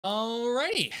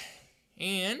Alrighty,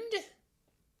 and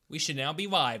we should now be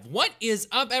live. What is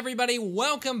up, everybody?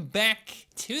 Welcome back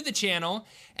to the channel,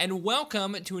 and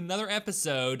welcome to another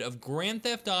episode of Grand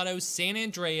Theft Auto San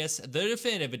Andreas, the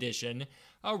Definitive Edition,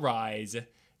 A Rise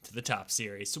to the Top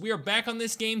series. So we are back on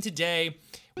this game today.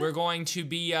 We're going to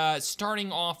be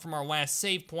starting off from our last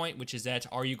save point, which is at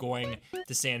Are You Going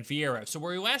to San Fierro? So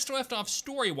where we last left off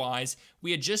story-wise, we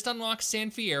had just unlocked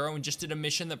San Fierro and just did a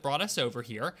mission that brought us over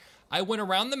here. I went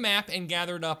around the map and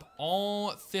gathered up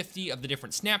all 50 of the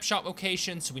different snapshot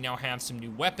locations, so we now have some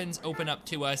new weapons open up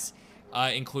to us,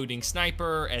 including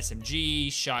sniper,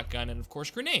 SMG, shotgun, and of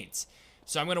course grenades.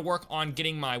 So I'm gonna work on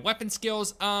getting my weapon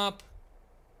skills up.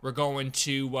 We're going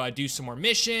to do some more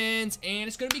missions, and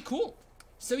it's gonna be cool.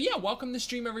 So yeah, welcome to the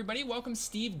stream, everybody. Welcome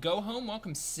Steve Go Home,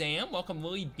 welcome Sam, welcome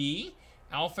Lily B,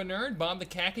 Alpha Nerd, Bob the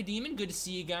Cacademon, good to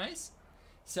see you guys.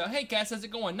 So hey guys, how's it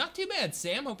going? Not too bad,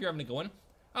 Sam, hope you're having a good one.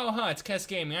 Oh, huh, it's Kes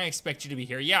Gaming. I expect you to be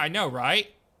here. Yeah, I know,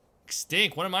 right?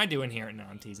 Stink, what am I doing here? No,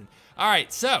 I'm teasing. All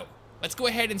right, so let's go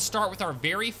ahead and start with our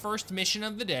very first mission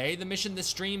of the day, the mission this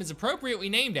stream is appropriately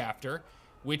named after,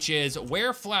 which is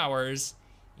Wear Flowers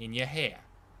in Your Hair.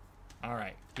 All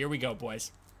right, here we go,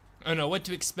 boys. I don't know what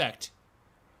to expect.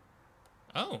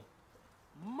 Oh.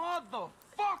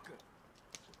 Motherfucker!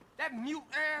 That mute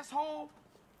asshole,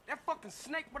 that fucking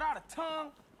snake without a tongue,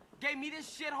 gave me this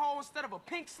shithole instead of a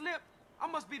pink slip. I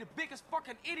must be the biggest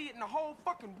fucking idiot in the whole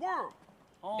fucking world.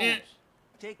 Holmes,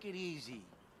 take it easy.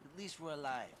 At least we're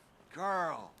alive.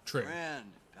 Carl, True. friend,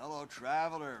 fellow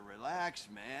traveler, relax,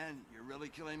 man. You're really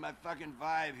killing my fucking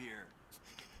vibe here.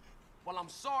 Well, I'm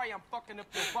sorry I'm fucking up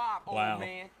your vibe, Wow. old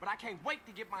man, but I can't wait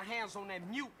to get my hands on that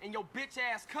mute and your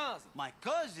bitch-ass cousin. My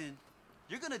cousin?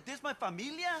 You're gonna diss my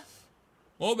familia?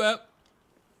 A little bit.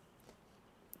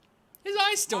 His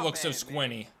eyes still My look so bad,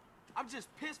 squinty. man. I'm just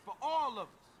pissed for all of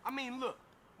us. I mean, look,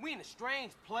 we in a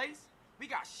strange place. We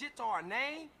got shit to our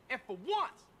name, and for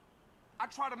once, I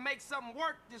try to make something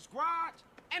work this garage,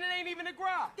 and it ain't even a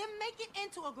garage. Then make it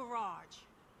into a garage.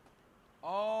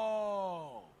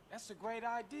 Oh, that's a great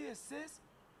idea, sis.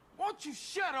 Won't you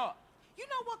shut up? You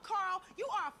know what, Carl? You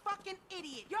are a fucking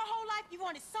idiot. Your whole life you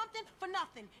wanted something for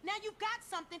nothing. Now you've got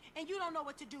something and you don't know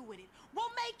what to do with it. We'll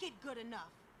make it good enough.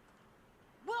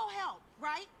 We'll help,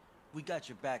 right? We got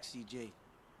your back, CJ.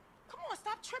 Come on,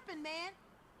 stop tripping, man.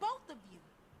 Both of you.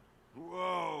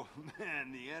 Whoa,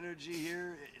 man, the energy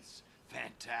here, it's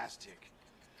fantastic.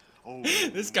 Oh,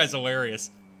 This guy's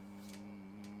hilarious.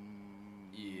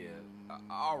 Yeah,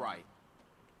 all right.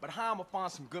 But how am I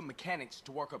find some good mechanics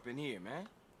to work up in here, man?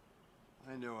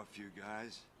 I know a few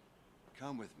guys.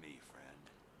 Come with me, friend.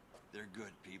 They're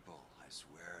good people, I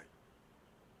swear it.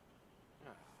 Oh,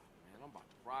 man, I'm about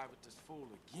to ride with this fool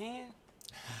again.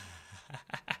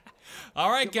 All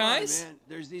right, Come on, guys. man.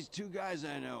 There's these two guys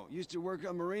I know. Used to work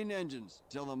on marine engines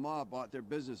till the mob bought their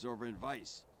business over in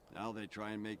Vice. Now they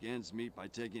try and make ends meet by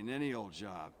taking any old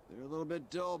job. They're a little bit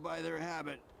dull by their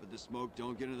habit, but the smoke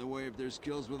don't get in the way of their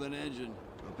skills with an engine.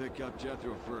 I'll pick up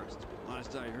Jethro first.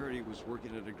 Last I heard, he was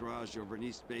working at a garage over in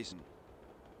East Basin.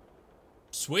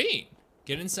 Sweet.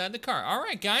 Get inside the car. All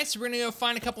right, guys, so we're gonna go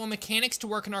find a couple of mechanics to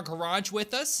work in our garage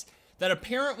with us that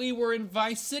apparently were in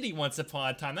Vice City once upon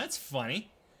a time. That's funny.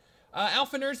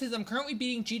 Alpha Nerd says, I'm currently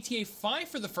beating GTA 5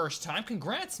 for the first time.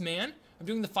 Congrats, man. I'm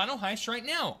doing the final heist right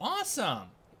now. Awesome.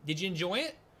 Did you enjoy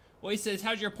it? Well, he says,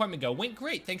 how'd your appointment go? Went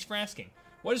great, thanks for asking.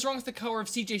 What is wrong with the color of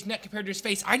CJ's neck compared to his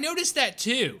face? I noticed that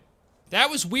too. That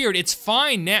was weird. It's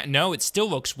fine now. No, it still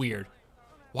looks weird.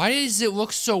 Why does it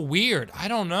look so weird? I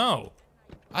don't know.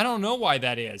 I don't know why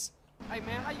that is. Hey,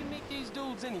 man, how you meet these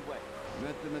dudes anyway?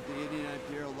 Met them at the 89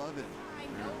 Pier 11.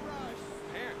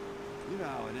 You know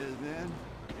how it is, man.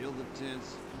 Field of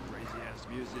tints, crazy-ass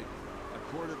music, a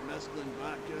quart of mescaline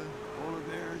vodka, polar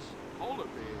bears. Polar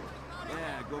bear.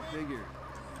 Yeah, go figure.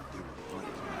 They were the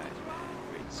funniest guys,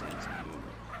 man. Great sense of humor.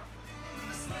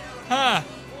 Huh.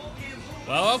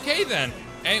 Well, okay then.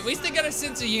 Hey, at least they got a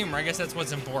sense of humor. I guess that's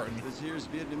what's important. This here's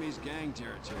Vietnamese gang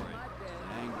territory.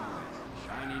 Gang boys,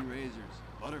 shining razors,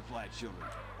 butterfly children.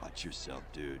 Watch yourself,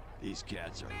 dude. These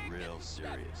cats are real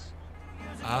serious.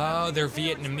 Oh, they're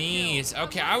Vietnamese.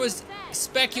 Okay, I was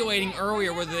speculating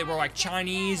earlier whether they were like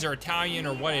Chinese or Italian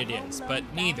or what it is, but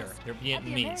neither. They're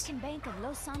Vietnamese. Bank of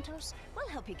Los Santos will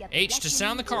help you get H to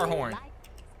sound the car horn.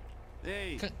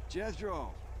 Hey,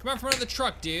 Jethro, Come out from under the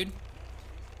truck, dude.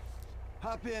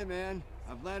 hop in, man.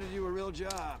 I've landed you a real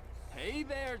job. Hey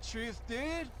there, Truth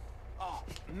Dude. Oh,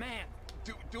 man,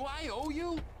 do I owe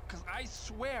you? Because I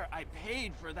swear I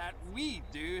paid for that weed,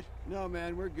 dude. No,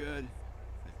 man, we're good.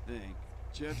 I think.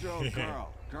 Jethro,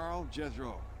 Carl,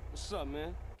 Jethro. What's up,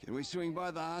 man? Can we swing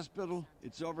by the hospital?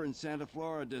 It's over in Santa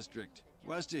Flora district.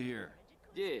 west of here.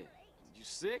 Yeah. You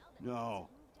sick? No,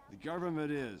 the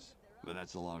government is. But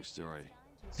that's a long story.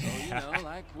 So, you know,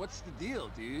 like, what's the deal,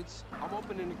 dudes? I'm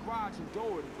opening the garage in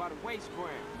Doherty by the waste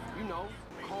ground. You know,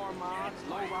 car mods,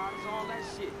 low riders, all that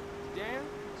shit. Damn?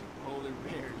 Some polar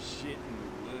bears shit in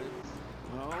the woods.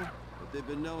 No, but they've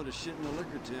been known to shit in the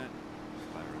liquor tent.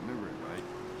 If I remember it right.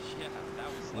 Yeah, that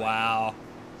was like Wow.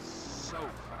 so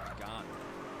far gone.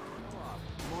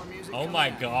 More music. Oh my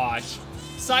gosh.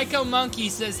 Psycho Monkey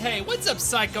says, hey, what's up,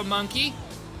 Psycho Monkey?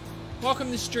 Welcome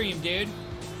to the stream, dude.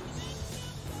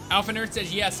 Alpha Nerd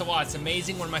says, yes, a lot. It's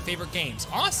amazing. One of my favorite games.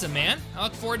 Awesome, man. I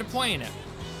look forward to playing it.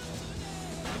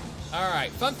 All right.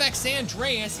 Fun fact, San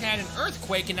Andreas had an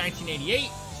earthquake in 1988,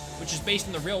 which is based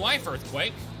on the real-life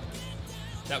earthquake.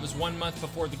 That was 1 month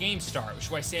before the game started, which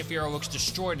is why San Fierro looks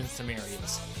destroyed in some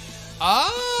areas.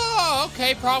 Oh,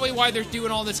 okay. Probably why they're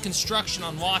doing all this construction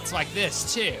on lots like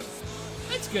this, too.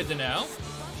 That's good to know.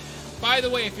 By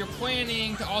the way, if you're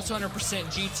planning to also 100%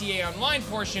 GTA Online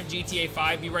portion of GTA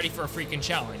 5, be ready for a freaking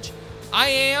challenge. I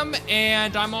am,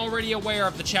 and I'm already aware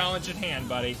of the challenge at hand,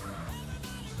 buddy.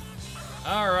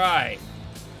 All right.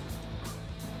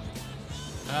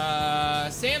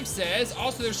 Sam says,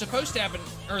 also they're supposed to have an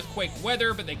earthquake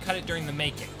weather, but they cut it during the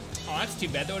making. Oh, that's too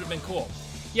bad. That would have been cool.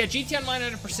 Yeah, GTA Online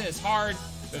 100% is hard,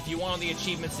 but if you want all the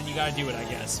achievements, then you gotta do it, I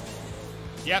guess.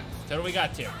 Yep, that's what we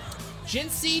got to.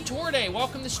 Jincy Torde,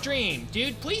 welcome to stream.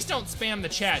 Dude, please don't spam the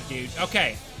chat, dude.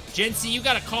 Okay, Jincy, you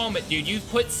gotta calm it, dude. You've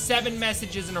put 7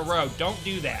 messages in a row. Don't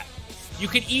do that. You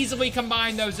could easily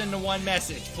combine those into one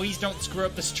message. Please don't screw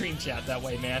up the stream chat that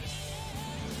way, man.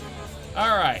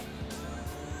 All right.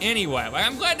 Anyway,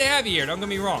 I'm glad to have you here, don't get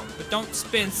me wrong. But don't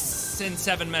send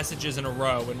 7 messages in a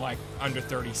row in like under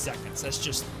 30 seconds. It's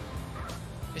just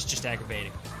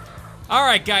aggravating. All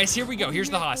right, guys, here we go. Here's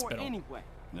the hospital. Anyway.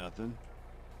 Nothing.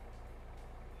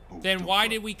 Oh, Then don't why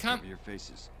fuck. did we come? Cover your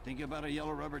faces. Think about a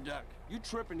yellow rubber duck. You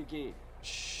tripping again.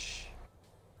 Shh.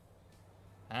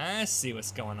 I see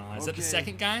what's going on. Is that the Okay.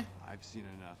 second guy? I've seen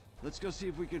enough. Let's go see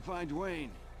if we can find Dwayne.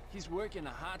 He's working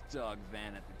a hot dog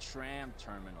van at the tram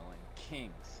terminal in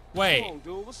Kings. Wait. Come on,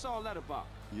 dude. What's all that about?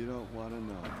 You don't want to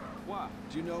know. Why?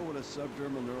 Do you know what a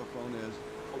subdermal neurophone is?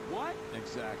 A what?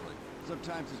 Exactly.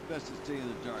 Sometimes it's best to stay in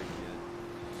the dark,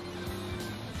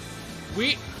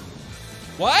 kid.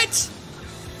 What?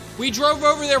 We drove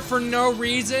over there for no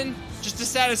reason? Just to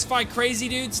satisfy crazy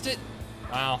dudes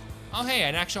Wow. Oh, hey,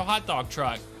 an actual hot dog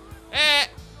truck.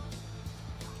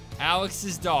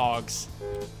 Alex's dogs.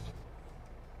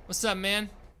 What's up, man?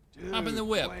 Dude, Hop in the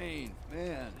whip. Dwayne,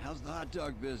 man, how's the hot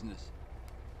dog business?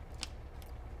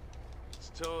 It's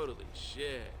totally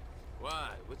shit.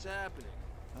 Why? What's happening?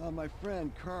 My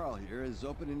friend Carl here is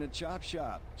opening a chop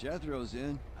shop. Jethro's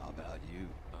in. How about you?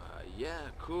 Yeah,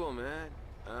 cool, man.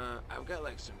 I've got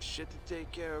like some shit to take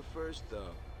care of first,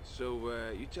 though. So,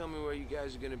 you tell me where you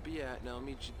guys are gonna be at, and I'll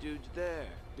meet you dudes there.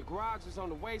 The garage is on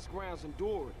the waste grounds in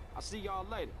Doherty. I'll see y'all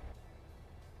later.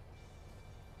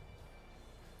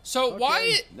 So Okay,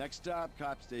 why? Next stop,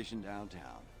 cop station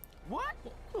downtown. What?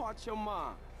 Watch your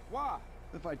mind. Why?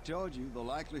 If I told you, the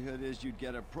likelihood is you'd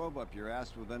get a probe up your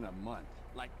ass within a month.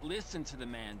 Like, listen to the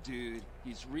man, dude.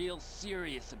 He's real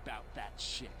serious about that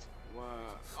shit.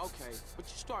 Well, okay. But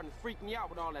you're starting to freak me out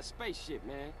with all that space shit,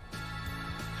 man.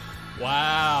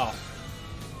 Wow.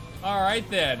 All right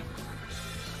then.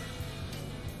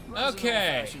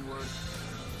 Okay.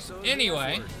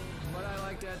 Anyway,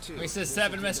 he says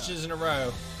 7 messages in a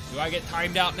row. Do I get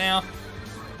timed out now?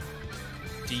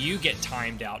 Do you get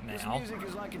timed out now?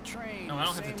 No, I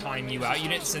don't have to time you out. You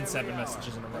didn't send 7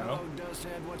 messages in a row.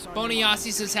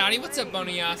 Boniyasi says howdy. What's up,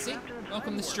 Boniyasi?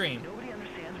 Welcome to the stream.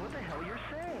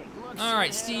 All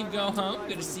right, Steve, go home.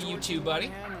 Good to see you too,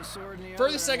 buddy.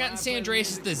 Furthest I got in San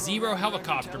Andreas is the Zero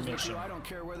helicopter mission.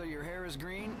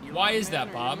 Why is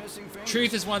that, Bob?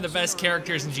 Truth is one of the best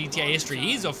characters in GTA history.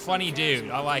 He's a funny dude.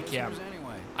 I like him.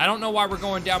 I don't know why we're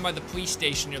going down by the police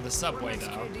station near the subway,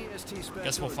 though.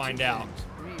 Guess we'll find out.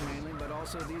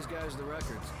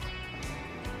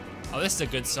 Oh, this is a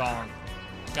good song.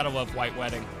 Gotta love White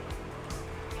Wedding.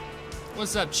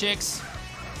 What's up, chicks?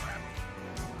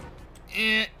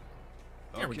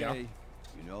 There we go. Okay,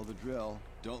 you know the drill.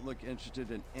 Don't look interested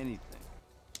in anything.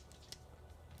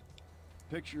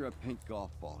 Picture a pink golf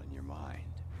ball in your mind.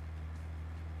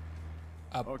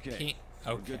 Okay,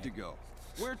 we're good to go.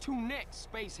 Where to next,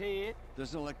 spacehead?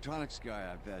 There's an electronics guy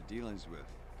I've had dealings with.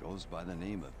 Goes by the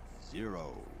name of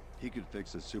Zero. He could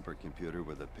fix a supercomputer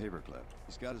with a paperclip.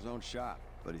 He's got his own shop,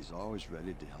 but he's always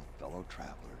ready to help fellow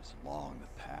travelers along the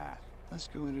path. Let's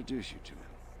go introduce you to him.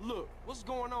 Look, what's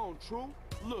going on, True?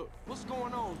 Look, what's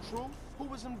going on, True? Who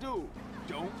was him dude?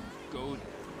 Don't go there.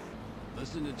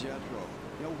 Listen to Jethro.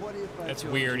 Now, what if I That's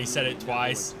told weird, you he said you it never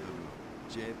twice. went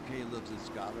to the moon? JFK lives in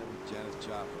Scotland with Janis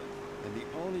Joplin. And the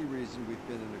only reason we've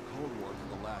been in a Cold War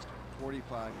for the last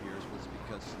 45 years was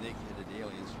because snake-headed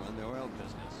aliens run the oil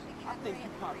business. I think you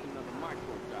popped another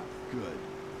micro dot. Good.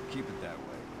 Keep it that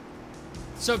way.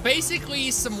 So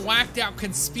basically, some whacked out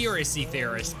conspiracy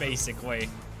theorist, basically.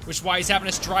 Which is why he's having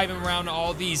us driving around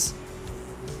all these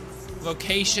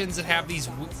locations that have these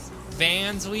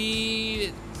vans.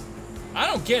 I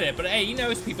don't get it, but hey, he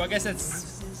knows people. I guess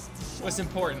that's what's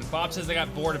important. Bob says I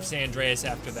got bored of San Andreas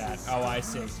after that. Oh, I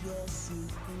see.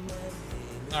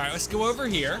 All right, let's go over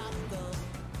here.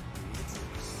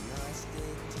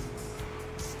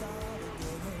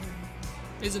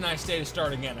 It's a nice day to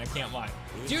start again, I can't lie.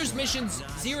 Zero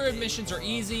missions are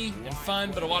easy and fun,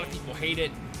 but a lot of people hate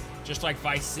it. Just like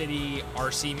Vice City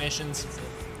RC missions.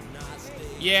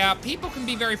 Yeah, people can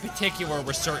be very particular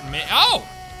with certain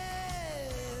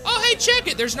Oh, hey, check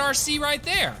it. There's an RC right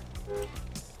there.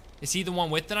 Is he the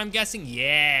one with it, I'm guessing?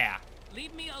 Yeah.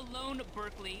 Leave me alone,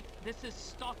 Berkeley. This is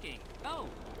stalking. Oh,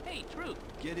 hey, Truth.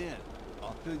 Get in.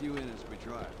 I'll fill you in as we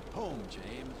drive. Home,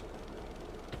 James.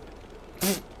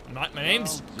 My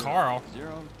name's Carl.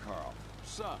 Zero, Carl.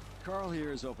 Sup? Carl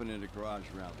here is opening a garage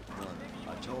around the corner.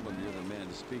 I told him you're the man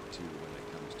to speak to when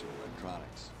it comes to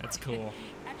electronics. That's cool.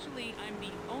 Actually, I'm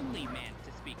the only man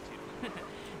to speak to.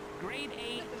 Grade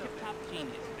A tip-top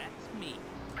genius. That's me.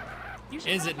 You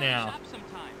should Is stop it by the now? shop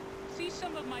sometime. See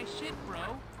some of my shit, bro.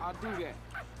 I'll do that.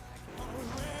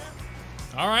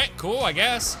 All right, cool, I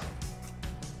guess.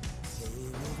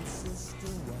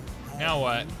 Now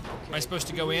what? Am I supposed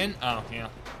to go in? Oh, yeah,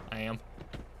 I am.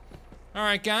 All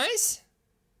right, guys.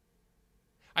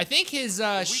 I think his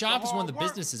shop is one of the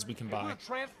businesses we can buy. We'll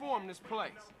transform this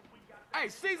place. Hey,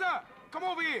 Caesar, come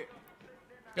over here.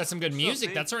 Got some good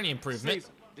music. That's already an improvement.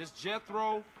 Caesar, this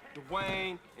Jethro,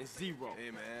 Dwayne, and Zero.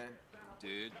 Hey, man.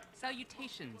 Dude.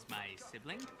 Salutations, my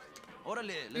sibling.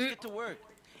 Orale, let's get to work.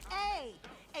 Hey,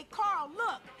 Carl,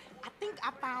 look. I think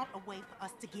I found a way for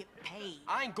us to get paid.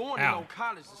 I ain't going to Ow. no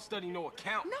college to study no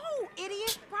account. No,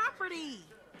 idiot, property.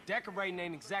 Decorating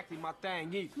ain't exactly my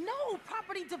thing either. No,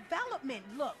 property development.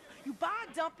 Look, you buy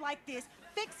a dump like this,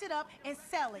 fix it up, and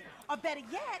sell it. Or better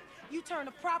yet, you turn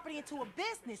the property into a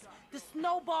business. The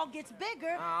snowball gets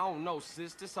bigger. I don't know,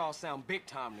 sis. This all sound big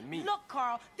time to me. Look,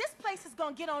 Carl, this place is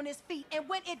gonna get on its feet, and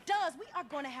when it does, we are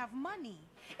gonna have money.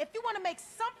 If you wanna make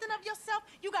something of yourself,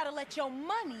 you gotta let your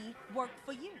money work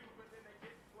for you.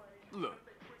 Look,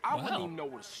 I Wow. wouldn't even know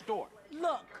where to start.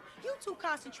 Look, you two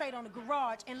concentrate on the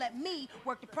garage and let me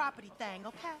work the property thing,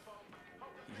 okay?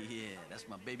 Yeah, that's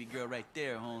my baby girl right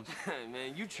there, Holmes.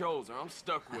 Man, you chose her. I'm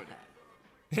stuck with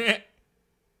her.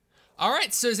 All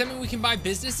right, so does that mean we can buy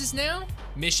businesses now?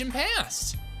 Mission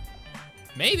passed.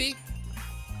 Maybe.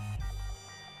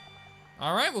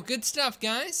 All right, well, good stuff,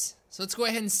 guys. So let's go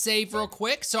ahead and save real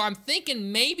quick. So I'm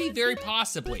thinking maybe, very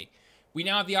possibly, we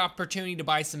now have the opportunity to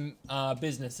buy some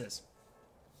businesses.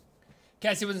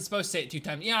 Cassie wasn't supposed to say it 2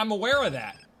 times. Yeah, I'm aware of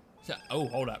that. So, oh,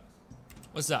 hold up.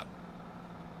 What's up?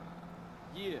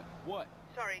 Yeah, what?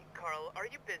 Sorry, Carl, are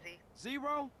you busy?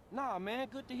 Zero? Nah, man,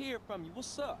 good to hear from you.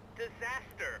 What's up?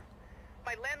 Disaster.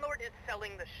 My landlord is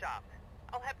selling the shop.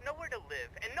 I'll have nowhere to live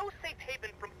and no safe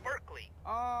haven from Berkeley.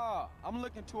 I'm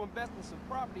looking to invest in some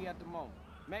property at the moment.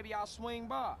 Maybe I'll swing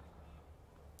by.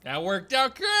 That worked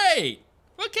out great.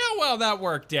 Look how well that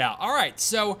worked out. All right,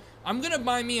 so I'm gonna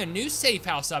buy me a new safe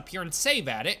house up here and save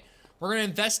at it. We're gonna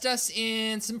invest us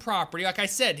in some property. Like I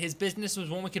said, his business was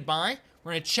one we could buy.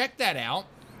 We're gonna check that out.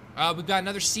 We've got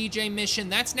another CJ mission.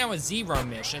 That's now a Zero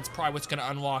mission. It's probably what's gonna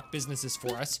unlock businesses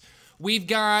for us. We've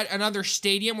got another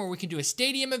stadium where we can do a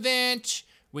stadium event.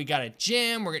 We got a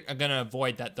gym. We're gonna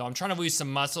avoid that though. I'm trying to lose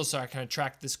some muscle so I can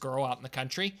attract this girl out in the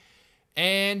country.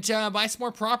 And buy some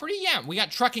more property. Yeah, we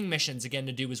got trucking missions again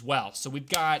to do as well. So we've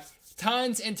got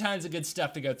tons and tons of good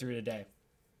stuff to go through today.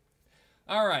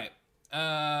 All right.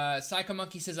 Psycho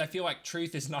Monkey says, I feel like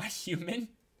Truth is not human.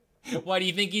 Why do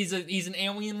you think he's an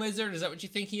alien lizard? Is that what you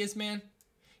think he is, man?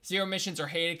 Zero missions are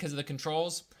hated because of the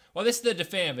controls. Well, this is the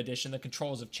definitive edition. The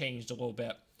controls have changed a little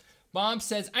bit. Mom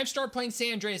says, I've started playing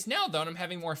San Andreas now, though, and I'm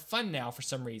having more fun now for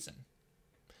some reason.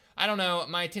 I don't know.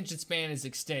 My attention span is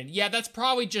extended. Yeah, that's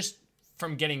probably just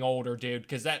from getting older, dude,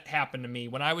 because that happened to me.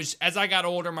 As I got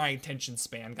older, my attention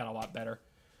span got a lot better.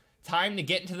 Time to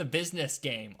get into the business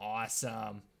game.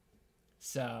 Awesome.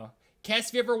 So, Kes,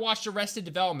 have you ever watched Arrested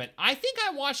Development? I think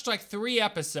I watched like 3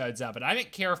 episodes of it. I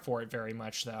didn't care for it very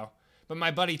much, though. But my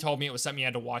buddy told me it was something you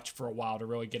had to watch for a while to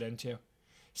really get into.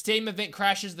 Stadium event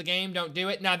crashes the game, don't do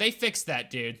it. Now, they fixed that,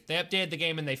 dude. They updated the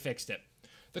game and they fixed it.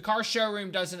 The car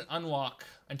showroom doesn't unlock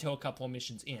until a couple of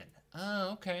missions in.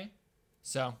 Oh, okay.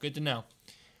 So, good to know.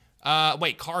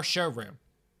 Wait, car showroom.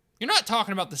 You're not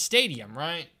talking about the stadium,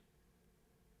 right?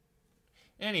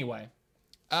 Anyway,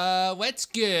 let's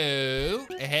go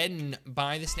ahead and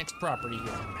buy this next property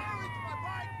here.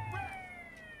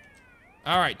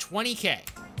 All right, 20K.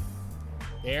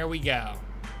 There we go.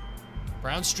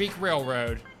 Brown Streak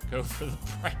Railroad. Go for the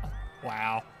brown.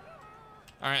 Wow.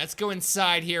 All right, let's go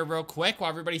inside here real quick while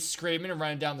everybody's screaming and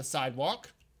running down the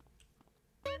sidewalk.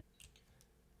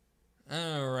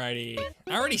 Alrighty.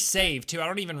 I already saved, too. I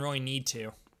don't even really need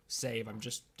to save. I'm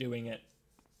just doing it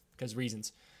because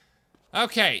reasons.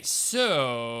 Okay,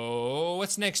 so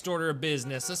what's next order of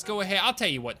business? Let's go ahead. I'll tell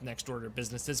you what next order of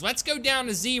business is. Let's go down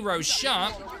to Zero's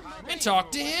shop and talk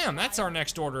to him. That's our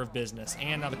next order of business.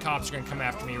 And now the cops are going to come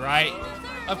after me, right?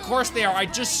 Of course they are. I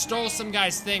just stole some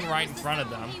guy's thing right in front of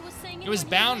them. It was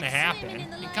bound to happen.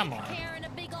 I mean, come on.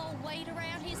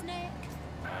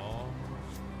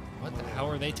 What the hell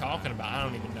are they talking about? I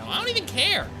don't even know. I don't even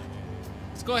care.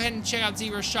 Let's go ahead and check out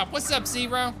Zero's shop. What's up,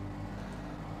 Zero?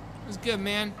 What's good,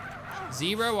 man?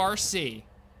 Zero RC.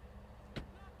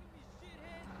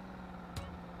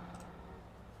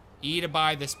 E to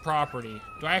buy this property.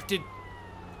 Do I have to?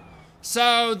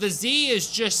 So the Z is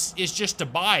just to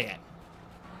buy it.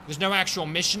 There's no actual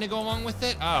mission to go along with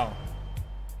it. Oh.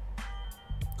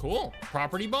 Cool.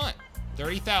 Property bought.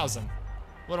 30,000.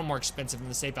 A little more expensive than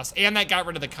the safe house. And that got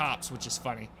rid of the cops, which is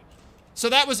funny. So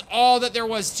that was all that there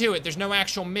was to it. There's no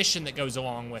actual mission that goes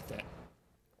along with it.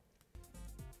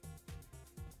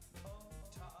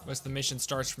 What's the mission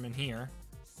starts from in here?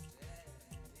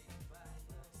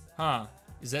 Huh.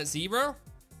 Is that Zero?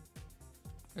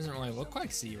 Doesn't really look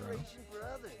like Zero.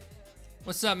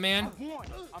 What's up, man?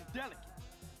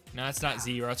 No, it's not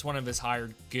Zero. It's one of his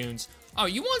hired goons. Oh,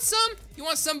 you want some? You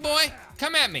want some, boy?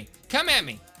 Come at me. Come at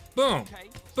me. Boom.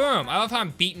 Boom. I love how I'm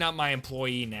beating up my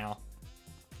employee now.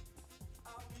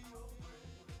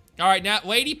 All right, now,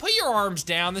 lady, put your arms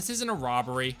down. This isn't a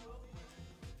robbery.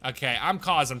 Okay, I'm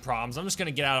causing problems. I'm just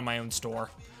gonna get out of my own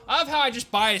store. I love how I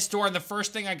just buy a store and the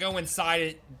first thing I go inside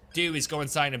and do is go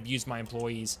inside and abuse my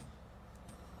employees.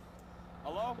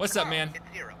 Hello? What's up, man? It's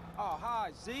Zero. Oh, hi,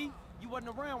 Z. You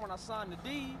wasn't around when I signed the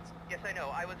deeds. Yes, I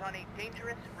know. I was on a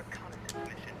dangerous reconnaissance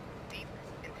mission deep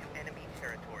into enemy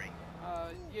territory.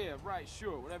 Yeah, right,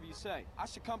 sure, whatever you say. I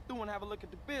should come through and have a look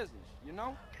at the business, you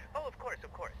know? Oh, of course,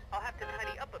 of course. I'll have to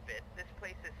tidy up a bit. This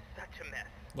place is such a mess.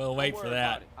 We'll wait for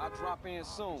that. I'll drop in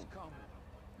soon.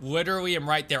 Literally, I'm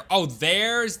right there. Oh,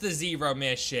 there's the Zero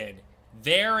mission.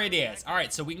 There it is. All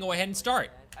right, so we can go ahead and start.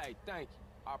 Hey, thank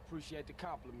you. I appreciate the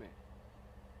compliment.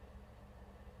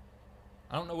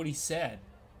 I don't know what he said.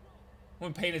 I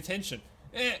wasn't paying attention.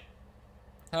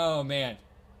 Oh, man.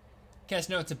 Kes,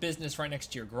 no, it's a business right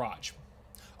next to your garage.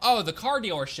 Oh, the car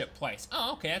dealership place.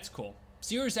 Oh, okay, that's cool.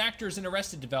 Zero's actor is in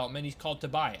Arrested Development. He's called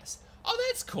Tobias. Oh,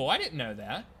 that's cool. I didn't know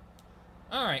that.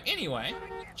 All right, anyway.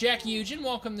 Jack Eugen,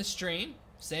 welcome to the stream.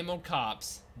 Same old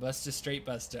cops. Busta straight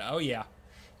Busta. Oh, yeah.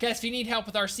 Kes, if you need help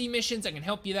with RC missions, I can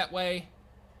help you that way.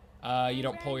 You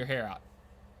don't pull your hair out.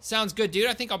 Sounds good, dude.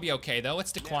 I think I'll be okay, though.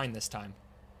 Let's decline this time.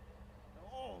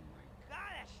 Oh my god,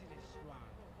 that shit is strong.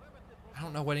 I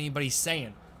don't know what anybody's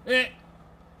saying.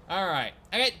 All right.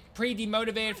 I get pretty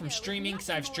demotivated from streaming because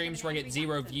I have streams where I get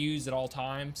 0 views at all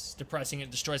times. It's depressing.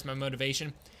 It destroys my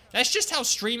motivation. That's just how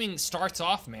streaming starts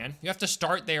off, man. You have to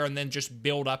start there and then just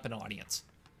build up an audience.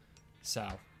 So.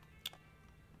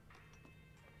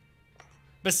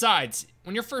 Besides,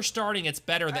 when you're first starting, it's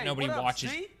better that nobody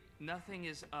watches. Nothing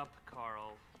is up,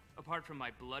 Carl, apart from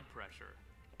my blood pressure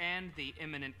and the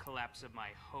imminent collapse of my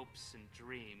hopes and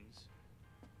dreams.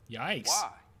 Yikes.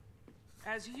 Why?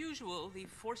 As usual, the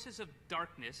forces of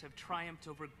darkness have triumphed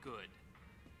over good.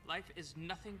 Life is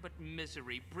nothing but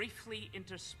misery, briefly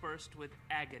interspersed with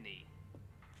agony.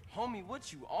 Homie,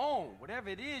 what you own? Whatever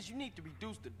it is, you need to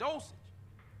reduce the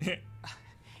dosage.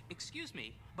 Excuse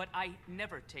me, but I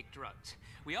never take drugs.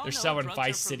 We all They're know selling drugs Vice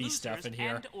are for City losers stuff in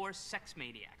here. And or sex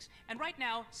maniacs. And right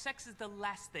now, sex is the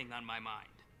last thing on my mind.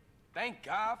 Thank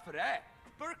God for that.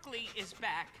 Berkeley is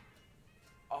back.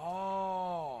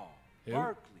 Oh, Who?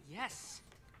 Berkeley. Yes.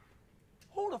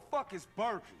 Who the fuck is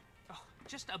Berkeley? Oh,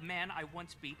 just a man I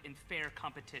once beat in fair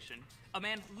competition. A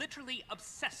man literally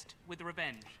obsessed with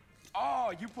revenge.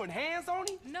 Oh, you put hands on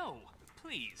him? No,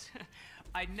 please.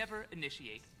 I never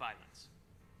initiate violence.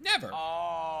 Never.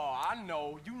 Oh, I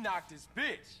know. You knocked his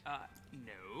bitch.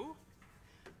 No.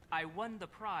 I won the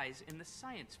prize in the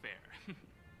science fair.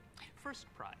 First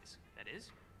prize, that is.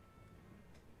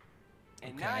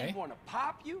 And now Okay. you want to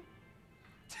pop you?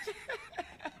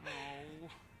 Oh.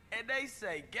 And they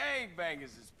say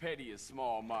gangbangers is petty and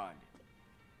small-minded.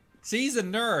 See, he's a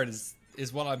nerd,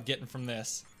 is what I'm getting from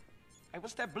this. Hey,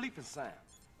 what's that bleeping sound?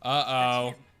 Uh-oh.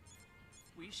 That's him.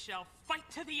 We shall fight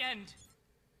to the end.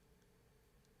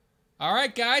 All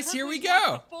right, guys, here we Purpose launched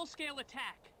go. a full-scale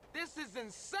attack. This is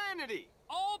insanity.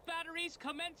 All batteries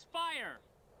commence fire.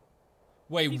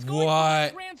 Wait, He's going for what?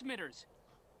 the transmitters.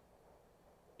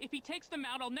 If he takes them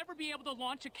out, I'll never be able to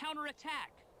launch a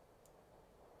counterattack.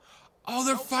 Oh,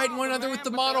 they're fighting one another with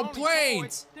the model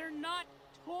planes. They're not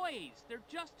toys. They're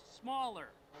just smaller.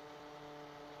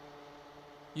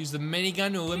 Use the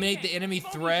minigun to eliminate the enemy Bogey's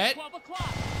at threat. 12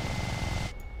 o'clock.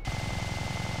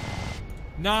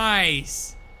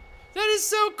 Nice. That is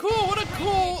so cool. What a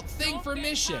cool thing Don't for a get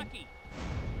mission. cocky.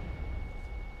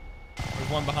 There's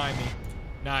one behind me.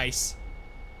 Nice.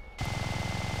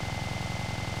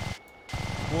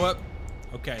 Whoop.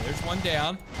 Okay, there's one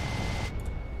down.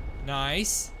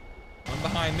 Nice. One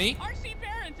behind me. RC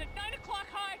Barons at 9 o'clock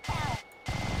high, Carl.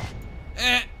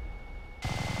 Eh.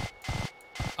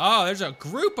 Oh, there's a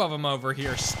group of them over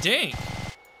here. Stink.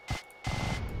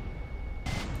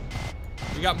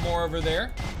 We got more over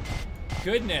there.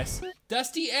 Goodness.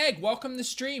 Dusty Egg, welcome to the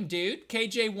stream, dude.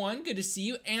 KJ1, good to see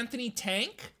you. Anthony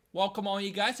Tank, welcome all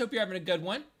you guys. Hope you're having a good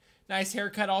one. Nice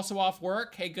haircut, also off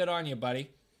work. Hey, good on you, buddy.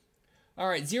 All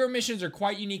right, zero missions are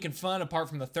quite unique and fun, apart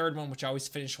from the third one, which I always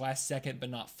finish last second but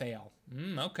not fail.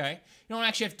 Okay. You don't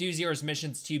actually have to do zero's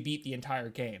missions to beat the entire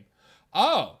game.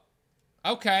 Oh,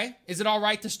 okay. Is it all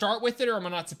right to start with it, or am I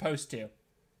not supposed to?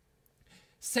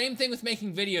 Same thing with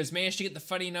making videos. Managed to get the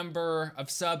funny number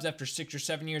of subs after 6 or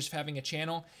 7 years of having a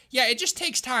channel. Yeah, it just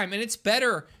takes time, and it's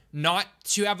better not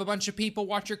to have a bunch of people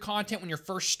watch your content when you're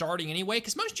first starting anyway,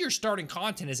 because most of your starting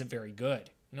content isn't very good.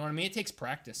 You know what I mean? It takes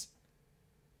practice.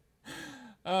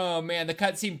 Oh, man, the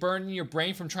cutscene burned in your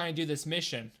brain from trying to do this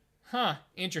mission. Huh,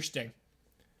 interesting.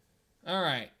 All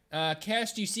right.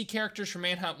 Kes, do you see characters from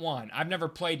Manhunt 1? I've never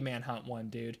played Manhunt 1,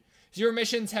 dude. Zero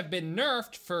missions have been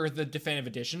nerfed for the definitive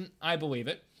edition. I believe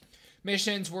it.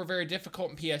 Missions were very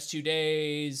difficult in PS2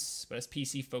 days, but as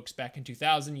PC folks back in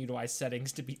 2000 utilized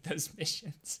settings to beat those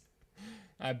missions.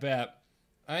 I bet.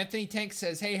 Anthony Tank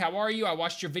says, hey, how are you? I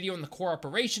watched your video on the core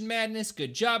operation madness.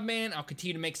 Good job, man. I'll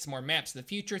continue to make some more maps in the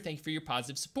future. Thank you for your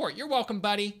positive support. You're welcome,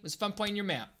 buddy. It was fun playing your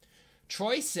map.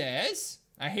 Troy says,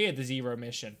 I hated the zero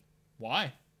mission.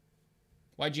 Why?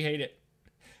 Why'd you hate it?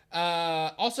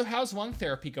 Also, how's lung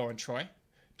therapy going, Troy?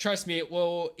 Trust me, it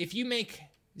will. If you make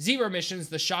zero missions,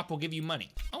 the shop will give you money.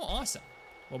 Oh, awesome.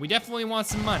 Well, we definitely want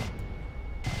some money.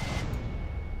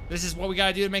 This is what we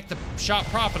gotta do to make the shop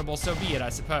profitable, so be it, I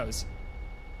suppose.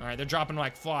 All right, they're dropping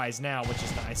like flies now, which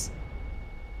is nice.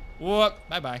 Whoop,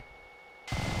 bye-bye.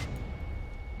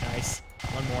 Nice,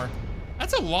 one more.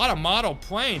 That's a lot of model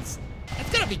planes.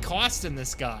 That's gotta be costing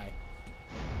this guy.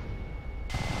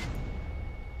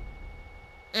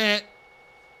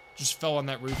 Just fell on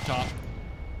that rooftop.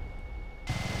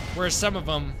 Whereas some of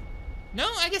them, no,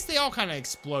 I guess they all kind of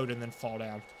explode and then fall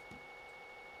down.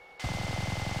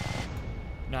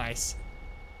 Nice.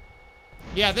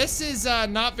 Yeah, this is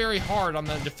not very hard on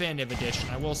the definitive edition,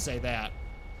 I will say that.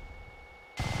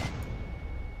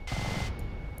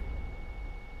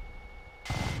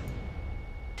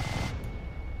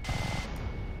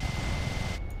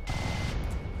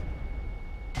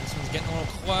 This one's getting a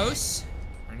little close.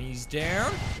 Our knees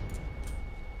down.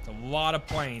 It's a lot of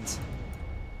planes.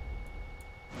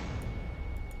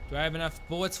 Do I have enough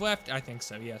bullets left? I think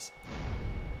so, yes.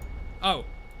 Oh.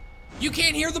 You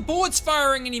can't hear the bullets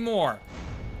firing anymore.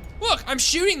 Look, I'm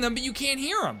shooting them, but you can't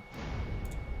hear them.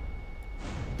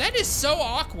 That is so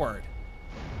awkward.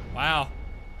 Wow.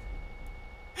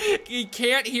 You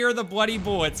can't hear the bloody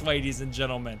bullets, ladies and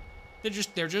gentlemen.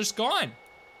 They're just gone.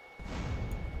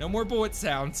 No more bullet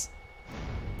sounds.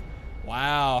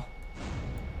 Wow.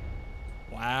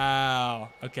 Wow.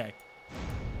 Okay.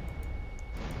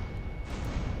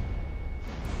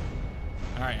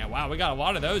 All right. Wow, we got a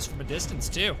lot of those from a distance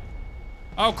too.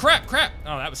 Oh, crap.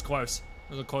 Oh, that was close.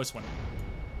 That was a close one.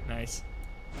 Nice.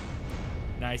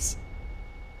 Nice.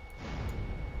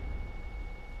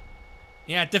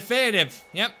 Yeah, definitive.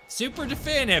 Yep, super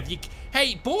definitive.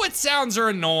 Hey, bullet sounds are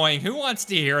annoying. Who wants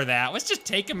to hear that? Let's just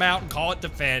take them out and call it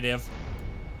definitive.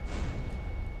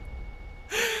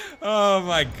 Oh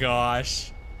my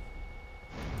gosh.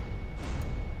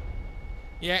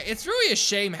 Yeah, it's really a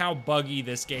shame how buggy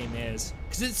this game is,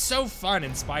 because it's so fun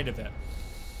in spite of it.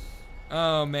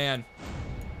 Oh, man.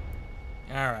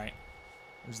 All right.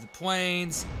 There's the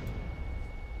planes.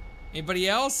 Anybody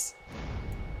else?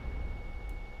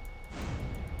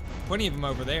 Plenty of them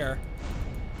over there.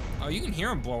 Oh, you can hear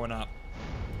them blowing up.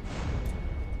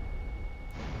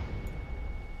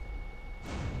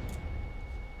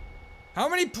 How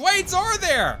many planes are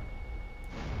there?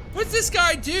 What's this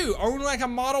guy do? Own like a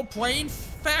model plane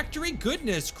factory?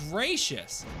 Goodness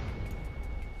gracious.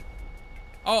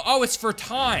 Oh, it's for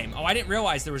time. Oh, I didn't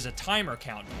realize there was a timer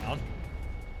countdown.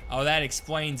 Oh, that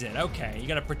explains it. Okay, you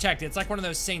gotta protect it. It's like one of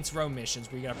those Saints Row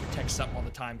missions where you gotta protect something while the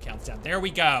time counts down. There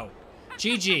we go.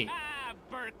 GG.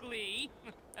 Berkeley.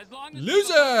 As long as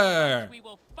Loser! we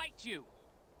will fight you.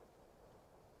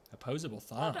 Opposable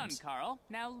Well thumbs. done, Carl.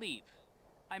 Now leave.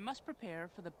 I must prepare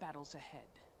for the battles ahead.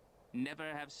 Never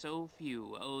have so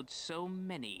few owed so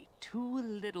many. Too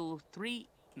little, three...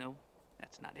 No,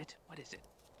 that's not it. What is it?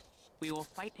 We will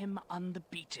fight him on the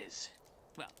beaches.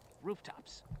 Well,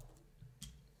 rooftops.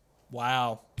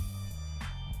 Wow.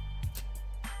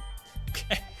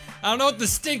 Okay. I don't know what the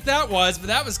stink that was, but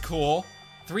that was cool.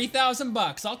 3,000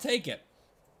 bucks. I'll take it.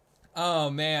 Oh,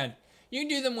 man. You can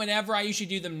do them whenever. I usually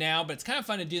do them now, but it's kind of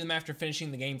fun to do them after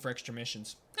finishing the game for extra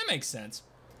missions. That makes sense.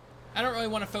 I don't really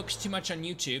want to focus too much on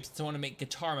YouTube since I want to make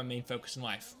guitar my main focus in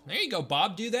life. There you go,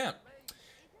 Bob. Do that.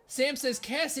 Sam says,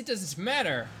 Kes, it doesn't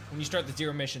matter when you start the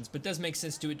 0 missions, but it does make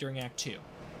sense to do it during Act 2.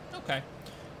 Okay.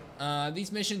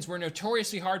 These missions were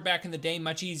notoriously hard back in the day,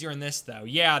 much easier in this, though.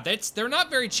 Yeah, they're not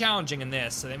very challenging in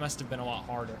this, so they must have been a lot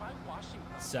harder.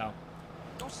 So.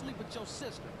 Don't sleep with your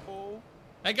sister, fool.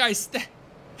 That guy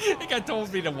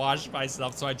told me to wash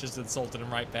myself, so I just insulted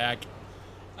him right back.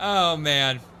 Oh,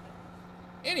 man.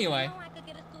 Anyway,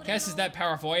 Kes is that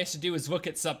powerful. All he has to do is look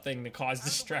at something to cause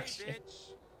distraction.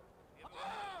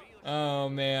 Oh,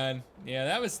 man. Yeah,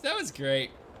 that was great.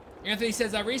 Anthony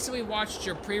says, I recently watched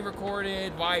your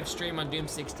pre-recorded live stream on Doom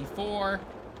 64.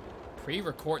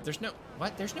 Pre-record? There's no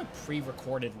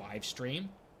pre-recorded live stream.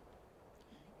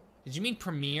 Did you mean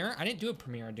premiere? I didn't do a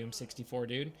premiere on Doom 64,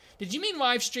 dude. Did you mean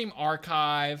live stream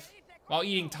archive while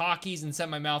eating Takis and set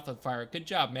my mouth on fire? Good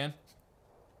job, man.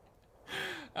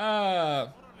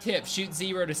 Tip, shoot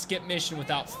 0 to skip mission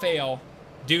without fail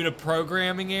due to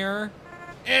programming error.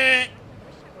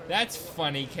 That's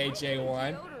funny,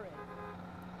 KJ1.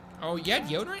 Oh, you had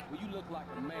deodorant? Well, you look like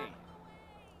a man.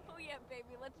 Oh yeah,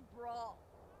 baby, let's brawl.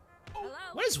 Hello?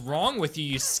 What is wrong with you,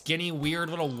 you skinny,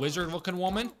 weird little wizard-looking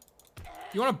woman?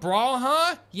 You want to brawl,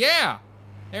 huh? Yeah.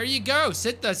 There you go.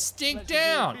 Sit the stink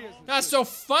down. Not so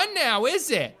fun now,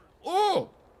 is it? Ooh.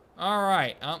 All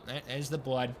right. Oh, there's the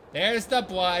blood. There's the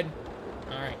blood.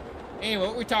 All right. Anyway,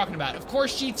 what we're talking about. Of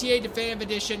course, GTA Definitive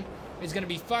Edition is going to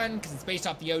be fun because it's based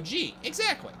off the OG.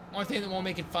 Exactly. Only thing that won't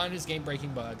make it fun is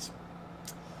game-breaking bugs.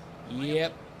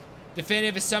 Yep.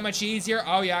 Definitive is so much easier.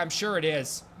 Oh, yeah, I'm sure it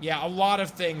is. Yeah, a lot of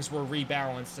things were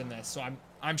rebalanced in this, so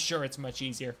I'm sure it's much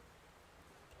easier.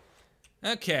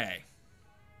 Okay.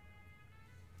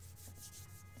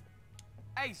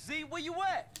 Hey, Z, where you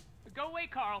at? Go away,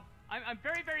 Carl. I'm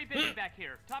very, very busy back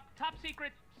here. Top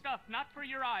secret stuff, not for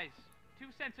your eyes. Too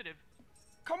sensitive.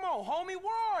 Come on, homie,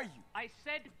 where are you? I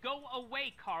said go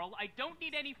away, Carl. I don't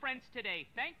need any friends today.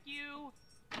 Thank you.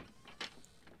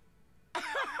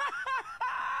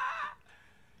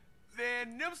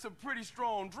 Man, them some pretty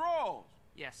strong draws.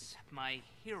 Yes, my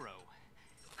hero.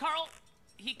 Carl,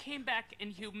 he came back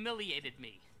and humiliated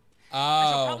me.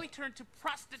 I shall probably turn to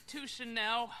prostitution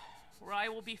now, where I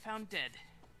will be found dead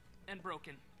and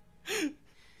broken. Man.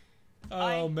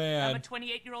 I'm a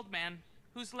 28-year-old man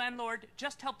whose landlord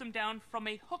just helped him down from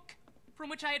a hook from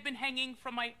which I had been hanging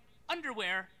from my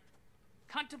underwear,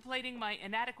 contemplating my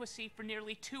inadequacy for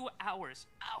nearly 2 hours.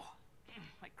 Ow,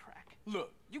 my crack.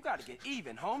 Look, you gotta get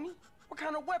even, homie. What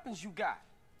kind of weapons you got?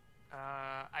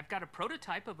 I've got a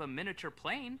prototype of a miniature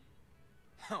plane.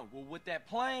 Well, with that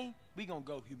plane, we gonna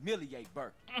go humiliate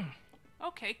Berkeley.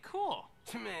 Okay, cool.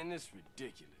 Man, this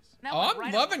ridiculous. Now, Oh,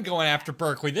 I'm loving going after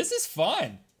Berkeley. This is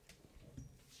fun.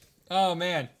 Oh,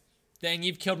 man. Dang,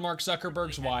 you've killed Mark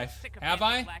Zuckerberg's wife. Have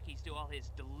I? Lackeys do all his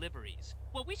deliveries.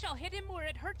 Well, we shall hit him where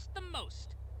it hurts the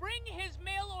most. Bring his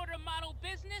mail order model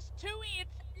business to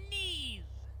its knees.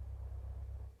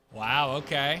 Wow,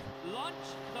 okay. Launch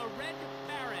the Red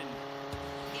Baron.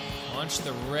 Launch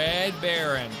the Red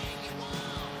Baron.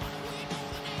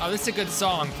 Oh, this is a good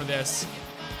song for this.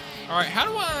 All right, how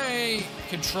do I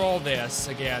control this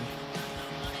again?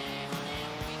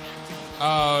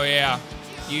 Oh, yeah.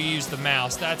 You use the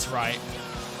mouse, that's right.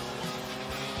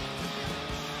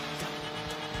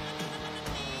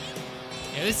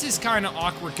 Yeah, this is kind of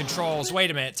awkward controls.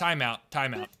 Wait a minute, timeout.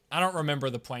 I don't remember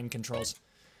the plane controls.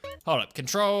 Hold up,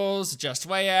 controls, adjust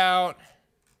way out.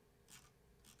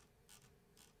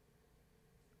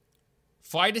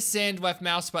 Flight descend, left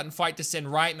mouse button, flight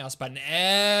descend, right mouse button.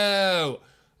 Oh,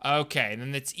 okay, and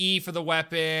then it's E for the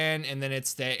weapon, and then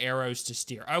it's the arrows to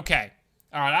steer. Okay,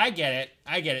 all right, I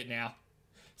get it now.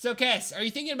 So, Kes, are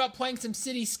you thinking about playing some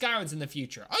City Skylines in the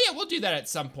future? Oh yeah, we'll do that at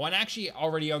some point. I actually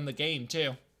already own the game,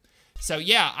 too. So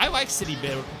yeah, I like city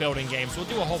building games. We'll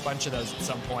do a whole bunch of those at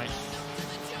some point.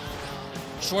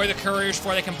 Destroy the couriers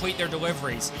before they complete their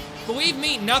deliveries. Believe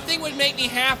me, nothing would make me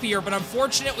happier, but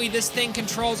unfortunately this thing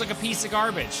controls like a piece of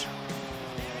garbage.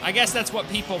 I guess that's what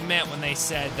people meant when they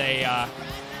said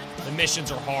the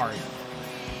missions are hard.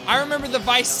 I remember the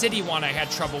Vice City one I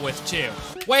had trouble with too.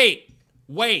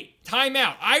 Wait, time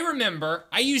out. I remember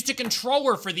I used a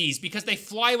controller for these because they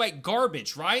fly like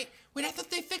garbage, right? Wait, I thought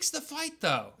they fixed the flight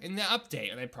though in the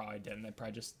update. And they probably didn't. They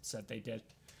probably just said they did.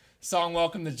 Song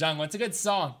Welcome to Jungle. It's a good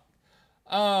song.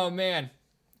 Oh man. In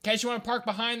case you want to park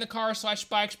behind the car /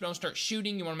 bikes, but don't start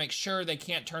shooting, you want to make sure they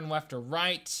can't turn left or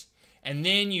right. And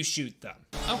then you shoot them.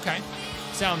 Okay.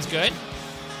 Sounds good.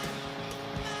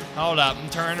 Hold up. I'm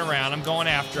turning around. I'm going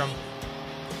after them.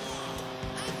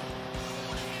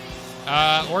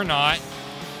 Or not.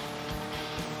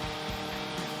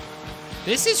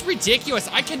 This is ridiculous.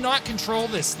 I cannot control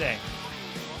this thing.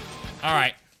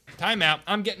 Alright. Time out.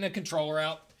 I'm getting a controller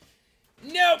out.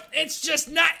 Nope. It's just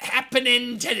not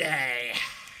happening today.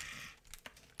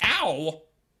 Ow.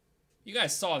 You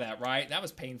guys saw that, right? That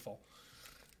was painful.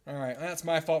 Alright. That's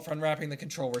my fault for unwrapping the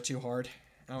controller too hard.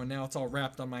 Oh, and now it's all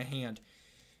wrapped on my hand.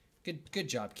 Good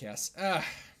job, Kes.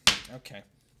 Okay.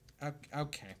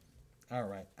 Okay.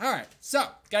 Alright. Alright. So,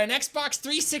 got an Xbox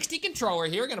 360 controller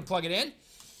here. Gonna plug it in.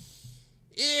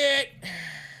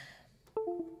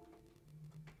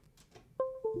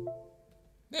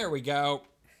 There we go.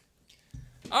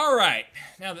 Alright.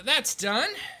 Now that that's done,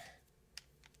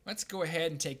 let's go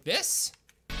ahead and take this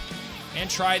and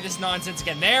try this nonsense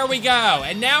again. There we go.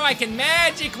 And now I can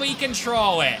magically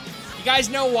control it. You guys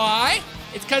know why?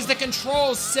 It's because the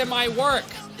controls semi-work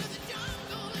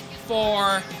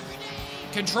for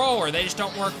controller. They just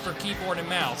don't work for keyboard and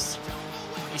mouse.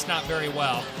 At least not very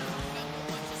well.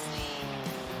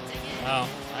 Oh,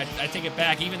 I take it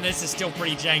back. Even this is still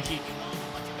pretty janky.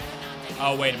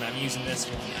 Oh, wait a minute. I'm using this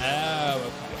one. Oh,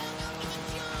 okay.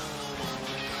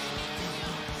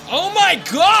 Oh my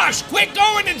gosh! Quit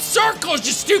going in circles,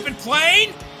 you stupid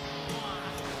plane!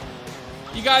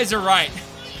 You guys are right.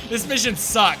 This mission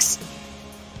sucks.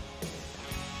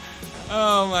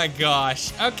 Oh my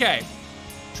gosh. Okay.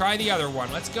 Try the other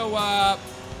one. Let's go up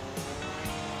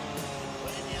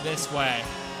this way.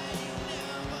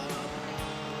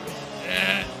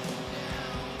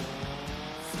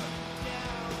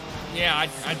 Yeah,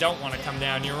 I don't want to come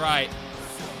down. You're right.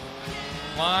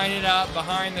 Line it up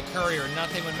behind the courier.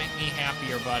 Nothing would make me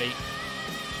happier, buddy.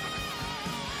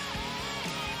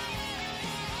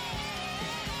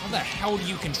 How the hell do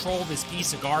you control this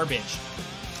piece of garbage?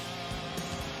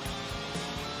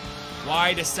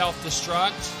 Y to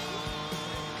self-destruct.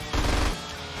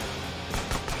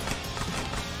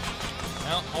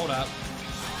 Well, hold up.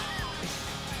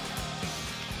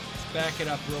 Let's back it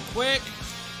up real quick.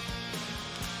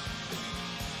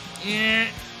 Yeah.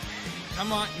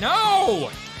 Come on. No!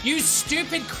 You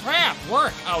stupid crap!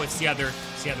 Work! Oh, it's the other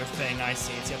thing. I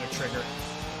see. It's the other trigger.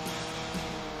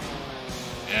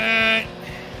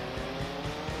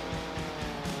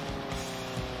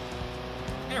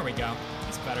 There we go.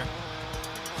 That's better.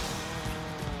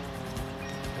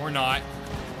 Or not.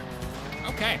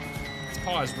 Okay. Let's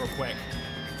pause real quick.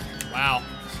 Wow.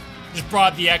 Just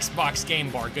brought the Xbox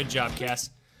game bar. Good job, Kes.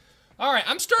 Alright,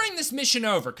 I'm starting this mission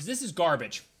over, because this is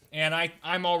garbage. And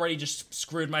I'm already just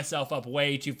screwed myself up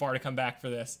way too far to come back for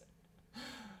this.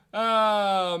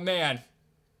 Oh, man.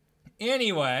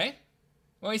 Anyway.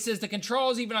 Well, he says the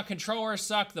controls, even on controller,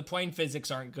 suck. The plane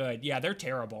physics aren't good. Yeah, they're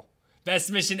terrible.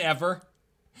 Best mission ever.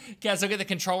 Guys, look at the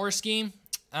controller scheme.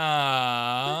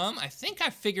 I think I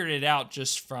figured it out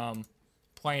just from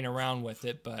playing around with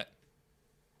it, but...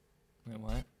 Wait,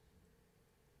 what?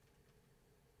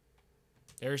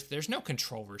 There's no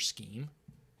controller scheme.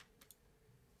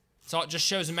 So it just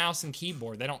shows a mouse and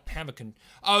keyboard. They don't have a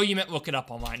Oh, you meant look it up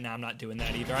online. No, I'm not doing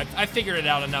that either. I figured it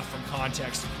out enough from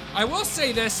context. I will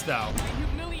say this, though.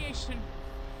 Humiliation.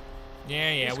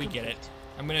 Yeah, we get it.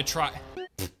 I'm gonna try...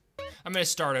 I'm gonna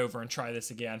start over and try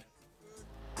this again.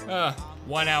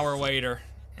 1 hour later.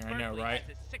 I know, right?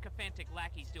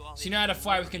 So you know how to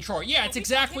fly with controller. Yeah, it's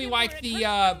exactly like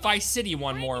the Vice City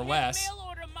one, more or less.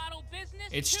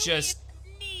 It's just...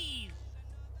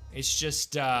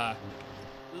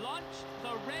 Launch the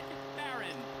Red Baron.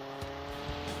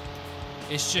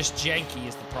 It's just janky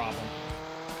is the problem.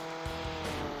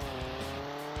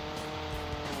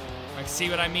 Like, see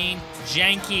what I mean?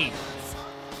 Janky.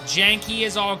 Janky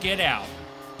is all get out.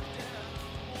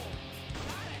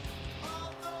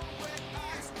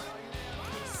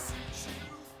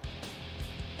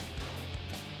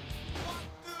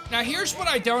 Now here's what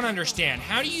I don't understand.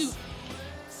 How do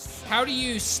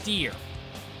you steer?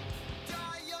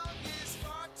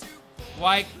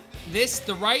 Like, this,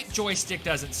 the right joystick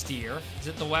doesn't steer. Is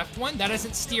it the left one? That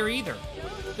doesn't steer either.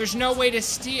 There's no way to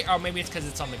steer. Oh, maybe it's because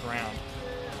it's on the ground.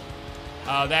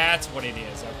 Oh, that's what it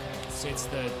is. Okay, so it's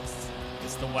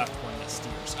the left one that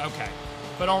steers. Okay,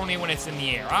 but only when it's in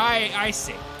the air. I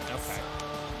see. Okay.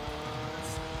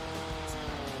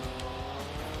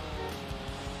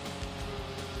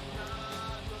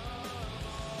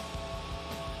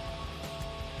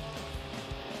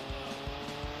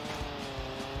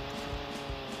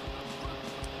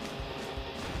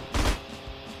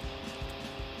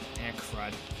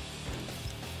 Crud.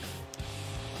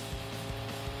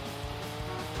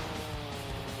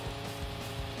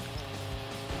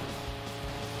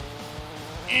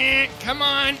 Come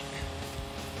on.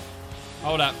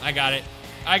 Hold up, I got it.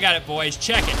 I got it, boys.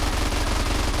 Check it.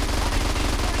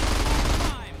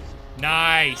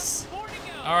 Nice.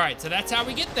 All right, so that's how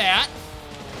we get that.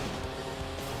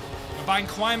 If I can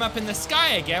climb up in the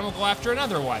sky again, we'll go after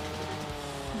another one.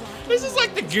 This is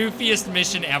like the goofiest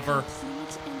mission ever.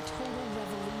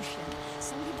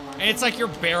 And it's like you're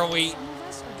barely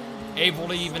able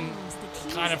to even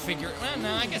kind of figure, well,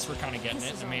 no, I guess we're kind of getting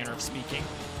it in a manner of speaking.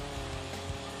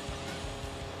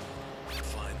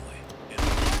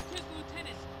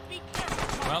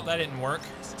 Well, that didn't work.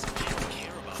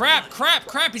 Crap, crap,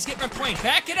 crap, he's getting my plane.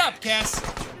 Back it up, Kes.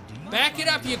 Back it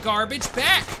up, you garbage,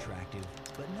 back.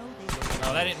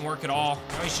 Oh, that didn't work at all.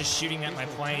 Now he's just shooting at my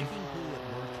plane.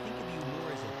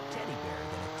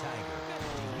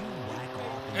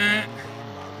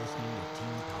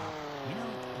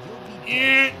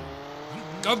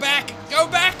 Go back, go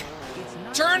back.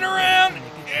 Turn around.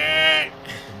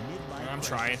 I'm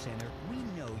trying.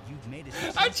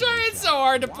 I'm trying so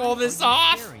hard to pull this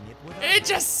off. It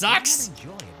just sucks.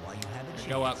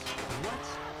 Go up.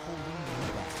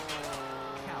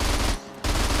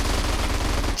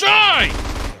 Die!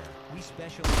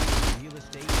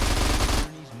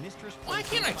 Why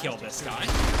can't I kill this guy?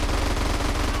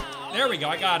 There we go,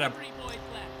 I got him.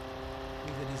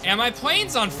 And my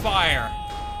plane's on fire.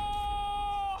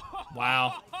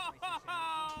 Wow.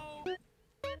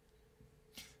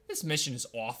 This mission is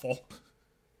awful.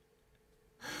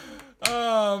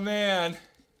 Oh, man.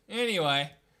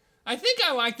 Anyway, I think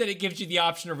I like that it gives you the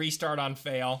option to restart on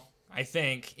fail. I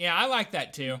think. Yeah, I like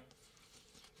that too.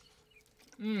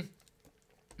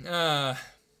 All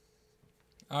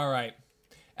right.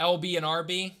 LB and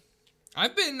RB.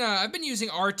 I've been using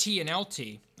RT and LT.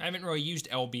 I haven't really used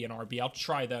LB and RB. I'll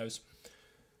try those.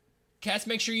 Kes,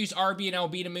 make sure you use RB and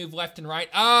LB to move left and right.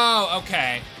 Oh,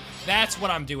 okay. That's what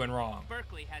I'm doing wrong.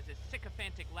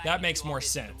 That makes more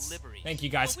sense. Thank you,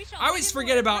 guys. I always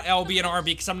forget about LB and RB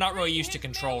because I'm not really used to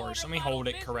controllers. Let me hold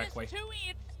it correctly.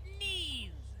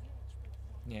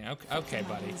 Yeah, okay,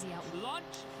 buddy. Launch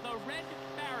the Red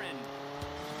Baron.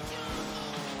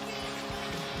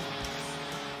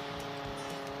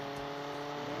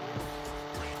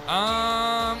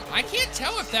 I can't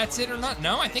tell if that's it or not.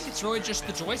 No, I think it's really just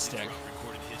the joystick.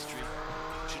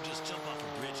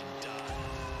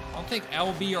 I don't think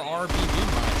LB or RB do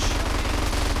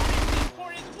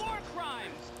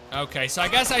much. Okay, so I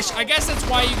guess that's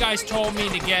why you guys told me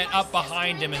to get up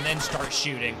behind him and then start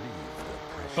shooting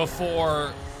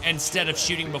before, instead of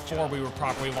shooting before we were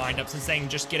properly lined up, since they can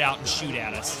just get out and shoot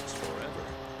at us.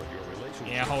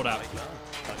 Yeah, hold up.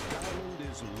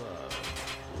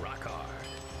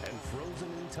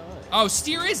 Oh,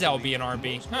 steer is LB and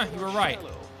RB. Huh, you were right.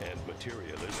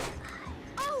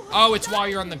 Oh, it's while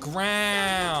you're on the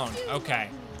ground. Okay,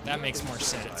 that makes more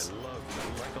sense.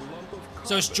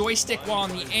 So it's joystick while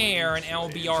in the air and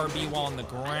LB, RB while on the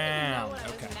ground.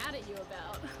 Okay.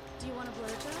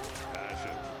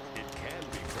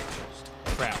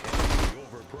 Crap.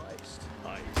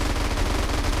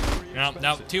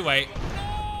 No, too late.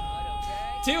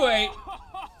 Too late.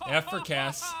 F for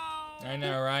Kes. I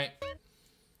know, right?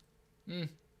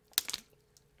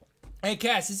 Hey,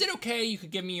 Kes, is it okay you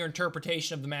could give me your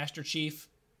interpretation of the Master Chief?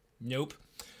 Nope.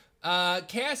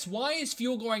 Kes, why is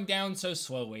fuel going down so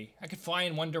slowly? I could fly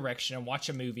in one direction and watch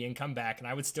a movie and come back and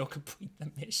I would still complete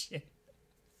the mission.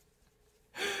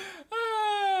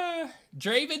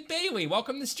 David Bailey,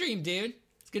 welcome to the stream, dude.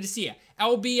 It's good to see you.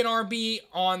 LB and RB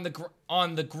on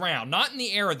the ground. Not in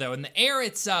the air, though. In the air,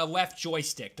 it's left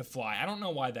joystick to fly. I don't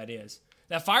know why that is.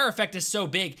 That fire effect is so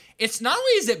big. It's not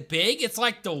only is it big, it's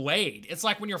like delayed. It's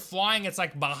like when you're flying, it's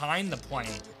like behind the plane.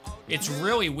 It's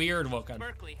really weird looking.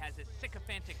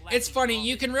 It's funny,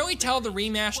 you can really tell the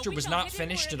remaster was not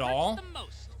finished at all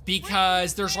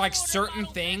because there's like certain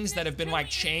things that have been like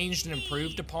changed and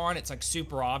improved upon. It's like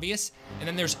super obvious. And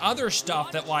then there's other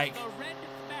stuff that like,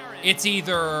 it's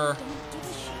either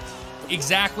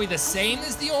exactly the same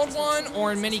as the old one,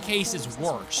 or in many cases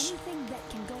worse.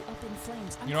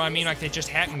 You know what I mean? Like they just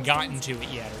hadn't gotten to it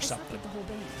yet or something.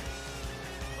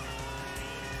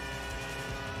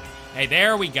 Hey,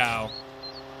 there we go.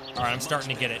 All right, I'm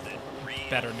starting to get it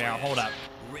better now. Hold up.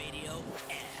 Radio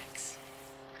X.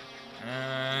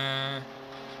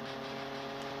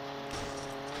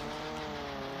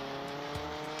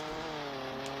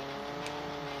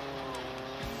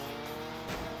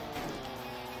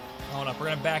 Hold up, we're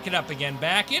gonna back it up again.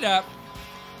 Back it up.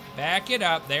 Back it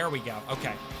up. There we go.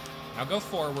 Okay. Now go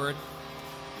forward.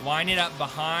 Line it up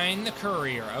behind the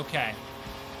courier. Okay.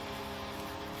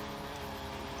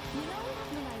 You know,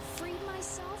 when I freed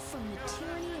myself from the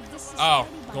tyranny of this Oh,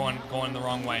 society by going the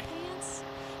wrong way. pants,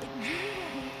 it really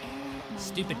let me air my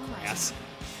Stupid mama's grass.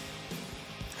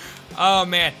 Oh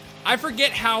man, I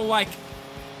forget how like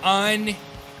unused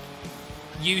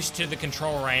to the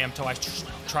controller I am till I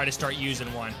try to start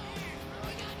using one.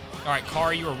 All right,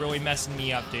 car, you are really messing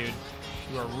me up, dude.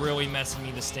 You are really messing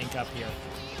me the stink up here.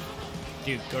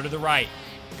 Dude, go to the right.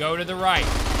 Go to the right.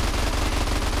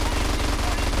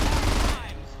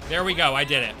 There we go, I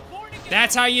did it.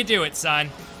 That's how you do it,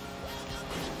 son.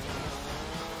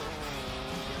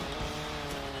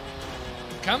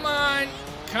 Come on.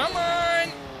 Come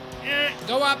on.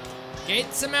 Go up.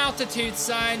 Get some altitude,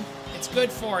 son. It's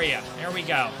good for you. There we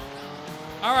go.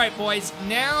 All right, boys.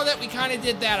 Now that we kind of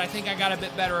did that, I think I got a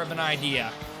bit better of an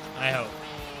idea. I hope.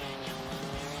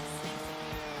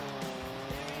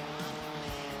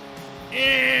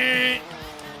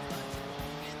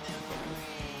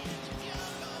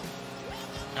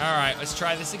 All right, let's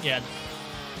try this again.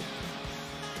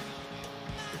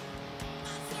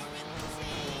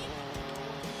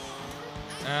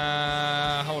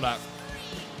 Hold up.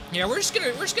 Yeah, we're just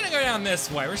gonna go down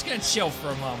this way. We're just gonna chill for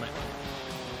a moment.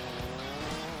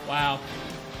 Wow.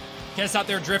 Kes out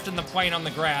there drifting the plane on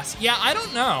the grass. Yeah, I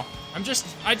don't know.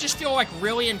 I just feel like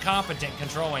really incompetent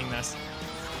controlling this.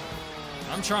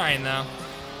 I'm trying though.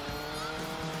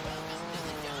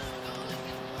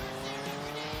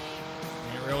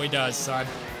 It really does, son.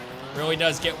 It really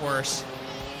does get worse.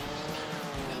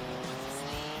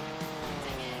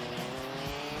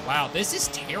 Wow, this is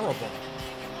terrible.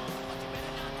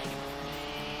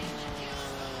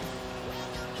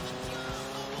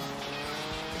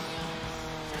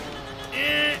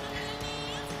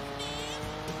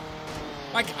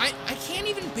 Like, I can't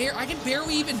even I can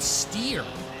barely even steer.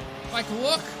 Like,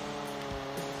 look.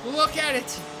 Look at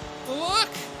it. Look.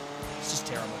 It's just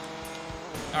terrible.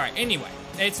 All right, anyway,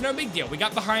 it's no big deal. We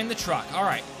got behind the truck. All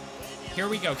right, here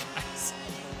we go, guys.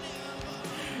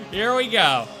 Here we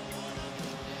go.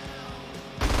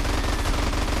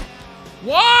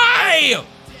 Why?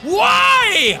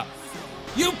 Why?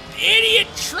 You idiot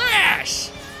trash!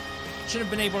 Should have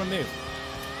been able to move.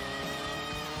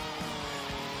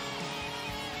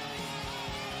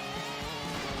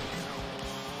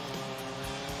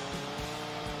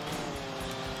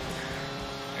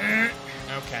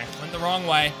 Okay, went the wrong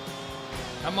way.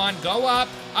 Come on, go up,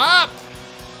 up,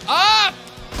 up!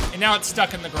 And now it's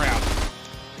stuck in the ground.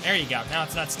 There you go, now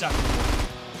it's not stuck anymore.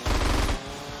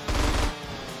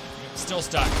 It's still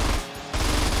stuck.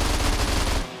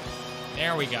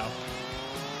 There we go.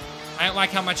 I don't like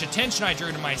how much attention I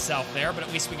drew to myself there, but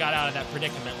at least we got out of that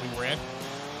predicament we were in.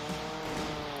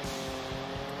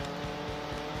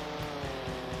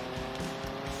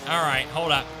 All right,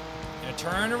 hold up. Gonna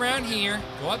turn around here,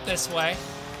 go up this way.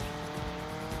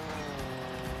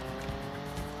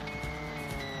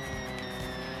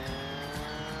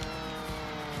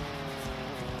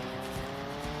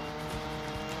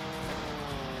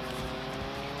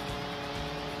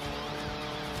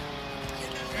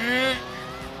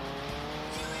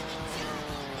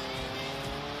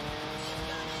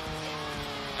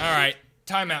 All right,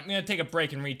 time out. I'm gonna take a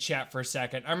break and read chat for a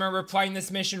second. I remember playing this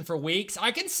mission for weeks.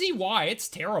 I can see why, it's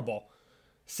terrible.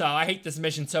 So I hate this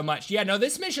mission so much. Yeah, no,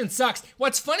 this mission sucks.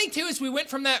 What's funny too is we went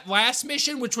from that last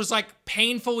mission, which was like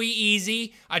painfully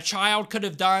easy, a child could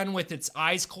have done with its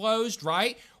eyes closed,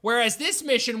 right? Whereas this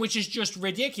mission, which is just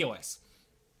ridiculous.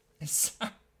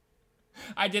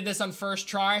 I did this on first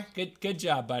try. Good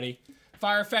job, buddy.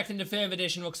 Fire Effect in Definitive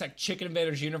Edition looks like Chicken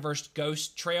Invaders Universe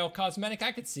Ghost Trail cosmetic.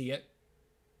 I could see it.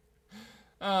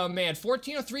 Oh man,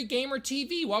 1403 Gamer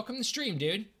TV. Welcome to the stream,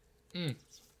 dude.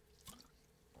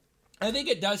 I think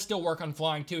it does still work on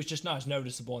flying too. It's just not as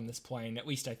noticeable in this plane, at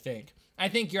least I think. I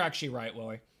think you're actually right,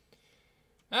 Willie.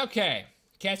 Okay.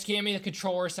 Kes Gaming, the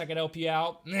controller, so I can help you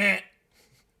out.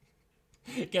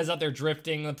 Guys out there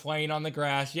drifting the plane on the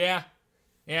grass. Yeah.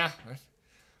 Yeah.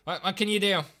 What can you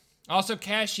do? Also,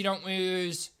 Kes, you don't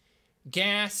lose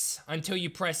gas until you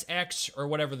press X or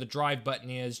whatever the drive button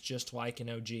is, just like an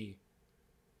OG. You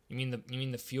mean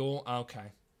the fuel?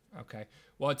 Okay. Okay.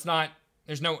 Well, it's not,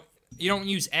 there's no, you don't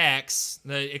use X.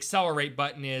 The accelerate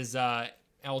button is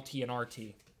LT and RT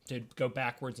to go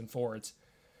backwards and forwards.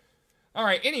 All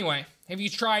right, anyway, have you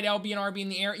tried LB and RB in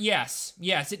the air? Yes.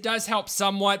 Yes, it does help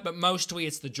somewhat, but mostly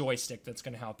it's the joystick that's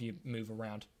going to help you move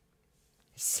around.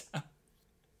 So,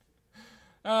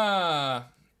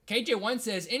 KJ1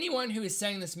 says, anyone who is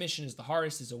saying this mission is the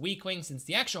hardest is a weakling, since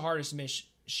the actual hardest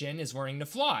mission is learning to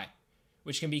fly,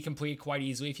 which can be completed quite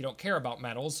easily if you don't care about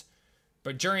medals.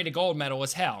 But Journey to Gold medal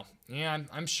is hell. Yeah,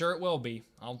 I'm sure it will be.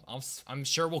 I'm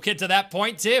sure we'll get to that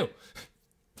point too.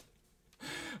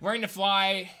 Learning to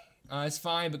fly is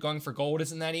fine, but going for gold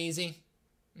isn't that easy.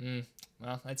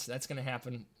 Well, that's gonna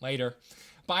happen later.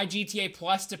 Buy GTA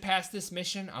Plus to pass this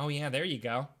mission. Oh yeah, there you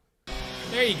go.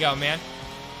 There you go, man.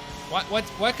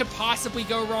 What could possibly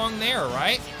go wrong there,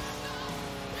 right?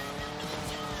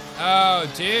 Oh,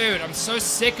 dude, I'm so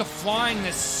sick of flying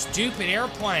this stupid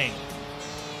airplane.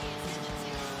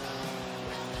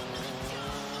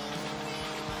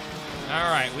 All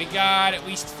right, we got at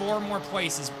least 4 more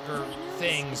places or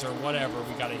things or whatever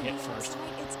we gotta hit first.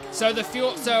 So the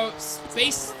fuel, so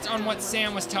based on what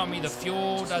Sam was telling me, the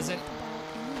fuel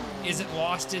isn't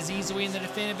lost as easily in the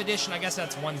definitive edition. I guess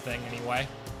that's one thing anyway.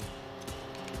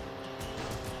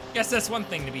 Guess that's one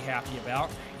thing to be happy about.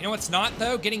 You know what's not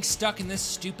though? Getting stuck in this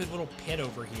stupid little pit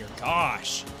over here.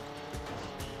 Gosh.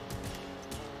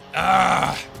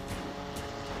 All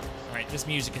right, this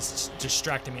music is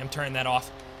distracting me. I'm turning that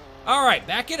off. All right,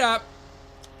 back it up.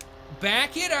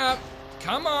 Back it up.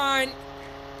 Come on.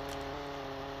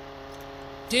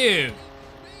 Dude.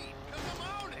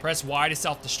 Press Y to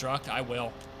self-destruct. I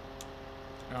will.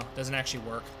 No, it doesn't actually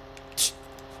work.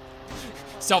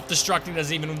 Self-destructing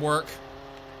doesn't even work.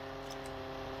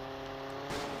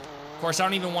 Of course, I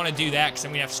don't even want to do that because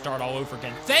then we have to start all over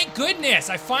again. Thank goodness,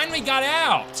 I finally got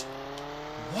out.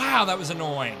 Wow, that was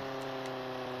annoying.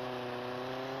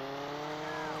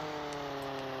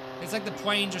 It's like the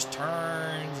plane just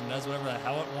turns and does whatever the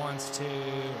hell it wants to,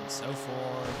 and so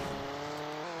forth.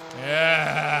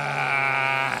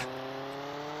 Yeah.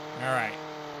 All right.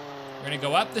 We're gonna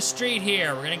go up the street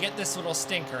here. We're gonna get this little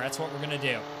stinker. That's what we're gonna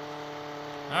do.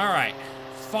 All right.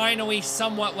 Finally,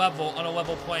 somewhat level, on a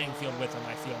level playing field with him,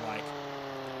 I feel like.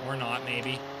 Or not,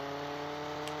 maybe.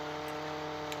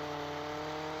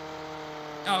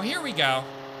 Oh, here we go.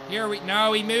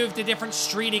 No, he moved a different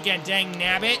street again, dang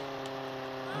nabbit.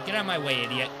 Get out of my way,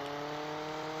 idiot.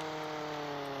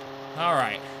 All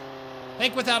right. I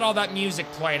think without all that music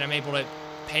playing, I'm able to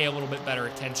pay a little bit better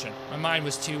attention. My mind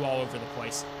was too all over the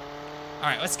place. All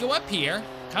right, let's go up here.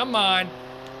 Come on.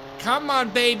 Come on,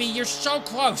 baby. You're so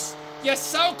close. You're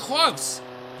so close.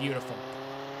 Beautiful.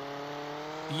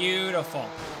 Beautiful.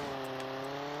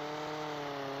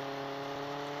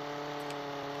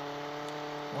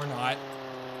 Or not.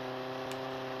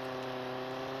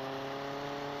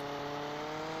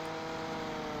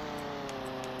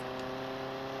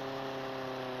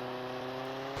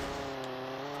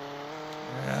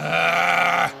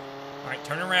 Alright,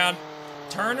 turn around.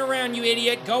 Turn around, you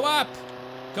idiot. Go up.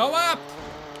 Go up.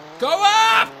 Go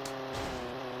up!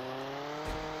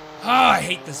 Oh, I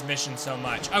hate this mission so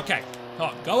much. Okay,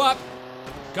 hold on. Go up.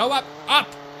 Go up. Up.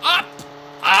 Up.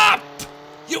 Up!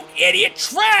 You idiot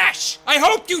trash! I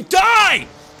hope you die!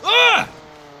 Ugh!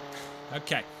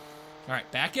 Okay. Alright,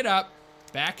 back it up.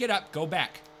 Back it up. Go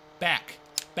back. Back.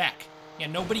 Back. Yeah,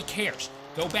 nobody cares.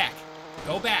 Go back.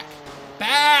 Go back.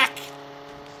 Back!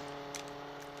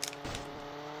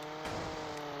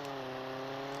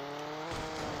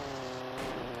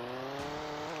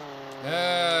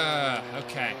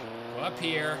 Okay. Go up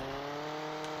here.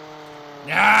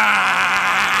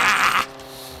 Ah!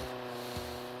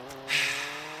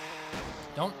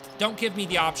 Don't give me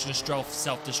the option to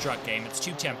self-destruct game. It's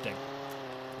too tempting.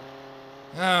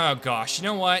 Oh gosh, you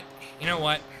know what? You know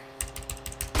what?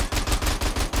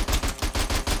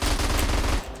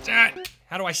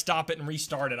 How do I stop it and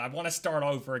restart it? I want to start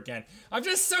over again. I'm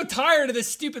just so tired of this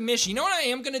stupid mission. You know what I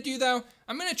am gonna do though?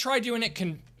 I'm gonna try doing it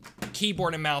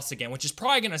keyboard and mouse again, which is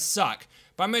probably gonna suck.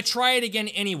 But I'm gonna try it again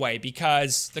anyway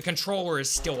because the controller is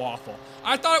still awful.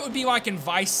 I thought it would be like in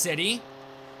Vice City,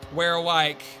 where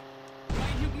like...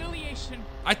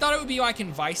 I thought it would be like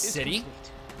in Vice City,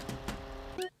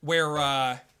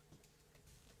 where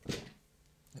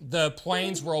the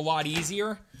planes were a lot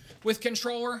easier with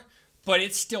controller, but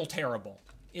it's still terrible.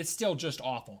 It's still just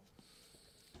awful.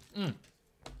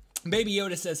 Baby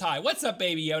Yoda says hi. What's up,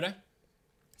 Baby Yoda?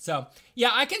 So,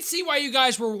 yeah, I can see why you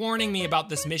guys were warning me about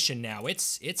this mission now.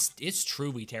 It's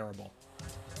truly terrible.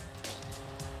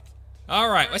 All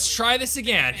right, let's try this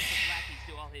again.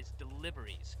 Do all his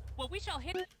deliveries. Well, we shall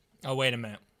hit. Oh, wait a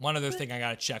minute. One other thing I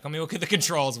gotta check. Let me look at the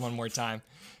controls one more time.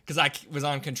 Because I was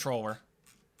on controller.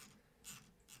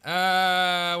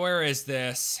 Where is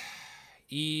this?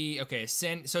 Okay,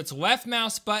 send. So it's left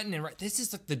mouse button and right. This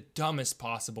is like the dumbest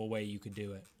possible way you could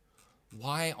do it.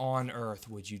 Why on earth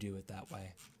would you do it that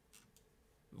way?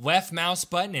 Left mouse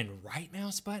button and right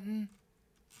mouse button?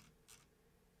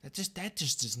 That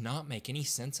just does not make any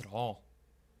sense at all.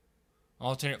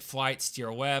 Alternate flight,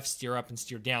 steer left, steer up, and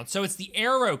steer down. So it's the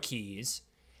arrow keys,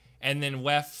 and then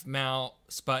left mouse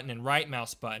button and right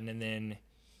mouse button, and then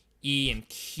E and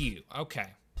Q. Okay.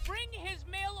 Bring his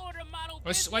mail order model.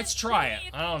 Let's try it.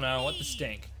 I don't know. What the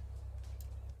stink?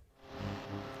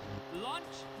 Launch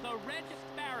the Red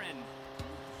Baron.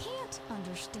 Can't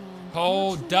understand.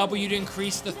 Hold W to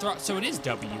increase the throttle. So it is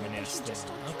W and S then.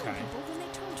 Okay. When they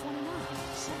turn 29,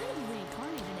 they're gonna be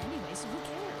reincarnated anyway, so who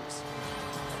cares?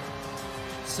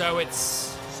 So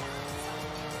it's.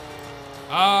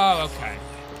 Oh, okay.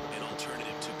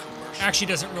 Actually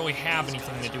doesn't really have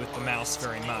anything to do with the mouse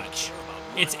very much.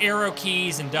 It's arrow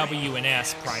keys and W and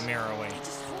S primarily.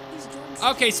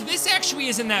 Okay, so this actually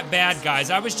isn't that bad, guys.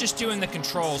 I was just doing the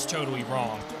controls totally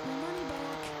wrong.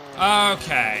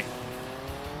 Okay.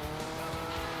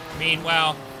 I mean,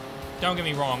 well, don't get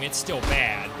me wrong, it's still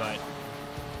bad, but...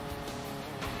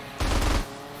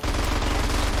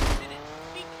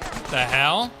 What the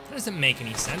hell? That doesn't make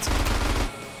any sense.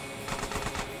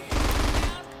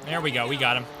 There we go, we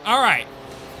got him. All right.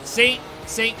 See?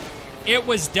 It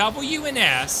was W and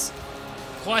S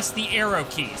plus the arrow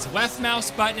keys. Left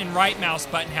mouse button and right mouse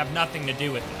button have nothing to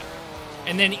do with it.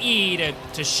 And then E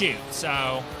to shoot,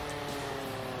 so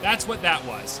that's what that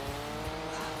was.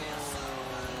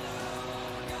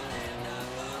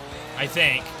 I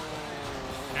think.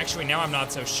 Actually, now I'm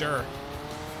not so sure.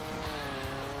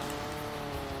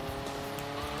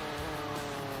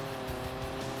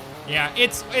 Yeah,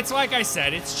 it's like I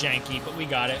said, it's janky, but we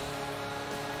got it.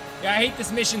 Yeah, I hate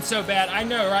this mission so bad. I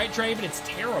know, right, Trey? But it's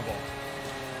terrible.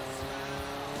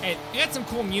 Hey, it had some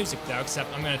cool music, though,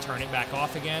 except I'm going to turn it back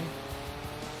off again.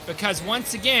 Because,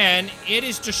 once again, it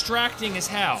is distracting as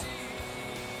hell.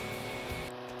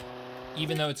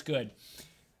 Even though it's good.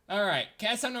 All right,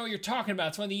 Cass, I don't know what you're talking about.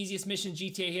 It's one of the easiest missions in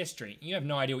GTA history. You have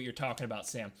no idea what you're talking about,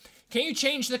 Sam. Can you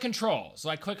change the controls?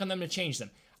 Like, click on them to change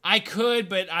them. I could,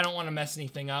 but I don't want to mess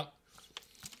anything up.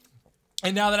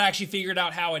 And now that I actually figured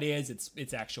out how it is,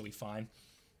 it's actually fine.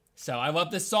 So, I love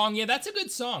this song. Yeah, that's a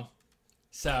good song.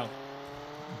 So,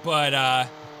 but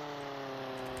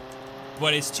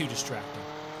it's too distracting.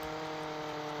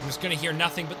 I'm just gonna hear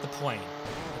nothing but the plane.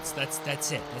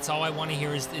 That's it. That's all I want to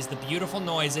hear is the beautiful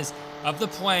noises of the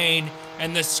plane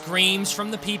and the screams from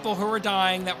the people who are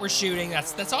dying that we're shooting.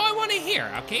 That's all I want to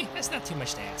hear, okay? That's not too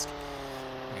much to ask.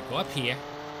 All right, go up here.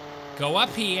 Go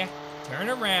up here. Turn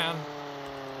around.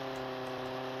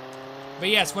 But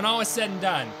yes, when all is said and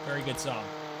done, very good song.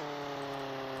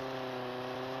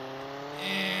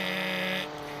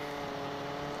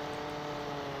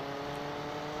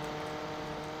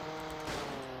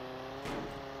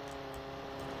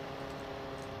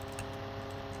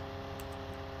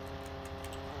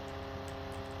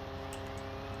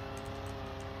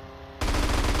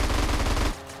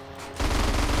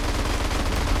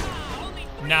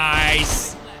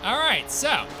 Nice. All right,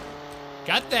 so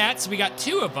got that. So we got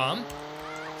 2 of them,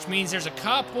 which means there's a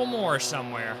couple more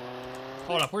somewhere.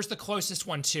 Hold up, where's the closest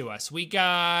one to us? We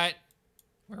got,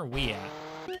 where are we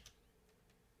at?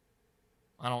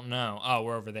 I don't know. Oh,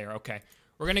 we're over there. Okay.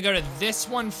 We're gonna go to this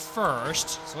one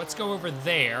first. So let's go over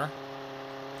there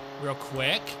real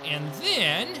quick, and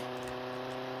then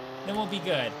we'll be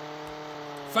good.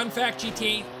 Fun fact,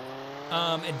 GTA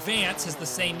Advance has the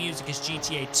same music as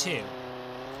GTA 2.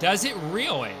 Does it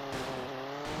really?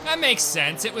 That makes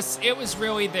sense. It was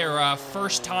really their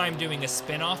first time doing a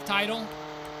spin-off title.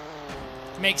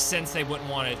 Makes sense they wouldn't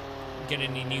want to get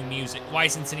any new music,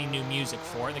 license any new music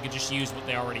for it. They could just use what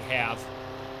they already have.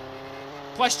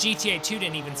 Plus, GTA 2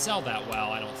 didn't even sell that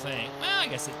well, I don't think. Well, I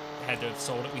guess it had to have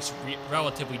sold at least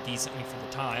relatively decently for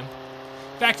the time.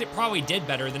 In fact, it probably did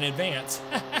better than Advance.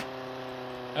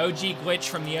 OG glitch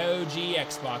from the OG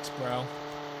Xbox, bro.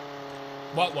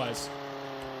 What was?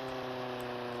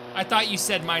 I thought you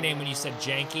said my name when you said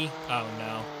janky. Oh,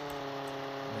 no.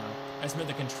 No. I just meant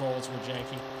the controls were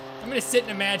janky. I'm gonna sit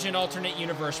and imagine an alternate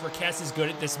universe where Kes is good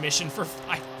at this mission for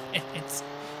 5 minutes.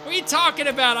 What are you talking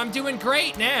about? I'm doing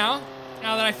great now.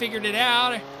 Now that I figured it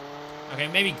out. Okay,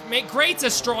 maybe great's a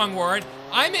strong word.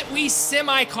 I'm at least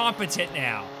semi-competent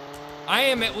now. I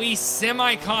am at least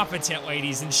semi-competent,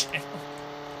 ladies and gentlemen.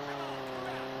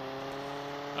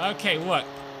 Okay, look.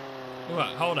 Look,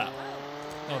 hold up.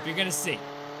 Oh, you're gonna see.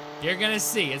 You're gonna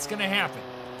see. It's gonna happen.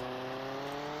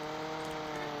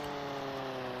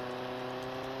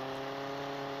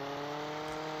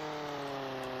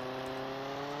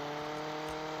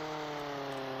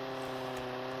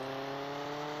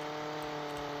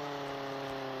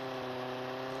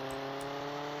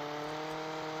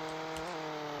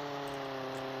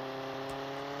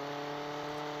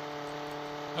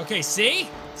 Okay, see?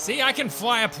 See, I can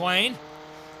fly a plane.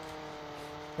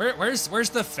 Where's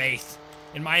the faith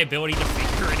in my ability to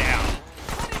figure it out?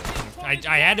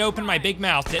 I had to open my big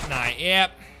mouth, didn't I?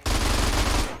 Yep.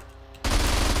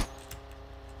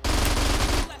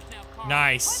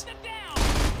 Nice.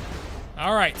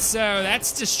 All right, so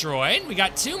that's destroyed. We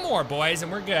got 2 more, boys,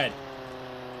 and we're good.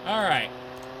 All right.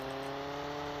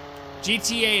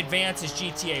 GTA Advance is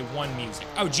GTA 1 music.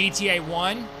 Oh, GTA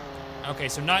 1? Okay,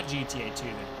 so not GTA 2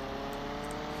 then.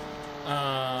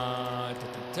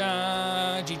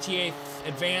 GTA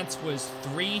Advance was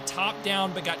 3 top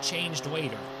down but got changed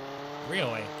later.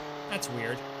 Really? That's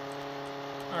weird.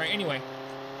 Alright, anyway.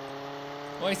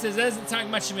 Well, he says, that doesn't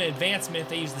sound much of an advancement if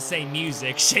they use the same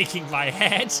music. Shaking my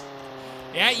head.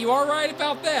 Yeah, you are right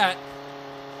about that.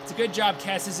 It's a good job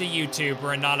Kes is a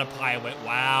YouTuber and not a pilot.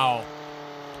 Wow.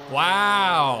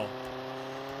 Wow.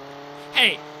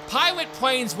 Hey, pilot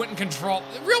planes wouldn't control,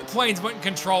 real planes wouldn't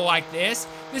control like this.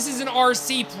 This is an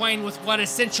RC plane with what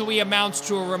essentially amounts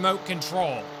to a remote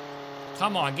control.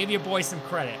 Come on, give your boy some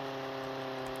credit.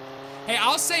 Hey,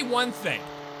 I'll say one thing.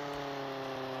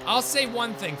 I'll say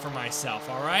one thing for myself,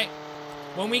 all right?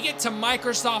 When we get to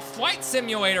Microsoft Flight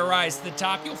Simulator Rise to the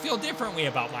Top, you'll feel differently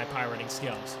about my piloting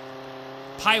skills.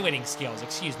 Piloting skills,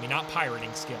 excuse me, not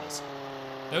pirating skills.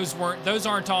 Those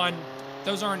aren't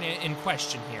in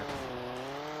question here.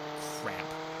 Crap.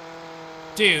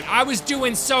 Dude, I was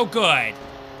doing so good.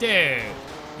 Dude,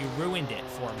 you ruined it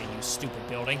for me, you stupid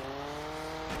building.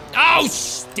 Oh,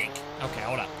 stick. Okay,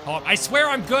 hold up. I swear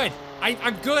I'm good.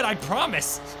 I'm good, I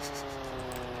promise.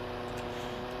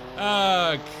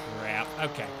 Oh, crap.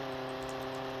 Okay.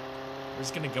 We're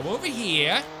just gonna go over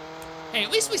here. Hey,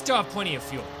 at least we still have plenty of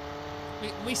fuel.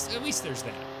 At least there's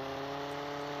that.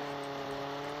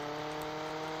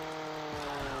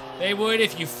 They would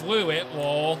if you flew it,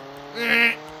 lol.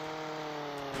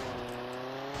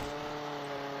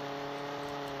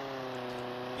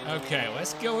 Okay,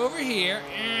 let's go over here.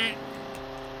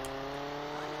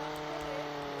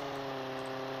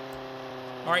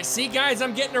 All right, see guys,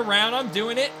 I'm getting around, I'm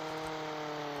doing it.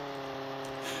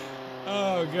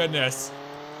 Oh goodness.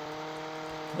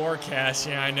 Poor Cash,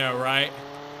 yeah, I know, right?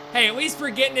 Hey, at least we're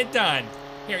getting it done.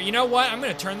 Here, you know what? I'm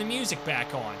gonna turn the music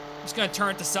back on. I'm just gonna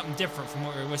turn it to something different from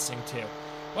what we were listening to.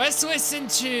 Let's listen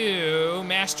to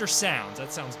Master Sounds.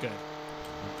 That sounds good.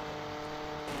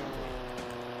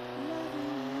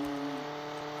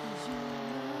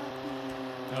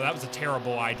 Oh, that was a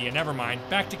terrible idea. Never mind.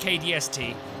 Back to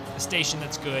KDST, the station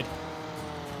that's good.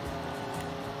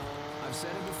 I've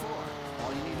said it before.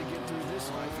 All you need to get through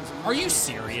this life is a... Are you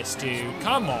serious, dude?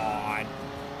 Come on.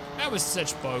 That was so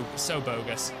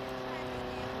bogus.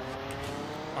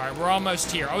 All right, we're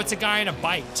almost here. Oh, it's a guy in a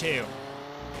bike, too.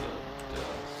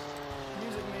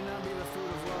 Music may not be the fruit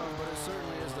of love, but it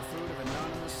certainly is the fruit of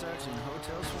anonymous sex in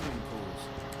hotel swimming pools.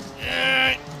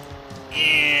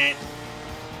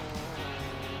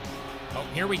 Oh,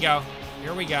 here we go.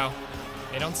 Here we go.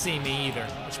 They don't see me either,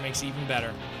 which makes it even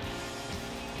better.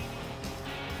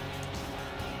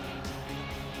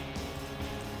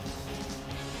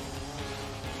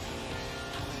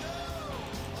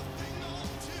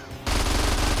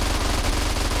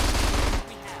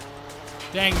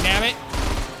 Dang nabbit.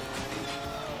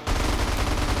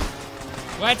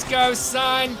 Let's go,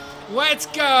 son. Let's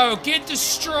go. Get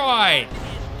destroyed.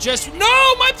 Just,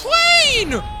 no, my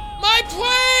plane! My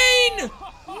plane!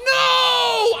 No!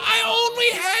 I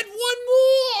only had one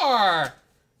more!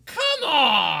 Come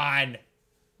on!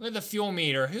 Look at the fuel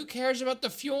meter. Who cares about the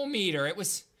fuel meter? It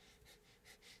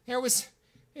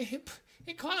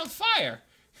caught on fire.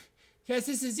 Because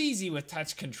this is easy with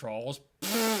touch controls.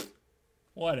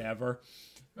 Whatever.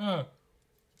 All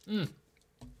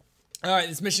right,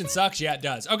 this mission sucks. Yeah, it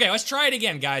does. Okay, let's try it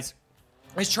again, guys.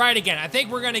 Let's try it again. I think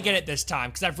we're gonna get it this time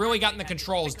because I've really gotten the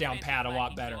controls down pat a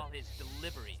lot better.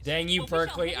 Dang you,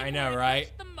 Berkeley. I know, right?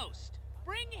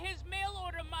 Bring his mail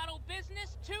order model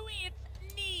business to its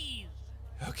knees.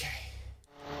 Okay.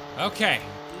 Okay.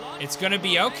 It's gonna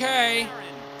be okay.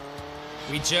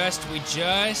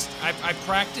 I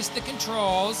practiced the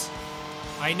controls.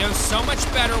 I know so much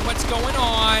better what's going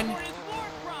on.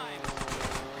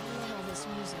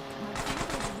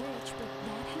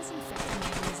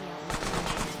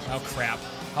 Oh crap.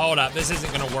 Hold up, this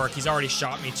isn't gonna work. He's already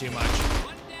shot me too much.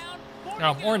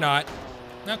 Oh, or not.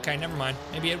 Okay, never mind.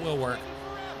 Maybe it will work.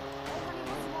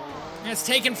 It's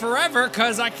taking forever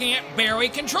because I can't barely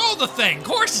control the thing. Of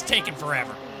course it's taking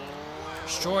forever.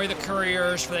 Destroy the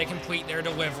couriers for they complete their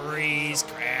deliveries.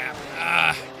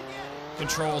 Crap.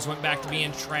 Controls went back to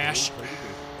being trash.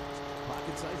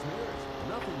 Pocket-sized mirrors.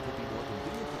 Nothing could be more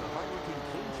convenient for the hardworking,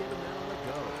 clean-shaven man on the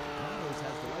go. Millows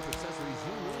has the life accessories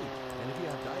you need. And if you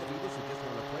have diabetes or just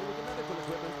want to play with the medical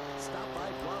equipment, stop by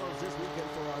Guano's this weekend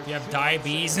for our... You have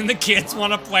diabetes and the kids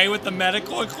want to play with the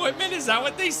medical equipment? Is that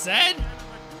what they said?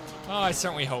 Oh, I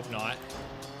certainly hope not.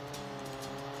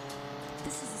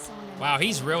 Wow,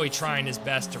 he's really trying his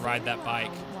best to ride that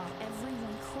bike.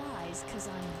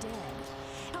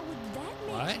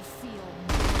 What?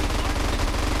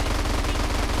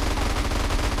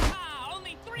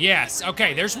 Yes,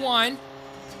 okay, there's one.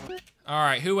 All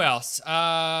right, who else?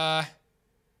 Oh,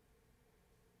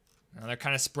 they're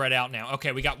kind of spread out now.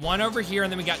 Okay, we got one over here,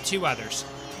 and then we got two others.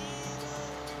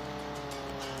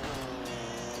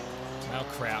 Oh,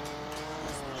 crap.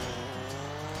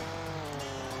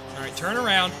 All right, turn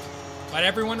around. Let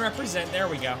everyone represent. There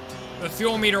we go. The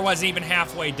fuel meter wasn't even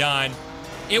halfway done.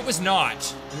 It was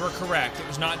not. You were correct. It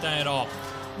was not done at all.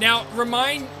 Now,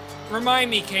 remind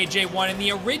me, KJ1, in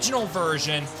the original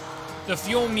version, the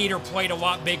fuel meter played a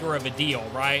lot bigger of a deal,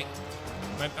 right?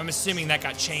 I'm assuming that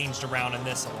got changed around in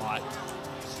this a lot.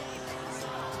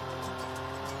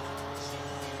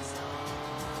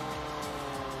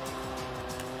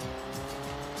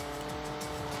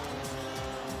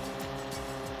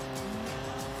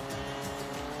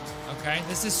 Okay,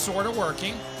 this is sort of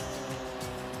working.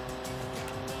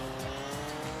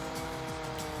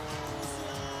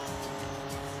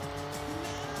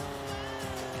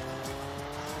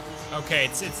 Okay,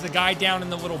 it's the guy down in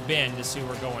the little bin is who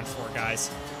we're going for, guys.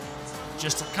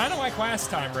 Just kind of like last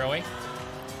time, really.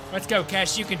 Let's go,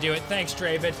 Kes, you can do it. Thanks,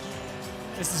 Dravid.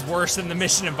 This is worse than the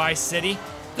mission in Vice City.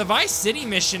 The Vice City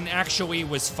mission actually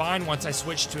was fine once I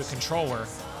switched to a controller,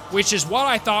 which is what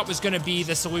I thought was going to be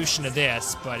the solution to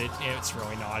this, but it's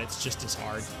really not. It's just as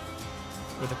hard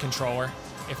with a controller,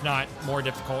 if not more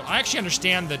difficult. I actually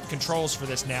understand the controls for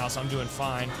this now, so I'm doing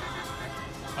fine.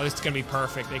 Oh, this is going to be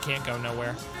perfect. They can't go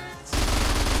nowhere.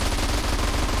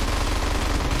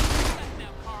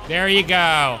 There you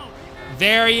go.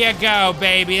 There you go,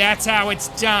 baby. That's how it's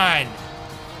done.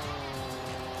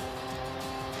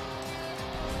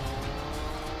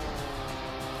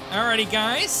 Alrighty,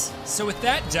 guys. So with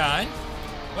that done,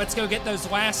 let's go get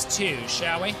those last two,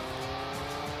 shall we?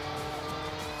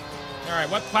 Alright,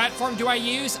 what platform do I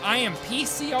use? I am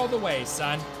PC all the way,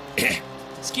 son.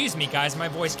 Excuse me, guys. My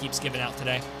voice keeps giving out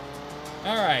today.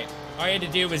 Alright. All you had to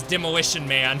do was Demolition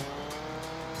Man.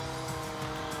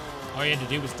 All you had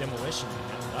to do was Demolition Man.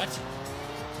 What?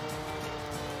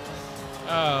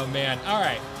 Oh, man.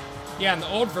 Alright. Yeah, in the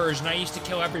old version, I used to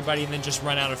kill everybody and then just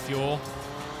run out of fuel.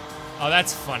 Oh,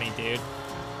 that's funny, dude.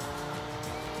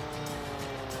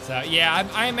 So, yeah,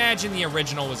 I imagine the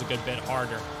original was a good bit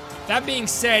harder. That being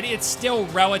said, it's still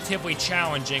relatively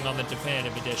challenging on the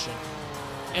Definitive Edition.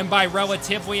 And by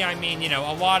relatively, I mean, you know,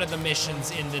 a lot of the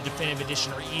missions in the Definitive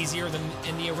Edition are easier than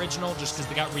in the original just because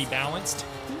they got rebalanced.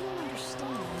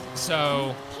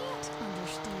 So,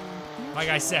 like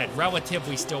I said,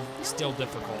 relatively still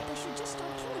difficult.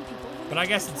 But I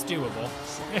guess it's doable.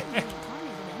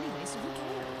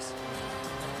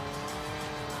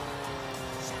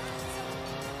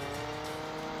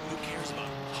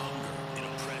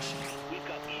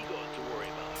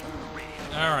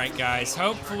 Alright, guys.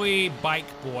 Hopefully Bike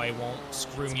Boy won't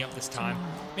screw me up this time.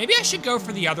 Maybe I should go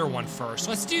for the other one first.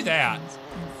 Let's do that.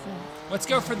 Let's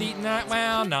go for the... Nah,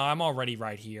 well, no, I'm already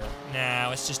right here. Nah,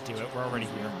 let's just do it. We're already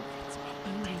here.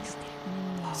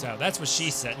 So, that's what she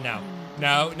said. No.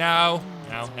 No, no.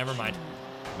 No, never mind.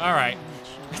 Alright.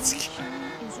 Let's go.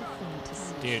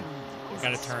 Dude, I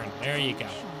gotta turn. There you go.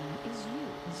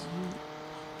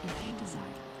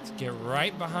 Let's get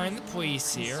right behind the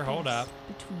police here. Hold up.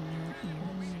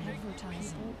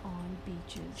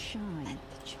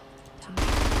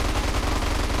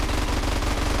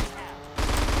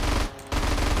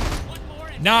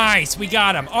 Nice, we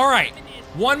got him. All right,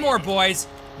 one more, boys.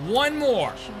 One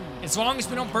more. As long as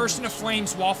we don't burst into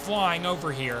flames while flying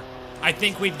over here, I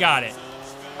think we've got it.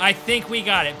 I think we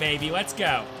got it, baby. Let's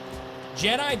go.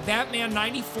 Jedi Batman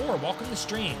 94, welcome to the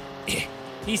stream.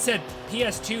 He said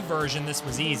PS2 version, this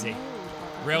was easy.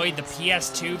 Really, the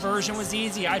PS2 version was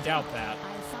easy? I doubt that.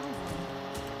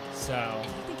 So.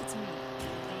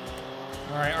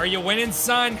 All right, are you winning,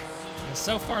 son?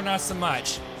 So far, not so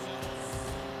much.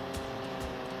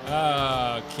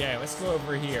 Okay, let's go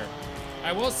over here.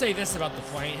 I will say this about the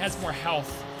plane. It has more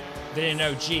health than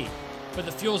an OG, but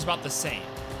the fuel's about the same.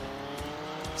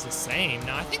 It's the same.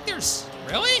 No, I think there's...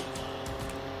 Really?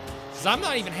 Because I'm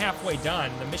not even halfway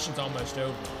done. The mission's almost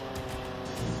over.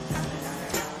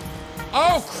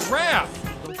 Oh, crap!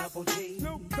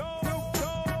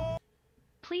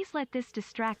 Please let this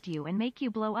distract you and make you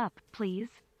blow up, please.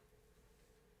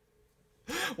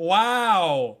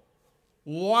 Wow.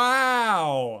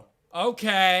 Wow.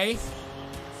 Okay.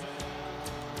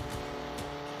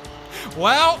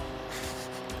 Well,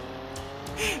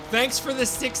 thanks for the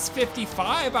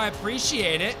 655. I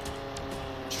appreciate it.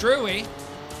 Truly.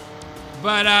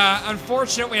 But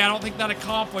unfortunately, I don't think that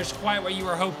accomplished quite what you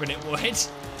were hoping it would.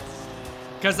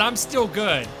 Because I'm still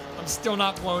good. I'm still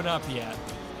not blown up yet.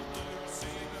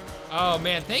 Oh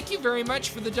man, thank you very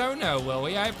much for the dono,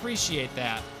 Willie. I appreciate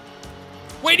that.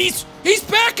 Wait, he's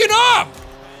backing up!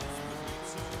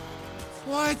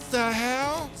 What the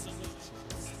hell?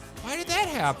 Why did that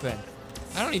happen?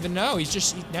 I don't even know. Now he's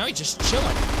just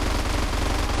chilling.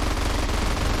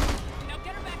 Now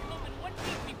get her back home in one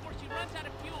piece before she runs out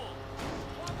of fuel.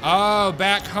 Oh,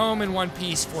 back home in one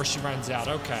piece before she runs out.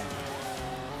 Okay.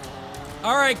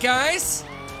 All right, guys.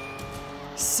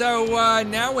 So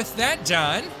now with that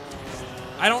done,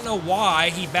 I don't know why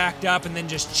he backed up and then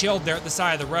just chilled there at the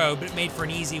side of the road, but it made for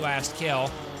an easy last kill.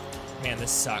 Man,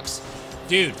 this sucks.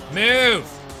 Dude, move!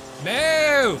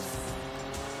 Move!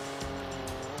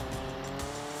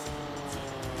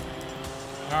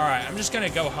 All right, I'm just gonna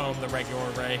go home the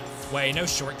regular way. No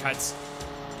shortcuts.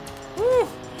 Woo!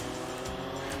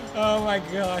 Oh my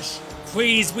gosh.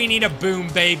 Please, we need a boom,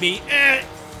 baby.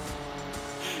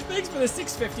 Thanks for the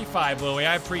 655, Louie.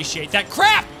 I appreciate that.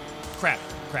 Crap! Crap.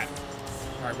 Crap.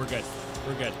 All right, we're good.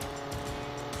 We're good.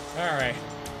 All right.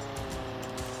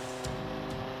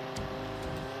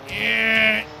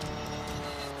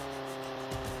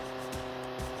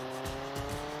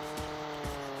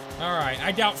 All right,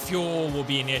 I doubt fuel will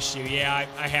be an issue. Yeah,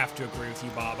 I have to agree with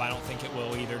you, Bob. I don't think it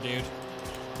will either, dude.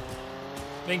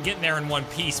 I think getting there in one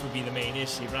piece would be the main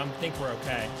issue, but I think we're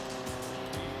okay.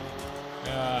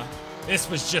 This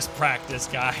was just practice,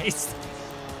 guys.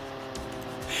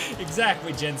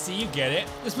 Exactly, Gen C, you get it.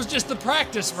 This was just the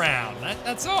practice round.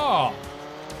 That's all.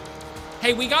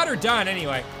 Hey, we got her done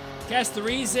anyway. Guess the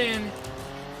reason...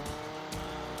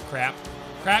 Crap.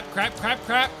 Crap, crap, crap,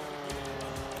 crap.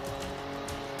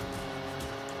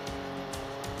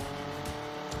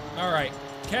 All right.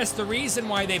 Guess the reason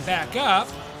why they back up...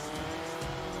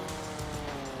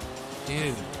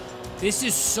 Dude, this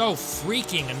is so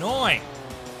freaking annoying.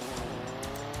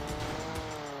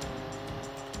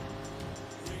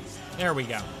 There we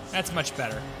go. That's much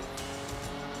better.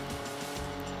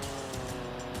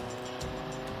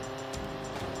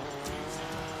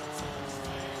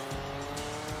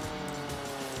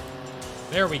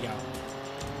 There we go.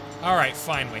 All right,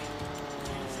 finally.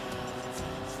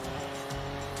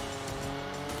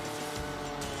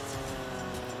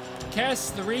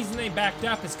 Kes, the reason they backed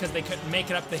up is because they couldn't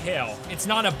make it up the hill. It's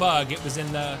not a bug. It was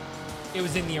in the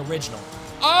original.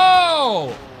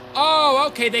 Oh! Oh,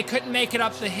 okay, they couldn't make it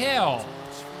up the hill.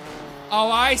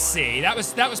 Oh, I see. That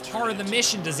was part of the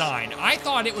mission design. I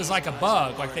thought it was like a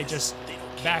bug, like they just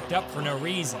backed up for no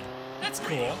reason. That's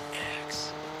cool.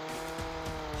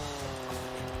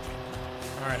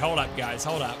 All right, hold up, guys,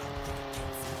 hold up.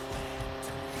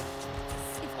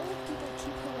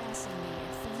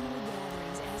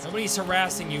 Nobody's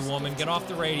harassing you, woman. Get off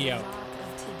the radio.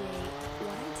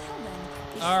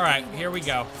 All right, here we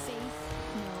go.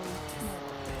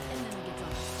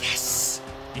 Yes!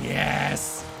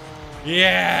 Yes!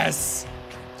 Yes!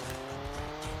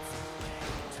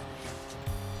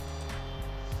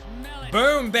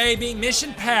 Boom, baby!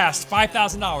 Mission passed.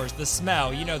 $5,000. The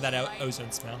smell. You know that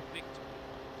ozone smell.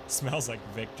 Smells like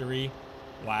victory.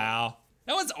 Wow.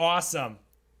 That was awesome.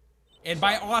 And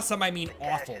by awesome, I mean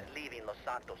awful. Leaving Los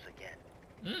Santos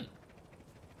again.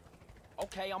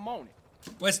 Okay, I'm on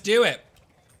it. Let's do it.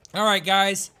 All right,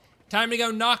 guys. Time to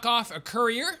go knock off a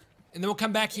courier, and then we'll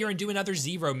come back here and do another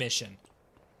Zero mission.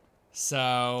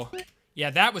 So, yeah,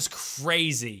 that was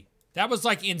crazy. That was,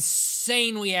 like,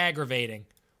 insanely aggravating.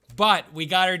 But we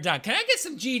got her done. Can I get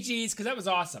some GGs? Because that was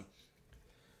awesome.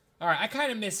 All right, I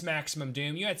kind of miss Maximum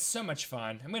Doom. You had so much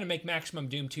fun. I'm going to make Maximum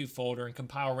Doom 2 folder and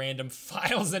compile random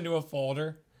files into a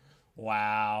folder.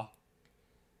 Wow.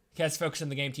 Kes, focus on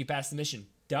the game till you pass the mission.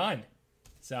 Done.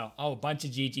 So, oh, a bunch of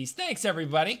GGs. Thanks,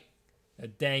 everybody.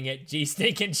 Dang it,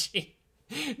 G-stinking G.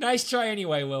 Nice try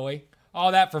anyway, Lily.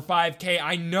 All that for 5K.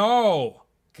 I know.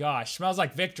 Gosh, smells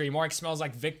like victory. More like smells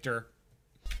like Victor.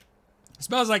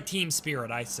 Smells like team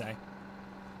spirit, I say.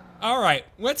 All right,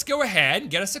 let's go ahead and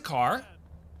get us a car.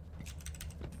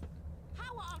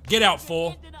 Get out,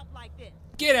 fool.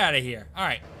 Get out of here. All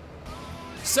right.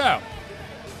 So,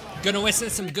 gonna listen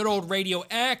to some good old Radio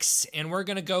X, and we're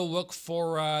gonna go look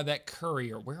for that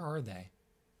courier. Where are they?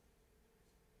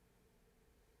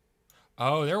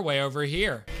 Oh, they're way over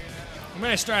here. I'm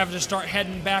gonna have to start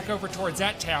heading back over towards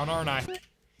that town, aren't I?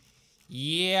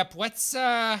 Yep, let's,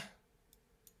 I'll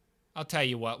tell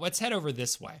you what, let's head over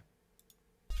this way.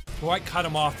 Well, I cut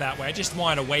him off that way. I just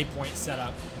wanted a waypoint set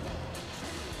up.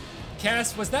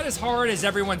 Kes, was that as hard as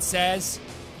everyone says?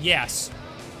 Yes.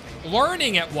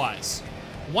 Learning it was.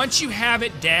 Once you have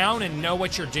it down and know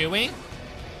what you're doing,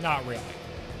 not really.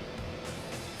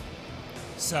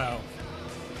 So.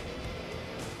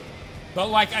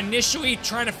 But like initially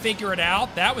trying to figure it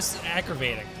out, that was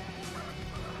aggravating.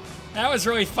 That was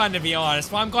really fun, to be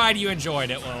honest. Well, I'm glad you enjoyed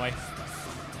it, Lily.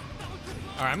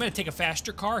 All right, I'm gonna take a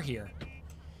faster car here.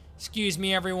 Excuse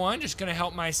me, everyone. Just gonna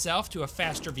help myself to a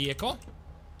faster vehicle.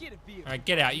 All right,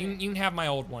 get out. You can have my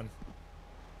old one.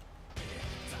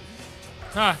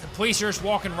 Huh, the police are just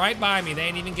walking right by me. They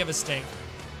ain't even give a stink.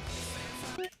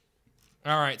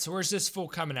 All right, so where's this fool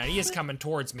coming at? He is coming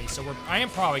towards me, so I am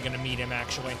probably gonna meet him,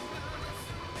 actually.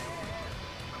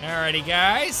 Alrighty,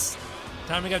 guys.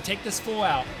 Time to go take this fool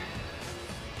out.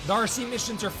 The RC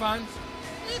missions are fun.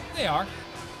 They are.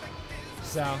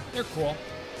 So, they're cool.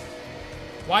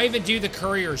 Why even do the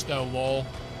couriers, though, lol?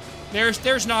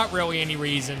 There's not really any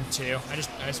reason to. I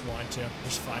just want to.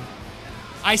 It's fun.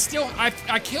 I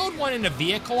killed one in a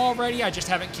vehicle already. I just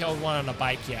haven't killed one on a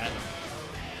bike yet.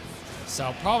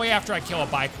 So, probably after I kill a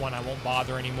bike one, I won't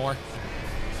bother anymore.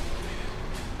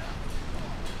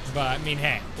 But, I mean,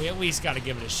 hey, we at least got to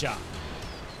give it a shot.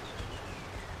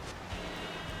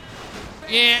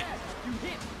 Yeah.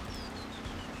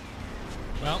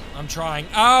 Well, I'm trying.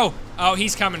 Oh,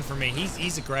 he's coming for me.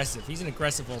 He's aggressive. He's an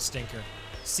aggressive little stinker.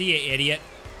 See ya, idiot.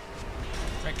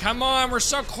 All right, come on, we're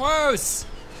so close.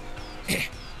 Hey,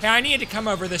 I needed to come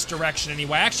over this direction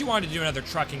anyway. I actually wanted to do another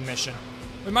trucking mission.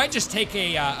 We might just take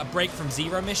a break from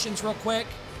zero missions real quick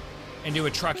and do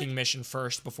a trucking mission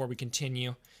first before we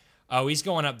continue. Oh, he's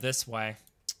going up this way.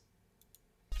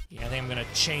 Yeah, I think I'm gonna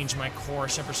change my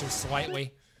course ever so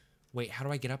slightly. Wait, how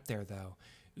do I get up there though?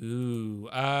 Ooh,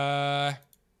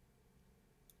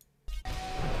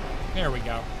 there we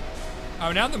go.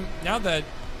 Oh, now the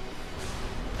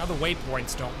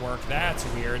waypoints don't work. That's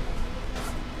weird.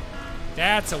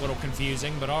 That's a little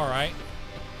confusing, but all right.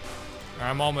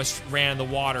 I'm almost ran in the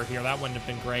water here. That wouldn't have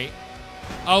been great.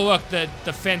 Oh, look, the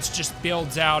fence just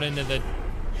builds out into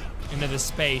the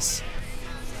space.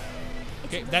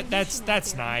 Okay,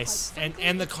 that's nice.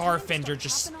 And the car fender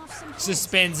just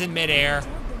suspends in midair.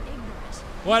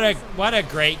 What a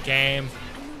great game.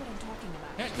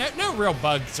 No real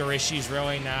bugs or issues,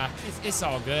 really. Nah, it's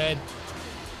all good.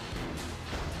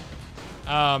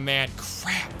 Oh man,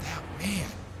 crap! Man,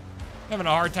 I'm having a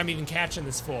hard time even catching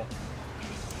this fool.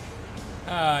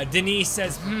 Denise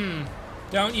says,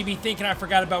 don't you be thinking I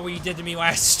forgot about what you did to me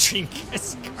last stream.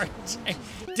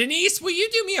 Denise, will you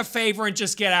do me a favor and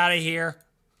just get out of here?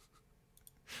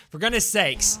 For goodness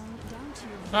sakes.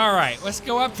 All right, let's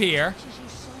go up here.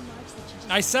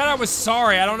 I said I was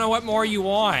sorry. I don't know what more you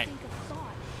want.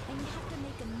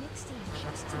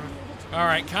 All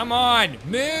right, come on.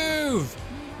 Move.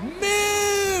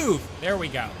 Move. There we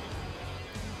go.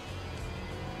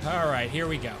 All right, here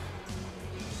we go.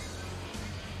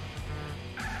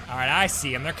 All right, I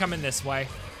see them. They're coming this way.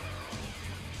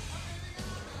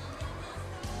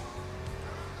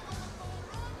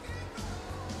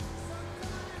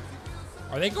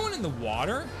 Are they going in the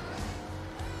water?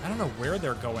 I don't know where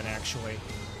they're going, actually.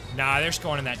 Nah, they're just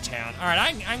going in that town. All right,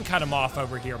 I can cut them off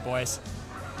over here, boys.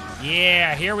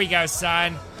 Yeah, here we go,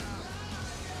 son.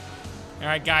 All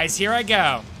right, guys, here I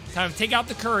go. Time to take out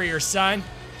the courier, son.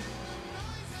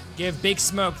 Give Big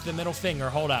Smoke the middle finger.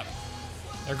 Hold up.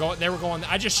 They were going.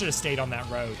 I just should have stayed on that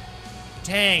road.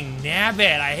 Dang,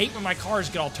 nabbit. I hate when my cars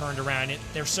get all turned around.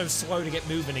 They're so slow to get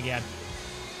moving again.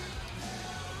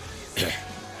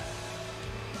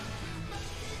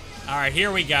 All right,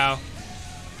 here we go.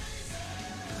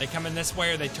 They coming this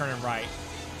way or they turning right?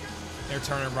 They're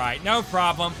turning right. No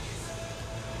problem.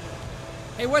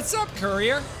 Hey, what's up,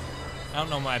 courier? I don't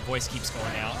know why my voice keeps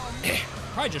going out.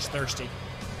 Probably just thirsty.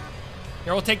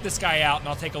 Here, we'll take this guy out, and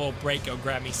I'll take a little break, go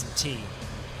grab me some tea.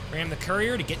 Ram the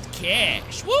courier to get the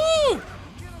cash. Woo!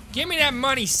 Give me that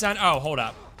money, son. Oh, hold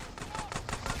up.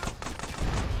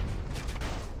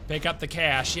 Pick up the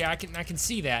cash. Yeah, I can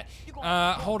see that.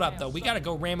 Hold up, though. We gotta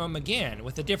go ram him again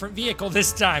with a different vehicle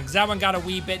this time, because that one got a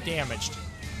wee bit damaged.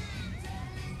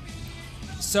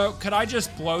 So, could I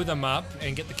just blow them up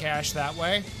and get the cash that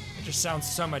way? It just sounds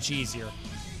so much easier.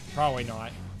 Probably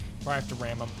not. Or I have to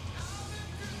ram him.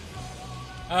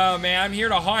 Oh, man, I'm here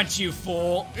to haunt you,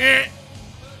 fool.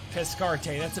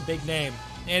 Pescarte, that's a big name.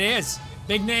 It is.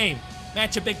 Big name.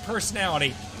 Match a big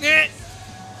personality.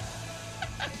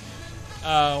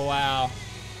 Oh, wow.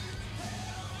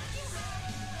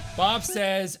 Bob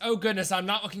says, oh goodness, I'm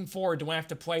not looking forward to when I have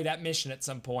to play that mission at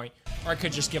some point. Or I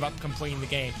could just give up completing the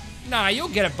game. Nah, you'll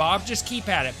get it, Bob. Just keep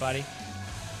at it, buddy.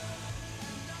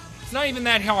 It's not even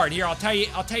that hard. Here, I'll tell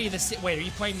you this. Wait, are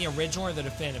you playing the original or the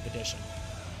definitive edition?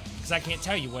 Because I can't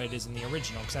tell you what it is in the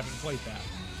original because I haven't played that.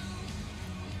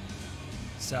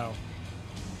 So.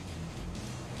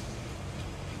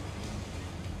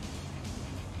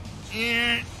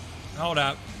 Hold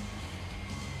up.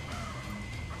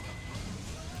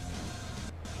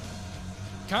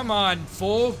 Come on,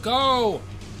 fool, go!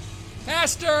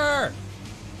 Faster!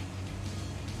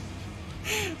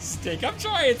 Stick, I'm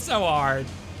trying so hard.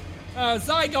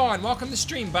 Zygon, welcome to the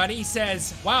stream, buddy. He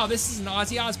says, wow, this is an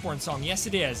Ozzy Osbourne song. Yes,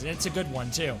 it is, and it's a good one,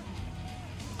 too.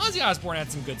 Ozzy Osbourne had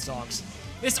some good songs.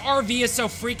 This RV is so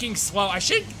freaking slow. I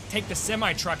should take the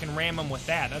semi-truck and ram him with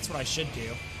that. That's what I should do.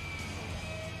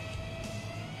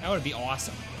 That would be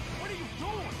awesome. What are you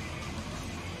doing?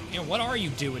 You know, what are you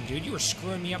doing, dude? You were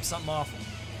screwing me up something awful.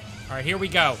 All right, here we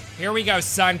go. Here we go,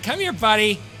 son. Come here,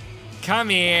 buddy. Come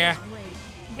here.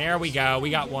 There we go. We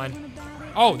got one.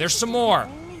 Oh, there's some more.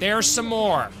 There's some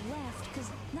more.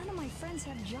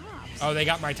 Oh, they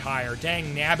got my tire.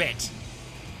 Dang nabbit.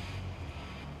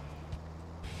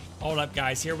 Hold up,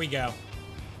 guys. Here we go.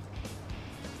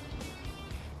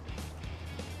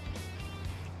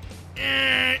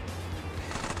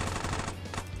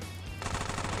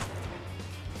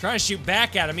 Trying to shoot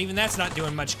back at him. Even that's not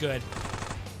doing much good.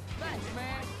 Thanks,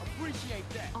 man. Appreciate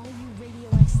that. All you Radio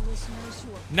X listeners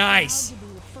who are nice. proud to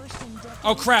be the first inductees.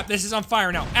 Oh crap, this is on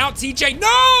fire now. Out, CJ.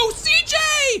 No,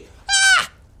 CJ!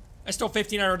 Ah! I stole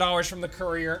 $1,500 from the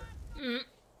courier.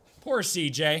 Poor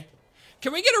CJ.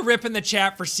 Can we get a rip in the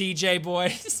chat for CJ,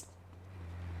 boys?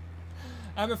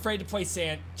 I'm afraid to play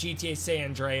GTA San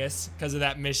Andreas because of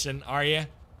that mission. Are you?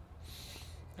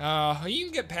 Oh, you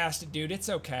can get past it, dude. It's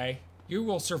okay. You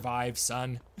will survive,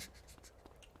 son.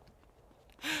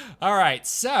 All right,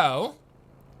 so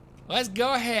let's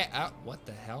go ahead. What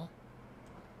the hell?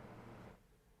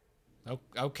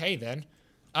 Okay then.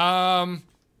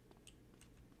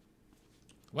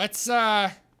 Let's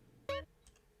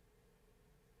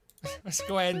let's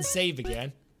go ahead and save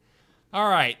again. All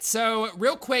right, so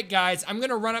real quick, guys, I'm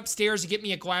gonna run upstairs to get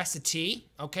me a glass of tea.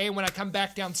 Okay, when I come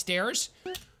back downstairs,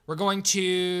 we're going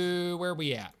to, where are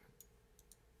we at?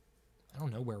 I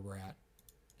don't know where we're at.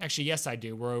 Actually, yes, I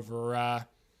do. We're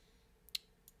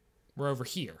over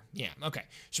here. Yeah, okay.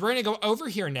 So we're gonna go over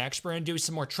here next. We're gonna do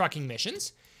some more trucking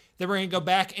missions. Then we're gonna go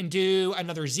back and do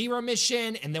another Zero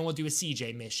mission, and then we'll do a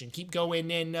CJ mission. Keep going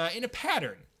in a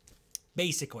pattern,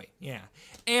 basically, yeah.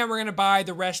 And we're gonna buy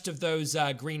the rest of those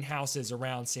greenhouses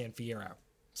around San Fierro.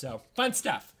 So, fun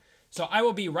stuff. So I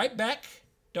will be right back.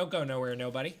 Don't go nowhere,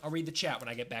 nobody. I'll read the chat when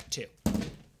I get back too.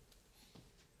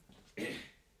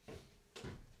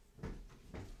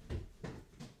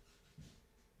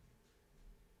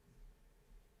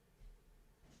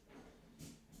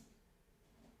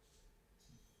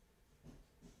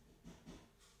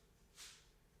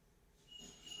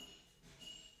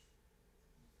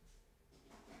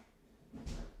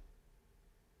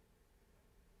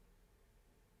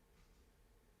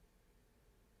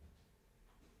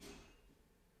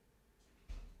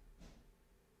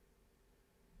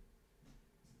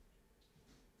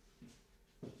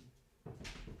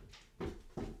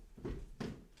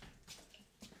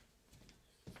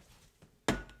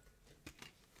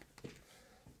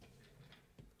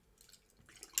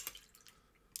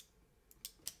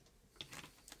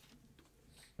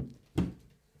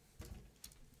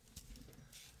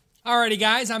 Alrighty,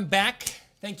 guys, I'm back.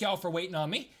 Thank y'all for waiting on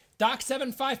me.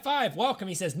 Doc755, welcome.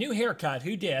 He says, new haircut.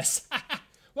 Who dis?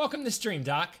 Welcome to the stream,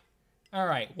 Doc. All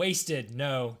right, wasted.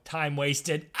 No, time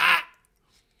wasted.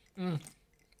 It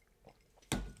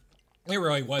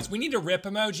really was. We need a rip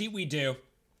emoji. We do.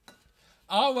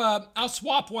 I'll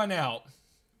swap one out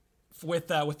with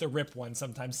the rip one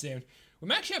sometime soon. We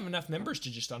might actually have enough members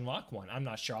to just unlock one. I'm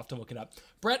not sure. I'll have to look it up.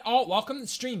 Brett Alt, welcome to the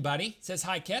stream, buddy. Says,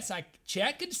 hi, Kes. Hi,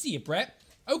 chat. Good to see you, Brett.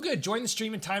 Oh, good. Join the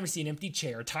stream in time to see an empty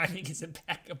chair. Timing is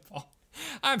impeccable.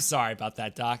 I'm sorry about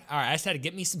that, Doc. All right, I just had to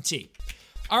get me some tea.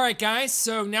 All right, guys.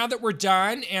 So now that we're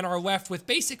done and are left with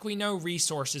basically no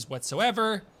resources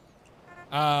whatsoever,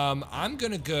 I'm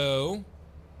going to go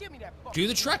do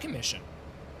the trucking mission.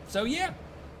 So, yeah.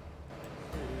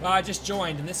 Well, I just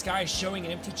joined, and this guy is showing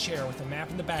an empty chair with a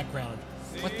map in the background.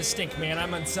 What the stink, man?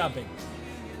 I'm unsubbing.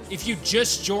 if you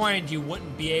just joined, you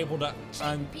wouldn't be able to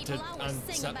Learn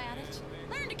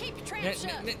to keep your trap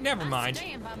shut. Never mind. I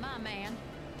stand by my man.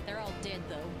 They're all dead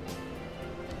though.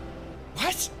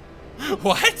 What?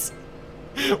 What?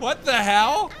 What the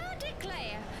hell? I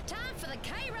declare, time for the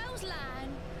K-Rose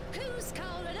line. Who's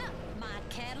calling up? My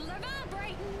cattle are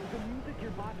vibrating. The music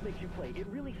your box makes you play, it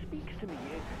really speaks to me.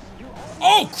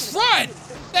 Oh, crud!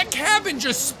 That cabin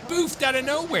just spoofed out of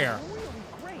nowhere.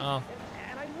 Oh.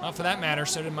 Well, for that matter,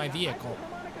 so did my vehicle.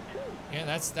 Yeah,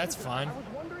 that's fun.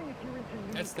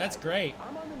 That's great.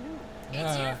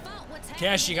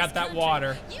 Kes, you got that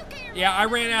water. Yeah, I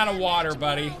ran out of water,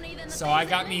 buddy. So I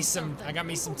got me some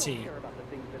tea.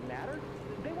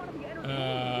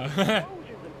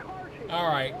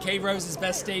 Alright, K-Rose's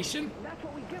best station.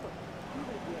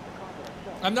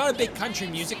 I'm not a big country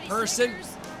music person,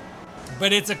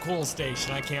 but it's a cool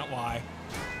station, I can't lie.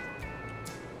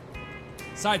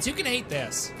 Besides, who can hate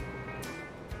this?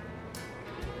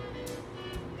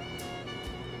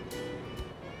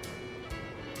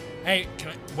 Hey, can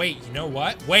I, wait, you know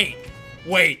what? Wait,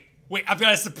 I've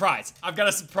got a surprise.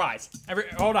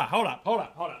 Hold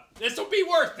on. This will be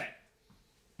worth it.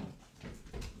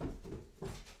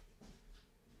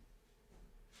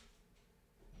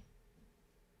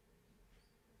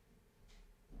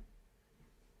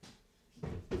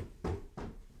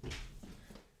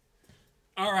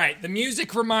 All right, the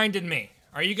music reminded me.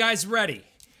 Are you guys ready?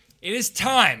 It is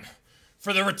time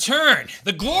for the return,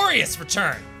 the glorious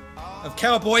return of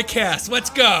Cowboy Kes. Let's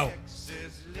go.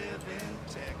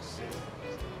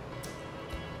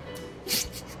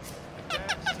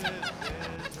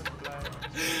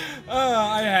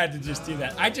 I had to just do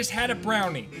that. I just had a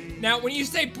brownie. Now, when you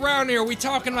say brownie, are we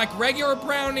talking like regular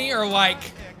brownie or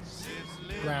like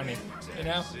brownie, you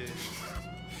know?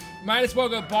 Might as well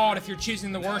go bald if you're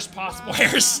choosing the worst possible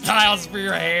hairstyles for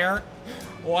your hair.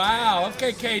 Wow,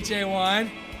 okay, KJ1.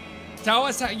 Tell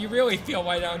us how you really feel,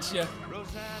 why don't you?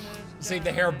 See,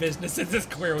 the hair business is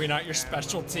clearly not your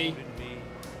specialty.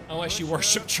 Unless you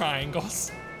worship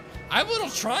triangles. I have a little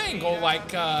triangle,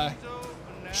 like,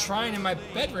 shrine in my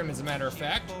bedroom, as a matter of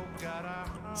fact.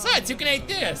 Besides, who can hate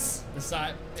this?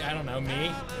 Besides, I don't know,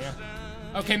 me? Yeah.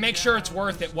 Okay, make sure it's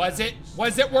worth it. Was it?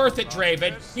 Was it worth it,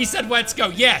 Draven? He said, let's go.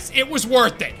 Yes, it was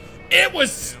worth it. It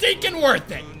was stinking worth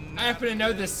it. I happen to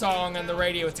know this song on the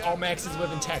radio. It's All Maxes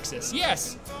Live in Texas.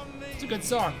 Yes, it's a good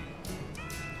song.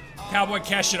 Cowboy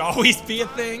Kes should always be a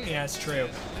thing. Yeah, it's true.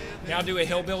 Now I'll do a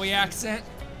hillbilly accent.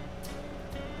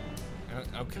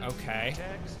 Okay.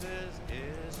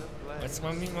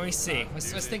 Let me see.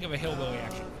 Let's think of a hillbilly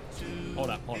accent. Hold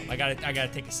up. I gotta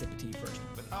take a sip of tea first.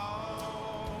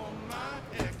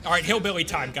 All right, hillbilly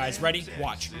time, guys. Ready?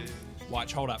 Watch.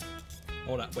 Hold up.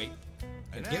 Wait.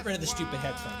 Get rid of the stupid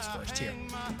headphones first. Here.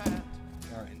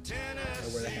 All right.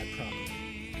 Gotta wear the hat properly.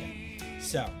 Okay.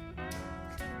 So.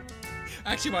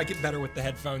 I actually like it better with the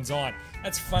headphones on.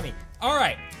 That's funny. All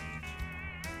right.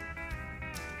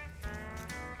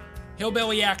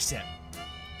 Hillbilly accent.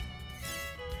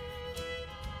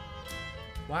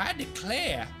 Well, I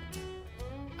declare,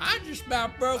 I just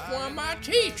about broke one of my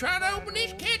teeth trying to open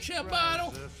this ketchup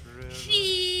bottle. Shit.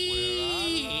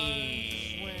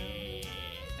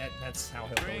 That's how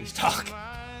hillbillies talk.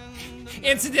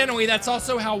 Incidentally, that's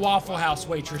also how Waffle House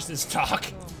waitresses talk.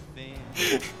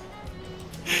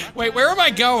 Wait, where am I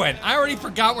going? I already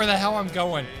forgot where the hell I'm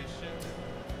going.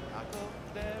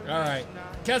 Alright.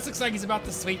 Kes looks like he's about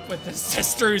to sleep with his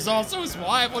sister, who's also his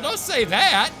wife. Well, don't say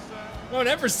that. Don't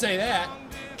ever say that.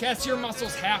 Kes, your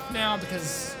muscle's half now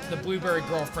because the blueberry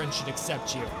girlfriend should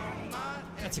accept you.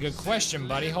 That's a good question,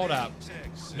 buddy. Hold up.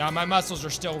 No, my muscles are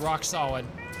still rock solid.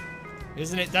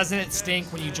 Doesn't it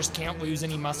stink when you just can't lose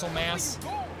any muscle mass?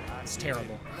 It's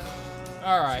terrible.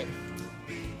 Alright.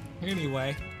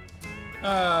 Anyway.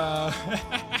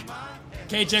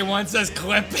 KJ1 says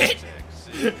clip it.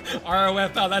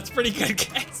 ROFL, that's pretty good,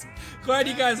 Kes. Glad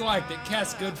you guys liked it.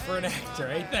 Kes, good for an actor.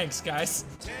 Hey, thanks, guys.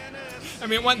 I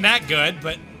mean, it wasn't that good,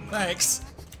 but thanks.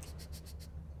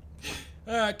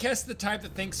 Kes the type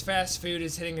that thinks fast food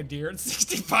is hitting a deer at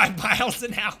 65 miles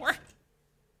an hour.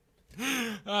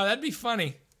 Oh, that'd be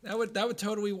funny. That would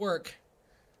totally work.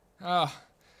 Oh,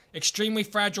 extremely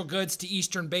fragile goods to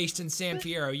Eastern based in San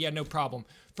Fierro. Yeah, no problem.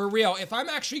 For real, if I'm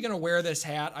actually gonna wear this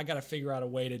hat, I gotta figure out a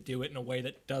way to do it in a way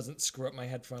that doesn't screw up my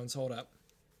headphones. Hold up.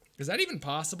 Is that even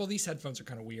possible? These headphones are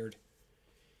kind of weird.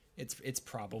 It's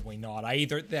probably not.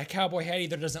 The cowboy hat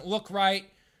either doesn't look right,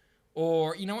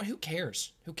 or you know what? Who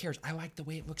cares? Who cares? I like the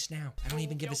way it looks now. I don't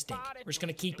even give a stink. We're just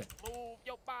gonna keep it.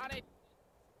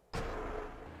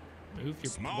 Move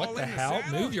your what the hell?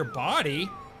 Move your body?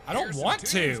 I don't want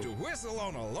to. Whistle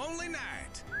on a lonely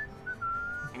night.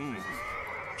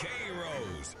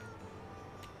 K-Rose.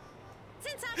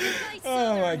 Since I can play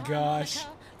Oh my Southern gosh.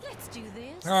 harmonica, let's do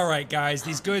this. All right, guys,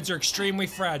 these goods are extremely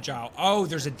fragile. Oh,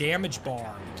 there's a damage bar.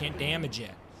 You can't damage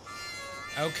it.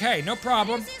 Okay, no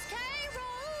problem.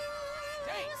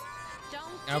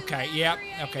 Okay, yep.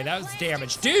 Okay, that was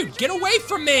damage. Dude, get away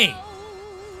from me!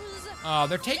 Oh,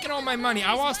 they're taking all my money.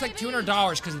 I lost like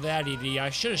 $200 because of that, ED. I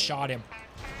should have shot him.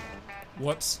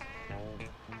 Whoops.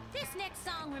 This next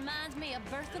song reminds me of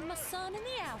birthing my son in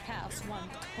the outhouse one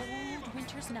cold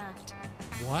winter's night.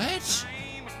 What?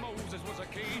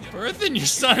 Birthing your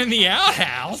son in the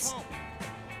outhouse?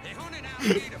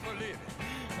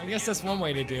 I guess that's one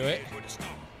way to do it.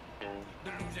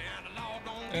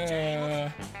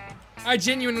 I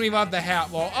genuinely love the hat.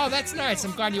 Well, oh, that's nice.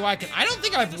 I'm glad you like it. I don't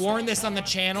think I've worn this on the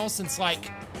channel since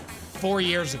like 4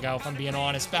 years ago, if I'm being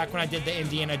honest. Back when I did the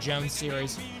Indiana Jones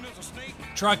series.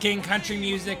 Trucking, country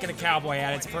music, and a cowboy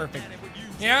hat. It's perfect.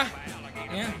 Yeah?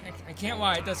 Yeah, I can't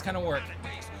lie. It does kind of work.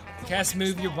 Kes,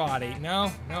 move your body.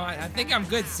 No, I think I'm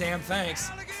good, Sam.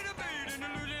 Thanks.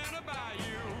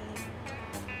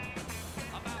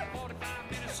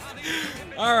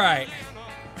 All right.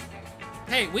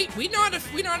 Hey, we know how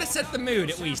to set the mood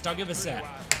at least. I'll give us that.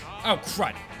 Oh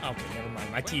crud. Okay, never mind.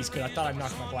 My tea's good. I thought I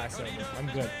knocked my glass over. I'm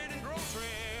good.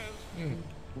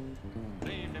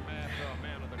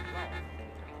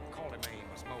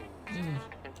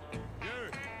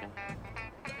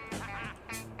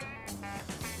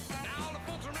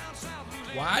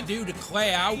 Well, I do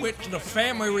declare I went to the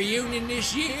family reunion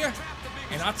this year,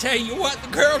 and I'll tell you what, the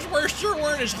girls sure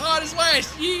weren't as hot as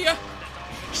last year.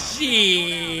 Shit.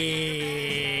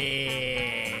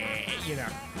 You know,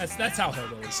 that's how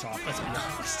hillbillies talk, let's be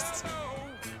honest.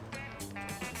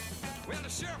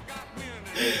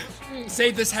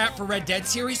 Save this hat for Red Dead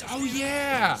series? Oh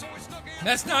yeah!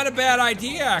 That's not a bad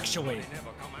idea, actually.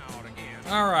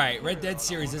 Alright, Red Dead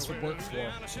series, this would work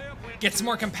for. Get some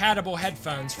more compatible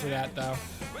headphones for that, though.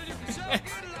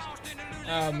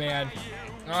 Oh, man.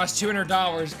 Oh, it's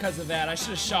 $200 because of that. I should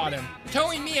have shot him.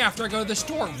 Towing me after I go to the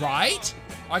store, right?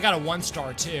 Oh, I got a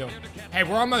 1-star, too. Hey,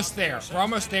 we're almost there. We're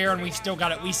almost there, and we've still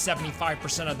got at least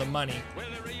 75% of the money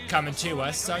coming to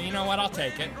us. So, you know what? I'll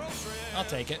take it. I'll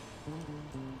take it.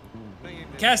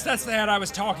 Kes, that's the hat I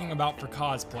was talking about for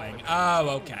cosplaying. Oh,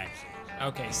 okay.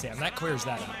 Okay, Sam, that clears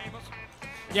that up.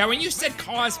 Yeah, when you said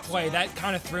cosplay, that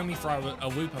kind of threw me for a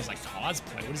loop. I was like,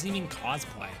 cosplay? What does he mean,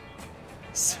 cosplay?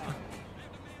 So...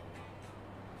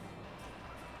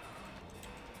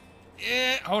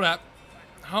 Yeah, hold up.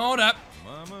 Hold up.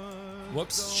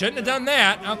 Whoops, shouldn't have done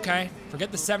that. Okay,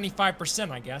 forget the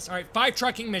 75%, I guess. All right, 5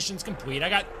 trucking missions complete. I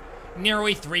got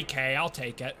nearly 3K. I'll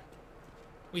take it.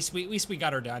 At least we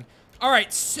got her done. All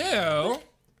right, so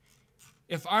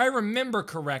if I remember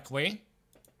correctly,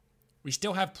 we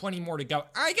still have plenty more to go.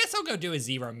 I guess I'll go do a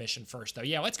 0 mission first, though.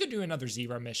 Yeah, let's go do another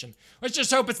 0 mission. Let's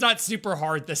just hope it's not super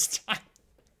hard this time.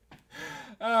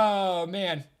 Oh,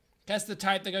 man. That's the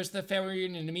type that goes to the family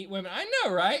reunion to meet women. I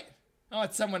know, right? Oh,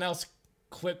 it's someone else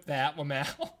clipped that,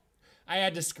 Lamau. I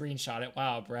had to screenshot it.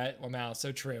 Wow, Brett. Lamau,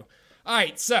 so true. All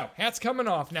right, so hat's coming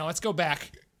off. Now let's go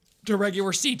back to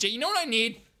regular CJ. You know what I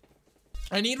need?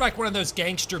 I need like one of those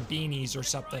gangster beanies or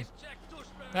something.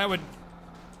 That would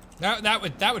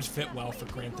fit well for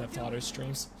Grand Theft Auto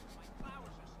streams.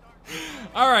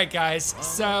 All right, guys.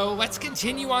 So let's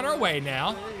continue on our way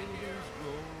now,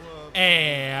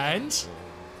 and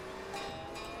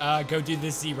go do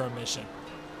this 0 mission.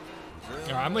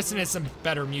 All right, I'm listening to some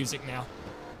better music now.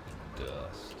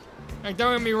 Like,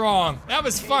 don't get me wrong, that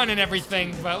was fun and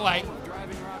everything, but like,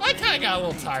 I kind of got a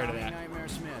little tired of that.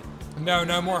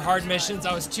 No more hard missions.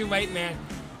 I was too late, man.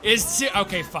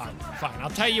 Okay, fine.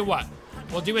 I'll tell you what.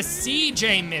 We'll do a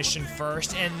CJ mission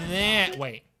first, and then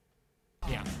wait.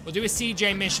 Yeah, we'll do a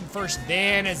CJ mission first,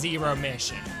 then a 0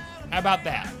 mission. How about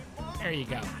that? There you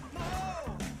go.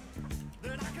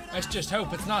 Let's just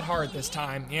hope it's not hard this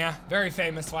time. Yeah, very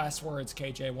famous last words,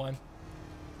 KJ1.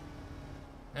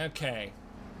 Okay.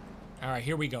 All right,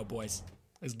 here we go, boys.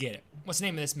 Let's get it. What's the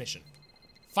name of this mission?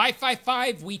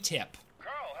 555, we tip.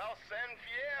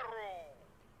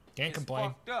 Can't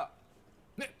complain. Fucked up.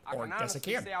 Or I guess I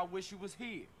can. Say I wish you was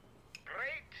here.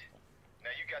 Great.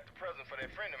 Now you got the present for that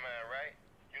friend of mine, right?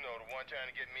 You know, the one trying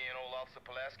to get me and old Officer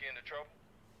Pulaski into trouble?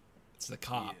 It's the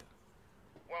cop.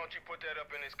 Yeah. Why don't you put that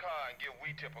up in his car and give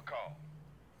We-Tip a call?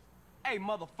 Hey,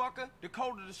 motherfucker, the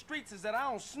code of the streets is that I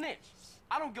don't snitch.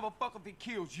 I don't give a fuck if he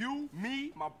kills you,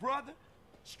 me, my brother.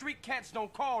 Street cats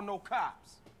don't call no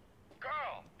cops.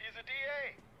 Carl, he's a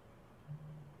DA.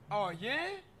 Oh,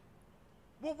 yeah?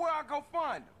 Well, where I go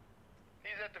find him?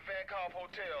 He's at the Vankhoff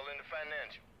Hotel in the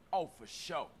Financial. Oh, for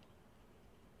sure.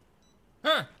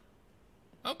 Huh.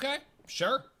 Okay,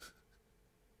 sure.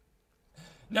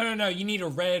 No, you need a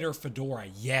red or fedora.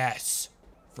 Yes,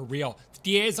 for real. The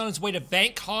DA is on his way to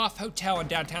Vankhoff Hotel in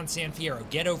downtown San Fierro.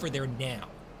 Get over there now.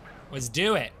 Let's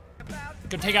do it.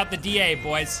 Go take out the DA,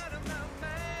 boys.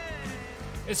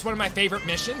 It's one of my favorite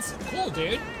missions. Cool,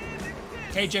 dude.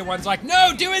 KJ1's like,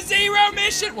 no, do a zero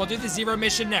mission. We'll do the zero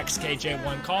mission next,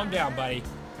 KJ1. Calm down, buddy.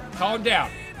 Calm down.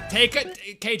 Take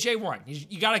it,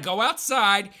 KJ1. You gotta go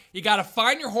outside, you gotta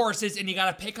find your horses, and you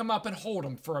gotta pick them up and hold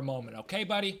them for a moment, okay,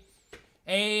 buddy?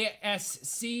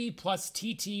 ASC plus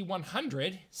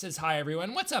TT100 says hi,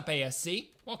 everyone. What's up,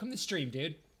 ASC? Welcome to the stream,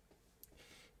 dude.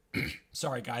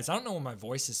 Sorry, guys. I don't know why my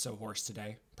voice is so hoarse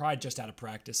today. Probably just out of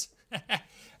practice.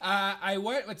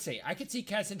 Let's see. I could see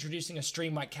Kes introducing a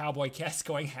stream like Cowboy Kes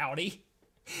going, howdy.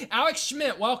 Alex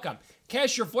Schmidt, welcome.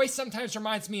 Kes, your voice sometimes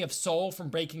reminds me of Soul from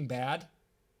Breaking Bad.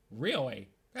 Really?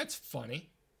 That's funny.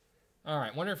 All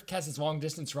right. Wonder if Kes's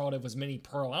long-distance relative was Minnie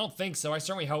Pearl. I don't think so. I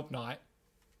certainly hope not.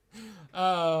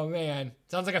 Oh, man.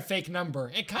 Sounds like a fake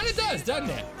number. It kind of does, doesn't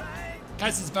it?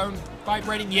 Kes's phone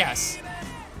vibrating? Yes.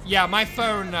 Yeah, my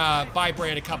phone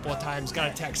vibrated a couple of times.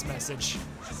 Got a text message.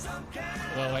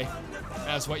 Lily,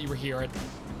 that's what you were hearing.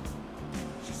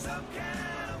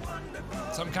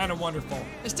 Some kind of wonderful.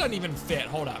 This doesn't even fit.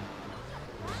 Hold up.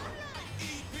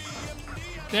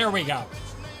 There we go.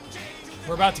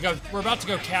 We're about to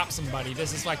go cap somebody.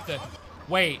 This is like the...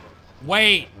 Wait.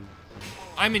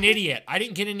 I'm an idiot. I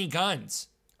didn't get any guns.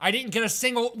 I didn't get a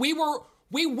single...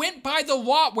 We went by the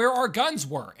lot where our guns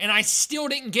were, and I still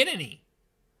didn't get any.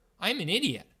 I'm an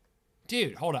idiot.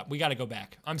 Dude, hold up. We gotta go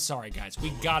back. I'm sorry, guys.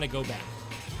 We gotta go back.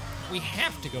 We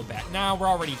have to go back. No, we're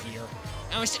already here.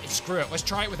 No, screw it. Let's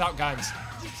try it without guns.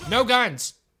 No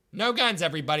guns. No guns,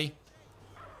 everybody.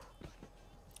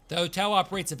 The hotel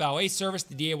operates a valet service.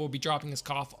 The DA will be dropping his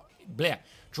car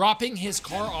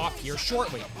off here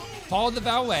shortly. Follow the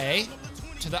valet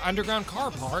to the underground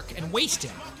car park and waste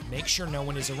him. Make sure no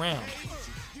one is around.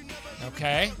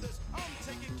 Okay.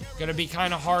 Gonna be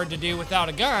kind of hard to do without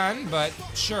a gun, but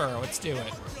sure, let's do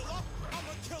it.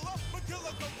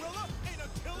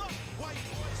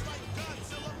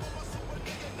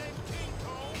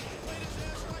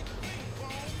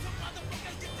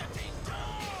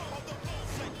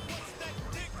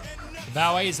 The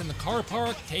valet is in the car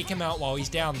park. Take him out while he's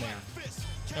down there.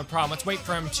 No problem. Let's wait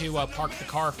for him to park the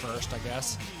car first, I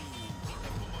guess.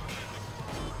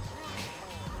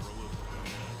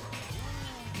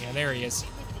 Yeah, there he is.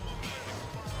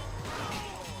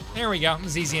 There we go. It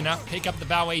was easy enough. Pick up the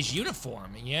valet's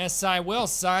uniform. Yes, I will,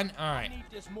 son. All right.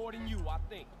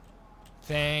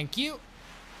 Thank you.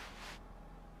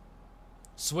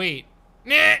 Sweet.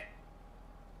 Nah.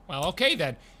 Well, okay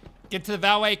then. Get to the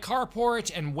valet carport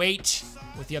and wait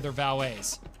with the other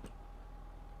valets.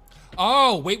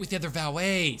 Oh, wait with the other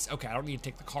valets. Okay, I don't need to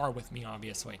take the car with me,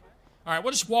 obviously. All right,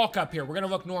 we'll just walk up here. We're gonna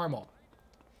look normal.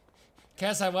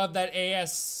 Kes, I love that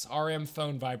ASRM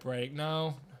phone vibrating.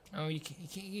 No, you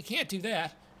can't do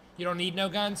that. You don't need no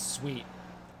guns? Sweet.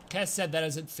 Kes said that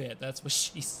doesn't fit. That's what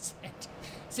she said.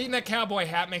 Seeing that cowboy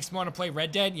hat makes me want to play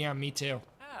Red Dead? Yeah, me too.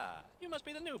 Ah, you must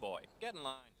be the new boy. Get in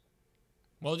line.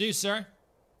 Will do, sir.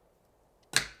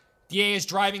 DA is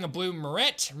driving a blue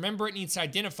Moret. Remember, it needs to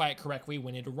identify it correctly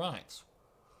when it arrives.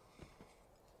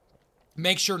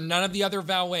 Make sure none of the other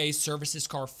valets service his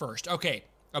car first. Okay,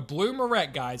 a blue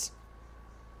Moret, guys.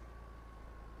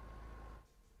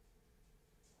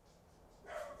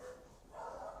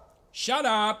 Shut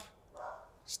up.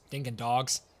 Stinking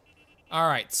dogs. All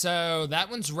right, so that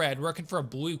one's red. We're looking for a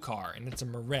blue car, and it's a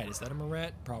Moret. Is that a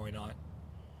Moret? Probably not.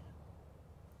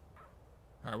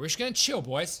 All right, we're just gonna chill,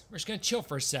 boys. We're just gonna chill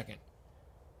for a second.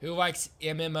 Who likes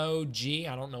MMOG?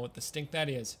 I don't know what the stink that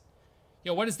is.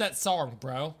 Yo, what is that song,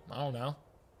 bro? I don't know.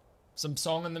 Some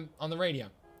song on the radio.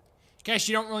 Guys,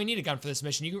 you don't really need a gun for this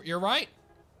mission. You're right.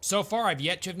 So far, I've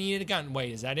yet to have needed a gun.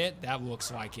 Wait, is that it? That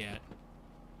looks like it.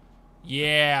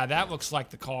 Yeah, that looks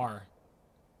like the car.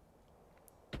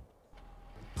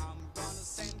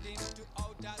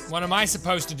 What am I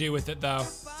supposed to do with it, though?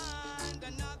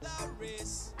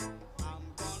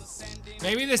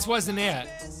 Maybe this wasn't it.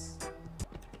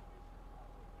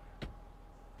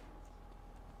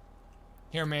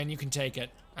 Here, man, you can take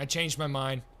it. I changed my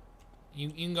mind.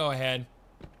 You can go ahead.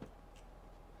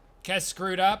 Kes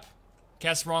screwed up.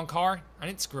 Kes, wrong car. I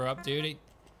didn't screw up, dude.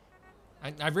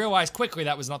 I realized quickly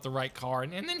that was not the right car,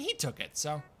 and then he took it,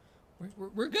 so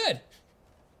we're good.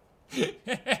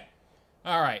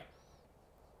 All right.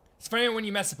 It's funny when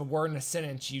you mess up a word in a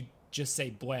sentence, you just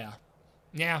say blah.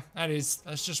 Yeah, that's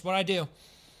just what I do.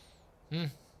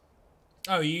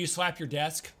 Oh, you slap your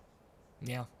desk?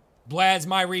 Yeah. Blah is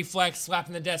my reflex,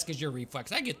 slapping the desk is your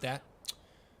reflex. I get that.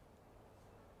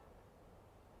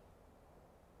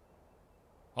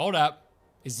 Hold up.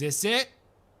 Is this it?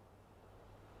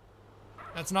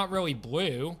 That's not really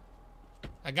blue.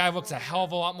 That guy looks a hell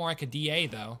of a lot more like a DA,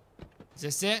 though. Is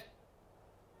this it?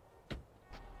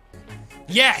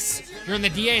 Yes! You're in the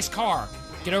DA's car.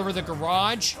 Get over the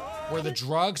garage where the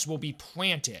drugs will be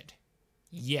planted.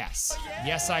 Yes.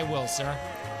 Yes, I will, sir.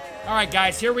 All right,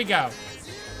 guys, here we go.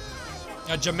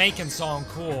 A Jamaican song,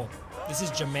 cool. This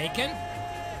is Jamaican?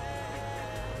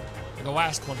 Or the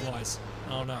last one was.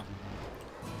 I don't know.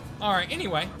 All right,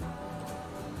 anyway.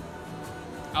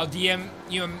 I'll DM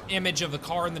you an image of the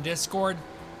car in the Discord.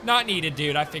 Not needed,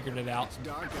 dude. I figured it out. It's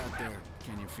dark out there.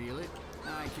 Can you feel it?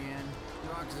 I can.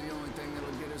 Rock's the only thing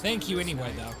that'll get us. Thank you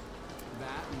anyway, though.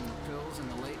 That and pills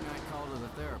and a late night call to the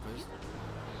therapist.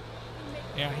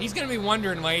 Yeah, he's gonna be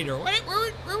wondering later. Wait,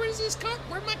 where is this car?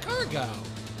 Where'd my car go?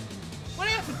 What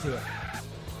happened to it?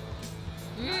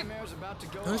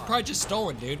 It was probably just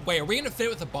stolen, dude. Wait, are we gonna fit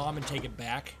it with a bomb and take it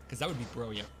back? Because that would be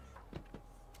brilliant.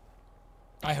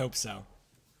 I hope so.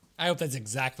 I hope that's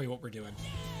exactly what we're doing.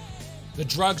 The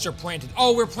drugs are planted.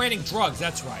 Oh, we're planting drugs.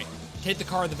 That's right. Take the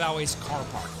car to the valet's car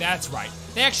park. That's right.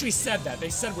 They actually said that. They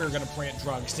said we were gonna plant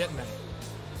drugs, didn't they?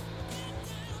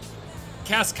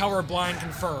 Cast colorblind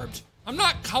confirmed. I'm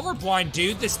not colorblind,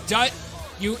 dude. This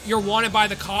you're wanted by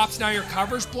the cops. Now your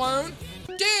cover's blown,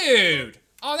 dude.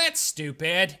 Oh, that's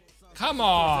stupid. Come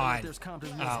on.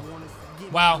 Oh.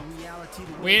 Well,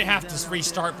 we didn't have to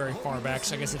restart very far back,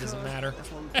 so I guess it doesn't matter.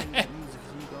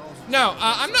 No,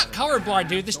 I'm not colorblind,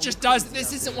 dude. This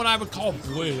isn't what I would call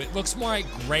blue. It looks more like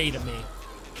gray to me.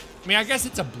 I mean, I guess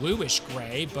it's a bluish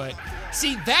gray, but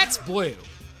see, that's blue.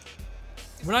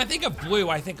 When I think of blue,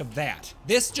 I think of that.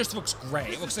 This just looks gray.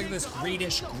 It looks like this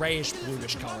greenish, grayish,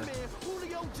 bluish color.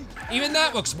 Even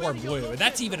that looks more blue.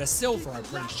 That's even a silver, I'm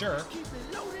pretty sure.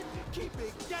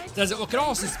 Does it look at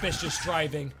all suspicious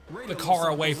driving the car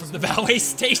away from the valet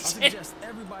station?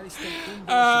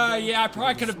 Yeah, I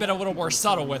probably could have been a little more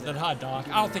subtle with it, huh, Doc?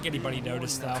 I don't think anybody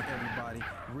noticed, though. I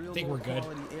think we're good.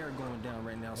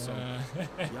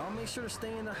 Y'all make sure to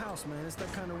stay in the house, man. It's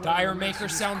that kind of Tire maker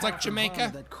sounds like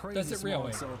Jamaica? Does it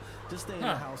really? So just stay in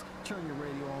the house, turn your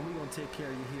radio on. We're gonna take care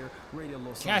of you here. Radio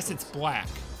Los Santos. Guess it's black.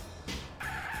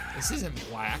 This isn't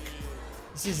black.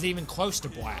 This isn't even close to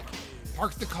black.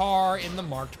 Park the car in the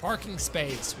marked parking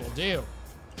space. Will do.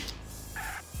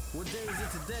 What day is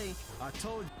it today? I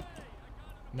told you.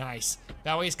 Nice.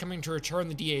 Valet is coming to return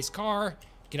the DA's car.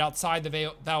 Get outside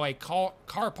the valet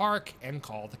car park and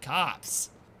call the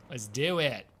cops. Let's do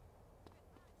it.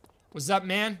 What's up,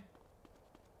 man?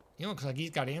 He looks like he's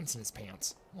got ants in his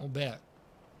pants. A little bit.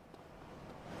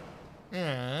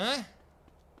 Oh,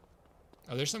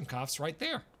 there's some cops right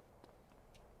there.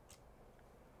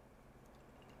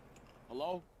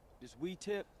 Hello? This weed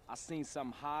tip? I seen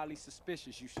something highly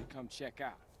suspicious you should come check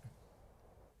out.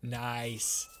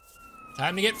 Nice.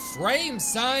 Time to get framed,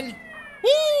 son.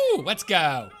 Woo! Let's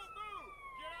go.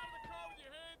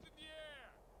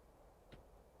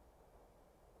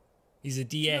 He's a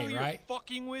DA, you know right? You're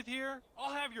fucking with here?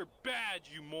 I'll have your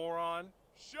badge, you moron.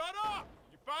 Shut up!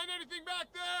 You find anything back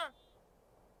there?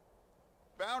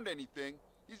 Found anything?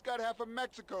 He's got half of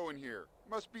Mexico in here.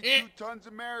 Must be 2 tons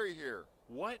of Mary here.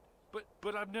 What?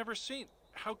 But I've never seen.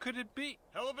 How could it be?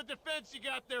 Hell of a defense you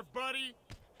got there, buddy.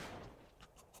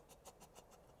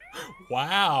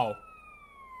 Wow.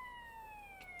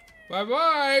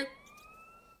 Bye-bye.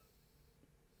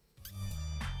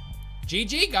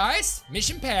 GG, guys.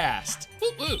 Mission passed. Woo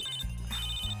woo.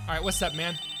 All right, what's up,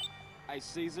 man? Hey,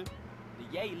 Caesar.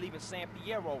 The Yay leaving San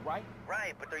Fierro, right?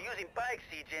 Right, but they're using bikes,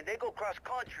 CJ, and they go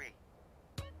cross-country.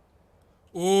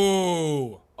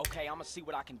 Ooh. Okay, I'm gonna see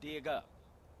what I can dig up.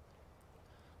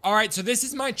 All right, so this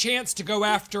is my chance to go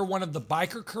after one of the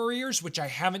biker couriers, which I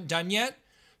haven't done yet.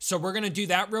 So we're gonna do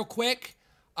that real quick.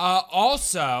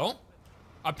 Also,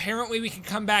 apparently we can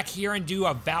come back here and do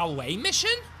a valet mission,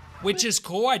 which is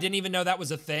cool. I didn't even know that was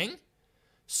a thing.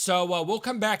 So we'll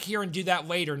come back here and do that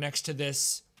later next to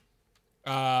this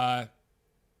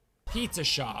pizza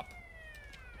shop.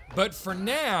 But for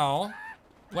now,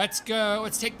 let's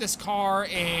take this car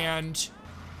and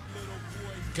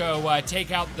go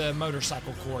take out the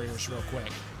motorcycle couriers real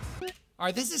quick. All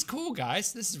right, this is cool,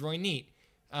 guys. This is really neat.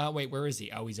 Wait, where is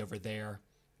he? Oh, he's over there.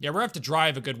 Yeah, we're gonna have to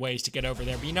drive a good ways to get over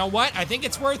there, but you know what? I think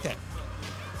it's worth it.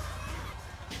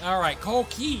 All right, Cole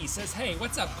Key says, hey,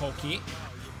 what's up, Cole Key?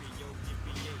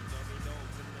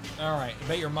 All right, I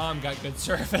bet your mom got good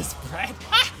service, Brad.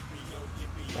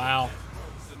 Wow.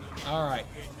 All right.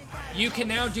 You can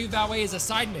now do valet as a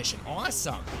side mission.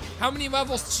 Awesome. How many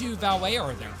levels to valet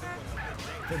are there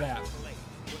for that?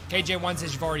 KJ1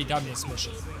 says you've already done this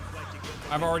mission.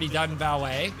 I've already done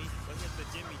valet.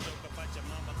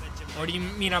 Or do you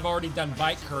mean I've already done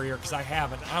bike courier? Because I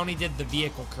haven't. I only did the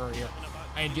vehicle courier.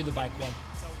 I didn't do the bike one.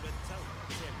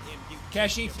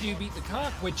 Cash needs to beat the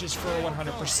cock, which is for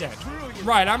 100%.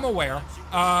 Right, I'm aware.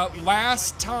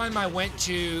 Last time I went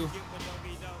to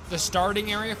the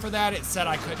starting area for that, it said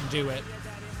I couldn't do it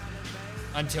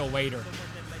until later.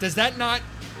 Does that not...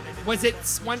 Was it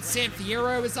once San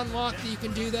Fierro is unlocked that you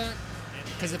can do that?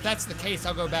 Because if that's the case,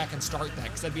 I'll go back and start that,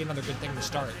 because that'd be another good thing to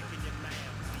start.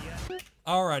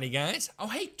 Alrighty, guys. Oh,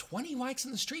 hey, 20 likes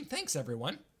on the stream. Thanks,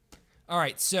 everyone.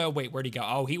 Alright, so, wait, where'd he go?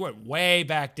 Oh, he went way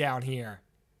back down here.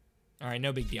 Alright,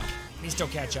 no big deal. Let me still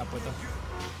catch up with him.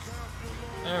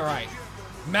 Alright.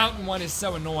 Mountain one is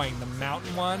so annoying. The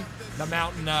mountain one, the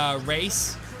mountain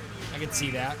race. I can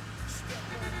see that.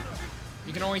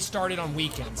 You can only start it on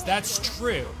weekends. That's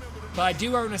true. But I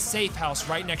do own a safe house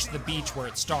right next to the beach where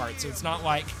it starts, so it's not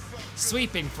like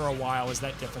sleeping for a while is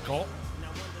that difficult.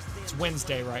 It's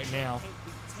Wednesday right now.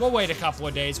 We'll wait a couple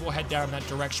of days. We'll head down that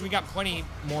direction. We got plenty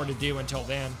more to do until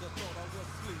then.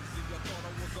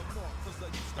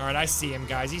 All right, I see him,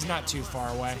 guys. He's not too far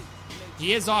away.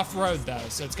 He is off-road, though,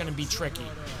 so it's going to be tricky.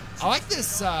 I like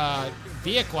this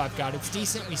vehicle I've got. It's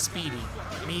decently speedy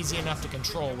and easy enough to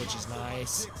control, which is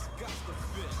nice.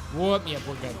 Whoop, yep,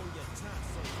 we're good.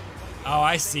 Oh,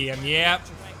 I see him, yep.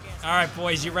 All right,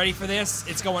 boys, you ready for this?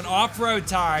 It's going off-road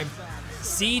time.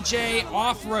 CJ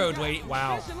off-road, lady.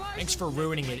 Wow, thanks for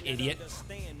ruining it, idiot.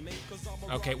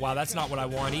 Okay, wow, that's not what I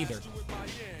want either.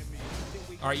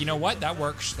 All right, you know what? That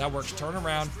works. That works. Turn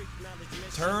around.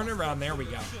 Turn around. There we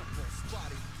go.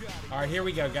 All right, here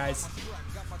we go, guys.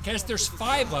 Guess there's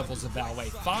 5 levels of valet.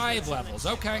 5 levels.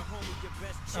 Okay.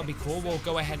 That'll be cool. We'll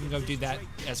go ahead and go do that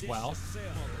as well.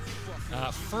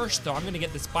 First, though, I'm going to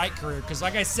get this bike courier because,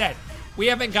 like I said, we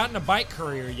haven't gotten a bike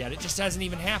courier yet. It just hasn't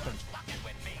even happened.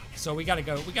 So we got to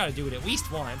go. We got to do it at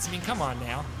least once. I mean, come on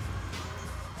now.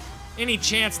 Any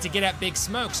chance to get at Big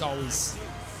Smoke's always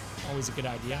a good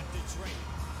idea.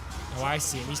 Oh, I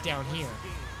see him. He's down here.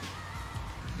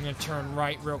 I'm going to turn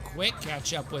right real quick,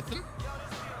 catch up with him.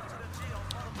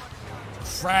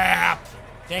 Crap!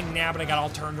 Dang nabbit, I got all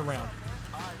turned around.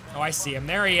 Oh, I see him.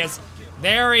 There he is.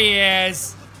 There he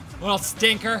is. Little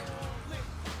stinker.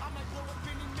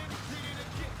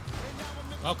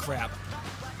 Oh, crap.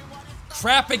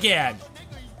 Crap again.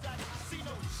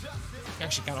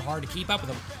 Actually kind of hard to keep up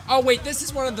with him. Oh, wait, this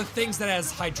is one of the things that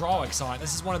has hydraulics on it.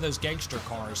 This is one of those gangster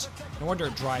cars. No wonder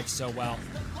it drives so well.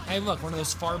 Hey, look, one of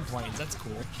those farm planes. That's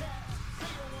cool.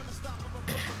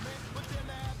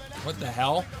 What the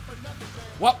hell?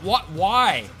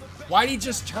 Why? Why'd he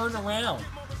just turn around?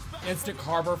 Instant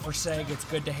carver for saying it's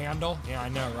good to handle? Yeah, I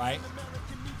know, right?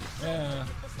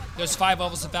 Those 5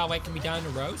 levels of valet can be done in a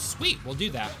row? Sweet, we'll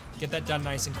do that. Get that done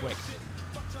nice and quick.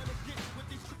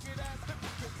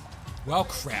 Well,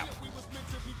 crap.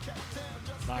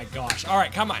 My gosh. All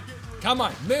right, come on. Come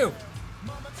on, move.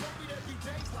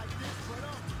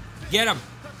 Get him.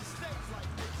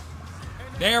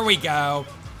 There we go.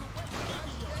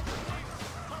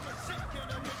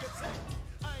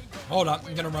 Hold up,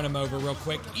 I'm gonna run him over real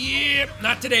quick. Yep,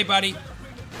 not today, buddy.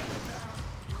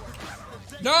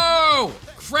 No!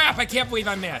 Crap, I can't believe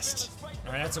I missed.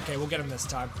 All right, that's okay, we'll get him this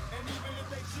time.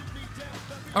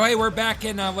 Oh, hey, we're back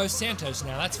in Los Santos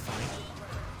now, that's funny.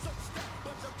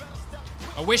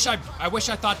 I wish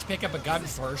I thought to pick up a gun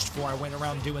first before I went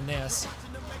around doing this.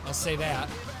 I'll say that.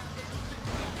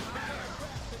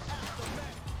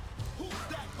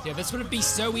 Yeah, this would be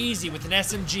so easy with an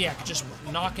SMG. I could just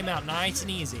knock him out nice and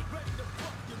easy.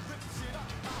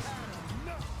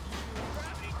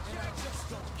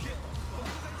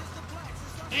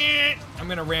 I'm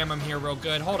gonna ram him here real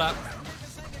good. Hold up.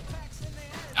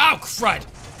 Oh, crud.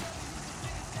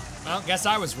 Well, guess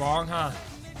I was wrong, huh?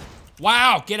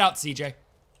 Wow, get out, CJ.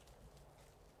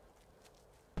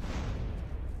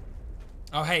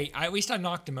 Oh, hey, at least I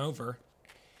knocked him over.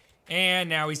 And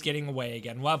now he's getting away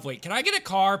again. Lovely. Can I get a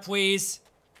car, please?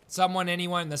 Someone,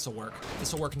 anyone? This'll work.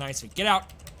 This'll work nicely. Get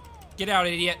out. Get out,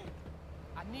 idiot.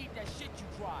 I need that shit you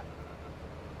brought.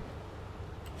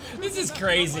 This is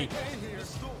crazy.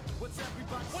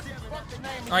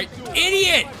 Alright,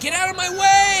 idiot! Get out of my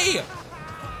way!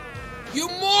 You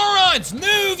morons!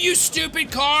 Move, you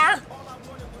stupid car!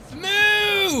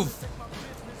 Move!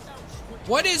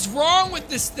 What is wrong with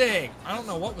this thing? I don't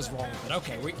know what was wrong with it.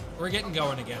 Okay, we're getting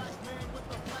going again.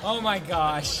 Oh my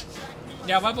gosh.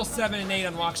 Yeah, level 7 and 8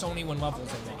 unlocks only when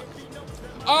levels unlock.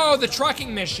 Oh, the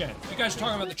trucking mission. You guys are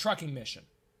talking about the trucking mission.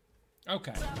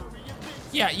 Okay.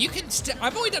 Yeah, you can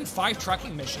I've only done 5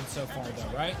 trucking missions so far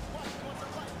though, right?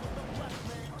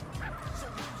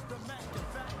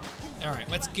 Alright,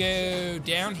 let's go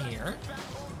down here.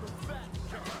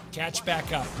 Catch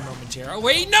back up momentarily.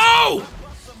 Wait, no!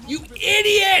 You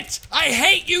idiot! I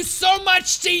hate you so much,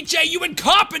 CJ, you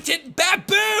incompetent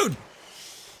baboon!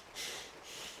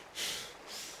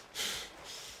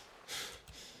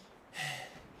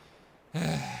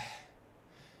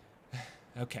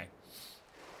 Okay.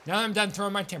 Now I'm done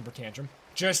throwing my temper tantrum.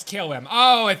 Just kill him.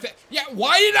 Oh, yeah,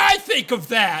 why did I think of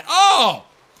that? Oh!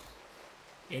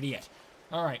 Idiot.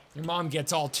 All right, your mom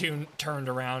gets all turned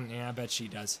around. Yeah, I bet she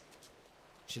does.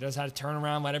 She knows how to turn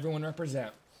around, let everyone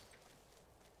represent.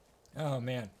 Oh,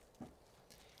 man.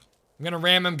 I'm gonna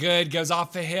ram him good, goes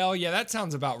off the hill. Yeah, that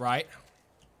sounds about right.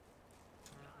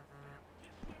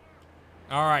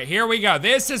 All right, here we go.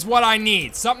 This is what I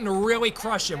need. Something to really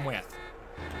crush him with.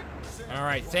 All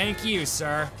right, thank you,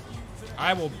 sir.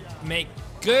 I will make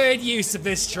good use of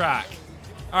this truck.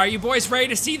 All right, you boys ready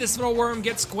to see this little worm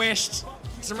get squished?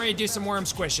 So I'm ready to do some worm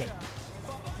squishing.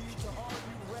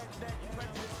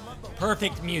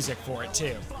 Perfect music for it,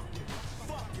 too.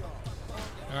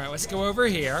 All right, let's go over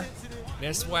here.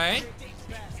 This way.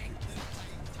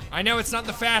 I know it's not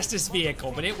the fastest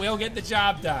vehicle, but it will get the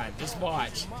job done. Just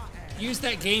watch. Use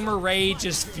that gamer rage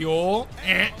as fuel.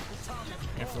 Yeah,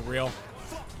 for real.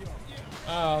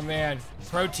 Oh, man.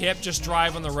 Pro tip, just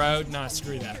drive on the road. Nah,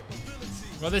 screw that.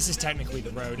 Well, this is technically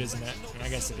the road, isn't it? I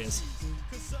guess it is.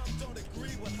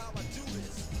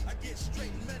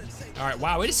 All right,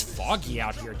 wow, it is foggy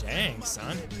out here. Dang,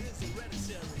 son.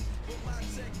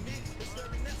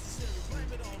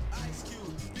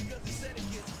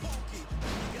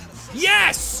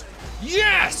 Yes!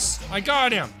 Yes! I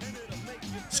got him.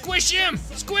 Squish him!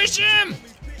 Squish him!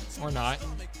 Or not.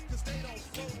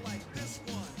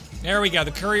 There we go.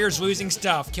 The courier's losing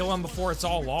stuff. Kill him before it's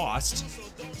all lost.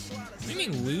 What do you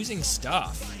mean losing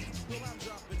stuff?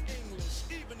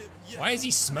 Why is he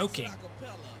smoking?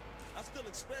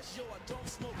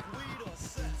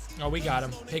 Oh, we got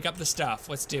him. Pick up the stuff.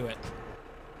 Let's do it.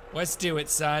 Let's do it,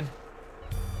 son.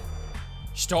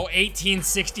 Stole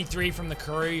 1863 from the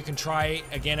courier. You can try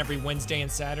again every Wednesday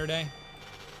and Saturday.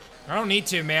 I don't need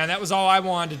to, man. That was all I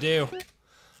wanted to do.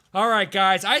 All right,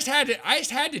 guys. I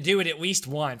just had to do it at least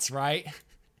once, right?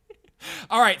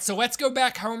 All right, so let's go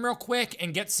back home real quick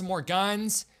and get some more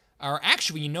guns. Or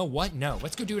actually, you know what? No,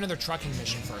 let's go do another trucking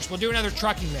mission first. We'll do another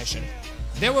trucking mission.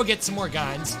 Then we'll get some more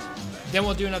guns. Then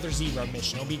we'll do another zero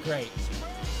mission. It'll be great.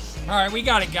 All right, we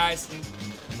got it, guys.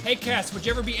 Hey, Kes, would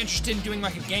you ever be interested in doing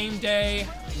like a game day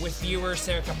with viewers,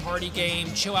 say like a party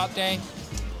game, chill out day?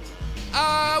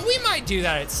 We might do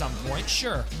that at some point,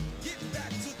 sure.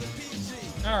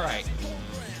 All right,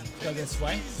 go this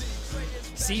way.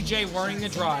 CJ learning to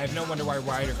drive. No wonder why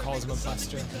Ryder calls him a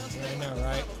buster. I know,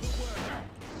 right?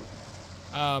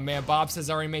 Oh man, Bob says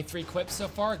I already made 3 clips so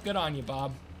far. Good on you,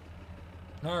 Bob.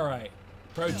 All right.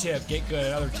 Pro tip, get good.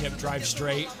 Another tip, drive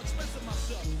straight.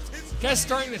 Kes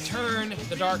starting to turn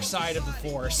the dark side of the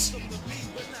force.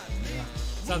 Yeah,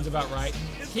 sounds about right.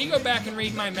 Can you go back and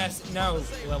read my message? No,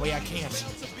 Lily, I can't.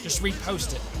 Just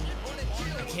repost it.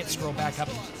 I can't scroll back up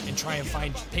and try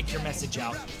and pick your message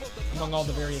out among all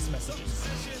the various messages.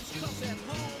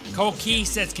 Cole Key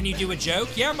says, can you do a joke?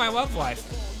 Yeah, my love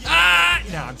life. Ah!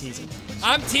 No, I'm teasing.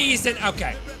 I'm teasing.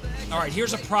 Okay. All right,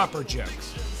 here's a proper joke.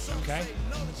 Okay?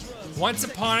 Once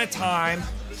upon a time,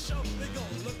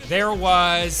 there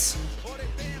was...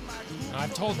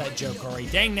 I've told that joke already.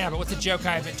 Dang nabbit, what's a joke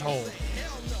I haven't told?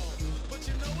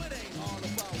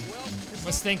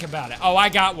 Let's think about it. Oh, I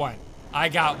got one. I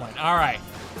got one. All right.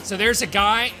 So there's a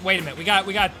guy. Wait a minute. We got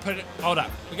to put it. Hold up.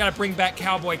 We got to bring back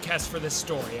Cowboy Kes for this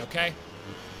story, okay?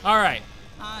 All right.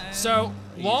 So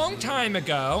long time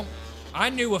ago, I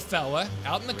knew a fella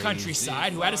out in the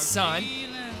countryside who had a son,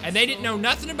 and they didn't know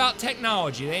nothing about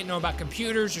technology. They didn't know about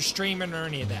computers or streaming or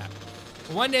any of that.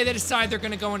 But one day they decide they're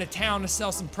going to go into town to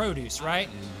sell some produce, right?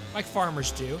 Like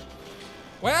farmers do.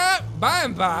 Well, by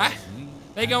and by,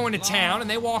 they go into town and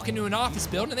they walk into an office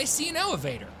building and they see an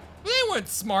elevator. Well, they weren't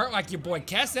smart like your boy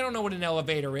Kes. They don't know what an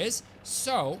elevator is.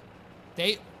 So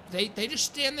they just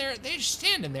stand there. They just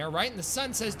standing there, right? And the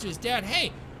son says to his dad,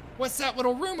 "Hey, what's that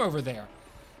little room over there?"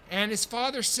 And his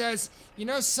father says, "You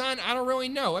know, son, I don't really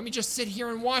know. Let me just sit here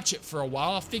and watch it for a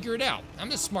while. I'll figure it out.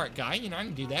 I'm a smart guy. You know, I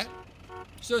can do that."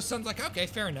 So his son's like, "Okay,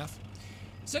 fair enough."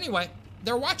 So anyway,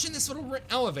 they're watching this little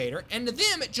elevator, and to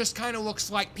them, it just kind of looks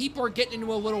like people are getting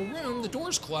into a little room, the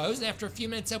doors close, and after a few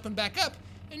minutes open back up,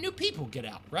 and new people get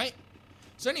out, right?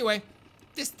 So anyway,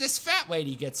 this fat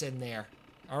lady gets in there,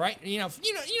 all right? You know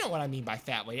what I mean by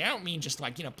fat lady. I don't mean just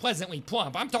like, pleasantly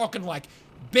plump. I'm talking like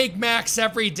Big Macs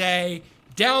every day,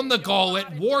 down the gullet,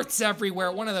 warts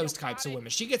everywhere, one of those types of women.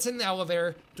 She gets in the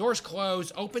elevator, doors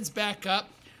close, opens back up,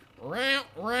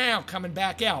 round, coming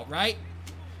back out, right?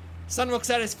 Son looks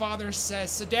at his father and says,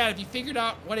 so Dad, have you figured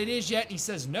out what it is yet? And he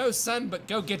says, no, son, but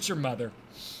go get your mother.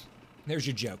 There's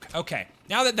your joke. Okay,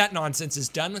 now that that nonsense is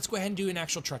done, let's go ahead and do an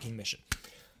actual trucking mission.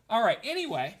 All right,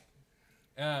 anyway.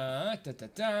 Guess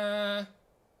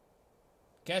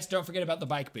don't forget about the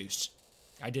bike boost.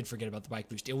 I did forget about the bike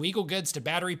boost. Illegal goods to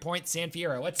Battery Point, San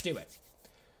Fierro. Let's do it.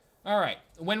 All right,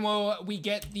 when will we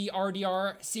get the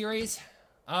RDR series?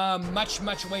 Much,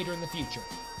 much later in the future.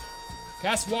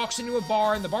 Cass walks into a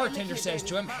bar and the bartender says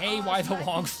to him, hey, why the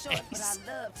long face?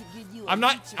 I'm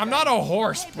not a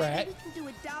horse, Brett.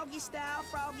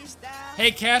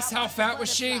 Hey, Cass, how fat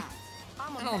was she?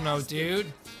 I don't know,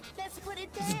 dude.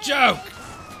 It's a joke.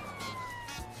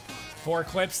 4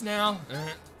 clips now?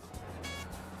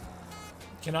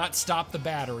 Cannot stop the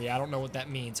battery. I don't know what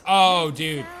that means. Oh,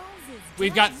 dude.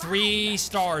 We've got 3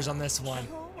 stars on this one.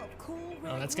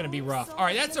 Oh, that's gonna be rough. All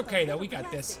right, that's okay, though. We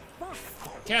got this.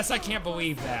 Cass, I can't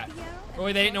believe that.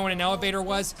 Really, they didn't know what an elevator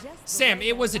was? Sam,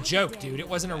 it was a joke, dude. It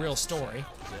wasn't a real story.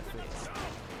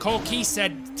 Cole Key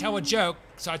said, tell a joke,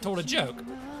 so I told a joke.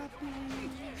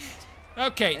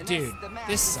 Okay, dude.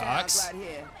 This sucks.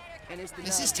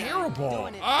 This is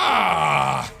terrible.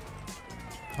 Ah!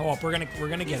 Hold up, we're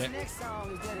gonna get it.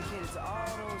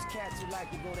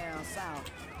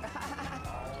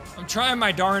 I'm trying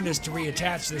my darndest to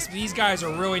reattach this, but these guys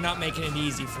are really not making it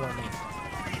easy for me.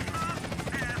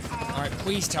 Alright,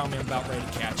 please tell me I'm about ready to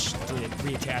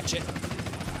reattach it.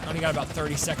 I only got about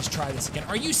 30 seconds to try this again.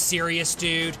 Are you serious,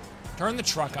 dude? Turn the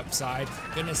truck upside.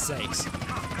 Goodness sakes.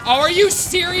 Oh, are you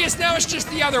serious? Now it's just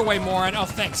the other way, moron. Oh,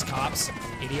 thanks, cops.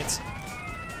 Idiots.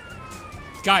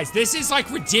 Guys, this is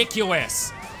like ridiculous.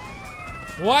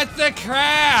 What the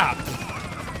crap?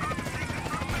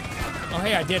 Oh,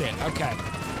 hey, I did it. Okay.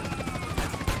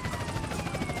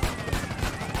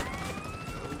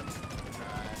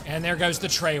 And there goes the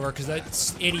trailer, because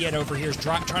that idiot over here is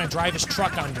trying to drive his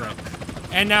truck under it.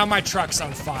 And now my truck's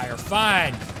on fire.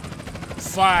 Fun.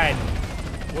 Fun.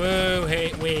 Woo,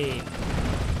 hey, wee.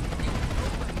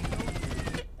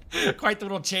 Quite the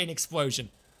little chain explosion.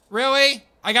 Really?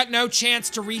 I got no chance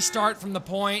to restart from the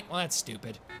point? Well, that's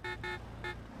stupid.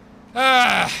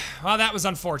 Well, that was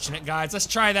unfortunate, guys. Let's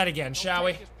try that again, shall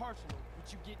we?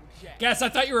 Guess I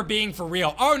thought you were being for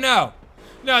real. Oh, no.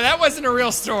 No, that wasn't a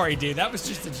real story, dude. That was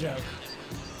just a joke.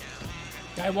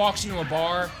 Guy walks into a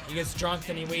bar. He gets drunk,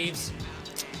 then he leaves.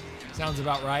 Sounds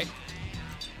about right.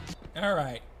 All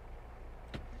right.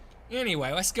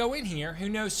 Anyway, let's go in here. Who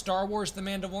knows Star Wars The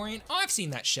Mandalorian? Oh, I've seen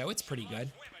that show. It's pretty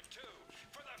good.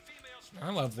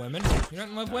 I love women. You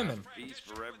don't love women.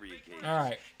 All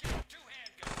right.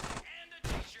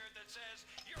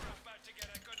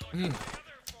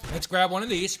 Let's grab one of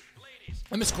these.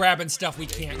 I'm just grabbing stuff we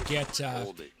can't get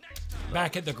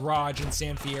back at the garage in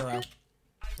San Fierro.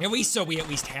 At least so we at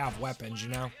least have weapons, you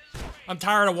know? I'm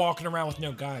tired of walking around with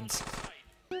no guns.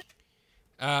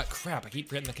 Crap, I keep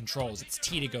forgetting the controls. It's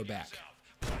T to go back.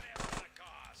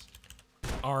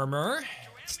 Armor.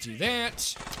 Let's do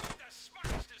that.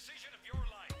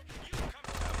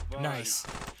 Nice.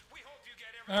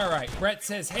 All right, Brett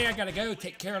says, hey, I gotta go.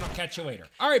 Take care and I'll catch you later.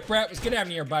 All right, Brett, it was good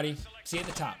having you here, buddy. See you at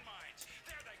the top.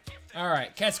 All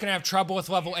right, Cat's gonna have trouble with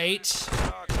level 8.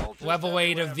 Level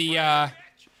 8 of the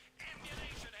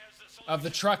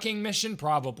trucking mission,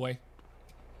 probably.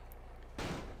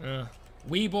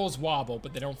 Weebles wobble,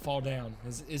 but they don't fall down.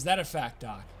 Is that a fact,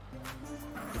 Doc?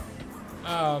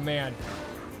 Oh, man.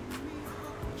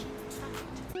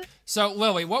 So,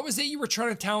 Lily, what was it you were trying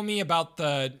to tell me about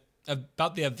the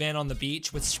event on the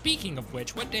beach? With speaking of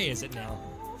which, what day is it now?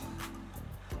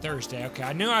 Thursday, okay.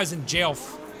 I knew I was in jail,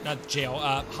 not jail,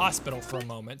 hospital for a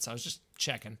moment, so I was just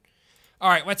checking. All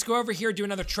right, let's go over here, do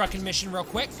another trucking mission real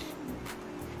quick.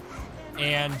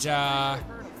 And,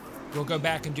 we'll go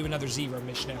back and do another Zero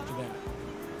mission after that.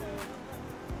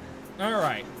 All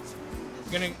right.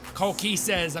 Cole Key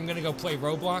says I'm gonna go play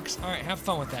Roblox. All right, have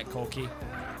fun with that, Cole Key.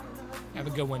 Have a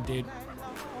good one, dude.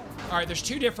 All right, there's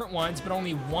 2 different ones, but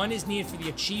only one is needed for the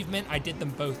achievement. I did them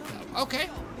both, though. Okay,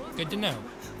 good to know.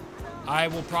 I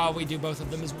will probably do both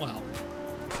of them as well.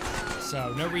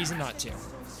 So, no reason not to.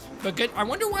 But good, I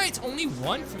wonder why it's only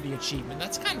 1 for the achievement.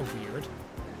 That's kind of weird.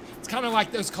 It's kind of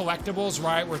like those collectibles,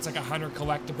 right? Where it's like 100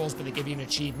 collectibles, but they give you an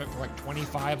achievement for like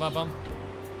 25 of them.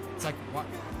 It's like,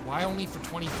 why only for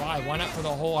 25? Why not for the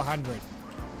whole 100?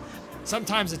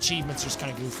 Sometimes achievements are just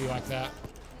kind of goofy like that.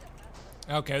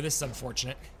 Okay, this is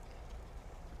unfortunate.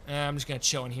 I'm just gonna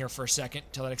chill in here for a second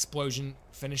till that explosion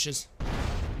finishes.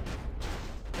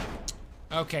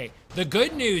 Okay, the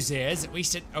good news is at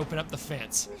least it opened up the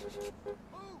fence.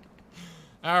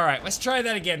 All right, let's try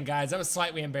that again, guys. That was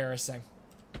slightly embarrassing.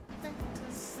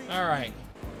 All right,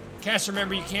 Cass,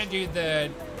 remember, you can't do the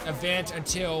event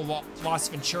until Los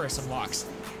Venturas unlocks.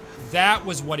 That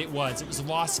was what it was. It was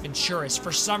Los Venturas.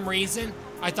 For some reason,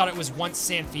 I thought it was once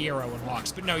San Fierro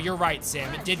unlocks. But no, you're right,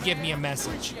 Sam. It did give me a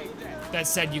message that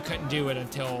said you couldn't do it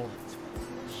until...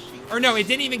 Or no, it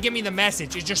didn't even give me the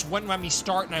message. It just wouldn't let me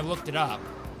start, and I looked it up.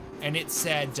 And it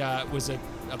said it was a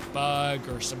bug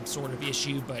or some sort of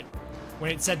issue, but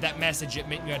when it said that message, it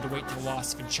meant you had to wait till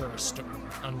Los Venturas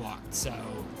unlocked. So,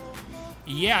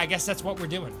 yeah, I guess that's what we're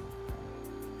doing.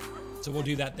 So we'll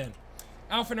do that then.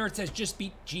 Alpha Nerd says, just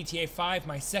beat GTA 5,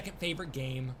 my second favorite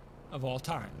game of all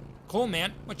time. Cool,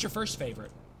 man. What's your first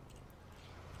favorite?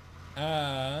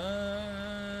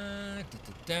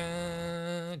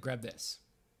 Grab this.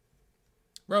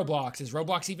 Roblox. Is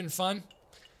Roblox even fun?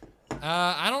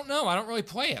 I don't know. I don't really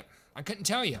play it. I couldn't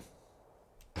tell you.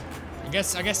 I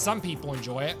guess some people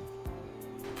enjoy it.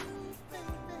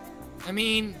 I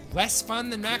mean, less fun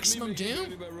than Maximum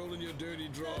Doom?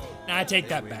 Nah, I take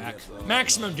that back.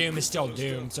 Maximum Doom is still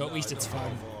Doom, so at least it's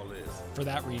fun for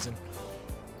that reason.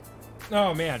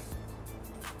 Oh, man.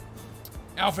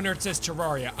 Alpha Nerd says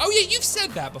Terraria. Oh, yeah, you've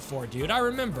said that before, dude. I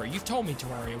remember. You've told me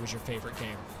Terraria was your favorite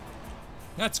game.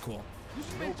 That's cool.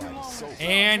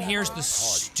 And here's the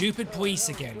stupid police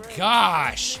again.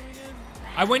 Gosh.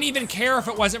 I wouldn't even care if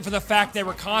it wasn't for the fact they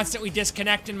were constantly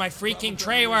disconnecting my freaking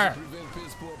trailer.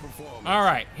 All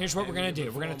right, here's what we're gonna do.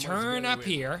 We're gonna turn up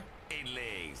here, and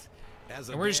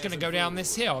we're just gonna go down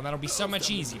this hill, and that'll be so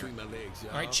much easier.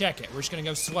 All right, check it. We're just gonna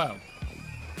go slow.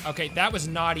 Okay, that was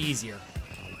not easier,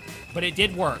 but it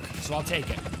did work, so I'll take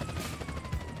it.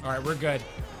 All right, we're good.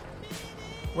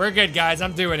 We're good, guys.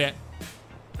 I'm doing it.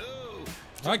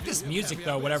 I like this music,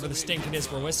 though, whatever the stinking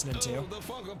is we're listening to.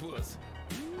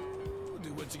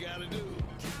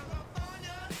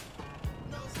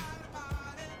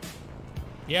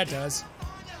 Yeah, it does.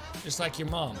 Just like your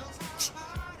mom.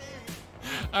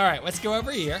 All right, let's go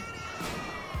over here.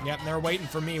 Yep, they were waiting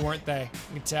for me, weren't they?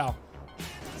 You can tell.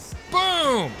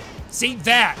 Boom! See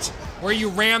that? Where you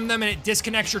ram them and it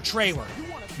disconnects your trailer.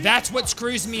 That's what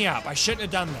screws me up. I shouldn't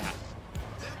have done that.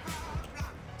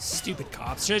 Stupid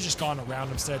cops. Should have just gone around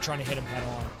him instead of trying to hit him head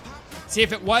on. See,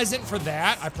 if it wasn't for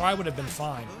that, I probably would have been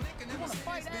fine.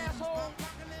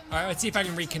 Alright, let's see if I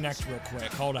can reconnect real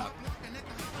quick. Hold up.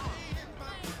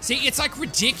 See, it's like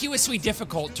ridiculously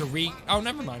difficult to Oh,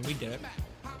 never mind. We did it.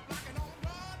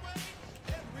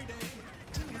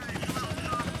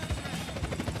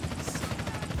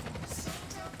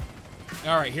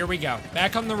 Alright, here we go.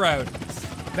 Back on the road.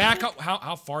 Back up.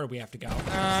 How far do we have to go?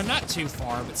 Not too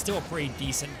far, but still a pretty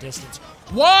decent distance.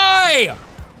 Why?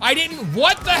 I didn't.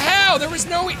 What the hell? There was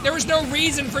no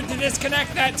reason for it to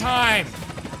disconnect that time.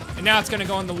 And now it's gonna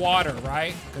go in the water,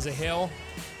 right? Because a hill,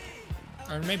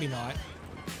 or maybe not.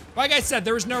 Like I said,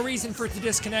 there was no reason for it to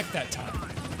disconnect that time.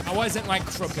 I wasn't like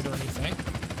crooked or anything.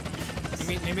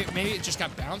 Maybe it just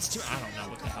got bounced to. I don't know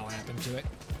what the hell happened to it.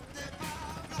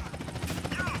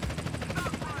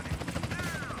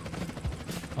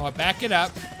 Oh, back it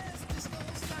up.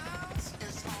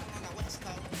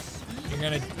 You're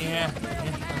gonna, yeah.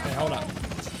 Okay, hold up.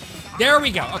 There we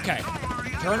go. Okay,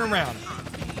 turn around.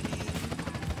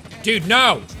 Dude,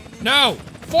 no, no,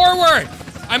 forward.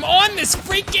 I'm on this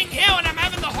freaking hill and I'm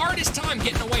having the hardest time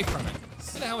getting away from it.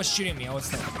 Who the hell is shooting me? Oh, it's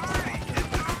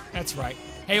that. That's right.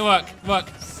 Hey, look.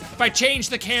 If I change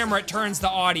the camera, it turns the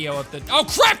audio of the. Oh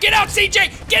crap! Get out,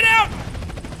 CJ! Get out!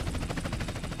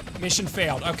 Mission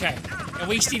failed. Okay. At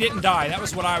least he didn't die. That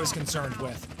was what I was concerned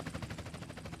with.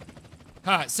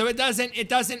 Huh, so it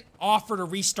doesn't offer to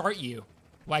restart you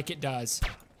like it does.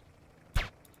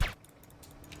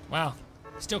 Wow.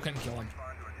 Still couldn't kill him.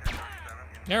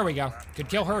 There we go. Could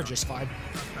kill her just fine.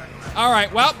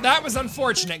 Alright, well, that was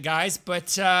unfortunate, guys,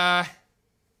 but I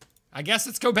guess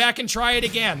let's go back and try it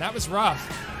again. That was rough.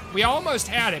 We almost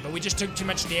had it, but we just took too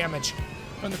much damage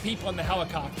from the people in the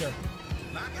helicopter.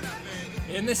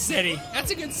 In the city.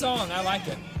 That's a good song. I like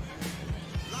it.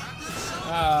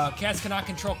 Cats cannot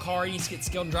control car. You need to get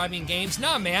skilled in driving in games.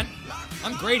 Nah, man.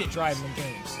 I'm great at driving in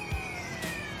games.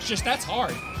 It's just, that's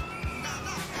hard.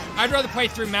 I'd rather play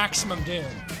through Maximum Doom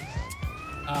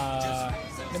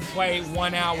than play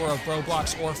 1 hour of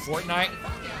Roblox or Fortnite.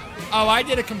 Oh, I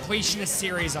did a completionist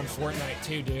series on Fortnite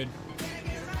too, dude.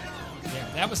 Yeah,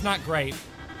 that was not great.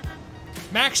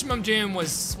 Maximum Doom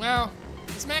was, well,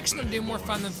 is Maximum Doom more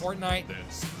fun than Fortnite?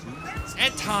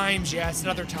 At times, yes. At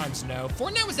other times, no.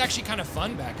 Fortnite was actually kind of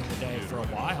fun back in the day for a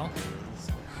while.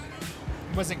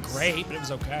 It wasn't great, but it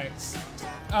was okay.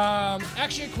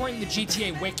 Actually, according to the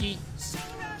GTA Wiki,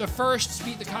 the first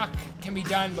Beat the Cock can be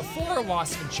done before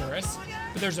Los Venturas,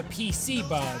 but there's a PC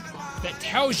bug that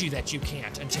tells you that you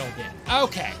can't until then.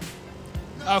 Okay.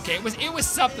 Okay, it was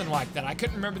something like that. I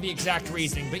couldn't remember the exact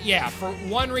reasoning, but yeah, for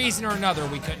one reason or another,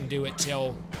 we couldn't do it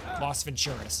till Las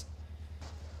Venturas.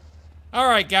 All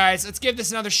right, guys, let's give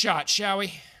this another shot, shall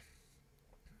we?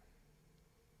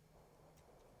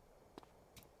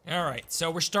 All right,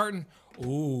 so we're starting.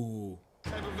 Ooh.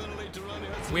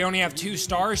 We only have 2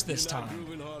 stars this time.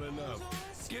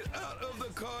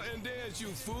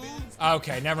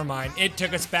 Okay, never mind. It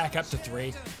took us back up to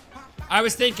 3. I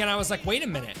was thinking, I was like, wait a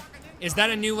minute. Is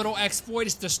that a new little exploit?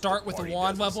 Is to start with a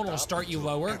wand level and it'll start you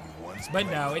lower? But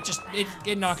no,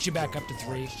 it knocks you back up to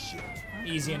 3.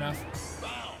 Easy enough.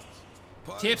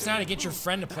 Tips on how to get your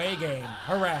friend to play a game.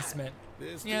 Harassment.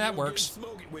 Yeah, that works.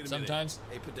 Sometimes.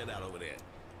 Hey, put that out over there.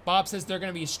 Bob says they're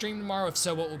going to be a stream tomorrow. If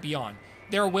so, what will be on?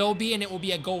 There will be, and it will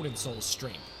be a Golden Souls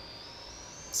stream.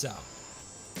 So.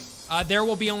 There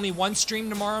will be only 1 stream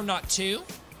tomorrow, not 2.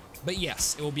 But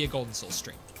yes, it will be a Golden Souls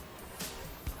stream.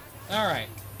 Alright.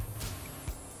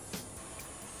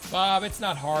 Bob, it's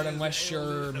not hard unless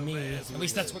you're me. At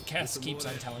least that's what Kes keeps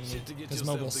on telling me. Because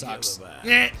mobile sucks.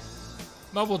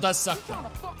 Mobile does suck though.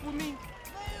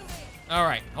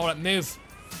 Alright, hold up, move.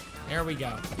 There we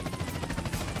go.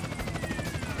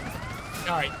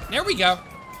 Alright, there we go.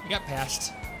 We got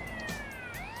past.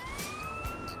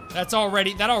 That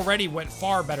already went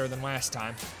far better than last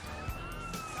time.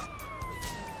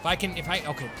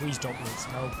 Okay, please don't move.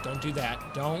 No, don't do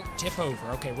that. Don't tip over.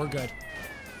 Okay, we're good.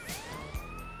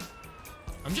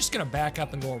 I'm just gonna back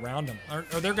up and go around them.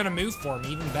 Or they're gonna move for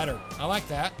me, even better. I like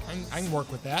that. I can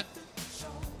work with that.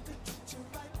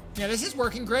 Yeah, this is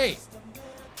working great.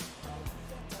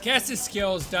 Kes's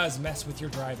skills does mess with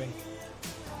your driving.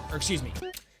 Or excuse me.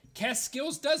 Kes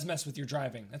skills does mess with your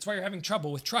driving. That's why you're having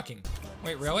trouble with trucking.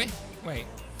 Wait, really? Wait.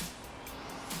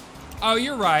 Oh,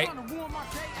 you're right.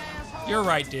 You're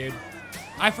right, dude.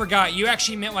 I forgot. You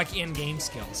actually meant like in-game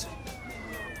skills.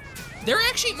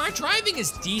 My driving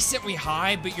is decently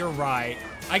high, but you're right.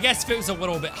 I guess if it was a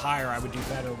little bit higher, I would do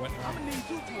better, wouldn't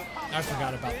I? I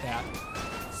forgot about that.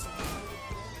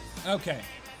 Okay.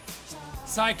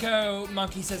 Psycho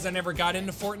Monkey says I never got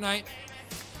into Fortnite.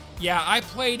 Yeah, I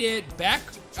played it back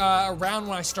around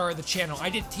when I started the channel. I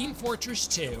did Team Fortress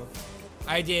 2.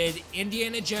 I did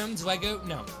Indiana Jones,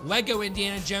 Lego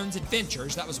Indiana Jones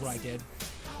Adventures. That was what I did.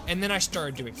 And then I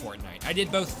started doing Fortnite. I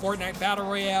did both Fortnite Battle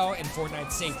Royale and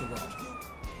Fortnite Save the World.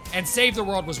 And Save the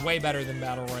World was way better than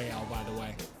Battle Royale, by the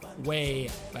way. Way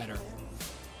better.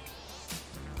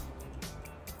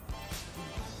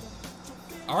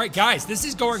 All right, guys, this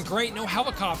is going great. No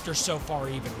helicopters so far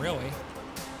even, really.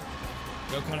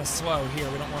 Go kind of slow here.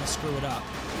 We don't want to screw it up.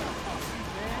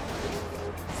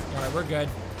 All right, we're good.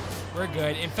 We're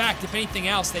good. In fact, if anything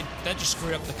else, that just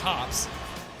screwed up the cops.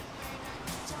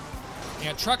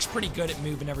 Yeah, truck's pretty good at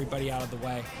moving everybody out of the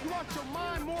way.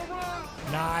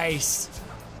 Nice.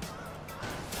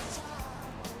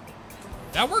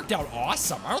 That worked out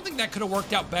awesome. I don't think that could have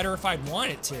worked out better if I'd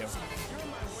wanted to.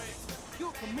 You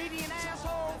a comedian,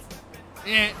 asshole?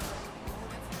 Eh.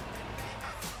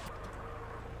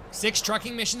 6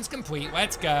 trucking missions complete.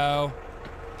 Let's go.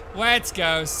 Let's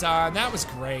go, son. That was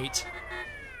great.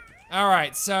 All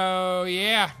right, so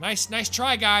yeah, nice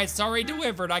try, guys. It's already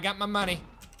delivered. I got my money.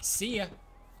 See ya.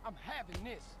 I'm having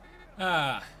this.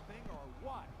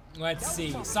 Let's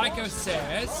see. Psycho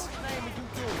says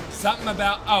something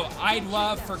about, I'd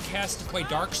love for Kes to play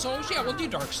Dark Souls. Yeah, we'll do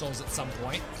Dark Souls at some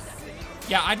point.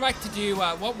 Yeah, I'd like to do,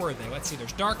 what were they? Let's see.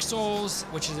 There's Dark Souls,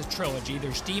 which is a trilogy.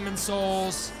 There's Demon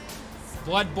Souls,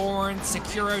 Bloodborne,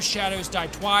 Sekiro, Shadows Die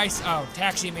Twice. Oh,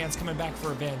 Taxi Man's coming back for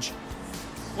revenge.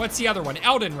 What's the other one?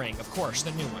 Elden Ring, of course,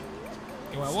 the new one.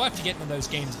 Anyway, we'll have to get into those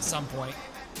games at some point.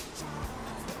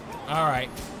 All right,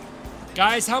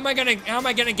 guys, how am I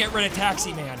gonna get rid of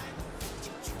Taxi Man?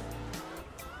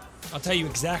 I'll tell you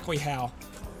exactly how.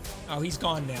 Oh, he's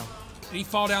gone now. Did he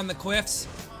fall down the cliffs?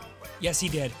 Yes, he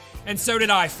did, and so did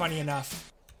I. Funny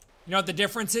enough. You know what the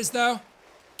difference is, though?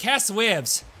 Kes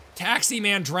lives. Taxi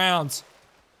Man drowns.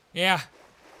 Yeah,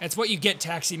 that's what you get,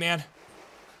 Taxi Man.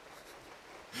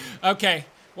 Okay,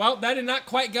 well, that did not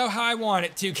quite go how I want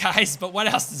it to, guys, but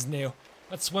what else is new?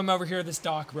 Let's swim over here to this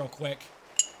dock real quick.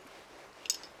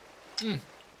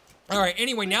 All right,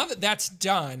 anyway, now that that's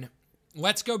done,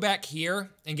 let's go back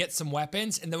here and get some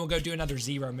weapons, and then we'll go do another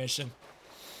Zero mission.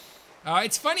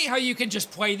 It's funny how you can just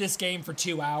play this game for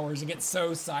 2 hours and get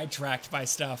so sidetracked by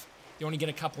stuff. You only get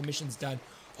a couple missions done.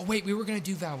 Oh, wait, we were going to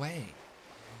do Valet.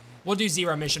 We'll do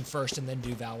Zero mission first and then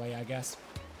do Valet, I guess.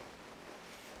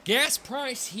 Gas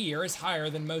price here is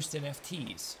higher than most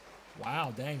NFTs.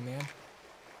 Wow, dang, man.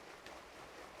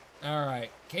 All right.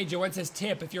 KJ1 says,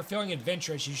 tip, if you're feeling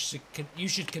adventurous, you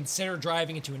should consider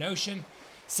driving into an ocean.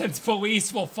 Since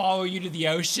police will follow you to the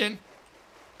ocean.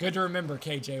 Good to remember,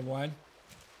 KJ1.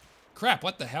 Crap,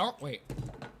 what the hell? Wait.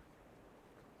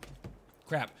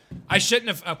 Crap. I shouldn't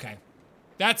have... Okay.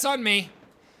 That's on me.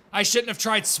 I shouldn't have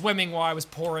tried swimming while I was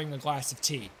pouring a glass of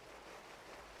tea.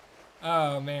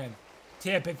 Oh, man.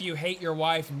 Tip, if you hate your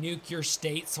wife, nuke your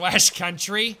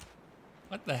state/country.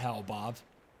 What the hell, Bob?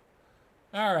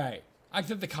 All right. I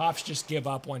think the cops just give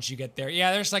up once you get there.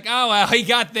 Yeah, they're just like, oh, well, he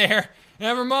got there.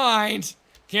 Never mind.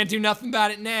 Can't do nothing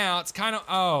about it now. It's kind of...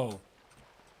 Oh.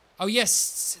 Oh,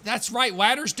 yes. That's right.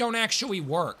 Ladders don't actually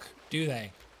work, do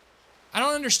they? I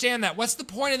don't understand that. What's the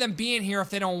point of them being here if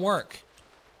they don't work?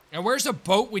 And where's a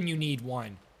boat when you need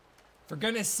one? For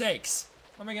goodness sakes.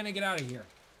 How am I going to get out of here?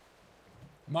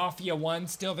 Mafia 1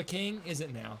 still the king? Is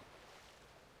it now?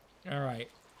 All right.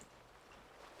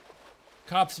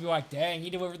 Cops be like, dang, he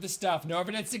delivered the stuff. No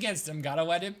evidence against him. Gotta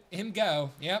let him go.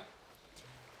 Yep.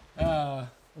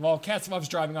 Well, Kes loves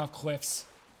driving off cliffs.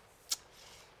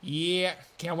 Yeah.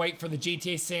 Can't wait for the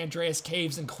GTA San Andreas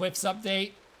Caves and Cliffs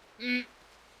update.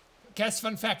 Kes,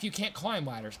 fun fact, you can't climb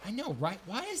ladders. I know, right?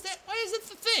 Why is that? Why is it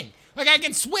the thing? Like, I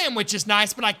can swim, which is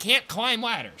nice, but I can't climb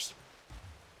ladders.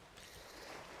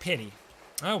 Pity.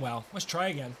 Oh, well. Let's try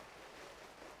again.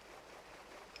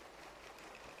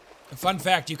 A fun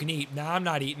fact, you can eat. Nah, I'm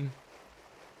not eating.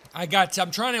 I'm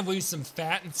trying to lose some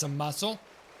fat and some muscle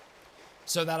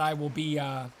so that I will be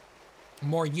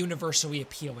more universally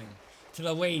appealing to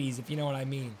the ladies, if you know what I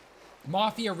mean.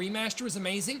 Mafia Remaster was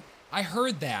amazing. I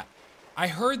heard that. I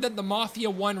heard that the Mafia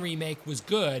 1 remake was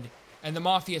good and the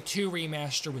Mafia 2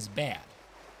 remaster was bad.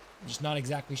 I'm just not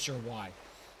exactly sure why.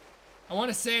 I want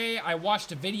to say I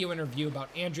watched a video interview about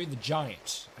Andre the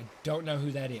Giant. I don't know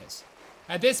who that is.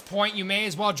 At this point, you may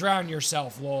as well drown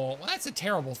yourself, lol. Well, that's a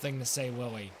terrible thing to say,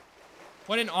 Lily.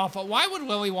 What an awful... Why would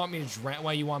Lily want me to drown?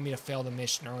 Why you want me to fail the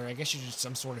mission? Or I guess you're just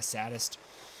some sort of sadist.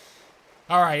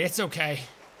 Alright, it's okay.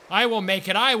 I will make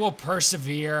it. I will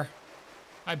persevere.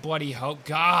 I bloody hope.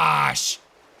 Gosh!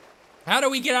 How do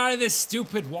we get out of this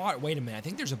stupid water? Wait a minute. I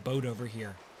think there's a boat over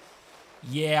here.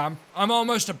 Yeah, I'm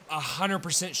almost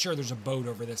 100% sure there's a boat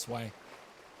over this way.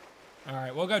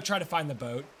 Alright, we'll go try to find the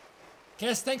boat.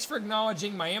 Kes, thanks for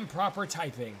acknowledging my improper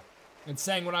typing and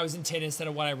saying what I was intending instead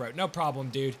of what I wrote. No problem,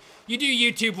 dude. You do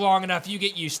YouTube long enough, you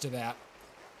get used to that.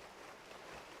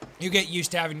 You get used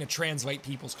to having to translate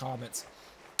people's comments.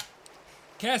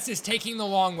 Kes is taking the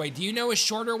long way. Do you know a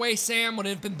shorter way, Sam? Would it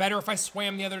have been better if I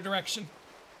swam the other direction?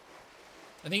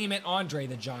 I think he meant Andre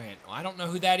the Giant. Well, I don't know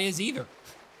who that is either.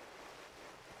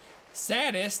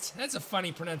 Sadist? That's a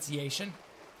funny pronunciation.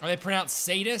 Are they pronounced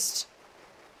sadist?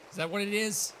 Is that what it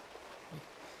is?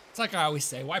 It's like I always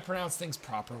say, why pronounce things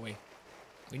properly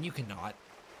when you cannot?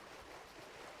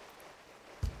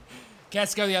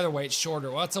 Cats go the other way, it's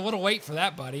shorter. Well, it's a little late for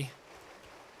that, buddy.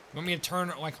 You want me to turn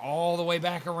it like all the way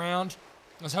back around?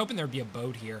 I was hoping there'd be a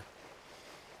boat here.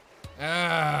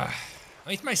 At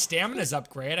least my stamina's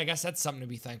upgrade. I guess that's something to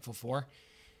be thankful for.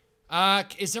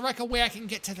 Is there like a way I can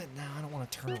get to the... No, I don't want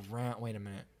to turn around. Wait a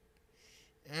minute.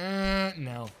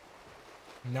 No.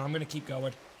 No, I'm gonna keep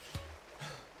going.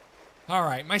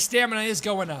 Alright, my stamina is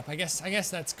going up. I guess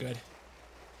that's good.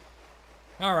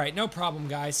 Alright, no problem,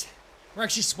 guys. We're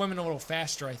actually swimming a little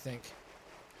faster, I think.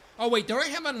 Oh, wait, don't I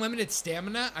have unlimited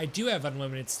stamina? I do have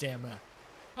unlimited stamina.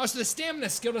 Oh, so the stamina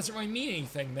skill doesn't really mean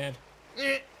anything, then.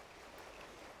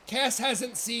 Cass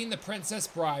hasn't seen The Princess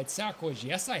Bride. Sacrilege.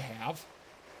 Yes, I have.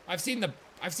 I've seen the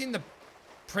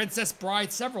Princess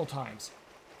Bride several times.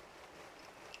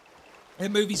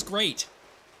 That movie's great.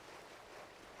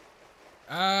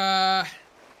 There's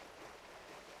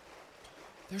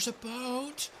a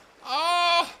boat.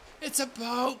 Oh, it's a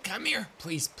boat. Come here.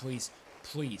 Please, please,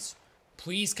 please.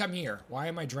 Please come here. Why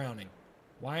am I drowning?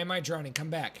 Why am I drowning? Come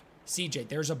back. CJ,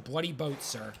 there's a bloody boat,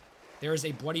 sir. There is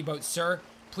a bloody boat, sir.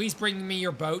 Please bring me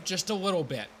your boat just a little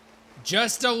bit.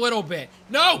 Just a little bit.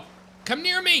 No! Come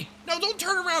near me. No, don't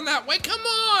turn around that way. Come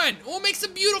on. We'll make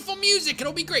some beautiful music.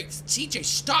 It'll be great. CJ,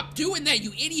 stop doing that,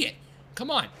 you idiot.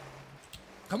 Come on.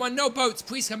 Come on, no boats.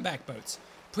 Please come back, boats.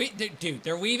 Please, dude,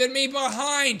 they're leaving me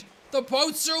behind. The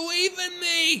boats are leaving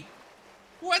me.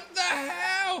 What the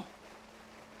hell?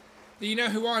 Do you know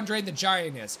who Andre the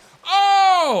Giant is?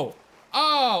 Oh!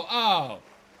 Oh.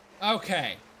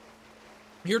 Okay.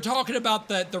 You're talking about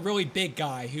the really big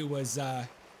guy who was,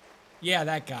 yeah,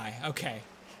 that guy. Okay.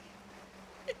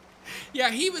 Yeah,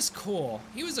 he was cool.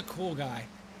 He was a cool guy.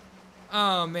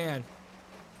 Oh, man.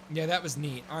 Yeah, that was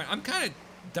neat. All right, I'm kind of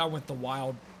done with the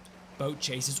wild boat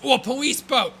chases. Oh, a police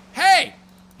boat! Hey!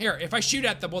 Here, if I shoot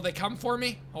at them, will they come for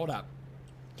me? Hold up.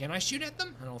 Can I shoot at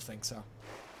them? I don't think so.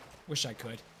 Wish I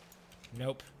could.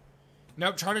 Nope.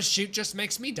 Nope, trying to shoot just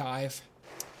makes me dive.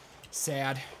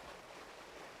 Sad.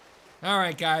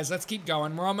 Alright, guys, let's keep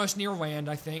going. We're almost near land,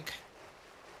 I think.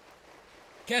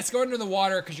 Okay, let's go into the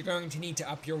water because you're going to need to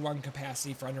up your lung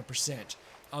capacity for 100%.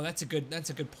 Oh, that's a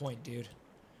good point, dude.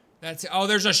 Oh,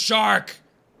 there's a shark!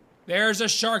 There's a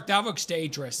shark. That looks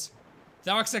dangerous.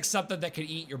 That looks like something that could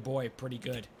eat your boy pretty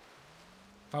good.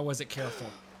 If I wasn't careful.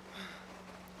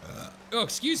 Oh,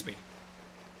 excuse me.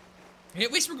 Hey,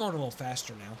 at least we're going a little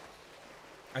faster now.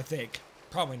 I think.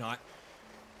 Probably not.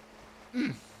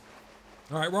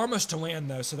 Alright, we're almost to land,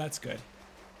 though, so that's good.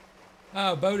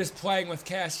 Oh, boat is playing with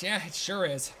Kes. Yeah, it sure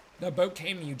is. The boat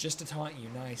came to you just to taunt you.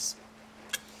 Nice.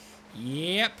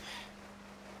 Yep.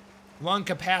 Lung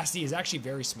capacity is actually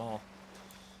very small.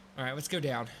 Alright, let's go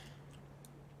down.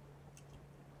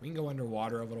 We can go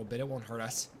underwater a little bit. It won't hurt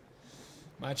us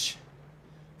much.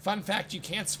 Fun fact, you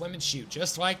can't swim and shoot,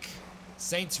 just like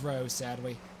Saints Row,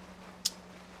 sadly.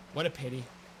 What a pity.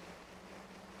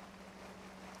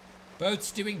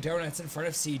 Boat's doing donuts in front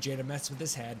of CJ to mess with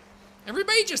his head.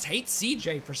 Everybody just hates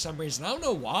CJ for some reason. I don't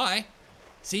know why.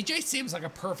 CJ seems like a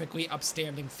perfectly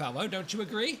upstanding fellow, don't you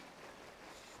agree?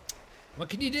 What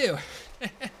can you do?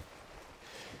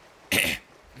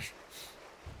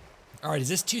 Alright, is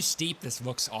this too steep? This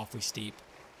looks awfully steep.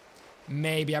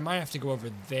 Maybe. I might have to go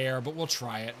over there, but we'll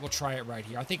try it. We'll try it right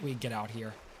here. I think we can get out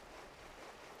here.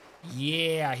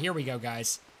 Yeah, here we go,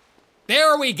 guys.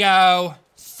 There we go!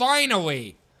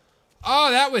 Finally!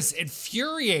 Oh, that was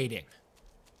infuriating.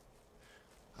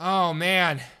 Oh,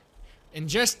 man. And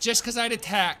just because I had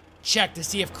to check to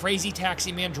see if Crazy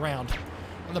Taxi Man drowned.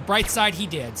 On the bright side, he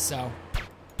did, so.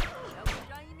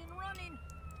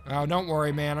 Oh, don't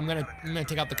worry, man. I'm gonna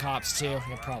take out the cops, too.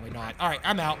 Yeah, probably not. All right,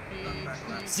 I'm out.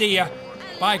 See ya.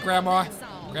 Bye, Grandma.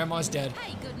 Grandma's dead.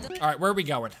 All right, where are we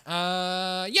going?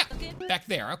 Yeah, back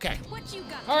there. Okay.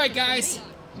 All right, guys.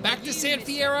 Back to San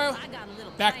Fierro.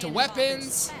 Back to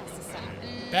weapons.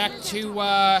 Back to,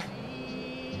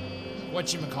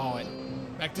 whatchamacallit.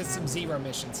 Back to some Zero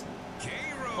missions.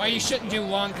 Well, you shouldn't do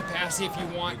long capacity if you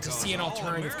want to see an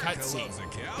alternative cutscene.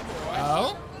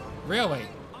 Oh? Really?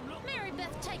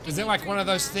 Is it like one of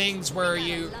those things where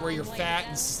you're fat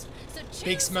and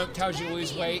Big Smoke tells you to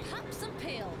lose weight?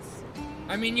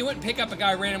 I mean, you wouldn't pick up a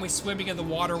guy randomly swimming in the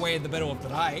waterway in the middle of the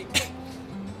night.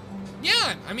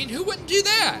 Yeah, I mean, who wouldn't do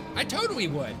that? I totally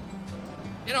would.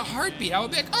 In a heartbeat, I would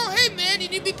be like, oh, hey, man, you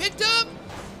need to be picked up?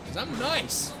 Because I'm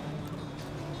nice.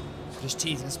 Just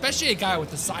teasing. Especially a guy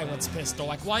with a silence pistol.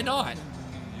 Like, why not?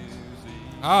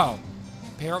 Oh.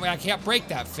 Apparently, I can't break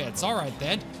that fence. All right,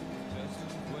 then.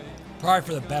 Probably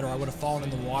for the better. I would have fallen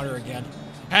in the water again.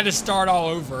 Had to start all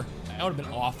over. That would have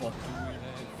been awful.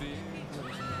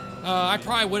 I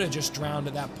probably would have just drowned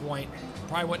at that point.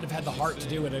 Probably wouldn't have had the heart to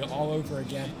do it all over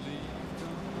again.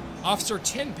 Officer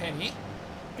Tenpenny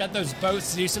got those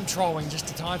boats to do some trolling just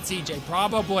to taunt CJ.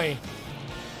 Probably.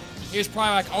 He was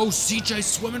probably like, oh, CJ's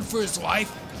swimming for his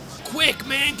life. Quick,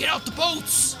 man, get out the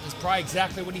boats. That's probably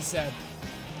exactly what he said.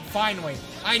 Finally.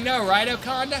 I know, right,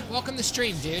 Okonda? Welcome to the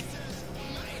stream, dude.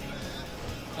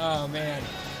 Oh, man.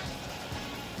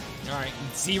 All right,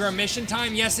 Zero mission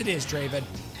time? Yes, it is, Draven.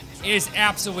 It is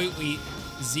absolutely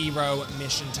Zero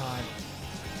mission time.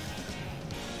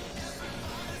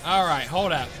 All right,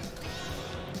 hold up.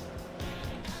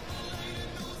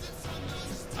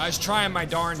 I was trying my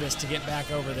darndest to get back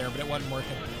over there, but it wasn't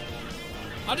working.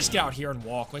 I'll just get out here and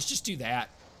walk. Let's just do that.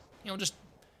 You know, just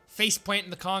face plant in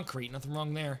the concrete. Nothing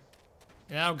wrong there.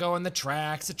 And that'll go in the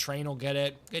tracks. The train will get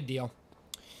it. Good deal.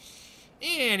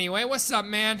 Anyway, what's up,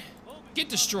 man? Get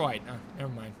destroyed. Oh,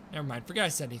 never mind. Never mind. Forget I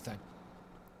said anything.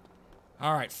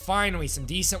 All right, finally, some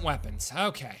decent weapons.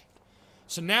 Okay.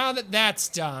 So now that that's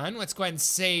done, let's go ahead and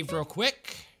save real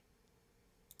quick.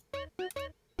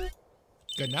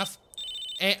 Good enough.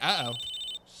 Hey, uh-oh.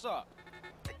 Sup?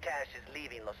 The cash is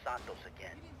leaving Los Santos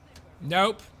again.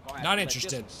 Nope. Not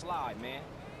interested. Slide, man.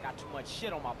 Got too much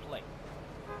shit on my plate.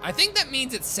 I think that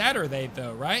means it's Saturday,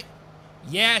 though, right?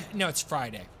 Yeah, no, it's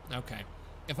Friday. Okay.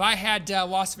 If I had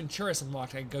Las Venturas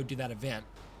unlocked, I could go do that event.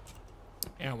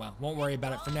 Yeah, well, won't worry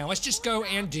about it for now. Let's just go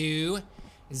and do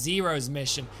Zero's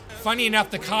mission. Funny enough,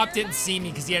 the cop didn't see me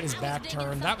because he had his back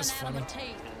turned. That was funny.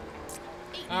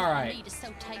 All right.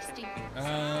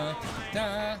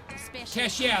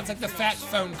 Kes, yeah, it's like the fat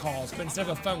phone calls, but instead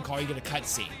of a phone call, you get a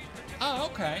cutscene. Oh,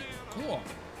 okay. Cool.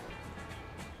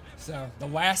 So, the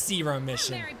last Zero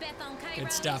mission.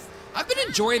 Good stuff. I've been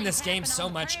enjoying this game so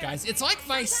much, guys. It's like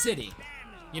Vice City.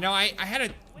 You know, I had a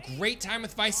great time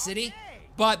with Vice City,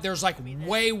 but there's like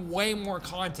way more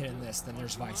content in this than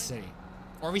there's Vice City.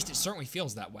 Or at least it certainly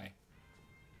feels that way.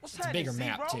 What's It's a bigger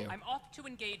map, too. I'm off to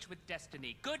engage with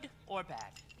destiny, good or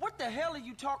bad. What the hell are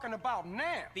you talking about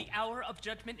now? The hour of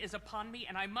judgment is upon me,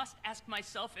 and I must ask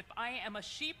myself if I am a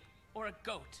sheep or a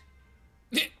goat.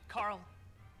 Carl,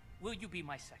 will you be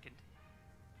my second?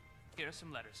 Here are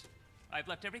some letters. I've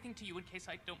left everything to you in case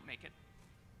I don't make it.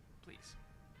 Please.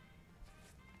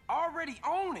 Already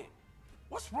own it.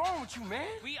 What's wrong with you, man?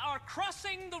 We are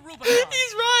crossing the Rubicon.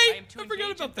 He's right. I am to I forgot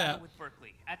engage about in battle that. with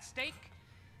Berkeley. At stake,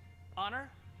 honor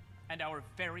and our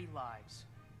very lives.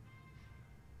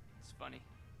 It's funny.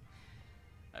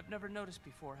 I've never noticed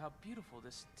before how beautiful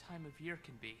this time of year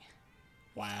can be.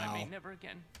 Wow. I may never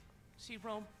again see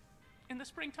Rome in the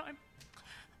springtime.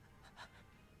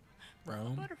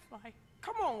 Rome? Butterfly.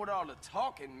 Come on with all the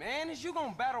talking, man. Is you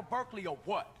gonna battle Berkeley or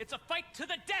what? It's a fight to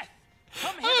the death.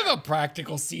 Come I hither. love how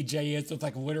practical CJ is with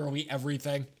like literally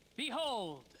everything.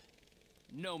 Behold,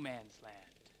 no man's land.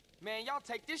 Man, y'all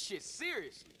take this shit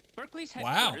seriously. Berkeley's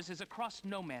Wow. headquarters is across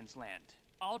no man's land.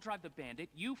 I'll drive the bandit,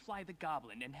 you fly the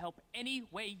goblin, and help any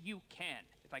way you can.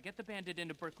 If I get the bandit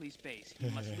into Berkeley's base, he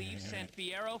must leave San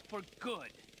Fierro for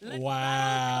good. Let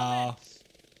Wow.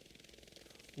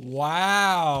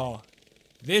 Wow.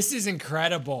 This is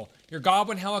incredible. Your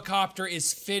goblin helicopter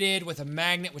is fitted with a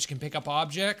magnet which can pick up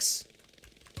objects.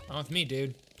 Not with me,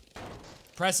 dude.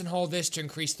 Press and hold this to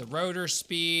increase the rotor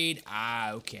speed.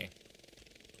 Ah, okay.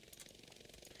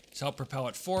 So help propel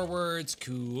it forwards.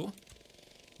 Cool.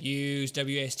 Use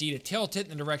WASD to tilt it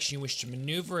in the direction you wish to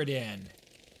maneuver it in.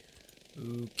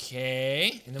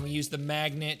 Okay. And then we use the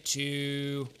magnet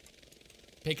to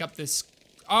pick up this.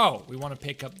 Oh, we want to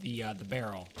pick up the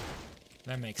barrel.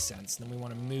 That makes sense. Then we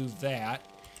want to move that.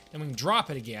 Then we can drop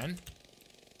it again.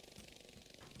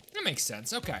 That makes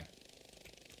sense. Okay.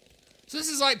 So this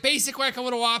is like basically like a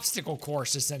little obstacle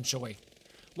course, essentially.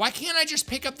 Why can't I just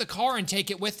pick up the car and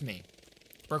take it with me?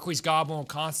 Berkeley's goblin will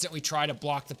constantly try to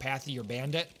block the path of your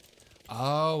bandit.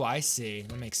 Oh, I see.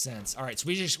 That makes sense. All right, so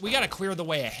we got to clear the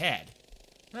way ahead.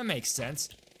 That makes sense.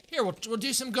 Here, we'll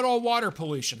do some good old water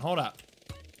pollution. Hold up.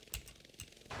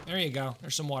 There you go.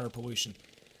 There's some water pollution.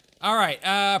 All right,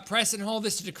 press and hold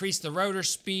this to decrease the rotor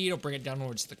speed. It'll bring it down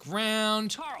towards the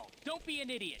ground. Carl, don't be an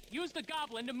idiot. Use the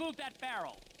goblin to move that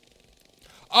barrel.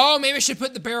 Oh, maybe I should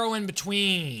put the barrel in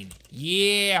between.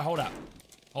 Yeah, hold up.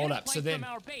 Hold up. So then,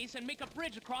 from our base and make a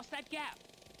bridge across that gap.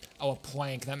 oh, a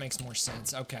plank. That makes more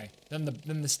sense. Okay, then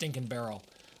the stinking barrel.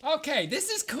 Okay, this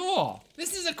is cool.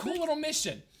 This is a cool little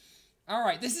mission. All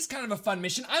right, this is kind of a fun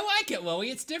mission. I like it, Lily.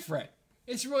 It's different.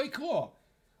 It's really cool.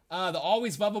 The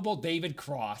always lovable David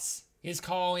Cross. His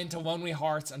call into Lonely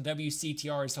Hearts on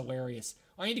WCTR is hilarious.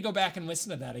 I need to go back and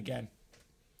listen to that again.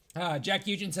 Jack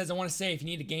Eugen says, I want to say if you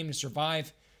need a game to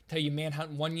survive, tell you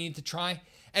Manhunt 1 you need to try.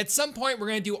 At some point, we're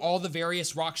going to do all the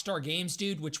various Rockstar games,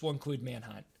 dude, which will include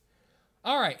Manhunt.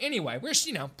 All right, anyway, we're just,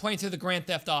 playing through the Grand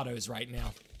Theft Autos right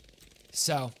now.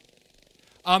 So,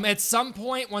 at some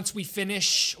point, once we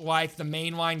finish, like, the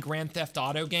mainline Grand Theft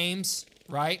Auto games,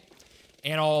 right?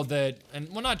 And all the,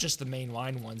 well, not just the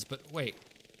mainline ones, but wait.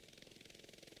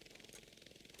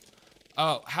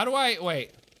 Oh, how do I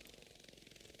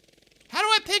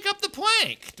pick up the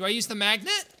plank? Do I use the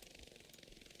magnet?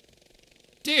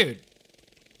 Dude,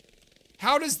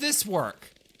 how does this work?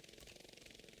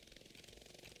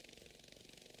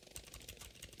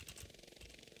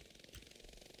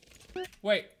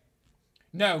 Wait,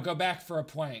 no, go back for a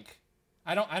plank.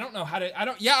 I don't know how to,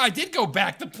 yeah, I did go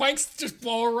back. The planks just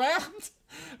blow around.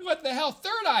 What the hell?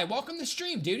 Third Eye, welcome to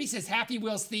stream, dude. He says Happy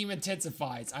Wheels theme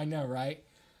intensifies. I know, right?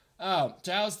 Oh,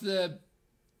 so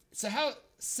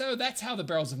that's how the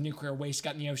barrels of nuclear waste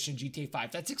got in the ocean in GTA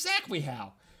 5. That's exactly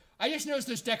how. I just noticed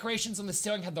those decorations on the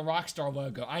ceiling had the Rockstar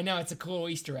logo. I know, it's a cool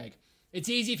Easter egg. It's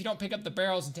easy if you don't pick up the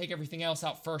barrels and take everything else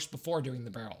out first before doing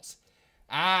the barrels.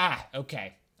 Ah,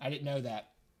 okay. I didn't know that.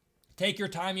 Take your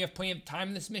time. You have plenty of time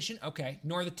in this mission? Okay.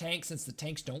 Ignore the tanks since the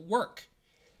tanks don't work.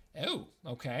 Oh,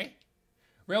 okay.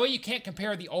 Really? You can't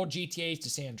compare the old GTAs to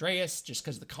San Andreas just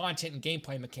because of the content and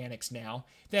gameplay mechanics now.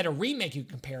 If they had a remake you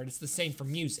compare it, it's the same for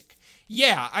music.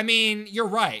 Yeah, I mean, you're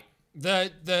right.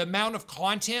 The amount of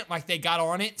content like they got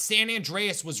on it, San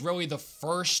Andreas was really the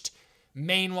first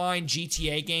mainline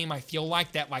GTA game I feel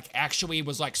like that like actually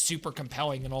was like super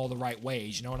compelling in all the right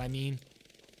ways, you know what I mean?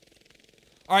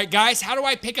 All right, guys, how do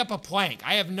I pick up a plank?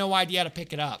 I have no idea how to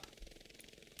pick it up.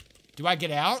 Do I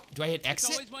get out? Do I hit exit?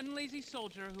 It's always one lazy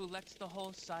soldier who lets the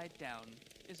whole side down,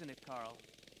 isn't it, Carl?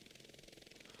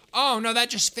 Oh, no, that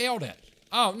just failed it.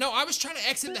 Oh, no, I was trying to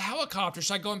exit the helicopter,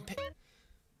 so I go and pick...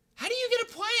 How do you get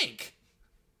a plank?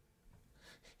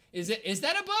 Is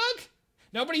that a bug?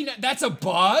 Nobody that's a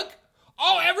bug?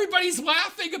 Oh, everybody's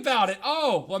laughing about it.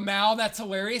 Oh, well, Mal, that's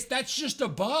hilarious. That's just a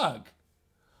bug.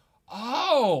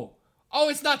 Oh. Oh,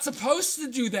 it's not supposed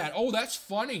to do that. Oh, that's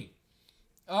funny.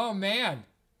 Oh, man.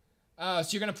 So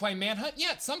you're going to play Manhunt?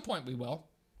 Yeah, at some point we will.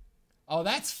 Oh,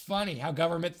 that's funny how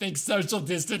government thinks social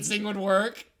distancing would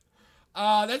work.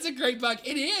 That's a great bug.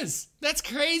 It is. That's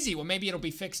crazy. Well, maybe it'll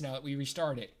be fixed now that we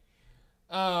restart it.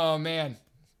 Oh, man.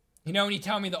 You know, when you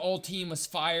tell me the old team was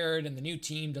fired and the new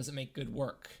team doesn't make good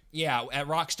work. Yeah, at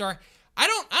Rockstar. I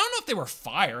don't know if they were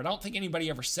fired. I don't think anybody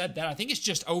ever said that. I think it's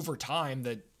just over time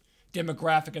the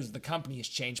demographic of the company has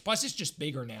changed. Plus, it's just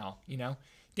bigger now, you know.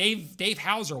 Dave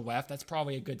Hauser left. That's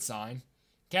probably a good sign.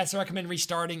 Cats recommend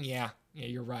restarting? Yeah,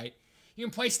 you're right. You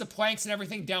can place the planks and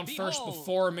everything down first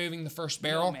before removing the first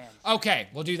barrel. Okay,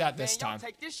 we'll do that this time.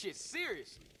 Take this shit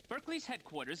seriously. Berkeley's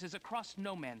headquarters is across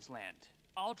no man's land.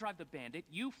 I'll drive the bandit,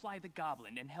 you fly the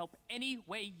goblin, and help any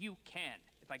way you can.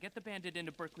 If I get the bandit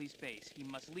into Berkeley's base, he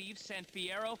must leave San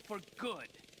Fierro for good.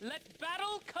 Let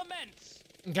battle commence!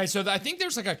 Okay, so I think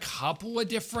there's like a couple of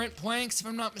different planks, if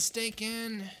I'm not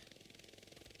mistaken.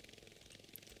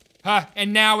 Huh,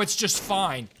 and now it's just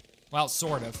fine. Well,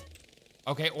 sort of.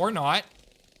 Okay, or not.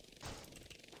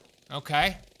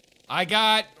 Okay. I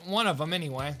got one of them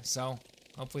anyway, so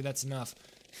hopefully that's enough.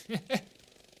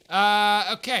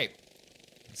 Okay.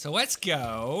 So let's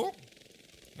go.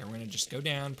 Here, we're gonna just go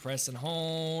down, press and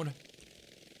hold.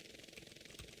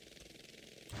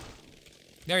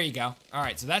 There you go. All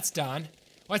right, so that's done.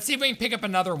 Let's see if we can pick up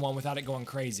another one without it going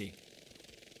crazy.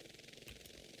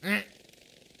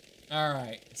 All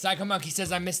right. Psycho Monkey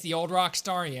says, I missed the old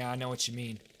Rockstar. Yeah, I know what you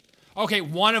mean. Okay,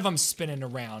 one of them's spinning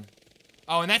around.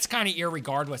 Oh, and that's kind of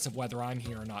irregardless of whether I'm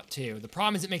here or not, too. The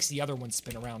problem is it makes the other one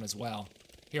spin around as well.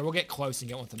 Here, we'll get close and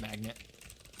get one with the magnet.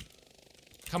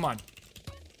 Come on.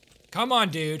 Come on,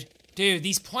 dude. Dude,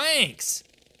 these planks.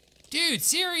 Dude,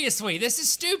 seriously, this is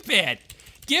stupid.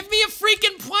 Give me a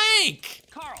freaking plank.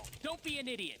 Carl, don't be an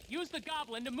idiot. Use the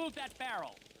goblin to move that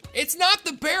barrel. It's not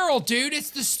the barrel, dude. It's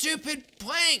the stupid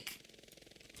plank.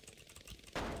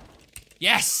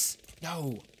 Yes.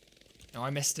 No. No, I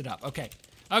messed it up. Okay.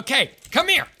 Okay, come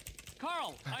here.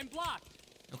 Carl, I'm blocked.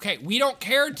 Okay, we don't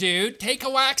care, dude. Take a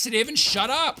laxative and shut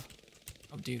up.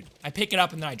 Oh, dude. I pick it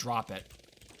up and then I drop it.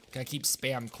 I keep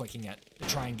spam clicking it to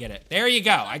try and get it. There you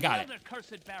go. I got it. Another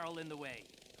cursed barrel in the way.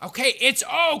 Okay, it's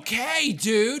okay,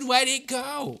 dude. Let it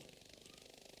go.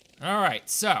 All right,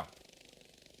 so.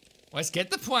 Let's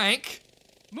get the plank.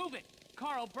 Move it.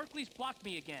 Carl, Berkeley's blocked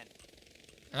me again.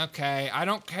 Okay, I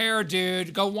don't care,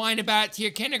 dude. Go whine about it to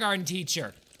your kindergarten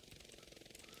teacher.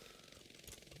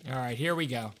 All right, here we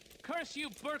go. Curse you,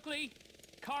 Berkeley.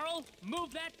 Carl,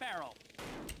 move that barrel.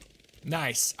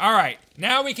 Nice. All right,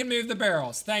 now we can move the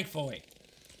barrels, thankfully.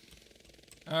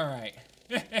 All right.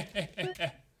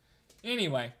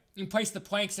 Anyway, you can place the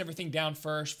planks and everything down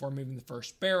first before moving the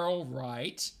first barrel,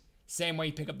 right? Same way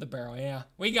you pick up the barrel, yeah.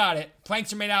 We got it.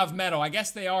 Planks are made out of metal. I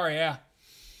guess they are, yeah.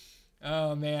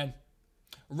 Oh, man.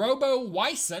 Robo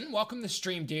Wyson, welcome to the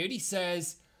stream, dude. He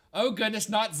says, oh, goodness,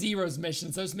 not Zero's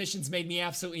missions. Those missions made me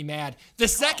absolutely mad. The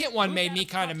second one made me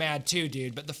kind of mad, too,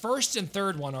 dude. But the first and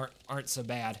third one aren't so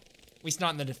bad. At least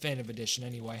not in the definitive edition,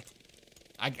 anyway.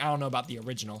 I don't know about the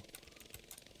original.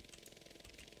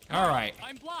 All right.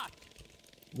 I'm blocked.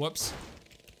 Whoops.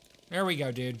 There we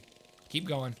go, dude. Keep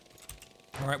going.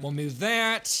 All right, we'll move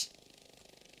that.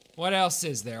 What else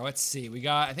is there? Let's see.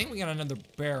 I think we got another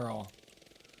barrel.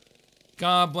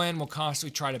 Goblin will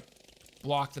constantly try to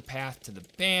block the path to the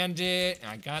bandit.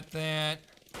 I got that.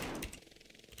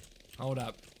 Hold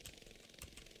up.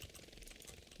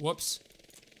 Whoops.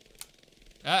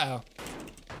 Uh-oh.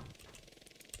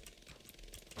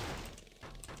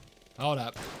 Hold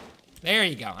up. There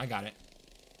you go. I got it.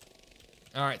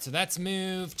 All right, so that's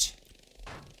moved.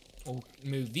 We'll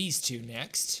move these two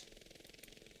next.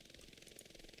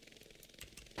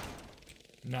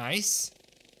 Nice.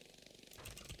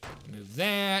 Move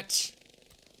that.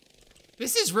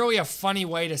 This is really a funny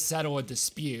way to settle a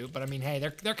dispute, but I mean, hey,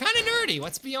 they're kind of nerdy,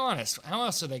 let's be honest. How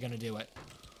else are they gonna do it?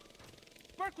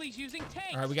 Berkeley's using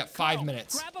tanks. All right, we got 5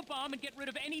 minutes. Grab a bomb and get rid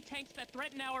of any tanks that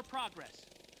threaten our progress.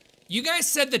 You guys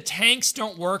said the tanks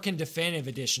don't work in Definitive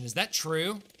Edition. Is that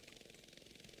true?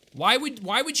 Why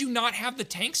would you not have the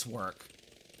tanks work?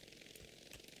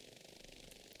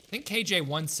 I think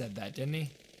KJ1 said that, didn't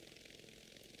he?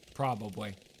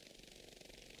 Probably.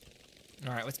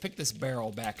 All right, let's pick this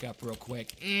barrel back up real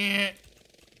quick.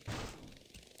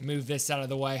 Move this out of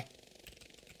the way.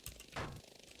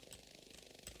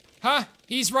 Huh?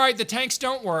 He's right, the tanks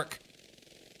don't work.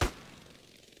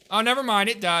 Oh, never mind,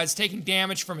 it does. Taking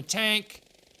damage from a tank.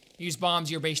 Use bombs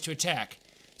to your base to attack.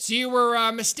 So you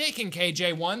were mistaken,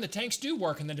 KJ1. The tanks do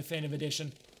work in the Definitive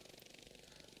Edition.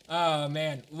 Oh,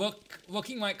 man.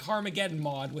 Looking like Carmageddon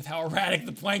mod with how erratic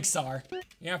the planks are.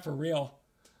 Yeah, for real.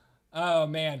 Oh,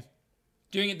 man.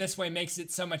 Doing it this way makes it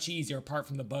so much easier, apart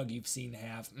from the bug you've seen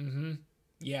have.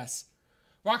 Yes.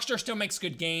 Rockstar still makes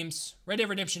good games. Red Dead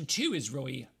Redemption 2 is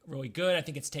really, really good. I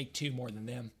think it's Take-Two more than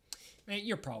them.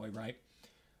 You're probably right.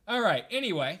 Alright,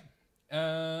 anyway.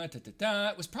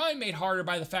 It was probably made harder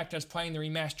by the fact I was playing the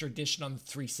remastered edition on the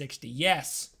 360.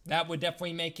 Yes, that would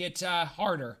definitely make it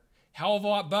harder. Hell of a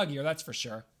lot buggier, that's for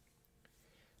sure.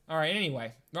 Alright,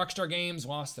 anyway. Rockstar Games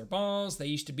lost their balls. They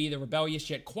used to be the rebellious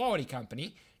yet quality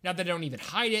company. Now they don't even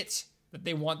hide it, that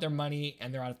they want their money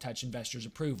and they're out of touch investors'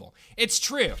 approval. It's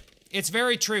true. It's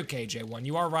very true, KJ1.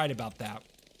 You are right about that.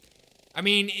 I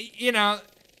mean, you know,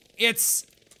 it's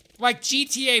like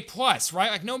GTA Plus,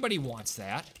 right? Like, nobody wants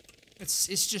that. It's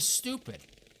just stupid.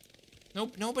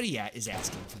 Nobody is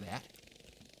asking for that.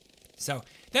 So,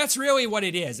 that's really what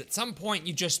it is. At some point,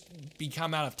 you just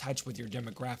become out of touch with your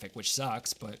demographic, which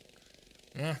sucks, but,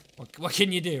 what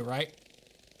can you do, right?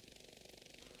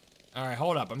 Alright,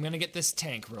 hold up. I'm gonna get this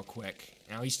tank real quick.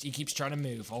 Now, he keeps trying to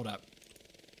move. Hold up.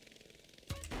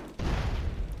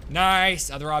 Nice.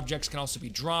 Other objects can also be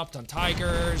dropped on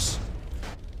tigers.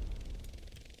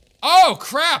 Oh,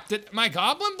 crap! My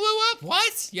goblin blew up?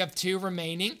 What? You have 2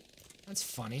 remaining? That's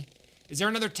funny. Is there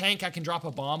another tank I can drop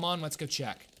a bomb on? Let's go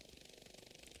check.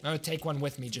 I'm gonna take one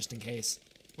with me just in case.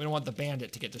 We don't want the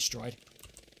bandit to get destroyed.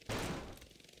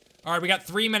 Alright, we got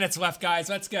 3 minutes left, guys.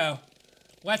 Let's go.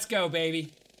 Let's go,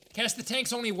 baby. Kes, the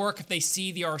tanks only work if they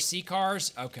see the RC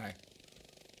cars? Okay.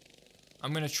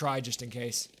 I'm gonna try just in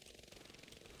case.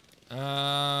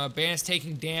 Bandit's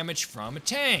taking damage from a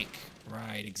tank.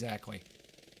 Right, exactly.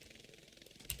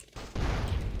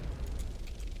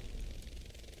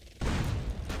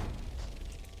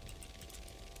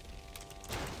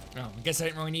 Oh, I guess I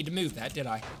didn't really need to move that, did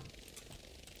I?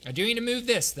 I do need to move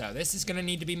this, though. This is gonna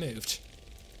need to be moved.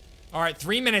 Alright,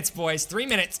 3 minutes, boys. 3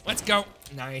 minutes. Let's go.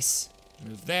 Nice.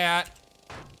 Move that.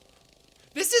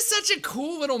 This is such a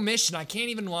cool little mission, I can't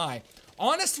even lie.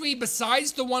 Honestly,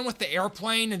 besides the one with the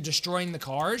airplane and destroying the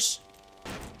cars,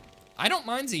 I don't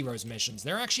mind Zero's missions.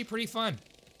 They're actually pretty fun.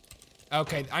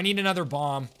 Okay, I need another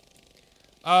bomb.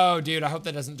 Oh, dude, I hope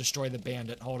that doesn't destroy the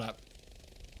bandit. Hold up.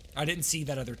 I didn't see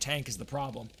that other tank is the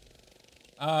problem.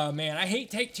 Oh, man, I hate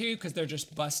Take-Two because they're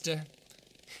just busta.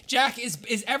 Jack,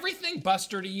 is everything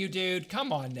Buster to you, dude?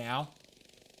 Come on now.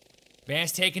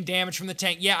 Bandit's taking damage from the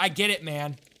tank. Yeah, I get it,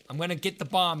 man. I'm gonna get the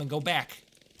bomb and go back.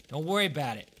 Don't worry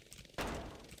about it.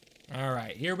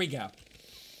 Alright, here we go.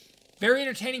 Very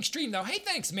entertaining stream, though. Hey,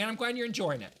 thanks, man. I'm glad you're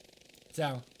enjoying it.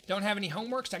 So, don't have any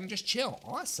homework, so I can just chill.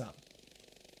 Awesome.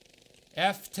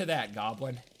 F to that,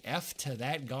 goblin. F to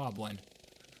that goblin.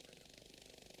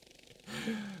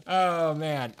 Oh,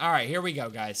 man. Alright, here we go,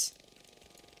 guys.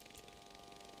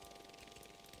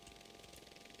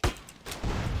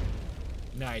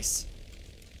 Nice.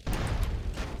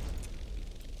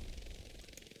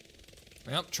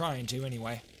 Well, trying to,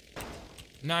 anyway.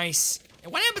 Nice.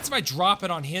 And what happens if I drop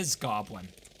it on his goblin?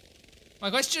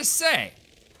 Like, let's just say,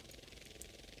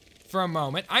 for a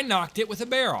moment, I knocked it with a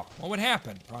barrel. What would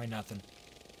happen? Probably nothing.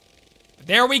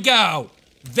 There we go.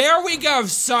 There we go,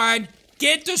 son.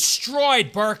 Get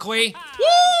destroyed, Berkeley.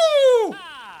 Woo!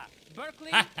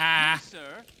 Berkeley, you,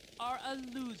 sir, are a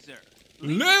loser.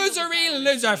 Losery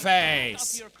loser face.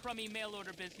 Stop your crummy mail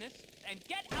order business and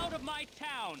get out of my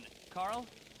town. Carl,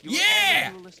 you're all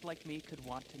a duelist like me could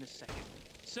want in a second.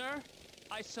 Sir,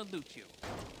 I salute you.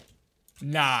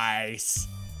 Nice.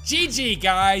 GG,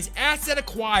 guys. Asset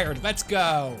acquired. Let's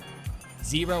go.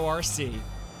 Zero RC.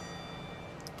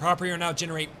 Property will now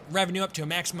generate revenue up to a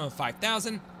maximum of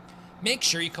 5,000. Make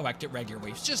sure you collect it regularly.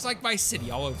 It's just like Vice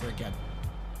City all over again.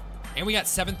 And we got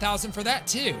 7,000 for that,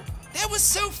 too. That was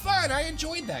so fun. I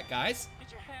enjoyed that, guys.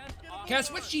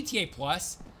 Kes, what's GTA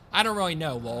Plus? I don't really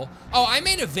know, lol. Oh, I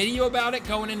made a video about it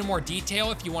going into more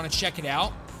detail if you want to check it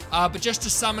out. But just to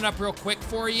sum it up real quick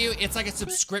for you, it's like a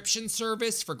subscription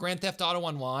service for Grand Theft Auto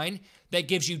Online that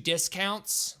gives you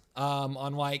discounts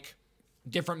on like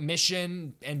different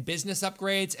mission and business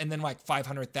upgrades, and then like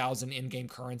 500,000 in-game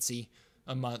currency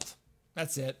a month.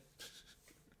 That's it.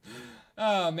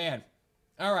 Oh, man.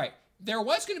 All right. There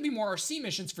was going to be more RC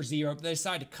missions for Zero, but they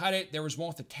decided to cut it. There was one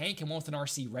with a tank and one with an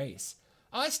RC race.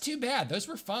 Oh, that's too bad. Those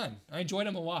were fun. I enjoyed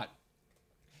them a lot.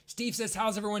 Steve says,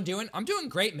 how's everyone doing? I'm doing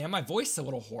great, man. My voice is a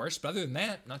little hoarse, but other than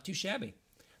that, not too shabby.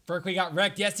 Berkeley got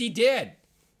wrecked. Yes, he did.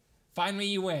 Finally,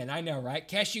 you win. I know, right?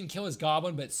 Kes, you can kill his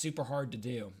goblin, but it's super hard to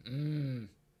do.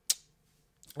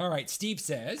 All right, Steve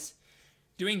says,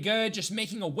 doing good. Just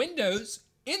making a Windows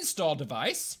install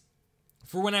device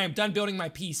for when I am done building my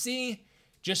PC.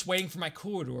 Just waiting for my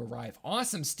cooler to arrive.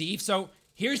 Awesome, Steve. So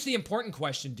here's the important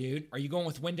question, dude. Are you going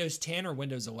with Windows 10 or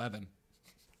Windows 11?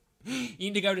 You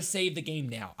need to go to save the game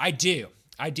now. I do,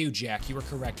 Jack. You were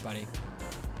correct, buddy.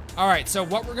 All right, so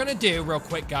what we're gonna do real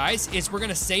quick, guys, is we're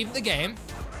gonna save the game.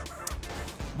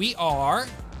 We are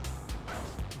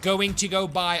going to go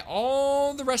buy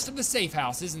all the rest of the safe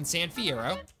houses in San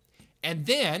Fierro, and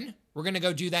then we're gonna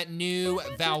go do that new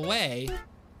valet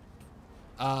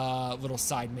little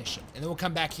side mission. And then we'll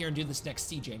come back here and do this next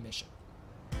CJ mission.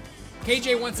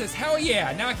 KJ1 says, hell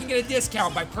yeah, now I can get a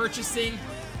discount by purchasing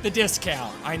the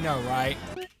discount. I know, right?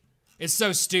 It's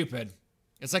so stupid.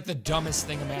 It's like the dumbest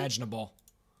thing imaginable.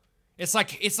 It's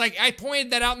like I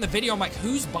pointed that out in the video. I'm like,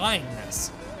 who's buying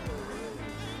this?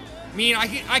 I mean,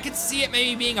 I could see it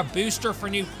maybe being a booster for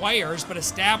new players, but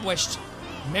established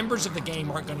members of the game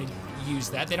aren't going to use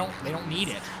that. They don't need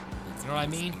it. You know what I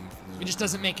mean? It just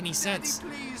doesn't make any sense.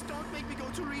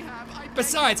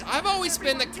 Besides, I've always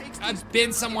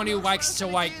been someone who likes to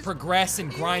like progress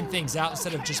and grind things out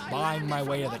instead of just buying my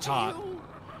way to the top.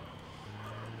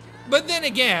 But then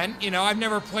again, you know, I've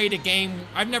never played a game,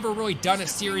 I've never really done a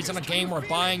series on a game where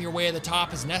buying your way to the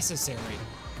top is necessary.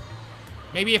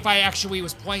 Maybe if I actually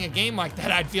was playing a game like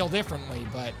that, I'd feel differently,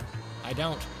 but I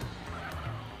don't.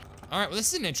 All right, well,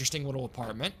 this is an interesting little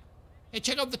apartment. Hey,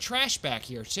 check out the trash back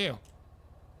here, too.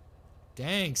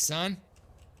 Dang, son.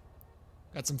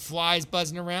 Got some flies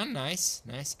buzzing around. Nice,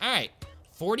 nice. All right,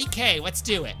 40K, let's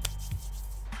do it.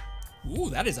 Ooh,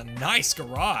 that is a nice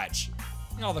garage.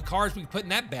 Look at all the cars we can put in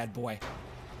that bad boy.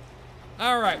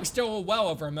 All right, we still owe well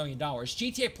over $1 million.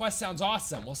 GTA Plus sounds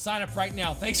awesome. We'll sign up right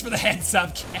now. Thanks for the heads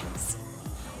up, Kes.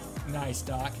 Nice,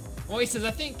 Doc. Well, he says,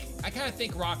 I kind of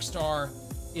think Rockstar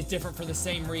is different for the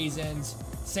same reasons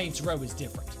Saints Row is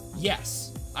different.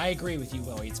 Yes, I agree with you,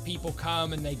 Willie. It's people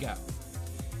come and they go.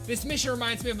 This mission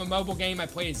reminds me of a mobile game I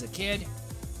played as a kid.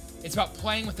 It's about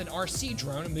playing with an RC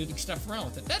drone and moving stuff around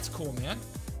with it. That's cool, man.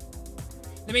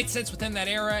 They made sense within that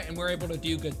era, and we're able to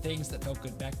do good things that felt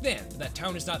good back then. But that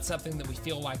tone is not something that we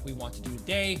feel like we want to do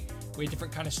today. We have a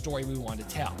different kind of story we want to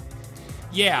tell.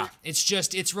 Yeah,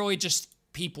 it's really just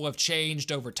people have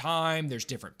changed over time. There's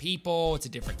different people. It's a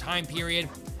different time period.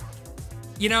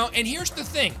 You know, and here's the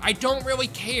thing. I don't really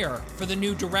care for the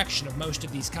new direction of most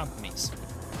of these companies.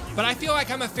 But I feel like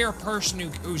I'm a fair person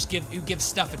who gives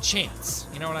stuff a chance.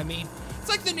 You know what I mean? It's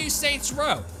like the new Saints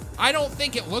Row. I don't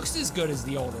think it looks as good as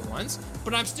the older ones,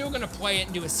 but I'm still gonna play it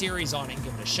and do a series on it and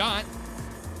give it a shot.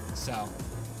 So,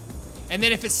 and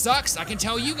then if it sucks, I can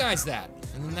tell you guys that,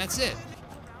 and then that's it.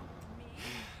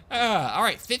 All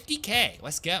right, 50K,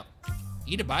 let's go.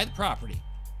 Need to buy the property.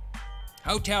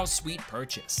 Hotel suite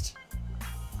purchased.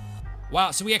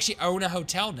 Wow, so we actually own a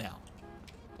hotel now.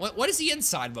 What does the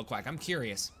inside look like? I'm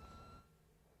curious.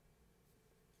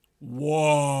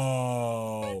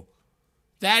 Whoa.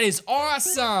 That is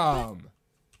awesome.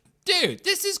 Dude,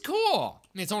 this is cool. I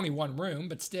mean, it's only one room,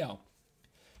 but still.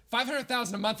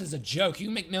 500,000 a month is a joke. You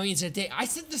can make millions in a day. I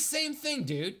said the same thing,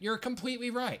 dude. You're completely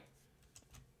right.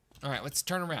 All right, let's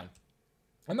turn around.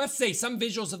 I must say, some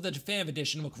visuals of the definitive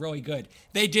edition look really good.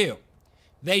 They do.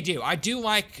 They do. I do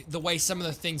like the way some of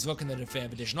the things look in the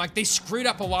definitive edition. Like, they screwed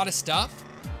up a lot of stuff,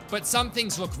 but some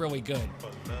things look really good.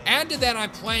 Add to that,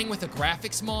 I'm playing with a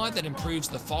graphics mod that improves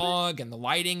the fog and the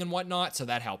lighting and whatnot, so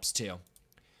that helps too.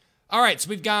 All right, so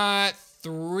we've got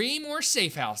 3 more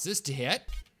safe houses to hit.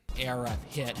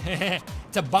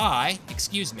 To buy,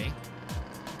 excuse me.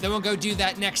 Then we'll go do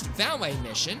that next valet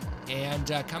mission and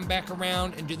come back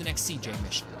around and do the next CJ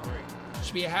mission.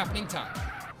 Should be a happening time.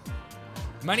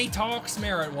 Money talks,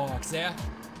 merit walks, yeah?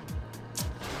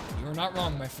 You are not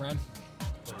wrong, my friend.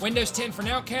 Windows 10 for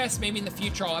now, Kes. Maybe in the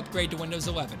future I'll upgrade to Windows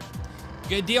 11.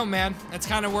 Good deal, man. That's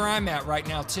kind of where I'm at right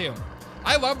now, too.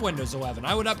 I love Windows 11.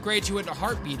 I would upgrade to it in a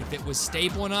heartbeat if it was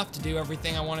stable enough to do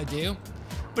everything I want to do.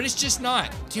 But it's just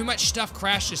not. Too much stuff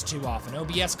crashes too often.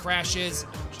 OBS crashes,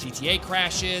 GTA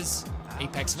crashes,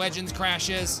 Apex Legends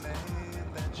crashes.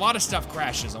 A lot of stuff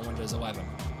crashes on Windows 11.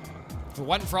 If it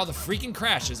wasn't for all the freaking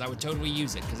crashes, I would totally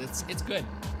use it, because it's good.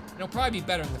 It'll probably be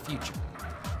better in the future.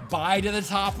 Buy to the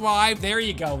top live. There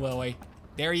you go, Lily.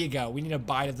 There you go. We need a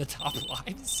buy to the top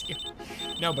lives here.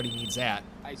 Nobody needs that.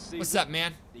 What's up,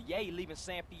 man? The Yay leaving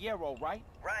San Fierro, right?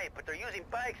 Right, but they're using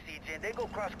bikes, CJ, and they go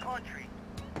cross country.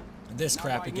 This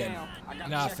crap again.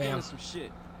 Nah, fam. Some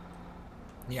shit.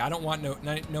 Yeah, I don't want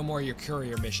no more of your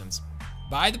courier missions.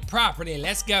 Buy the property.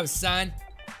 Let's go, son.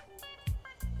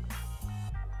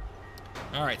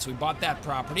 All right, so we bought that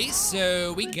property.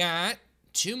 So we got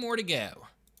 2 more to go,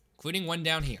 including one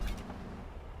down here.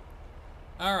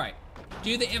 All right,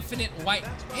 Do the infinite life.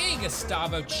 Hey,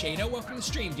 Gustavo Chato, welcome to the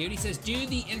stream, dude. He says, do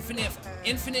the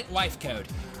infinite life code.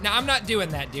 Now, I'm not doing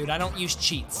that, dude. I don't use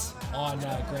cheats on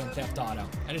Grand Theft Auto.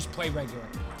 I just play regular.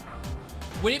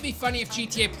 Would it be funny if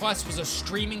GTA Plus was a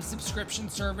streaming subscription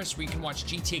service where you can watch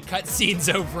GTA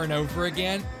cutscenes over and over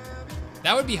again?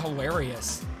 That would be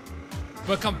hilarious,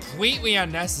 but completely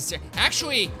unnecessary.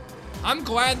 Actually, I'm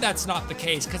glad that's not the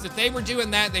case, because if they were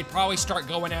doing that, they'd probably start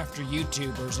going after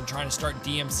YouTubers and trying to start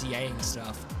DMCAing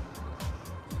stuff.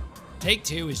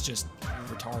 Take-Two is just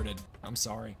retarded. I'm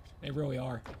sorry. They really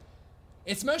are.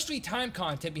 It's mostly time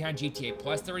content behind GTA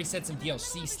Plus. They already said some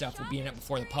DLC stuff will be in it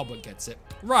before the public gets it.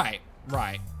 Right.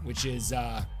 Which is,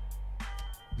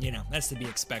 you know, that's to be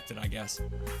expected, I guess.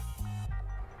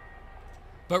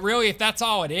 But really, if that's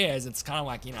all it is, it's kind of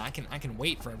like, you know, I can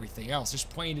wait for everything else. There's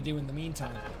plenty to do in the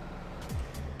meantime.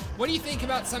 What do you think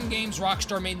about some games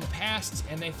Rockstar made in the past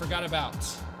and they forgot about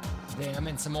them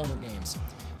in some older games?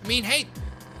 I mean, hey,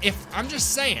 if I'm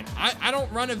just saying, I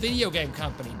don't run a video game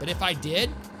company, but if I did,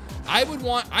 I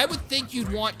would think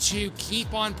you'd want to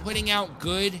keep on putting out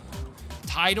good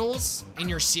titles in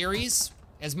your series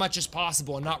as much as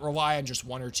possible and not rely on just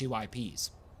 1 or 2 IPs.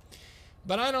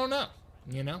 But I don't know,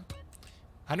 you know?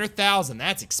 100,000,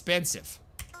 that's expensive.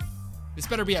 This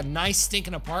better be a nice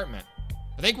stinking apartment.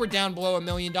 I think we're down below $1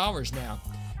 million now.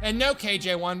 And no,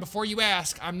 KJ1, before you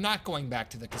ask, I'm not going back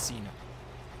to the casino.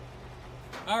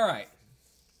 All right.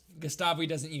 Gustavo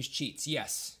doesn't use cheats.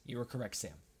 Yes, you were correct,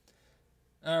 Sam.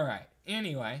 All right.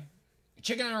 Anyway,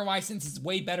 Chicken Owner License is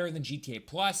way better than GTA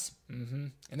Plus.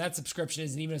 And that subscription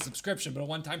isn't even a subscription, but a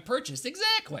one-time purchase.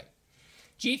 Exactly.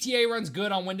 GTA runs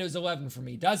good on Windows 11 for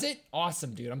me. Does it?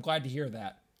 Awesome, dude. I'm glad to hear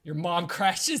that. Your mom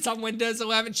crashes on Windows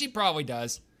 11? She probably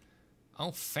does.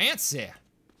 Oh, fancy.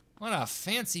 What a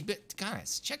fancy bit.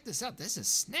 Guys, check this out. This is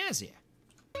snazzy.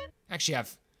 Actually, I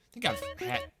think I've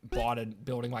bought a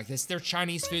building like this. There's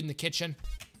Chinese food in the kitchen.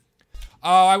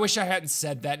 Oh, I wish I hadn't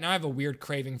said that. Now I have a weird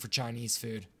craving for Chinese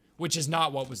food, which is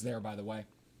not what was there, by the way.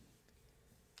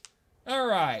 All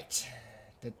right.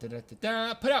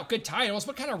 Put out good titles.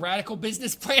 What kind of radical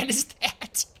business plan is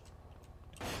that?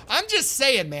 I'm just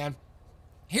saying, man.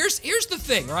 Here's the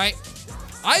thing, right?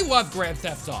 I love Grand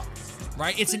Theft Auto,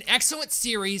 right? It's an excellent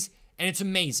series, and it's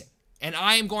amazing. And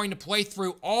I am going to play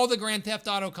through all the Grand Theft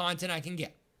Auto content I can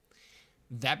get.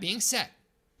 That being said,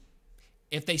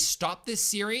 if they stopped this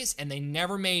series and they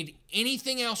never made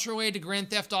anything else related to Grand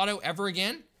Theft Auto ever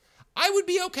again, I would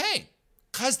be okay.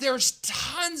 Because there's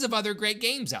tons of other great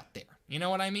games out there. You know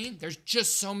what I mean? There's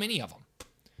just so many of them.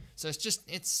 So it's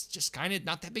just kind of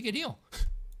not that big a deal.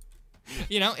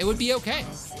 You know, it would be okay.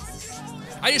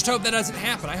 I just hope that doesn't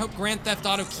happen. I hope Grand Theft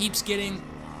Auto keeps continuing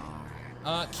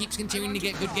to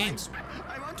get good games.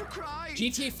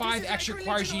 GTA 5 actually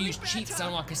requires you to use cheats to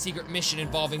unlock a secret mission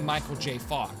involving Michael J.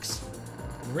 Fox.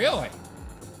 Really?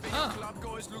 Huh.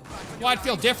 Well, I'd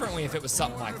feel differently if it was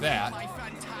something like that.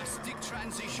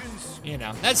 You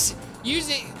know, that's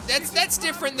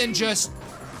different than just,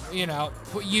 you know,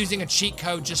 using a cheat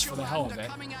code just for the hell of it.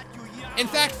 In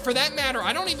fact, for that matter,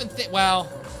 I don't even think, well,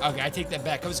 okay, I take that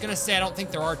back. I was gonna say I don't think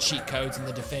there are cheat codes in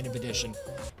the Definitive Edition,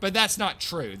 but that's not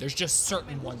true. There's just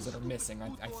certain ones that are missing,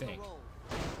 I think.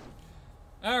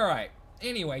 All right.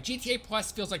 Anyway, GTA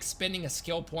Plus feels like spending a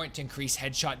skill point to increase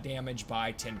headshot damage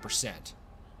by 10%.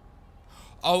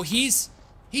 Oh, he's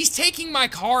taking my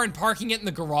car and parking it in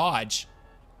the garage.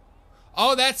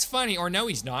 Oh, that's funny. Or no,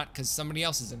 he's not, because somebody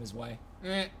else is in his way.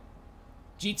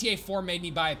 GTA 4 made me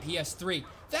buy a PS3.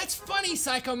 That's funny,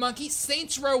 Psycho Monkey.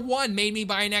 Saints Row 1 made me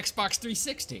buy an Xbox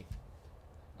 360.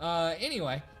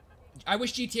 Anyway, I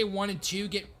wish GTA 1 and 2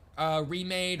 get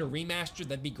remade or remastered.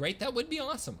 That'd be great. That would be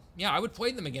awesome. Yeah, I would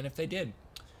play them again if they did.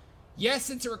 Yes,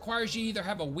 since it requires you either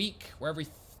have a week where every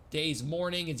day's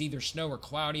morning is either snow or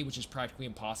cloudy, which is practically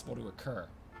impossible to occur.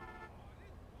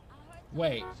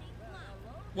 Wait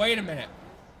a minute.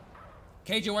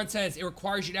 KJ1 says it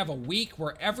requires you to have a week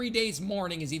where every day's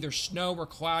morning is either snow or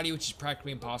cloudy, which is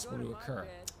practically impossible to occur.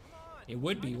 It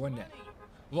would be, wouldn't it?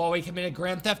 Well, he committed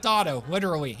Grand Theft Auto,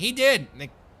 literally. He did,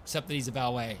 except that he's a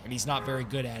valet, and he's not very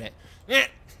good at it.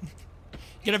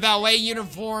 Get a valet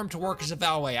uniform to work as a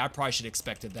valet. I probably should have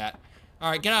expected that.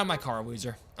 All right, get out of my car,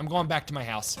 loser. I'm going back to my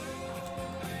house.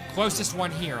 Closest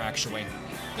one here, actually.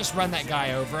 Just run that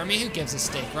guy over. I mean, who gives a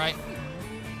steak, right?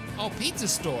 Oh, pizza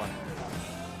store.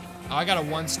 Oh, I got a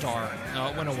 1-star. Oh,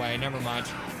 it went away. Never mind.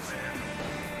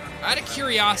 Out of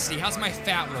curiosity, how's my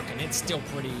fat looking? It's still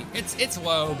pretty. It's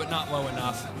low, but not low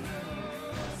enough.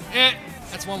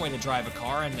 That's one way to drive a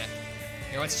car, isn't it?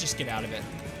 Here, let's just get out of it.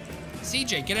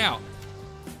 CJ, get out.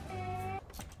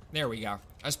 There we go.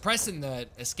 I was pressing the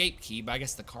escape key, but I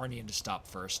guess the car needed to stop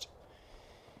first.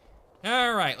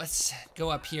 All right, let's go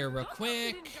up here real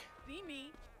quick.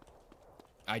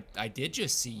 I did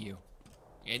just see you.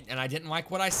 And I didn't like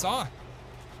what I saw.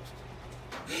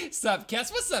 Sup,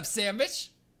 Kes? What's up, Sandwich?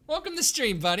 Welcome to the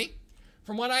stream, buddy.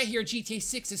 From what I hear, GTA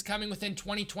 6 is coming within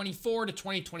 2024 to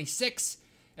 2026,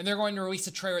 and they're going to release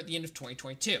a trailer at the end of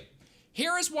 2022.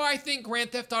 Here is why I think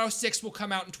Grand Theft Auto 6 will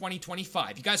come out in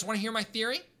 2025. You guys want to hear my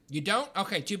theory? You don't?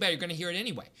 Okay, too bad. You're going to hear it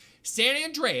anyway. San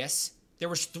Andreas, there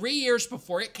was 3 years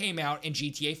before it came out and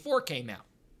GTA 4 came out,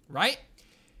 right?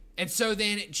 And so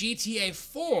then GTA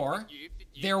 4,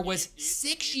 there was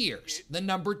 6 years. The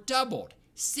number doubled.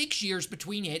 6 years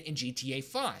between it and GTA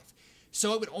 5.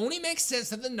 So it would only make sense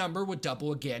that the number would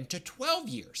double again to 12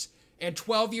 years. And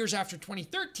 12 years after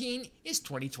 2013 is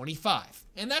 2025.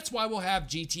 And that's why we'll have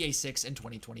GTA 6 in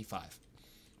 2025.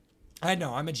 I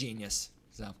know, I'm a genius.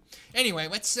 So, anyway,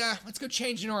 let's go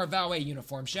change into our valet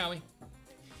uniform, shall we?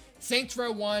 Saints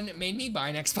Row 1 made me buy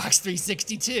an Xbox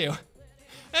 360 too.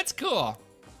 That's cool.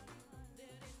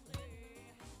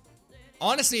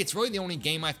 Honestly, it's really the only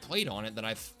game I've played on it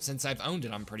that since I've owned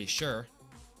it, I'm pretty sure.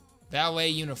 Valet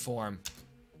uniform.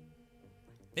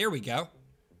 There we go.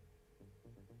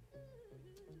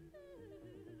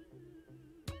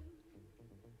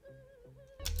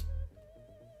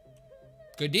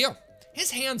 Good deal.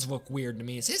 His hands look weird to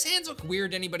me. Does his hands look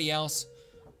weird to anybody else?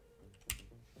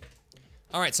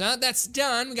 All right, so now that that's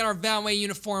done, we got our valet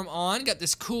uniform on. Got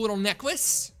this cool little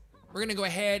necklace. We're gonna go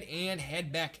ahead and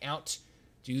head back out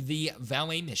to the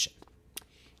valet mission.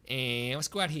 And let's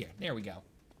go out here. There we go.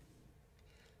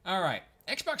 All right,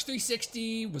 Xbox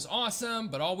 360 was awesome,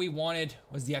 but all we wanted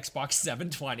was the Xbox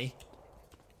 720.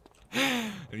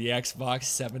 The Xbox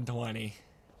 720.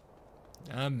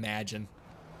 Imagine.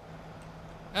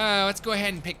 Let's go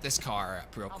ahead and pick this car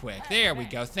up real quick. There we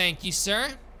go. Thank you, sir.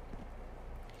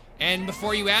 And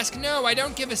before you ask, no, I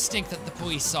don't give a stink that the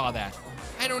police saw that.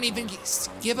 I don't even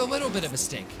give a little bit of a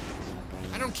stink.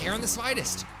 I don't care in the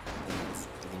slightest.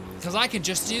 Because I can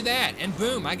just do that, and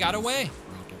boom, I got away.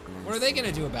 What are they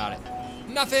gonna do about it?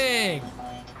 Nothing!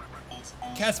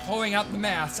 Kes pulling out the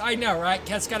mask. I know, right?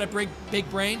 Kes got a big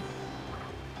brain.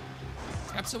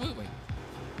 Absolutely.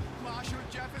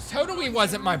 Totally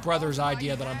wasn't my brother's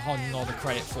idea that I'm holding all the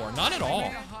credit for. Not at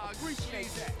all.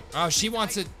 Oh, she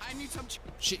wants it.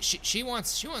 She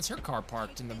wants her car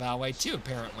parked in the valet too,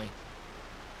 apparently.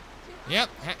 Yep,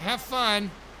 have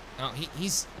fun. Oh,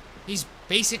 he's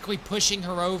basically pushing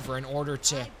her over in order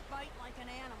to.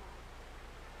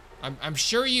 I'm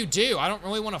sure you do. I don't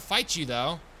really want to fight you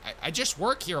though. I just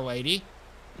work here, lady.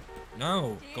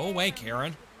 No, go away,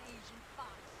 Karen.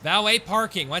 Valet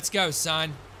parking. Let's go,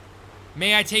 son.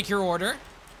 May I take your order?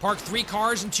 Park 3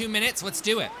 cars in 2 minutes. Let's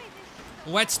do it.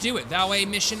 Let's do it. Valet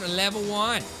mission level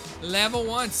 1. Level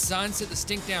 1, son. Sit the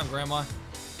stink down, Grandma.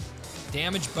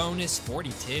 Damage bonus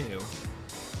 42.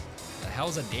 The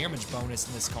hell's a damage bonus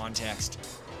in this context?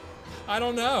 I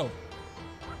don't know.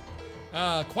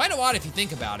 Quite a lot if you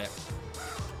think about it.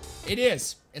 It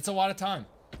is. It's a lot of time.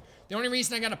 The only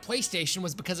reason I got a PlayStation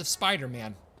was because of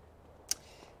Spider-Man.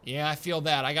 Yeah, I feel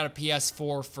that. I got a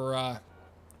PS4 for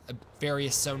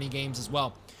various Sony games as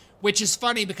well. Which is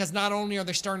funny because not only are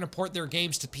they starting to port their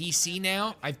games to PC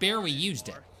now, I've barely used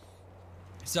it.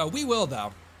 So we will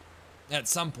though, at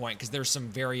some point, because there's some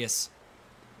various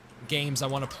games I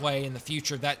want to play in the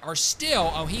future that are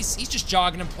still, oh, he's just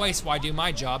jogging in place while I do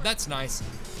my job. That's nice.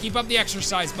 Keep up the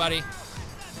exercise, buddy.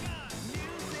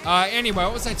 Anyway,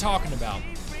 what was I talking about?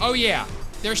 Oh yeah,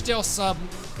 there's still some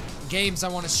games I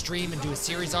want to stream and do a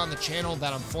series on the channel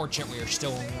that unfortunately are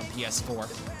still only on PS4.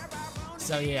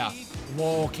 So yeah,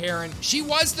 lol, Karen. She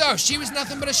was though, she was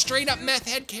nothing but a straight up meth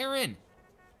head Karen.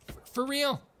 For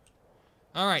real.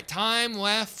 All right, time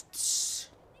left.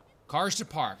 Cars to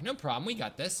park, no problem, we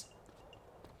got this.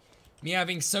 Me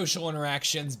having social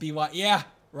interactions be what, yeah,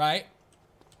 right?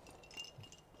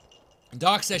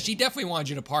 Doc says she definitely wanted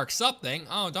you to park something.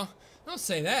 Oh, don't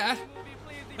say that.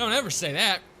 Don't ever say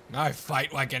that. I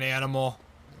fight like an animal.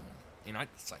 You know,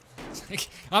 it's like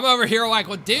I'm over here like,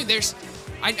 well, dude,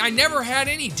 I never had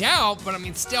any doubt, but I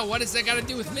mean, still, what does that got to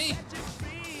do with me?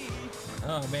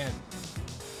 Oh, man.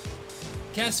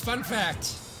 Kes, fun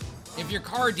fact. If your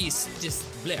car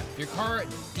despawns,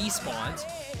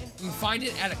 you can find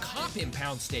it at a cop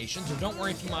impound station, so don't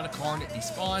worry if you want a car and it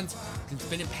despawns, because it's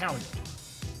been impounded.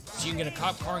 So you can get a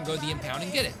cop car and go to the impound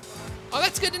and get it. Oh,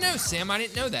 that's good to know, Sam. I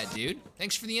didn't know that, dude.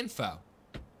 Thanks for the info.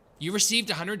 You received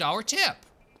a $100 tip.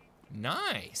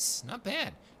 Nice. Not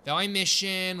bad. Valet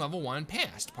mission, level 1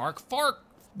 passed. Park 4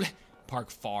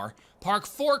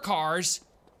 cars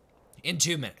in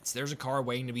 2 minutes. There's a car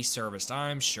waiting to be serviced.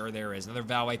 I'm sure there is. Another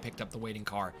valet picked up the waiting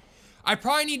car. I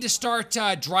probably need to start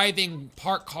driving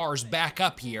parked cars back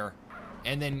up here,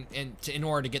 and then in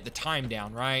order to get the time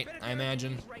down, right? I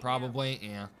imagine, probably,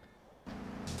 yeah.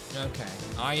 Okay.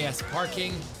 Ah, yes,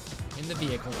 parking in the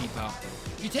vehicle depot.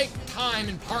 If you take time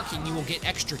in parking, you will get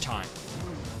extra time.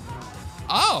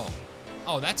 Oh,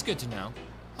 that's good to know.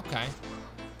 Okay.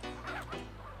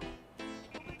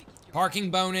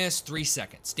 Parking bonus, 3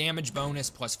 seconds. Damage bonus,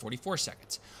 plus 44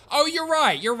 seconds. Oh, you're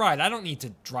right. I don't need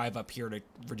to drive up here to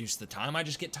reduce the time. I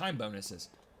just get time bonuses.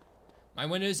 My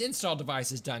Windows install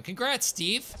device is done. Congrats,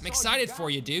 Steve. I'm excited for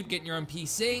you, dude. Getting your own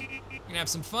PC. You're gonna have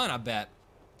some fun, I bet.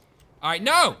 All right,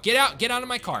 no! Get out of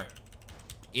my car.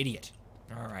 Idiot.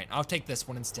 All right, I'll take this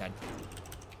one instead.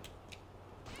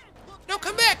 No,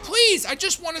 come back, please! I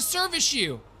just want to service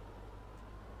you.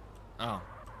 Oh,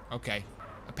 okay.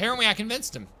 Apparently I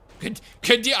convinced him.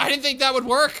 Could you? I didn't think that would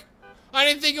work. I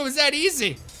didn't think it was that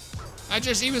easy.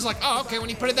 He was like, oh, okay, when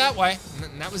you put it that way.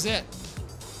 And that was it.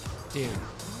 Dude.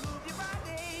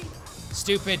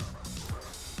 Stupid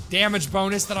damage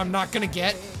bonus that I'm not gonna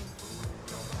get.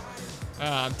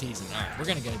 I'm teasing. All right, we're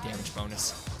gonna get a damage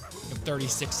bonus of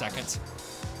 36 seconds.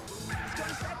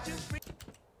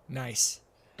 Nice.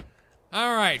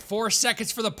 All right, 4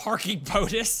 seconds for the parking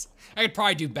bonus. I could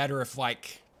probably do better if,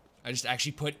 like, I just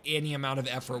actually put any amount of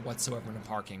effort whatsoever into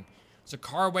parking. It's a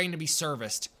car waiting to be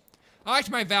serviced. I liked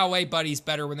my valet buddies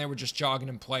better when they were just jogging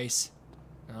in place.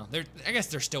 Oh, I guess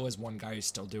there still is one guy who's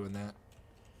still doing that.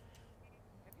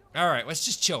 All right, let's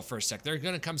just chill for a sec. There are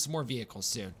gonna come some more vehicles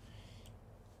soon.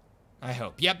 I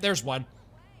hope. Yep, there's one.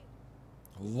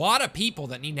 A lot of people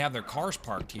that need to have their cars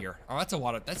parked here. Oh,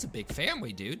 that's a big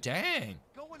family, dude. Dang.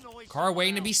 Car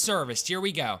waiting to be serviced. Here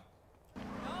we go.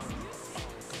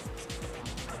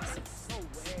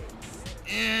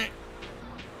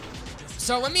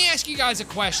 So let me ask you guys a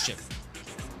question.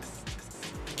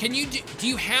 Do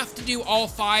you have to do all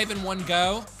 5 in one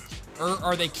go? Or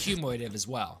are they cumulative as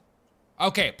well?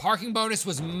 Okay, parking bonus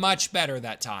was much better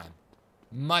that time.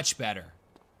 Much better.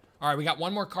 All right, we got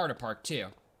one more car to park too.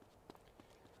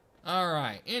 All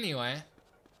right, anyway.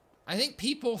 I think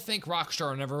people think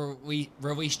Rockstar will never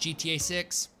release GTA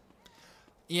 6.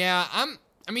 Yeah,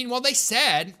 I mean, well,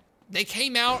 they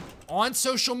came out on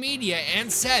social media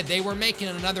and said they were making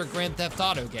another Grand Theft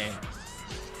Auto game.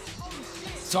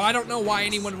 So I don't know why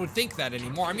anyone would think that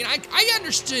anymore. I mean,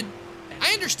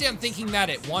 I understand thinking that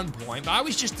at one point, but I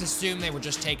always just assumed they were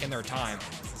just taking their time,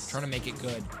 trying to make it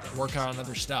good, working on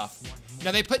other stuff.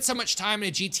 Now, they put so much time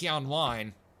into GTA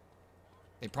Online,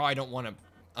 they probably don't want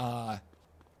to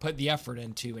put the effort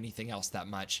into anything else that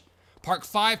much. Park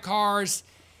 5 cars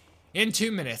in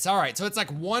 2 minutes. All right, so it's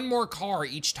like one more car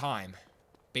each time,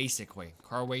 basically.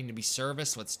 Car waiting to be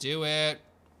serviced. Let's do it.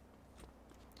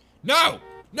 No!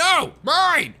 No!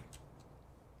 Mine!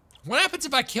 What happens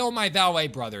if I kill my valet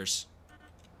brothers?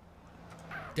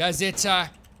 Does it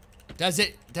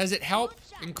help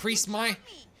increase my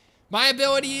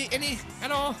ability any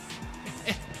at all?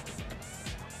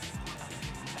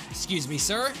 Excuse me,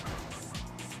 sir.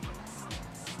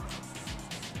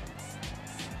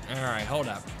 All right, hold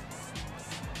up.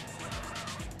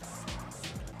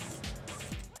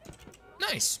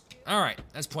 Nice. All right,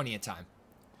 that's plenty of time.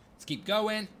 Let's keep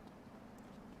going.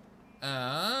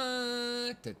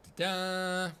 Only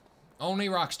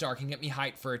Rockstar can get me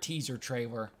hyped for a teaser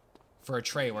trailer. For a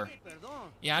trailer.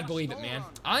 Yeah, I'd believe it, man.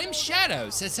 I'm Shadow,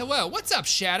 says hello. What's up,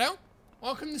 Shadow?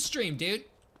 Welcome to the stream, dude.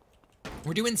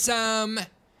 We're doing some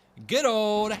good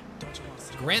old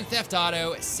Grand Theft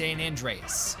Auto San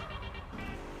Andreas.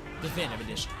 Definitive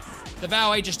Edition. The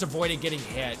valet just avoided getting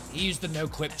hit. He used the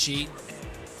no-clip cheat.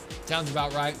 Sounds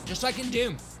about right. Just like in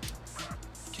Doom.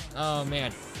 Oh,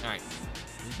 man. All right.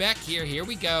 Back here. Here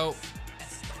we go.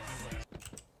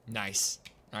 Nice.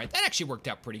 All right. That actually worked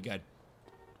out pretty good.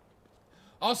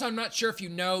 Also, I'm not sure if you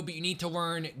know, but you need to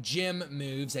learn gym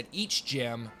moves at each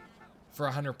gym for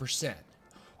 100%.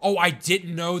 Oh, I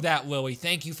didn't know that, Lily.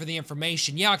 Thank you for the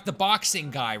information. Yeah, like the boxing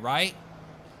guy, right?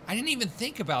 I didn't even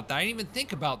think about that. I didn't even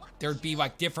think about there'd be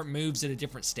like different moves at a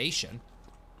different station.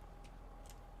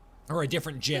 Or a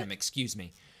different gym, excuse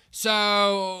me.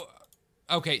 So,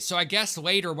 okay, so I guess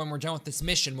later when we're done with this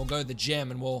mission, we'll go to the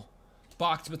gym and we'll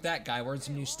box with that guy, learn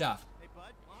some new stuff.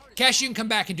 Cash, you can come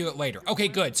back and do it later. Okay,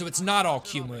 good. So it's not all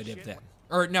cumulative then.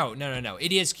 Or no.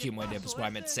 It is cumulative is what I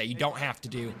meant to say. You don't have to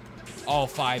do all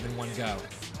 5 in one go.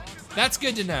 That's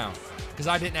good to know. Because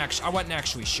I wasn't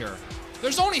actually sure.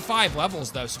 There's only 5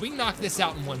 levels though, so we can knock this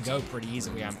out in one go pretty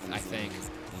easily, I think.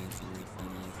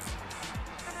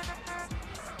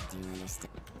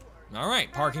 All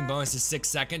right, parking bonus is 6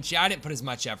 seconds. Yeah, I didn't put as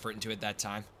much effort into it that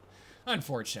time.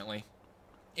 Unfortunately.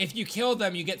 If you kill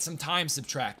them, you get some time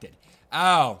subtracted.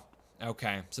 Oh,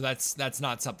 Okay, so that's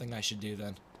not something I should do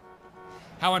then.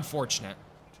 How unfortunate.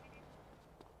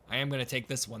 I am gonna take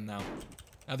this one though.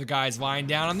 Other guy's lying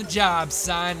down on the job,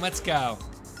 son. Let's go.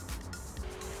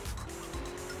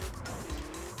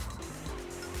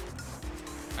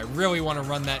 I really want to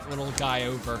run that little guy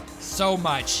over so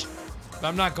much, but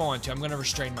I'm not going to. I'm gonna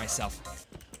restrain myself.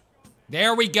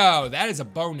 There we go. That is a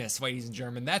bonus, ladies and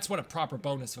gentlemen. That's what a proper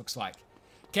bonus looks like.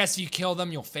 Guess if you kill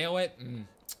them, you'll fail it.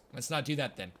 Let's not do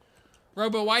that then.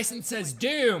 Robo Wyson says,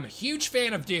 Doom, huge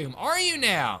fan of Doom. Are you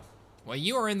now? Well,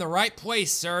 you are in the right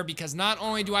place, sir, because not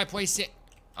only do I play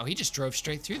oh, he just drove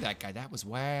straight through that guy. That was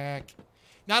whack.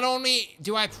 Not only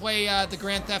do I play the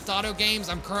Grand Theft Auto games,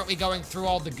 I'm currently going through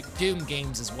all the Doom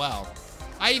games as well.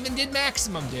 I even did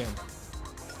Maximum Doom,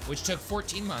 which took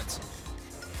 14 months.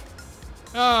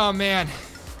 Oh, man.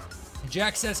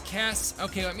 Jack says, Kes,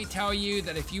 okay, let me tell you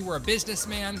that if you were a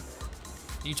businessman,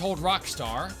 you told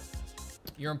Rockstar,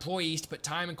 your employees to put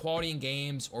time and quality in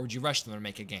games, or would you rush them to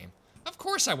make a game? Of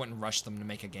course I wouldn't rush them to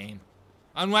make a game.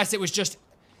 Unless it was just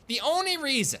the only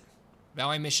reason.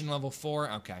 Valley Mission level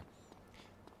 4, okay.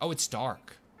 Oh, it's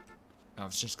dark. Oh,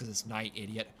 it's just because it's night,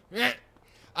 idiot.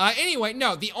 Anyway,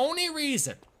 no, the only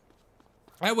reason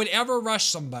I would ever rush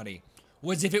somebody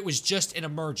was if it was just an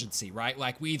emergency, right?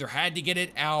 Like we either had to get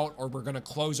it out or we're gonna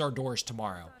close our doors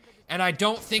tomorrow. And I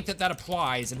don't think that that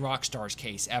applies in Rockstar's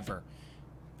case, ever.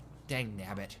 Dang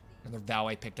nabbit. Another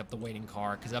valet picked up the waiting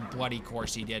car, because of bloody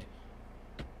course he did.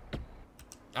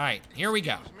 Alright, here we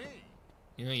go.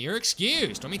 You know, you're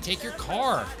excused. Let me take your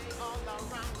car.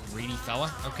 Greedy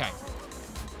fella. Okay.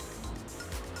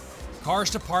 Cars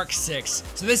to park 6.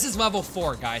 So this is level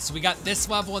 4, guys. So we got this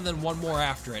level and then one more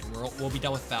after it. And we'll be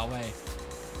done with valet.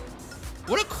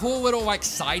 What a cool little, like,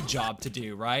 side job to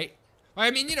do, right?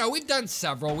 I mean, you know, we've done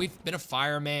several. We've been a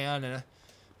fireman and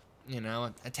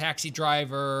a taxi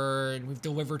driver, and we've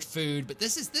delivered food, but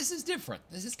this is different.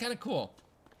 This is kind of cool.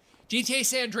 GTA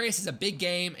San Andreas is a big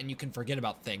game, and you can forget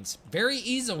about things very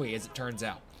easily, as it turns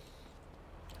out.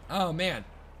 Oh, man.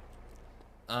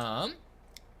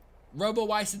 Robo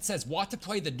Wyson says, want to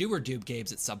play the newer Doom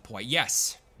games at some point.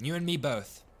 Yes, you and me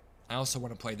both. I also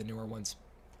want to play the newer ones.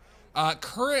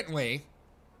 Currently,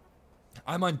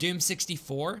 I'm on Doom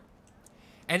 64,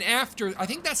 and after, I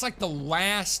think that's like the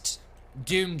last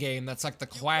Doom game that's like the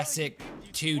classic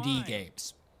 2D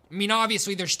games. I mean,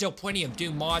 obviously, there's still plenty of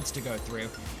Doom mods to go through.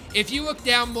 If you look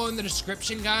down below in the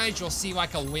description, guys, you'll see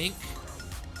like a link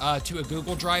to a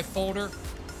Google Drive folder,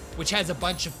 which has a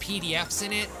bunch of PDFs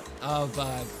in it of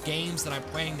games that I'm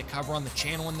planning to cover on the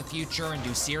channel in the future and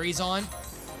do series on.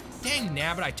 Dang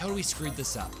nabbit, I totally screwed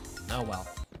this up. Oh, well.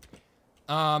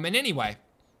 And anyway,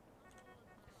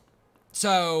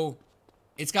 so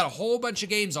it's got a whole bunch of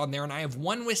games on there, and I have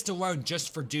one list alone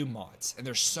just for Doom mods, and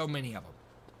there's so many of them.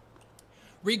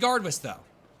 Regardless, though,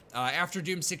 after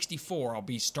Doom 64, I'll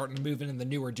be starting to move into the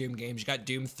newer Doom games. You got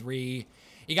Doom 3,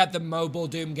 you got the mobile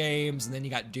Doom games, and then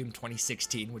you got Doom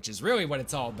 2016, which is really what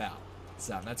it's all about.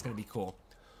 So that's going to be cool.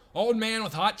 Old man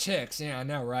with hot chicks. Yeah, I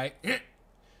know, right?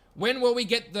 When will we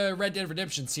get the Red Dead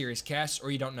Redemption series, Kes?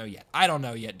 Or you don't know yet? I don't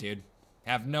know yet, dude.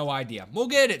 Have no idea. We'll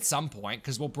get it at some point,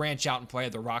 because we'll branch out and play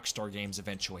the Rockstar games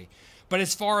eventually. But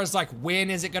as far as, like,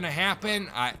 when is it going to happen,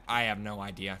 I have no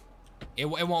idea. It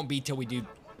won't be till we do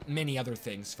many other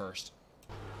things first.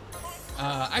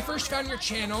 I first found your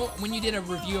channel when you did a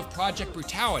review of Project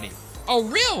Brutality. Oh,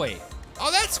 really?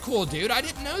 Oh, that's cool, dude. I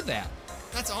didn't know that.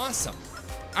 That's awesome.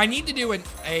 I need to do an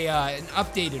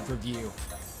updated review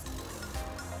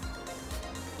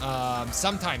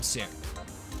sometime soon,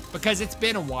 because it's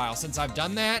been a while since I've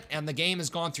done that, and the game has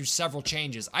gone through several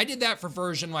changes. I did that for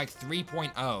version like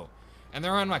 3.0, and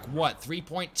they're on like what,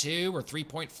 3.2 or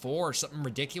 3.4 or something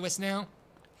ridiculous now.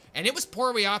 And it was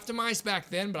poorly optimized back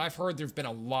then, but I've heard there's been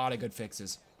a lot of good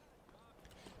fixes.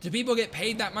 Do people get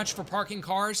paid that much for parking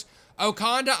cars?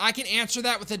 Okonda, I can answer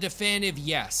that with a definitive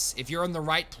yes. If you're in the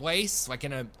right place, like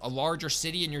in a larger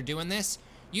city and you're doing this,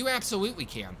 you absolutely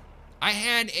can. I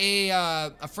had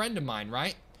a friend of mine,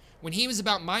 right? When he was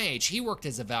about my age, he worked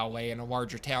as a valet in a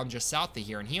larger town just south of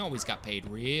here, and he always got paid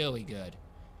really good.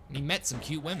 And he met some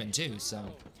cute women too,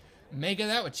 so make of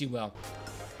that what you will.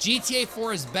 GTA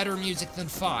 4 is better music than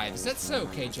 5. That's so,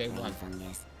 KJ1.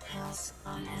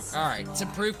 Alright, it's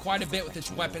improved quite a bit with its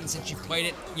weapons since you played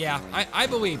it. Yeah, I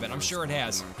believe it. I'm sure it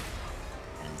has.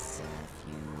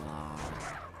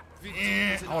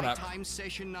 Hold up.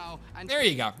 There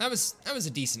you go. That was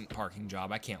a decent parking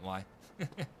job, I can't lie.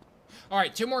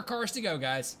 Alright, 2 more cars to go,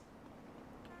 guys.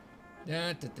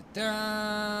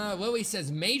 Lily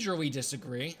says, majorly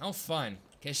disagree. Oh, fun.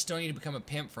 Okay, still need to become a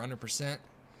pimp for 100%.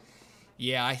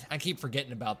 Yeah, I keep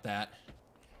forgetting about that.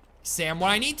 Sam, what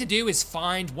I need to do is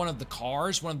find one of the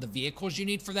cars, one of the vehicles you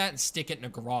need for that, and stick it in a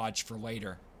garage for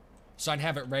later. So I'd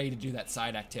have it ready to do that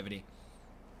side activity.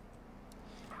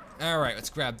 All right, let's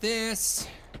grab this.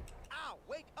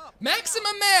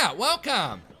 Maximum Matt,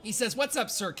 welcome. He says, what's up,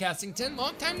 Sir Cassington?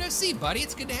 Long time no see, buddy.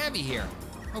 It's good to have you here.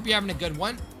 Hope you're having a good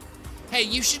one. Hey,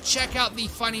 you should check out the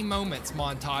funny moments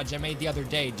montage I made the other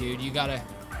day, dude. You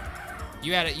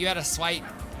had a slight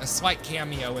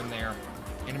cameo in there,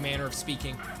 in a manner of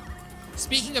speaking.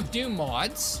 Speaking of Doom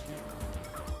mods,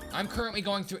 I'm currently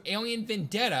going through Alien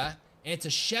Vendetta, and it's a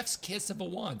chef's kiss of a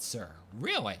wand, sir.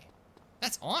 Really?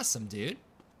 That's awesome, dude.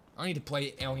 I need to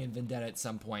play Alien Vendetta at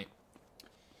some point.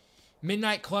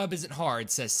 Midnight Club isn't hard,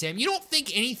 says Sam. You don't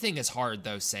think anything is hard,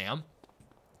 though, Sam.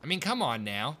 I mean, come on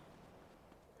now.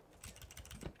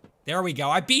 There we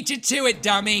go. I beat you to it,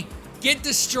 dummy. Get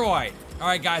destroyed. All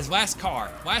right, guys, last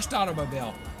car. Last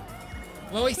automobile.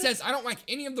 Lily says, I don't like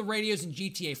any of the radios in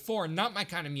GTA 4. Not my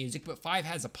kind of music, but 5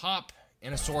 has a pop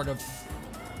and a sort of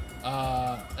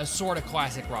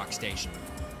classic rock station.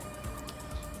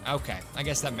 Okay, I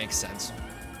guess that makes sense.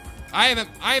 I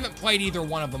haven't played either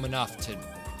one of them enough to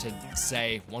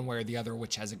say one way or the other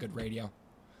which has a good radio.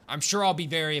 I'm sure I'll be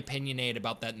very opinionated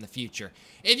about that in the future.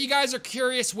 If you guys are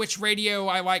curious which radio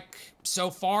I like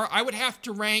so far, I would have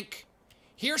to rank...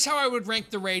 Here's how I would rank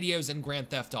the radios in Grand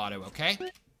Theft Auto, okay?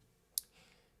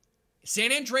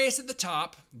 San Andreas at the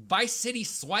top, Vice City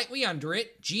slightly under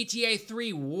it, GTA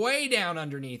 3 way down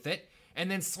underneath it, and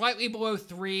then slightly below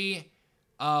 3,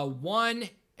 1,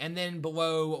 and then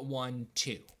below 1,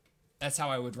 2. That's how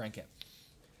I would rank it.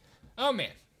 Oh,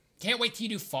 man. Can't wait till you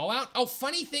do Fallout. Oh,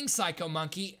 funny thing, Psycho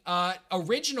Monkey.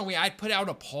 Originally, I'd put out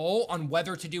a poll on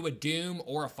whether to do a Doom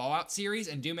or a Fallout series,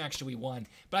 and Doom actually won.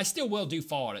 But I still will do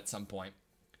Fallout at some point.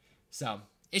 So,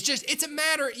 it's a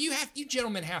matter, you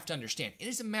gentlemen have to understand. It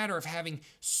is a matter of having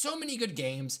so many good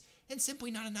games and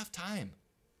simply not enough time.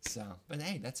 So, but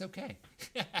hey, that's okay.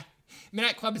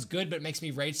 Midnight Club is good, but it makes me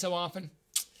rage so often.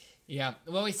 Yeah,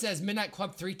 well, he says Midnight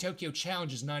Club 3 Tokyo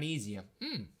Challenge is not easy.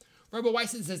 Robo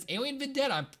Wyson says Alien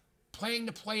Vendetta, I'm planning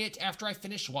to play it after I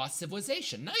finish Lost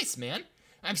Civilization. Nice, man.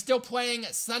 I'm still playing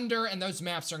Sunder, and those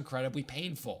maps are incredibly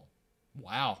painful.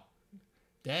 Wow.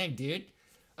 Dang, dude.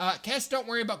 Kes, don't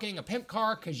worry about getting a pimp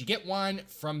car, because you get one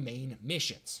from main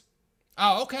missions.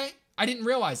 Oh, okay. I didn't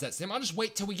realize that, Sim. I'll just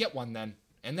wait till we get one then,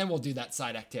 and then we'll do that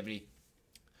side activity.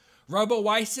 Robo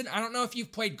Wyson, I don't know if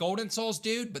you've played Golden Souls,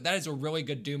 dude, but that is a really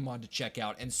good Doom mod to check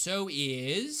out, and so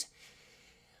is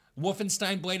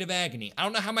Wolfenstein Blade of Agony. I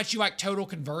don't know how much you like Total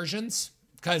Conversions,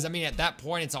 because, I mean, at that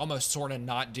point, it's almost sort of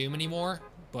not Doom anymore,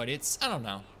 but it's, I don't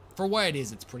know. For what it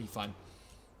is, it's pretty fun.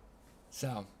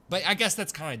 So, but I guess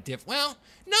that's kind of well,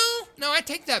 no, I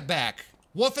take that back.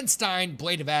 Wolfenstein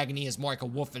Blade of Agony is more like a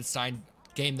Wolfenstein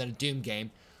game than a Doom game,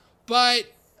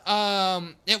 but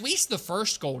at least the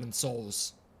first Golden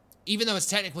Souls, even though it's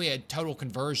technically a total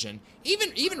conversion,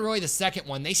 even really the second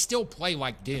one, they still play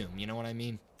like Doom, you know what I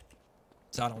mean?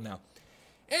 So I don't know.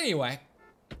 Anyway,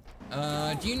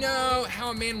 do you know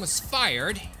how a man was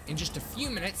fired in just a few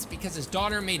minutes because his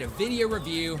daughter made a video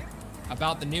review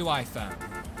about the new iPhone,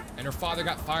 and her father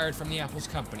got fired from the Apple's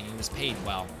company and was paid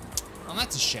well? Well,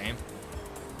 that's a shame.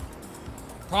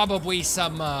 Probably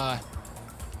some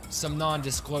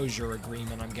non-disclosure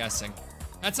agreement, I'm guessing.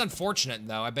 That's unfortunate,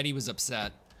 though. I bet he was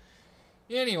upset.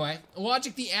 Anyway,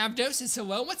 Logic the Abdo says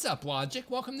hello. What's up, Logic?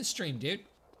 Welcome to the stream, dude.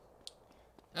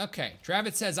 Okay,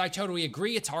 Travis says, I totally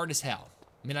agree. It's hard as hell.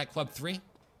 Midnight Club 3.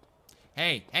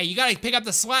 Hey, you gotta pick up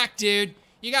the slack, dude.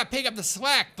 You gotta pick up the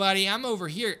slack, buddy. I'm over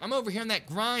here on that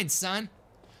grind, son.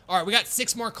 All right, we got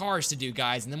 6 more cars to do,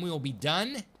 guys, and then we will be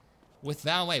done with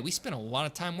Valet. We spent a lot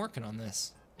of time working on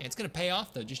this. And it's gonna pay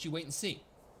off, though. Just you wait and see.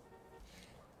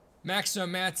 Maxo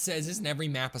Matt says, isn't every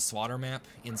map a slaughter map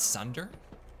in Sunder?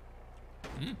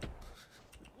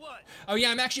 What? Oh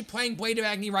yeah, I'm actually playing Blade of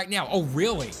Agony right now. Oh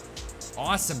really?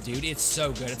 Awesome, dude. It's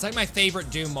so good. It's like my favorite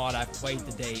Doom mod I've played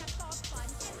to date.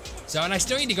 So, and I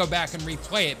still need to go back and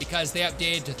replay it because they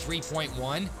updated to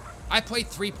 3.1. I played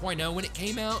 3.0 when it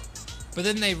came out, but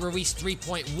then they released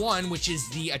 3.1, which is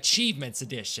the Achievements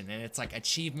Edition. And it's like,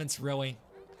 achievements, really?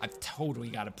 I've totally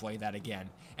got to play that again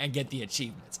and get the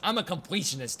achievements. I'm a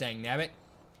completionist, dang nabbit.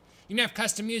 You can have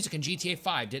custom music in GTA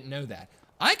 5. Didn't know that.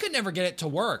 I could never get it to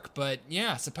work, but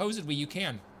yeah, supposedly you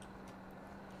can.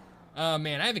 Oh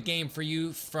man, I have a game for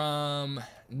you from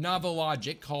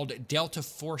Novalogic called Delta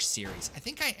Force series. I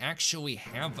think I actually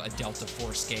have a Delta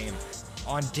Force game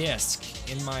on disc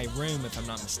in my room, if I'm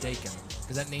not mistaken,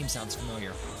 because that name sounds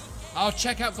familiar. I'll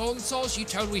check out Golden Souls. You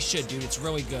totally should, dude. It's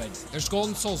really good. There's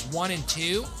Golden Souls 1 and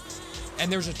 2,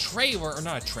 and there's a trailer, or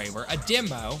not a trailer, a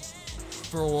demo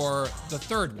for the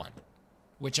third one,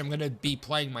 which I'm gonna be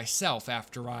playing myself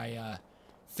after I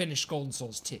finish Golden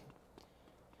Souls 2.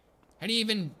 What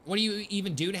do you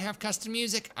even do to have custom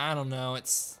music? I don't know.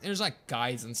 There's like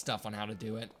guides and stuff on how to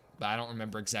do it, but I don't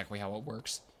remember exactly how it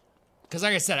works. Because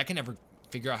like I said, I can never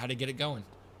figure out how to get it going.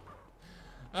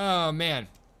 Oh, man.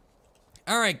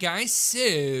 All right, guys,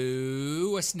 so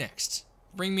what's next?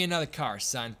 Bring me another car,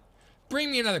 son.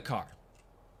 Bring me another car.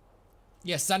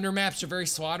 Yes, Thunder maps are very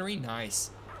slaughtery.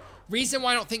 Nice. Reason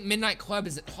why I don't think Midnight Club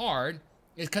is hard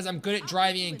is because I'm good at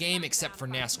driving a game except for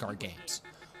NASCAR games.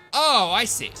 Oh, I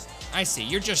see. I see.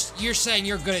 You're saying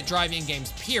you're good at driving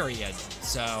games, period.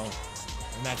 So,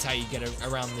 and that's how you get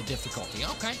around the difficulty.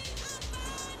 Okay.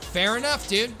 Fair enough,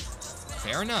 dude.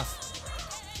 Fair enough.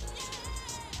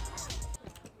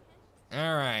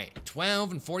 All right.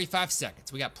 12 and 45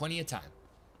 seconds. We got plenty of time.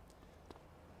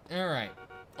 All right.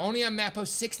 Only on map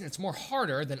 06, and it's more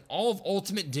harder than all of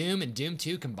Ultimate Doom and Doom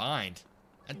 2 combined.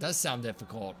 That does sound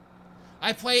difficult.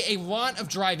 I play a lot of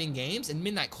driving games, and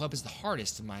Midnight Club is the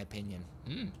hardest, in my opinion.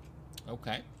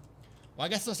 Okay. Well, I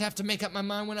guess I'll have to make up my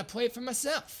mind when I play it for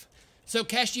myself. So,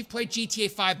 Cash, you've played GTA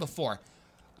 5 before.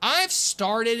 I've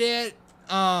started it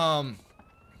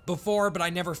before, but I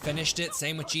never finished it.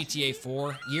 Same with GTA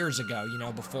 4 years ago, you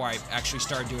know, before I actually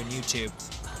started doing YouTube.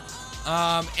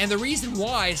 And the reason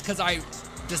why is because I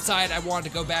decided I wanted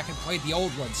to go back and play the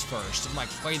old ones first and, like,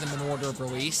 play them in order of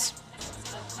release.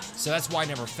 So that's why I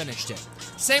never finished it.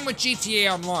 Same with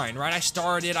GTA Online, right? I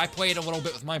started it, I played a little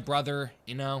bit with my brother,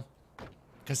 you know,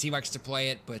 because he likes to play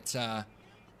it, but I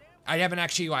haven't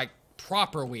actually, like,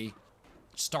 properly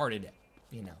started it,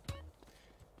 you know.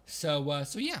 So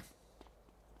yeah.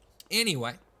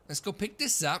 Anyway, let's go pick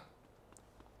this up.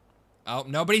 Oh,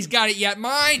 nobody's got it yet.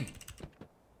 Mine!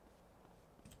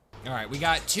 All right, we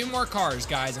got 2 more cars,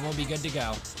 guys, and we'll be good to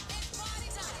go.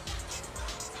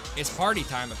 It's party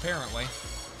time, apparently.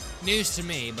 News to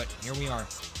me, but here we are.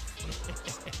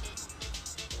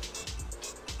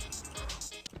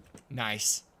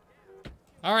 Nice.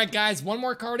 All right, guys, 1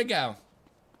 more car to go.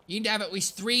 You need to have at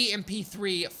least 3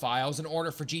 MP3 files in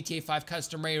order for GTA 5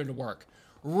 Custom Radio to work.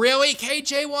 Really,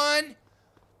 KJ1?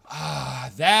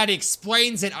 Ah, that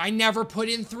explains it. I never put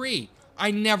in 3.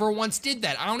 I never once did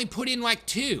that. I only put in like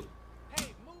 2.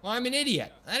 Well, I'm an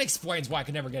idiot. That explains why I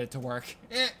could never get it to work.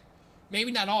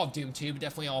 Maybe not all of Doom 2, but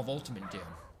definitely all of Ultimate Doom.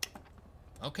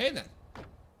 Okay, then.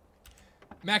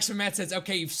 Maximum Matt says,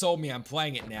 okay, you've sold me. I'm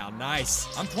playing it now. Nice.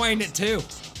 I'm playing it too.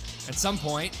 At some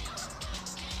point.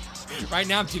 Right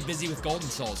now, I'm too busy with Golden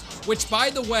Souls. Which, by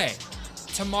the way,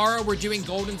 tomorrow we're doing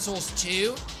Golden Souls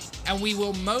 2, and we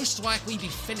will most likely be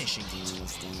finishing it.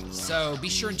 So be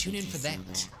sure and tune in for that,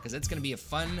 because it's going to be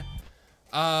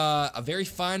a very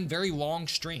fun, very long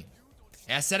stream.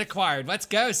 Asset acquired. Let's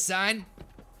go, son.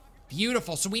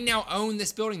 Beautiful. So we now own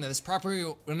this building. This property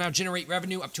will now generate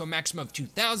revenue up to a maximum of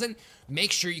 2,000.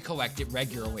 Make sure you collect it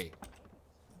regularly.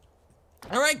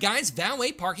 All right, guys.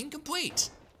 Valet parking complete.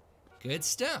 Good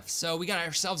stuff. So we got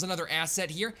ourselves another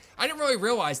asset here. I didn't really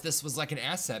realize this was like an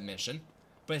asset mission,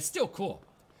 but it's still cool.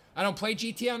 I don't play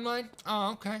GTA Online?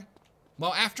 Oh, okay.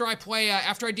 Well, after I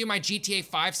do my GTA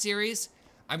 5 series,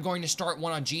 I'm going to start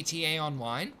one on GTA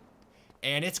Online,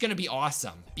 and it's going to be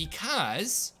awesome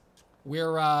because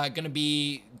we're gonna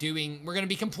be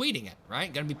completing it,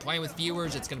 right? Gonna be playing with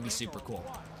viewers. It's gonna be super cool.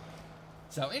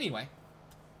 So anyway,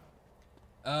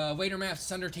 later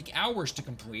maps take hours to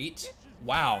complete.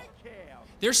 Wow.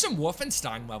 There's some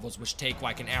Wolfenstein levels which take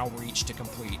like an hour each to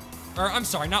complete. Or I'm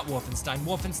sorry, not Wolfenstein.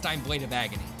 Wolfenstein Blade of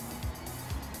Agony.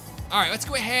 All right, let's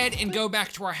go ahead and go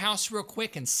back to our house real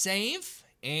quick and save,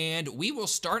 and we will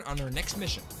start on our next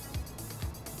mission.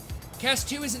 Cast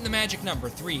 2 isn't the magic number.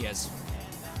 3 is.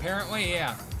 Apparently,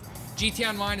 yeah. GTA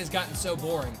Online has gotten so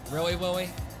boring. Really, Willie?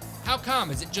 How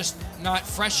come? Is it just not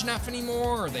fresh enough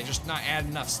anymore? Or are they just not adding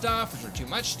enough stuff? Is there too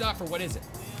much stuff? Or what is it?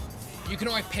 You can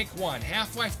only pick one.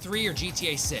 Half-Life 3 or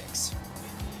GTA 6.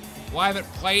 Well, I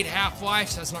haven't played Half-Life,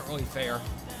 so that's not really fair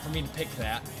for me to pick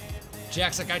that.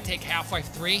 Jack's like, I'd take Half-Life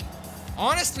 3.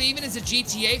 Honestly, even as a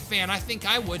GTA fan, I think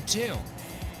I would too.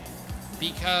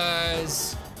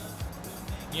 Because,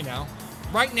 you know,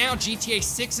 right now, GTA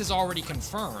 6 is already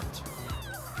confirmed.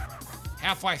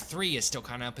 Half-Life 3 is still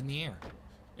kind of up in the air.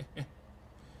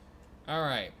 All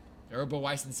right. Urbo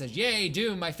Wyson says, yay,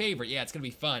 Doom, my favorite. Yeah, it's going to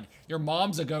be fun. Your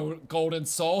mom's a golden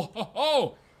soul.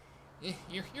 Oh,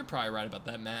 you're probably right about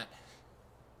that, Matt.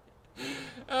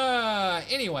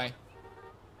 Anyway.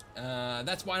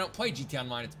 That's why I don't play GTA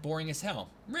Online. It's boring as hell.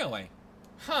 Really?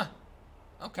 Huh.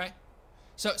 Okay.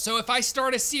 So if I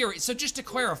start a series, so just to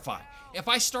clarify, if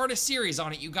I start a series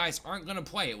on it, you guys aren't going to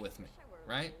play it with me,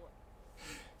 right?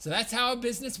 So that's how a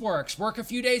business works. Work a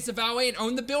few days of valet and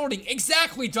own the building.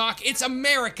 Exactly, Doc. It's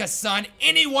America, son.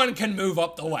 Anyone can move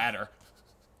up the ladder.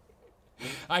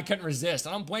 I couldn't resist.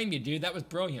 I don't blame you, dude. That was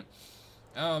brilliant.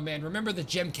 Oh, man. Remember the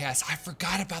gym cast. I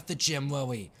forgot about the gym,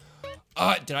 Willie.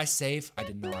 Did I save? I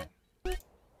did not.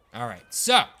 All right.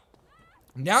 So,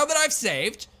 now that I've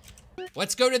saved,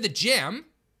 let's go to the gym,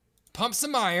 pump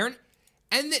some iron,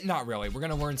 and then, not really. We're going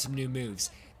to learn some new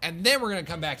moves. And then we're gonna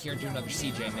come back here and do another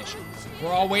CJ mission.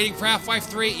 We're all waiting for Half-Life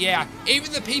 3? Yeah,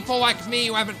 even the people like me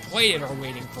who haven't played it are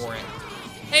waiting for it.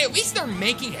 Hey, at least they're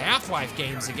making Half-Life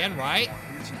games again, right?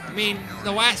 I mean,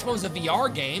 the last one was a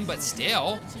VR game, but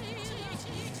still.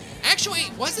 Actually,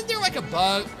 wasn't there like a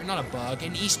bug, or not a bug,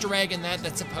 an Easter egg in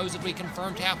that supposedly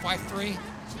confirmed Half-Life 3?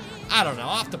 I don't know,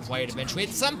 I'll have to play it eventually. At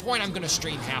some point, I'm gonna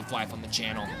stream Half-Life on the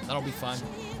channel. That'll be fun.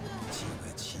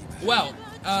 Well,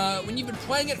 when you've been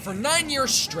playing it for 9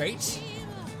 years straight,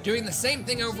 doing the same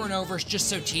thing over and over is just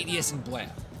so tedious and blah.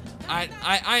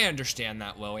 I understand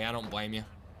that, Willie. I don't blame you.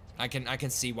 I can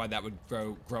see why that would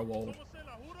grow old.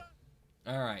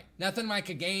 All right, nothing like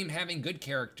a game having good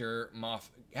characters,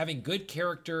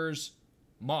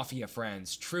 mafia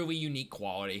friends, truly unique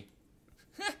quality.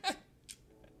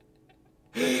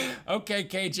 Okay,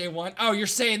 KJ1. Oh, you're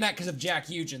saying that because of Jack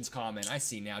Eugen's comment. I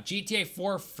see now. GTA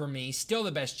 4 for me, still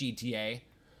the best GTA.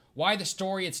 Why the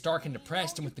story? It's dark and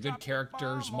depressed, and with the good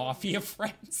characters, mafia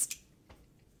friends.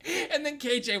 And then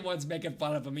KJ1's making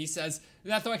fun of him. He says,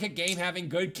 that's like a game having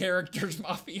good characters,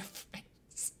 mafia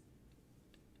friends.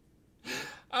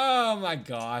 Oh my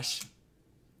gosh.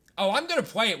 Oh, I'm gonna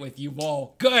play it with you,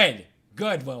 Wall. Good.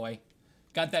 Good, Willie.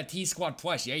 Got that T-Squad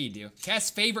plush. Yeah, you do.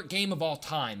 Kes, favorite game of all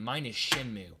time. Mine is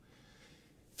Shenmue.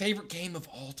 Favorite game of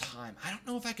all time. I don't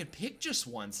know if I could pick just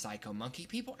one, Psycho Monkey.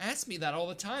 People ask me that all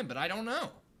the time, but I don't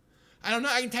know.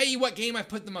 I can tell you what game I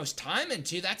put the most time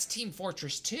into. That's Team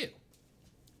Fortress 2.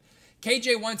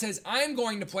 KJ1 says, I'm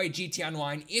going to play GTA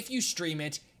Online if you stream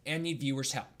it and need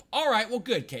viewers' help. All right, well,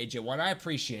 good, KJ1. I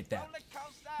appreciate that.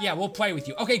 Yeah, we'll play with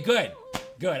you. Okay, good.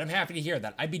 Good, I'm happy to hear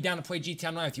that. I'd be down to play GTA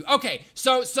Online with you. Okay,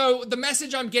 so the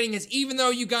message I'm getting is even though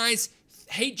you guys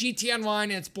hate GTA Online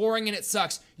and it's boring and it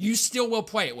sucks, you still will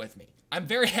play it with me. I'm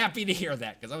very happy to hear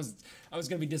that because I was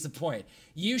gonna be disappointed.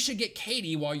 You should get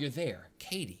Katie while you're there.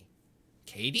 Katie?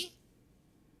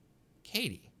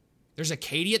 There's a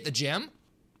Katie at the gym?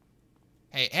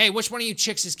 Hey, which one of you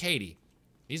chicks is Katie?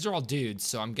 These are all dudes,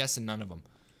 so I'm guessing none of them.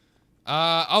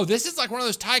 Oh, this is like one of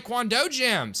those Taekwondo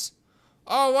gyms.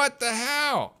 Oh, what the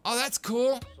hell? Oh, that's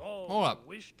cool. So hold up. You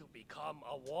wish to become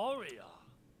a warrior?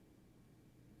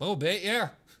 A little bit, yeah.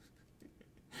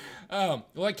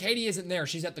 Well, Katie isn't there.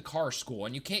 She's at the car school,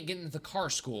 and you can't get into the car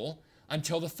school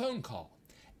until the phone call.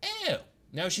 Oh,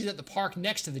 no, she's at the park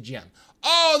next to the gym.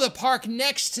 Oh, the park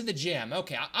next to the gym.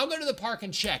 Okay, I'll go to the park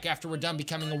and check after we're done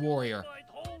becoming a warrior.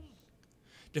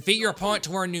 Defeat your opponent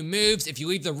to learn new moves. If you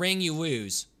leave the ring, you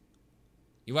lose.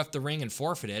 You left the ring and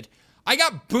forfeited. I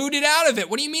got booted out of it.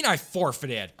 What do you mean I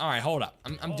forfeited? All right, hold up.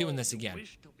 I'm doing this again.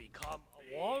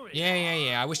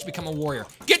 Yeah. I wish to become a warrior.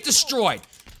 Get destroyed.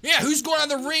 Yeah, who's going on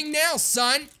the ring now,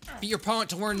 son? Beat your opponent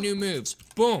to learn new moves.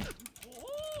 Boom.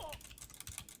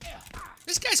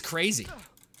 This guy's crazy.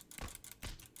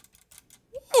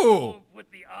 Ooh.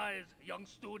 With the eyes, young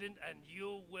student, and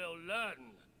you will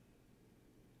learn.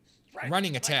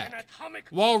 Running attack.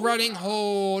 While running,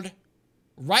 hold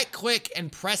right click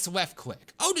and press left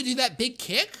click. Oh, to do that big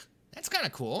kick? That's kind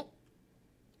of cool.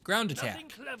 Ground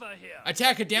attack.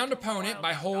 Attack a downed opponent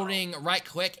by holding right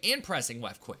click and pressing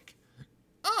left click.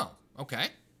 Oh, okay.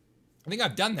 I think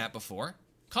I've done that before.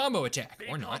 Combo attack,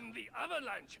 or not.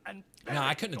 No,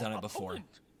 I couldn't have done it before.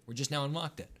 We just now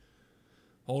unlocked it.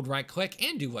 Hold right click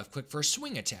and do left click for a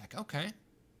swing attack. Okay.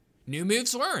 New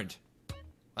moves learned.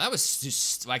 Well, that was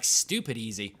just like stupid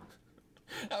easy.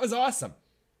 That was awesome.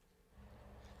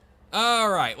 All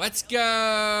right, let's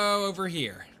go over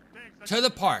here to the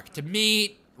park to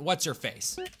meet what's her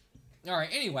face. All right,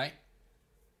 anyway,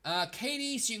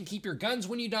 Katie, so you can keep your guns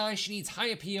when you die. She needs high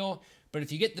appeal, but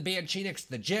if you get the Banshee next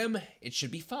to the gym, it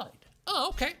should be fine. Oh,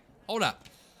 okay. Hold up.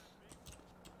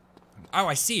 Oh,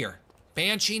 I see her.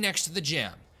 Banshee next to the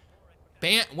gym.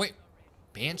 Wait.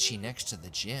 Banshee next to the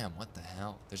gym. What the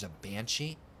hell? There's a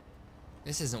Banshee?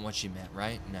 This isn't what you meant,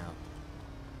 right? No.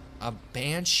 A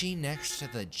Banshee next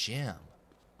to the gym.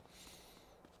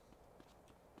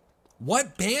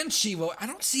 What Banshee? Well, I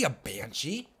don't see a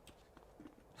Banshee.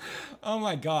 Oh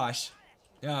my gosh.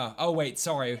 Oh wait,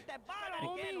 sorry.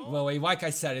 Lily, like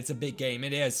I said, it's a big game.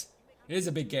 It is. It is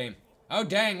a big game. Oh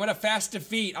dang, what a fast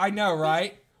defeat. I know,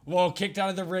 right? Whoa, kicked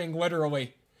out of the ring,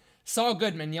 literally. Saul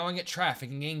Goodman yelling at traffic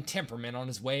and getting temperament on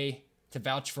his way to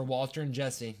vouch for Walter and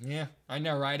Jesse. Yeah, I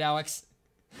know, right, Alex?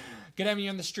 Good having you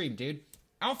on the stream, dude.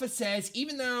 Alpha says,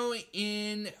 even though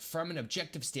from an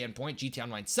objective standpoint, GTA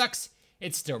Online sucks,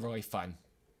 it's still really fun.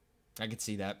 I could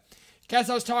see that. Guess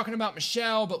I was talking about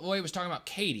Michelle, but Lloyd was talking about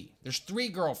Katie. There's 3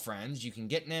 girlfriends you can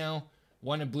get now.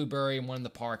 One in Blueberry, and one in the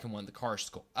park, and one in the car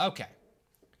school. Okay.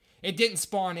 It didn't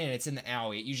spawn in. It's in the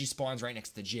alley. It usually spawns right next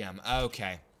to the gym.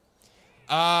 Okay.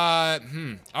 All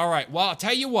right. Well, I'll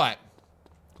tell you what.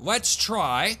 Let's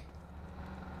try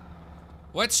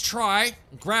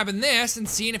grabbing this and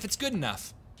seeing if it's good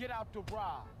enough. Get out the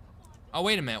ride. Oh,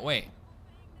 wait a minute. Wait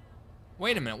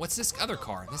a minute. What's this other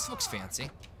car? This looks fancy.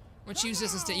 Let's use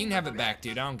this instead. You can have it back,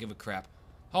 dude. I don't give a crap.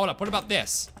 Hold up. What about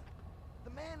this? The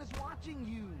man is watching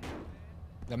you.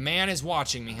 The man is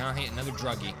watching me, huh? Hey, another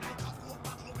druggie.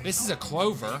 This is a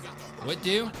Clover. What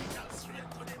do?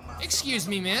 Excuse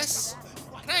me, miss.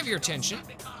 Can I have your attention?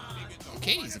 Oh,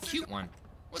 Katie's a cute one.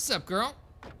 What's up, girl?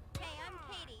 Hey, I'm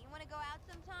Katie. You want to go out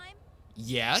sometime?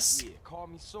 Yes. Yeah, call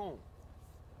me soon.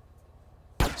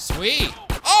 Sweet.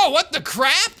 Oh, what the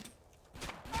crap?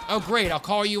 Oh, great. I'll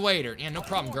call you later. Yeah, no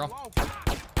problem, girl.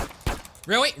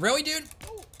 Really? Really, dude?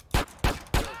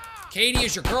 Katie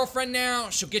is your girlfriend now.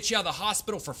 She'll get you out of the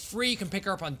hospital for free. You can pick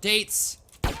her up on dates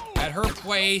at her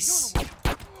place.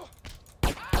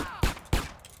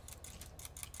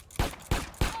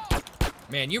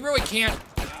 Man, you really can't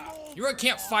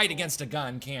fight against a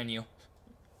gun, can you?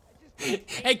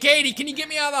 Hey, Katie, can you get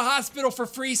me out of the hospital for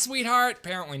free, sweetheart?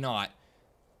 Apparently not.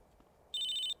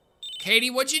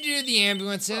 Katie, what'd you do to the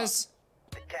ambulances?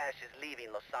 The cash is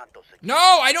leaving Los Santos again. No,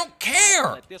 I don't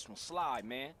care. Let this one slide,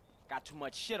 man. Got too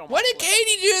much shit on my What did plate.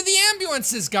 Katie do to the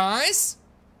ambulances, guys?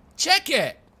 Check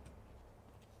it.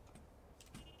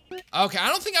 Okay, I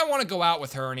don't think I want to go out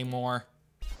with her anymore.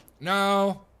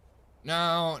 No.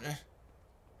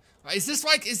 Is this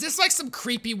like some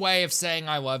creepy way of saying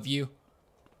I love you?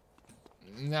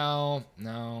 No.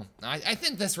 I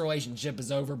think this relationship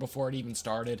is over before it even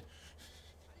started.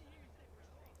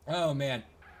 Oh, man.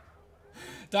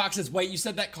 Doc says, wait, you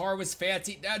said that car was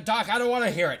fancy? Doc, I don't want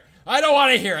to hear it.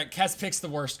 Kes picks the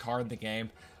worst car in the game.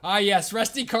 Ah, yes,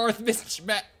 rusty car with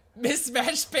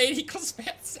mismatched paint equals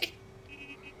fancy.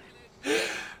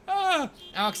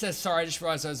 Alex says, sorry, I just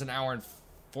realized I was an hour and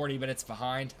 40 minutes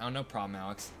behind. Oh, no problem,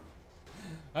 Alex.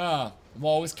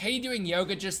 Well, was Kay doing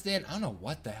yoga just then? I don't know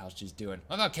what the hell she's doing.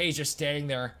 I thought Kay's just standing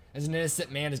there as an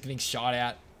innocent man is getting shot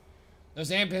at.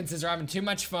 Those ambulances are having too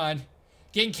much fun.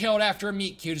 Getting killed after a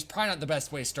meet cute is probably not the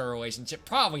best way to start a relationship.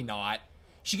 Probably not.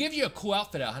 She gives you a cool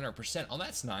outfit at 100%. Oh,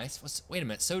 that's nice. Wait a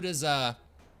minute. So does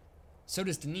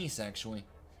Denise, actually.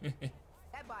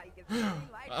 That body gets really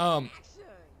like action.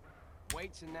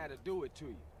 Weights and that'll do it to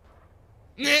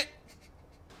you.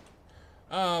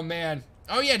 Oh, man.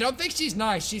 Oh, yeah, don't think she's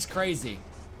nice. She's crazy.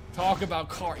 Talk about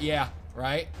car. Yeah,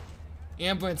 right?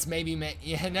 Ambulance maybe.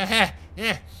 Yeah,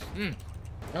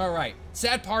 All right.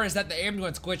 Sad part is that the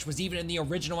ambulance glitch was even in the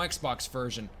original Xbox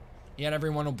version. Yet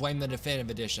everyone will blame the definitive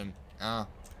edition. How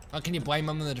can you blame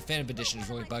them when the definitive edition is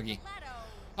really buggy?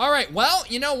 All right, well,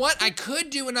 you know what? I could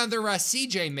do another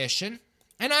CJ mission,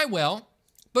 and I will.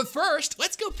 But first,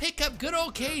 let's go pick up good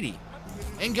old Katie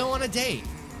and go on a date.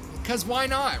 Because why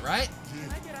not, right?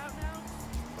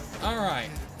 All right.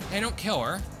 Hey, don't kill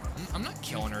her. I'm not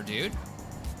killing her, dude.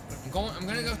 I'm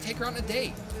gonna go take her on a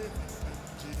date.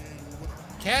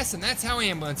 Kes, and that's how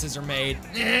ambulances are made.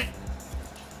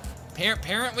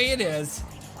 Apparently it is.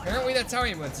 Apparently that's how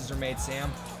ambulances are made,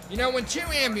 Sam. You know, when two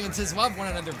ambulances love one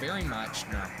another very much.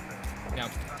 No.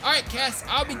 All right, Kes,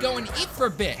 I'll be going to eat for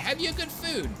a bit. Have you a good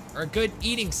food? Or a good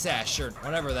eating sesh, or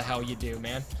whatever the hell you do,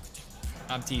 man.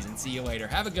 I'm teasing. See you later.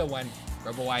 Have a good one.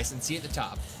 Rebel Weiss, and see you at the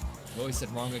top. Lily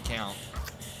said wrong account.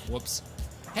 Whoops.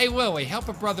 Hey, Lily, help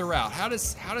a brother out. How do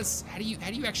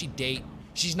you actually date?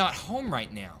 She's not home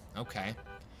right now. Okay.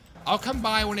 I'll come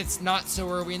by when it's not so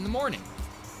early in the morning.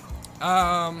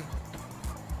 How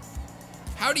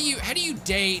do you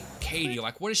date Katie?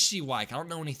 Like, what is she like? I don't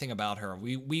know anything about her.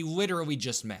 We literally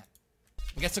just met.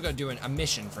 I guess I'll go do a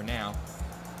mission for now.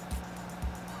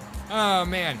 Oh,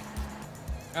 man.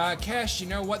 Kesh, you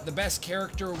know what? The best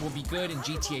character will be good in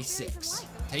GTA 6.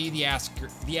 Tell you the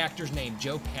actor's name,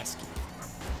 Joe Pesci.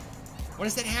 What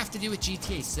does that have to do with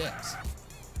GTA 6?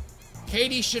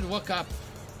 Katie should look up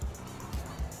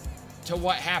to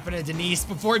what happened to Denise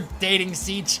before dating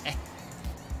CJ.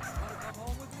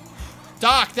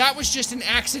 Doc, that was just an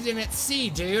accident at sea,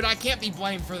 dude. I can't be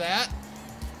blamed for that.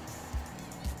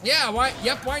 Yeah, why?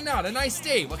 Yep, why not? A nice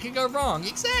date. What could go wrong?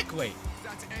 Exactly.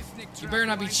 You better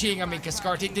not be cheating on me,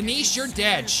 Cascarte. Denise, you're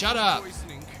dead. Shut up.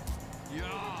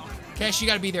 Kes, you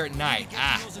gotta be there at night.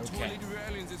 Ah, okay.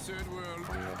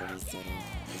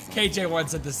 KJ1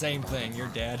 said the same thing. You're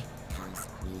dead.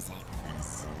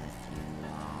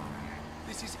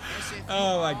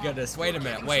 Oh my goodness. Wait a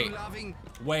minute. Wait.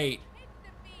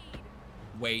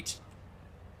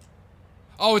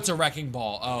 Oh, it's a wrecking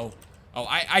ball. Oh,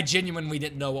 I genuinely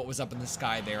didn't know what was up in the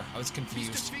sky there. I was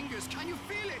confused.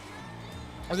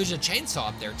 Oh, there's a chainsaw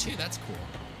up there too. That's cool.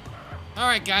 All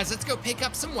right, guys, let's go pick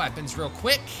up some weapons real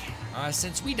quick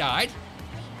since we died.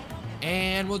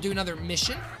 And we'll do another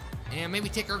mission. And maybe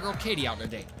take our girl Katie out on a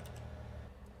date.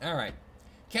 All right.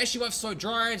 Kes, she loves slow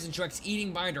drives and she likes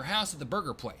eating behind her house at the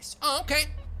burger place. Oh, okay.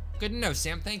 Good to know,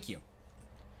 Sam. Thank you.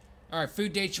 All right,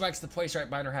 food date. She likes the place right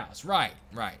behind her house. Right.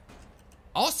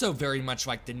 Also very much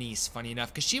like Denise, funny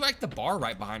enough, because she liked the bar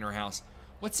right behind her house.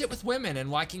 What's it with women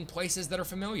and liking places that are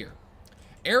familiar?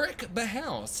 Eric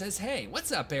Behel says, hey,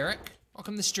 what's up, Eric?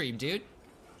 Welcome to the stream, dude.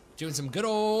 Doing some good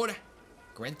old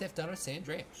Grand Theft Auto San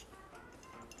Andreas.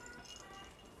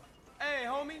 Hey,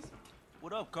 homies.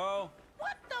 What up, Carl?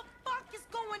 What the fuck is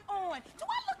going on? Do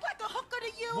I look like a hooker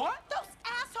to you? What? Those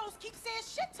assholes keep saying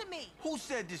shit to me. Who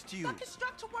said this to you? The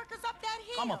construction workers up that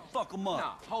hill. I'ma fuck them up.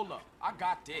 Nah, hold up. I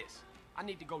got this. I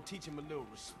need to go teach him a little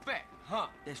respect, huh?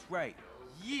 That's right.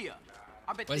 Yeah.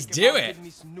 I bet Let's they do it. give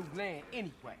me some new land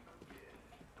anyway.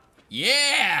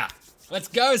 Yeah! Let's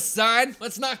go, son.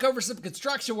 Let's knock over some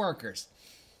construction workers.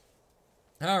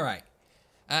 All right.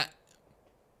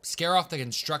 Scare off the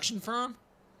construction firm?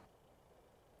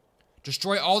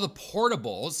 Destroy all the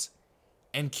portables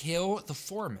and kill the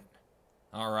foreman.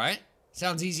 All right.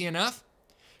 Sounds easy enough.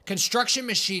 Construction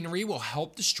machinery will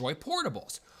help destroy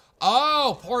portables.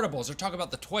 Oh, portables. They're talking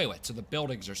about the toilets or the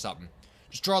buildings or something.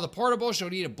 Destroy all the portables, you'll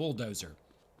need a bulldozer.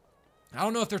 I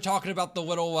don't know if they're talking about the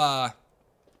little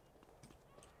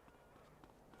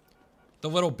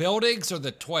buildings or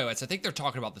the toilets. I think they're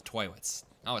talking about the toilets.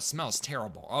 Oh, it smells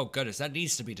terrible. Oh, goodness. That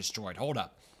needs to be destroyed. Hold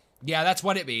up. Yeah, that's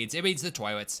what it means. It means the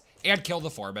toilets. And kill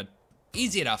the foreman.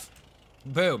 Easy enough.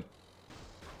 Boom.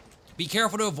 Be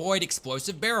careful to avoid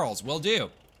explosive barrels. Will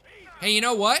do. Hey, you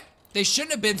know what? They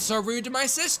shouldn't have been so rude to my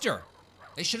sister.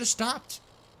 They should have stopped.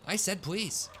 I said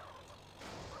please.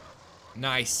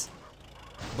 Nice.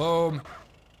 Boom.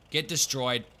 Get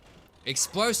destroyed.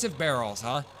 Explosive barrels,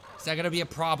 huh? Is that gonna be a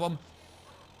problem?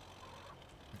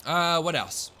 What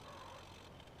else?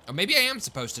 Oh, maybe I am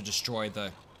supposed to destroy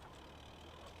the...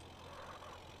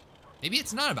 Maybe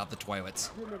it's not about the toilets.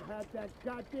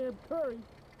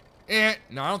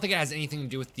 No, I don't think it has anything to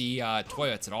do with the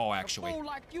toilets at all, actually. A fool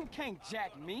like you can't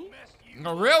jack me.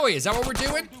 Oh, really? Is that what we're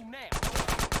doing?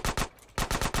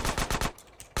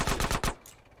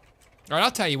 All right, I'll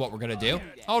tell you what we're gonna do.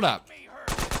 Hold up.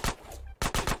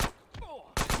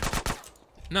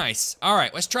 Nice. All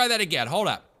right, let's try that again. Hold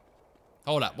up.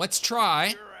 Hold up. Let's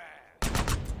try.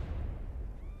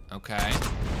 Okay.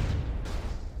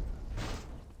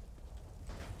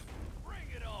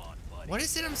 What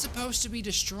is it I'm supposed to be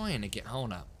destroying again?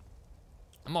 Hold up.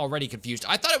 I'm already confused.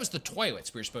 I thought it was the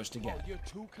toilets we were supposed to get.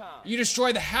 You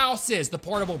destroy the houses, the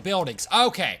portable buildings.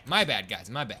 Okay, my bad, guys,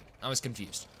 my bad. I was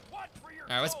confused. All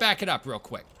right, let's back it up real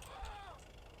quick.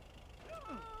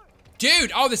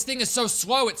 Dude, oh, this thing is so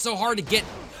slow. It's so hard to get.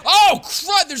 Oh,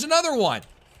 crud, there's another one.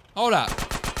 Hold up.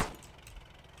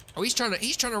 Oh, he's trying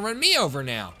to run me over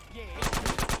now.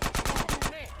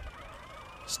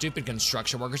 Stupid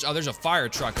construction workers. Oh, there's a fire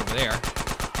truck over there.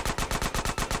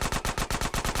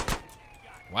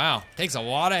 Wow, takes a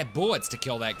lot of bullets to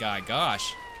kill that guy,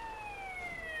 gosh.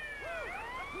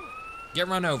 Get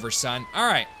run over, son. All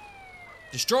right.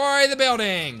 Destroy the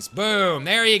buildings. Boom,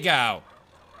 there you go.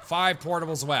 5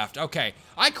 portables left. Okay,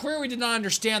 I clearly did not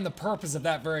understand the purpose of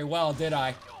that very well, did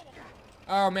I?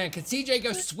 Oh man, could CJ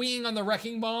go swinging on the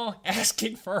wrecking ball,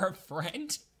 asking for a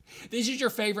friend? This is your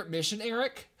favorite mission,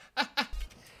 Eric?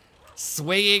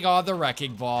 Swinging on the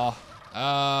wrecking ball.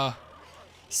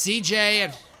 CJ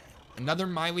and another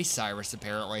Miley Cyrus,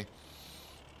 apparently.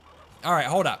 All right,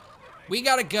 hold up. We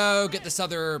gotta go get this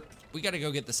other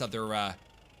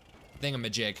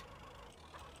thingamajig.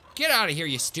 Get out of here,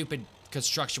 you stupid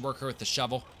construction worker with the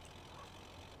shovel.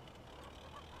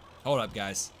 Hold up,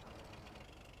 guys.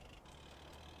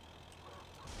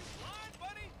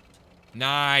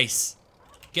 Nice.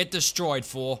 Get destroyed,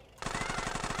 fool.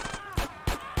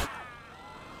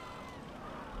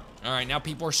 All right, now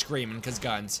people are screaming because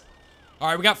guns. All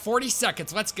right, we got 40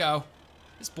 seconds. Let's go.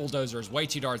 This bulldozer is way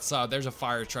too darn slow. There's a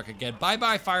fire truck again.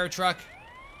 Bye-bye, fire truck.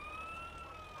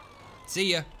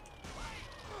 See ya.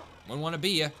 Wouldn't want to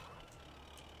be ya.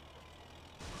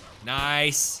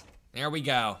 Nice. There we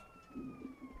go.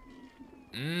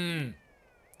 The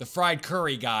fried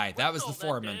curry guy. That was the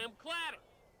foreman.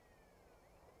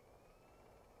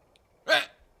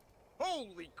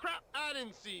 Holy crap, I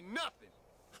didn't see nothing.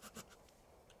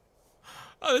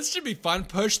 Oh, this should be fun.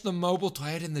 Push the mobile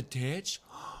toilet in the ditch.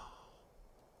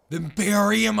 Then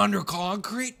bury him under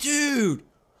concrete? Dude,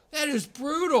 that is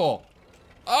brutal.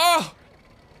 Oh.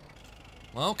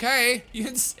 Okay, you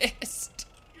insist.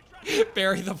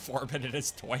 Bury the foreman in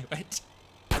his toilet.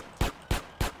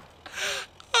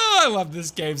 Oh, I love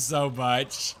this game so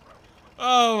much.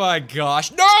 Oh my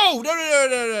gosh. No!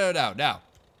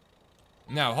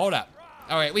 No, hold up.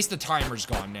 All right, at least the timer's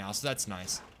gone now, so that's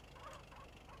nice.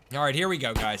 All right, here we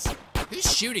go, guys. Who's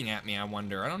shooting at me, I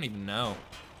wonder? I don't even know.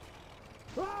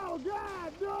 Oh,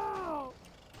 God, no!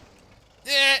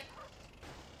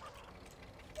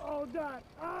 Oh, God.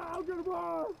 I'm gonna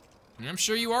run. I'm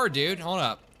sure you are, dude. Hold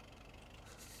up.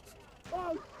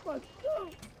 Oh, my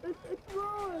shoot. It's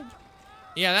ruined.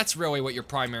 Yeah, that's really what your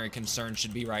primary concern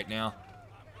should be right now.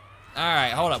 All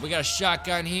right, hold up. We got a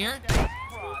shotgun here.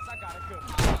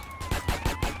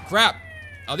 Crap.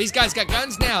 Oh, these guys got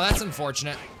guns now. That's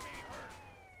unfortunate.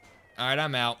 All right,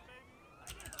 I'm out.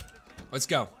 Let's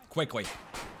go, quickly,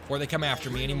 before they come after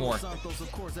me anymore.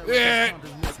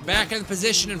 Back in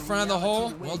position in front of the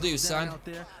hole. Will do, son.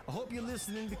 I hope you're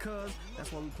listening because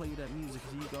that's why we play you that music.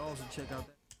 So you can also check out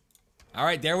that. All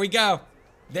right, there we go.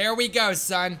 There we go,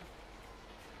 son.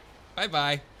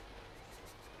 Bye-bye.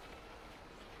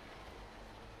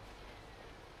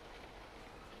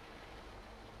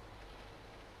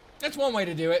 That's one way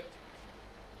to do it.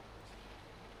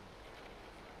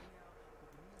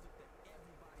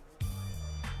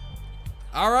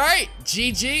 All right,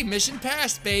 GG, mission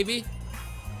passed, baby.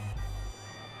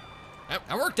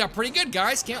 That worked out pretty good,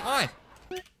 guys, can't lie.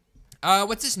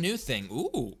 What's this new thing?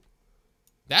 Ooh,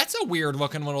 that's a weird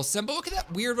looking little symbol. Look at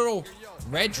that weird little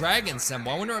red dragon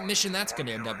symbol. I wonder what mission that's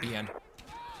gonna end up being.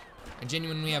 I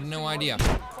genuinely have no idea.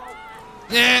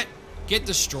 Get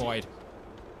destroyed.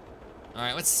 All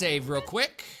right, let's save real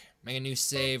quick. Make a new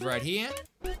save right here.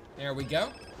 There we go.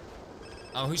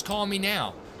 Oh, who's calling me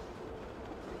now?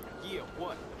 Yeah,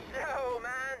 what? Yo,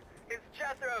 man, it's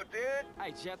Jethro, dude.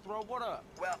 Hey, Jethro, what up?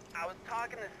 Well, I was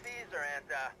talking to Caesar and,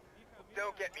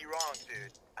 don't get me wrong,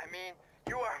 dude. I mean,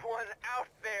 you are one out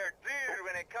there dude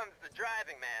when it comes to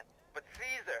driving, man. But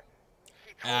Caesar,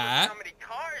 he told us how many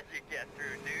cars you get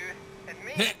through, dude. And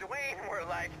me and Dwayne were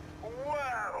like,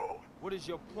 whoa. What is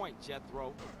your point,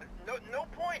 Jethro? No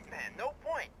point, man, no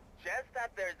point. Just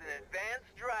that there's an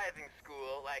advanced driving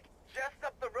school, like, just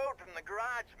up the road from the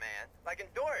garage, man. Like in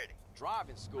Doherty.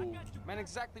 Driving school? Man,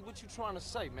 exactly what you trying to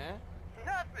say, man?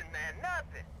 Nothing, man,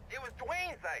 nothing. It was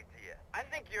Dwayne's idea. I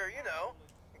think you're, you know,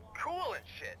 cool and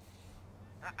shit.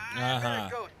 I better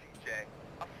go, CJ.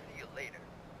 I'll see you later.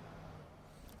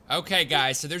 Okay,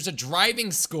 guys, so there's a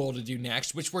driving school to do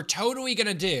next, which we're totally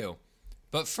gonna do.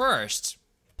 But first,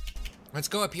 let's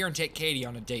go up here and take Katie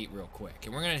on a date real quick.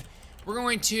 And we're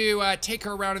going to take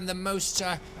her around in the most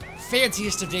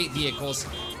fanciest of date vehicles,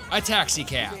 a taxi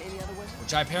cab,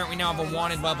 which I apparently now have a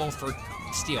wanted level for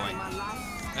stealing.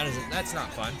 That's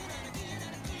not fun.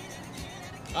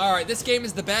 All right, this game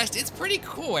is the best. It's pretty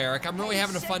cool, Eric. I'm really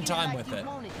having a fun time with it.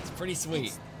 It's pretty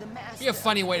sweet. Be a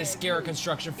funny way to scare a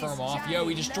construction firm off. Yo,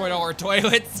 we destroyed all our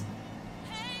toilets.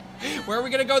 Where are we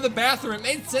gonna go to the bathroom? It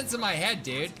made sense in my head,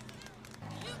 dude.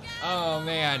 Oh,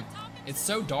 man. It's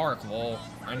so dark, lol.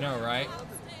 I know, right?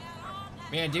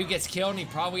 Man, dude gets killed and he's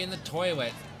probably in the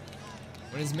toilet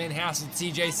when his men hassled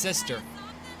CJ's sister.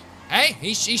 Hey,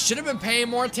 he should have been paying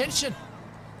more attention.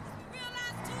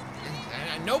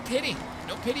 No pity.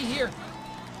 No pity here.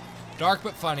 Dark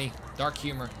but funny. Dark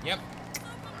humor. Yep.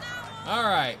 All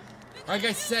right. Like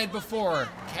I said before,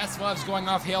 Kes loves going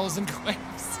off hills and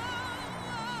cliffs.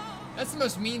 That's the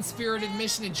most mean-spirited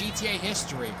mission in GTA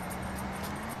history.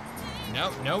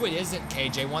 No, it isn't,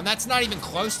 KJ1. That's not even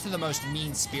close to the most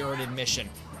mean-spirited mission.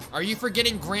 Are you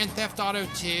forgetting Grand Theft Auto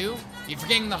 2? You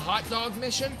forgetting the hot dog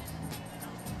mission?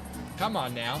 Come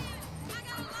on now.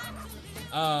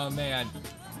 Oh, man.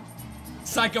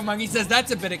 Psycho Monkey says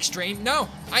that's a bit extreme. No,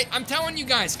 I'm telling you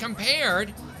guys,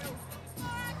 compared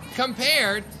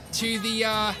to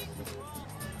the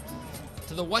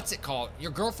what's it called?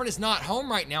 Your girlfriend is not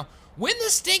home right now. When the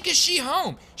stink is she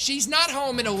home? She's not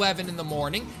home at 11 in the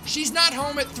morning. She's not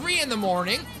home at 3 in the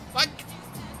morning. Like,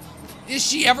 is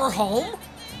she ever home?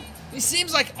 It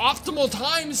seems like optimal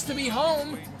times to be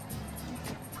home.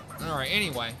 All right,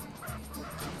 anyway.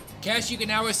 Cash, you can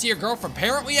now go see your girlfriend.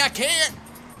 Apparently I can't.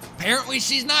 Apparently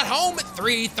she's not home at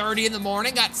 3:30 in the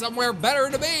morning. Got somewhere better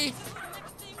to be.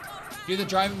 Do the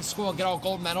driving school and get all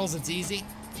gold medals. It's easy.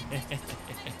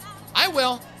 I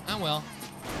will.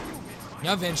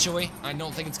 Eventually. I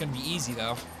don't think it's gonna be easy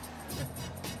though.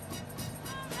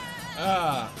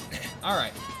 All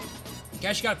right.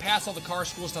 Guess you gotta pass all the car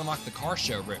schools to unlock the car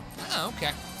showroom. Oh,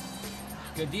 okay.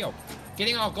 Good deal.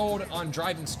 Getting all gold on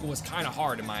driving school is kind of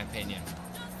hard, in my opinion.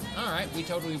 All right, we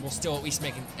totally will still at least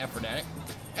make an effort at it.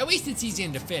 At least it's easy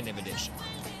in Definitive Edition.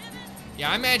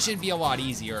 Yeah, I imagine it'd be a lot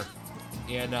easier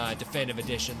in Definitive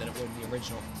Edition than it would in the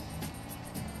original.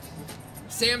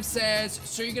 Sam says,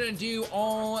 so you're gonna do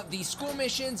all the school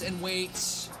missions and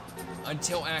wait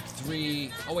until Act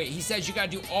 3. Oh wait, he says you gotta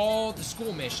do all the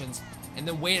school missions and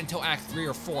then wait until Act 3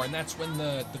 or 4, and that's when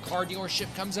the car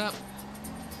dealership comes up.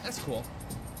 That's cool.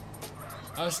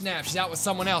 Oh snap, she's out with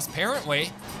someone else, apparently.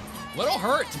 Little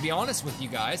hurt, to be honest with you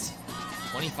guys.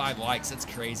 25 likes, that's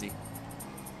crazy.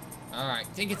 All right,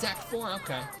 think it's Act 4?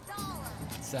 Okay.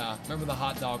 So, remember the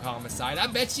hot dog homicide? I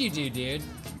bet you do, dude.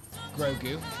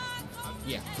 Grogu.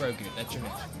 Yeah, Grogu, that's your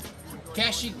name.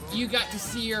 Cash, you got to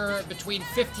see her between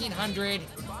 1500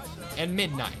 and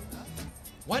midnight.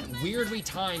 What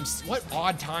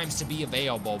odd times to be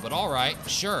available, but all right,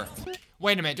 sure.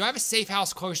 Wait a minute, do I have a safe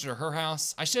house closer to her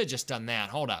house? I should have just done that,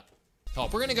 hold up. Oh,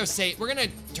 we're gonna go save, we're gonna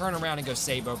turn around and go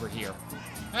save over here.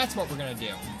 That's what we're gonna do.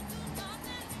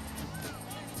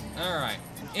 All right,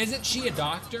 isn't she a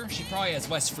doctor? She probably has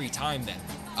less free time then.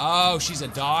 Oh, she's a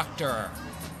doctor.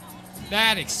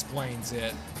 That explains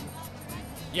it.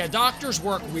 Yeah, doctors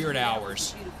work weird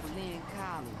hours.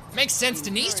 Makes sense,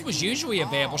 Denise was usually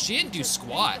available. She didn't do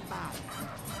squat.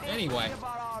 Anyway,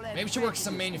 maybe she works at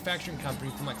some manufacturing company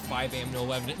from like 5 a.m. to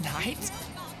 11 at night.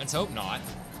 Let's hope not.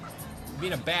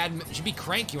 She'd be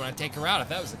cranky when I take her out if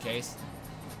that was the case.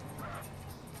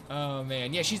 Oh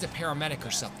man, yeah, she's a paramedic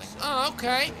or something. Oh,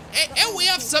 okay. And we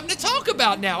have something to talk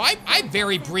about now. I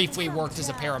very briefly worked as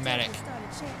a paramedic.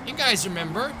 You guys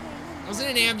remember? I was in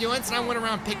an ambulance and I went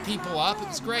around and picked people up. It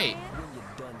was great.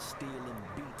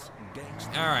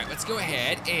 All right, let's go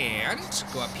ahead and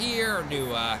go up here.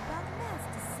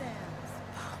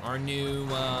 Our new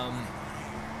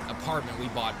apartment we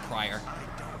bought prior.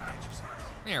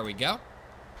 There we go.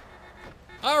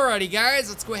 Alrighty, guys,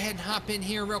 let's go ahead and hop in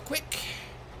here real quick.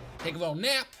 Take a little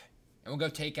nap, and we'll go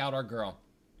take out our girl.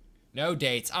 No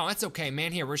dates. Oh, that's okay,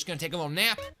 man. Here, we're just gonna take a little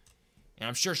nap, and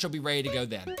I'm sure she'll be ready to go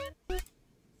then.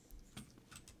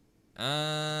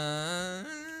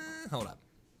 Hold up.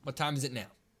 What time is it now?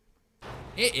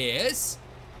 It is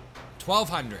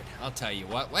 1200. I'll tell you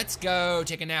what. Let's go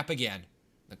take a nap again.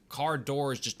 The car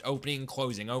door is just opening and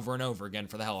closing over and over again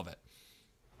for the hell of it.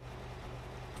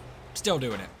 Still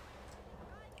doing it.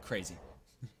 Crazy.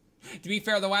 To be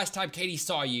fair, the last time Katie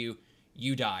saw you,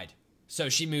 you died. So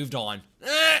she moved on.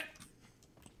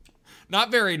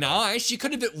 Not very nice. She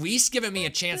could have at least given me a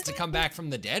chance to come back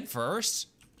from the dead first.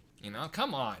 You know,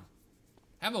 come on.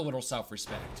 Have a little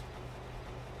self-respect.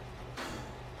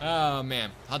 Oh,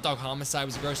 man. Hot dog homicide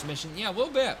was a gross mission? Yeah, a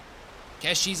little bit.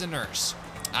 Guess she's a nurse.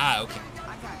 Ah, okay.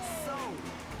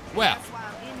 Well,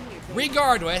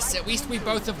 regardless, at least we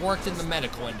both have worked in the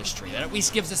medical industry. That at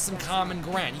least gives us some common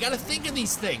ground. You gotta think of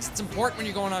these things. It's important when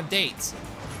you're going on dates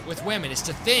with women, is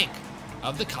to think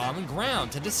of the common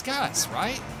ground to discuss,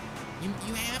 right?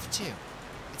 You have to.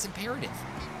 It's imperative.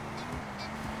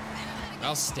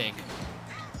 I'll stink.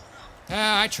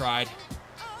 I tried.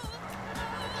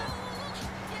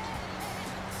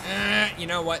 You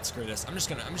know what? Screw this. I'm just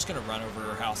gonna run over to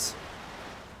her house.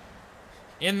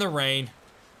 In the rain.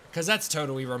 Cause that's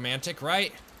totally romantic,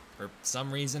 right? For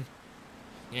some reason.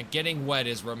 Yeah, getting wet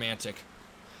is romantic.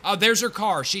 Oh, there's her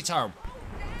car. She's home.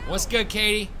 What's good,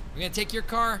 Katie? You gonna take your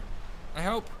car? I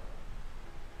hope.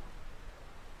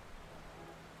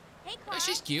 Hey, oh,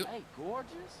 she's cute. Hey,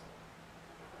 gorgeous.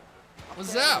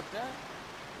 What's up?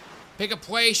 Pick a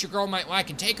place your girl might like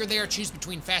and take her there. Choose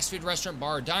between fast food restaurant,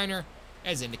 bar, or diner,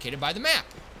 as indicated by the map.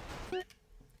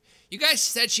 You guys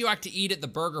said she liked to eat at the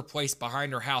burger place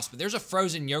behind her house, but there's a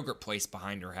frozen yogurt place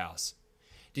behind her house.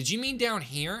 Did you mean down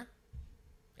here?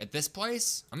 At this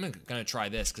place? I'm gonna try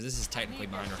this, because this is technically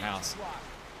behind her house.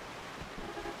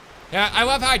 Yeah, I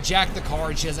love how I jacked the car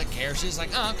and she doesn't care. She's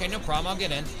like, oh, okay, no problem, I'll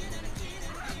get in.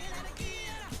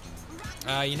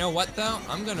 You know what, though?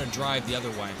 I'm gonna drive the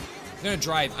other way. I'm gonna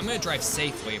drive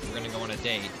safely if we're gonna go on a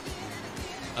date.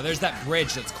 Oh, there's that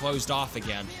bridge that's closed off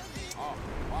again.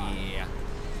 Yeah.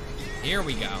 Here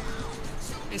we go.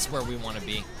 This is where we want to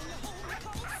be.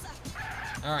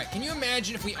 All right, can you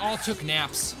imagine if we all took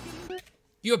naps?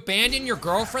 You abandon your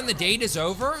girlfriend, the date is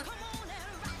over?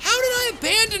 How did I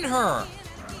abandon her?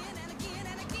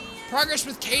 Progress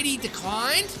with Katie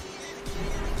declined?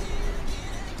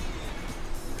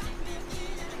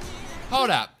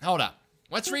 Hold up.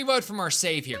 Let's reload from our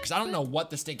save here, because I don't know what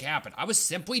this thing happened. I was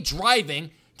simply driving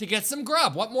to get some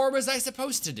grub. What more was I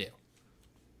supposed to do?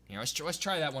 Yeah, let's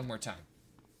try that one more time.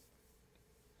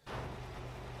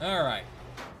 Alright.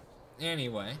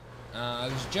 Anyway.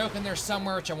 There's a joke in there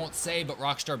somewhere, which I won't say, but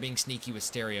Rockstar being sneaky with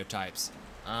stereotypes.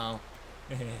 Oh.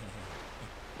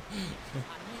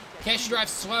 Can't she drive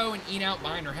slow and eat out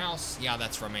behind her house? Yeah,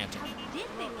 that's romantic.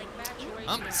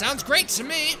 Sounds great to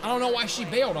me. I don't know why she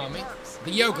bailed on me.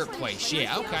 The yogurt place,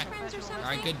 yeah, okay.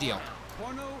 Alright, good deal.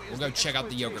 We'll go check out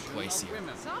the yogurt place here.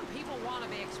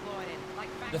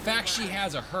 The fact she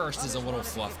has a hearse is a little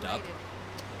fluffed up.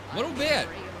 A little bit.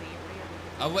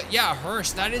 Yeah, a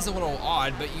hearse, that is a little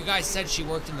odd, but you guys said she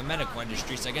worked in the medical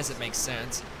industry, so I guess it makes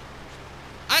sense.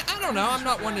 I don't know, I'm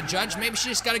not one to judge. Maybe she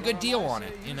just got a good deal on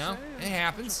it, you know? It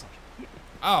happens.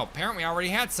 Oh, apparently I already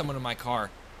had someone in my car.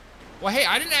 Well, hey,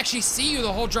 I didn't actually see you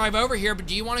the whole drive over here, but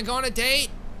do you want to go on a date?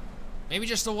 Maybe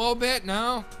just a little bit?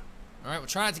 No? All right, we'll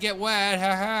try not to get wet,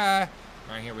 haha.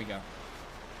 All right, here we go.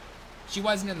 She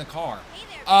wasn't in the car.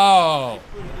 Oh.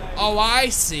 Oh, I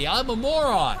see. I'm a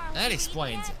moron. That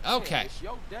explains it. Okay.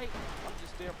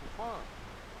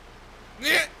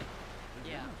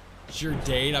 It's your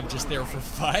date, I'm just there for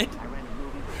fun?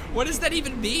 What does that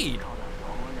even mean?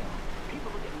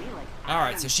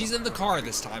 Alright, so she's in the car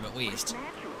this time at least.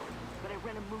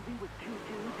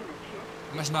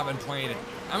 I must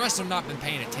have not been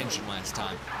paying attention last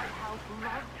time.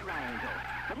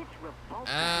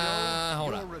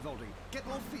 Hold up.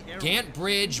 Gant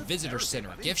Bridge Visitor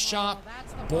Center, gift shop,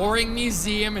 boring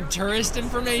museum and tourist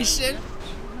information.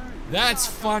 That's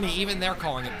funny, even they're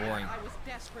calling it boring.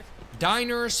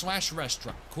 Diner /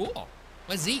 restaurant. Cool.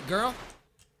 Let's eat, girl.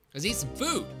 Let's eat some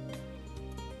food.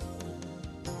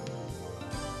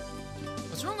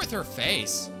 What's wrong with her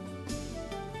face?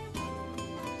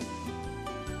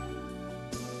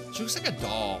 She looks like a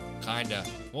doll, kinda.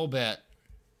 A little bit.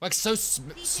 Like so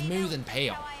smooth and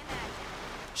pale.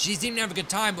 She seemed to have a good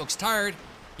time, looks tired.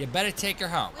 You better take her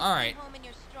home. Alright.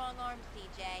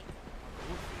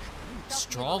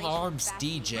 Strong arms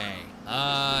DJ.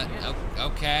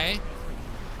 Okay.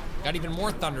 Got even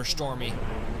more thunderstormy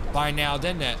by now,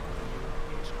 didn't it?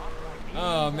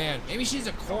 Oh man, maybe she's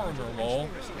a coroner, lol.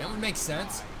 That would make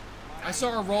sense. I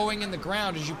saw her rolling in the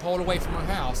ground as you pulled away from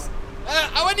her house.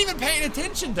 I wasn't even paying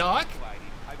attention, Doc.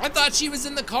 I thought she was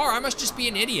in the car. I must just be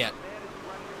an idiot.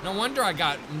 No wonder I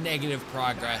got negative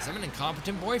progress. I'm an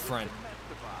incompetent boyfriend.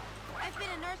 I've been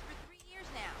a nurse for 3 years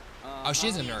now. Oh,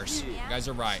 she's a nurse. You guys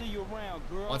are right.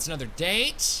 Wants another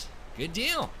date? Good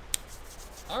deal.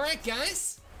 All right,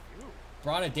 guys.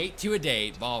 Brought a date to a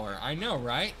date. Baller. I know,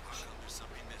 right?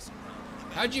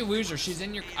 How'd you lose her? She's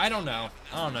in your... I don't know,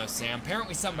 Sam.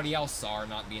 Apparently somebody else saw her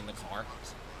not be in the car.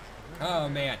 Oh,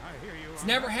 man. It's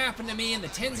never happened to me in the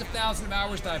tens of thousands of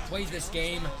hours that I played this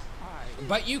game.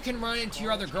 But you can run into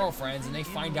your other girlfriends and they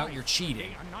find out you're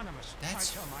cheating.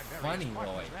 That's funny,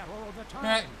 Lloyd.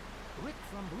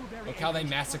 Look how they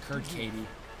massacred Katie.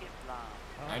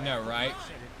 I know, right?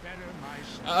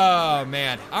 Oh,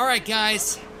 man. All right,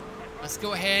 guys. Let's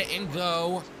go ahead and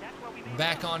go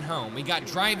back on home. We got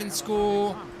driving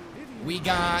school. We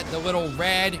got the little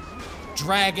red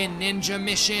dragon ninja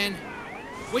mission.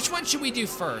 Which one should we do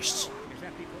first?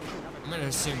 I'm gonna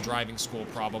assume driving school,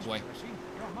 probably.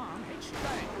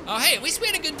 Oh, hey, at least we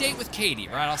had a good date with Katie,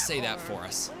 right? I'll say that for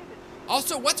us.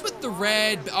 Also, what's with the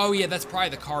red? Oh, yeah, that's probably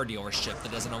the car dealership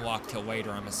that doesn't unlock till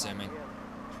later, I'm assuming.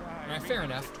 All right, fair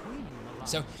enough.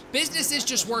 So, businesses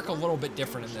just work a little bit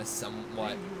different in this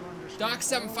somewhat.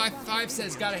 Doc755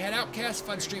 says, gotta head out, Cass.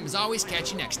 Fun stream as always.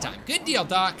 Catch you next time. Good deal,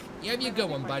 Doc. You have a good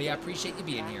one, buddy. I appreciate you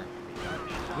being here.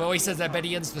 Willie says, I bet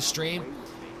he ends the stream.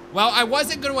 Well, I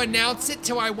wasn't going to announce it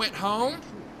till I went home,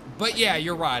 but yeah,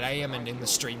 you're right. I am ending the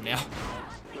stream now.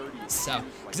 So,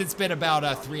 because it's been about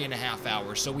 3.5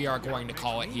 hours, so we are going to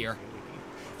call it here.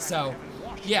 So,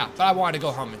 yeah, but I wanted to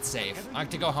go home and save. I like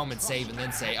to go home and save and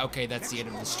then say, okay, that's the end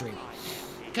of the stream.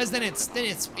 Because then it's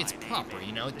proper,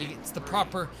 you know? It's the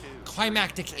proper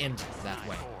climactic end that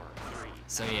way.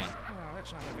 So, yeah.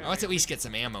 Let's at least get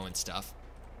some ammo and stuff.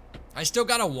 I still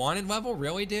got a wanted level?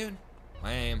 Really, dude?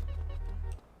 Lame.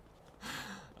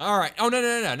 All right. Oh,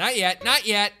 no. Not yet. Not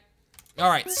yet. All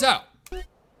right. So.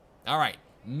 All right.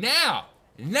 Now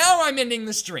I'm ending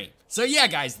the stream. So, yeah,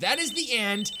 guys, that is the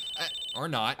end. Or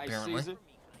not, apparently. Caesar,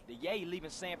 the Yay leaving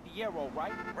San Fierro,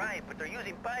 right? Right, but they're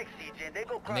using bikes, CJ, and they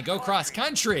go cross And they go cross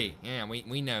country. Yeah,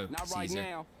 we know, Not Caesar. right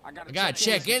now. I gotta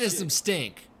check into some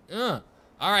stink. All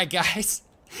right, guys.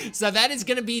 So that is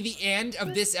gonna be the end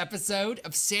of this episode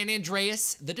of San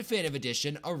Andreas, the definitive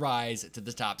edition, A Rise to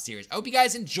the Top series. I hope you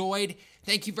guys enjoyed.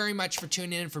 Thank you very much for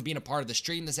tuning in, for being a part of the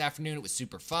stream this afternoon. It was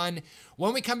super fun.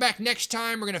 When we come back next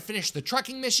time, we're gonna finish the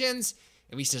trucking missions,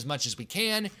 at least as much as we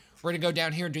can. We're gonna go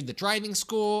down here and do the driving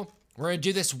school. We're gonna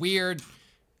do this weird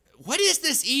What is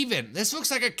this even? This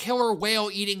looks like a killer whale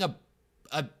eating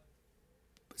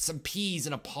some peas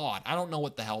in a pod. I don't know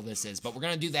what the hell this is, but we're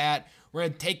gonna do that. We're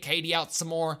gonna take Katie out some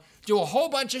more, do a whole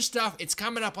bunch of stuff. It's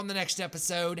coming up on the next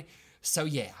episode. So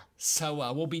yeah,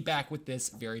 we'll be back with this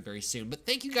very, very soon. But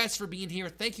thank you guys for being here.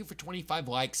 Thank you for 25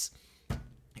 likes.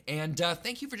 And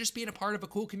thank you for just being a part of a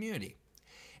cool community.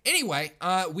 Anyway,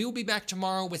 we will be back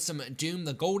tomorrow with some Doom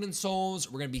the Golden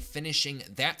Souls. We're going to be finishing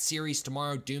that series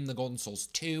tomorrow, Doom the Golden Souls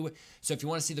 2. So if you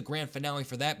want to see the grand finale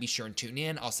for that, be sure and tune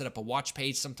in. I'll set up a watch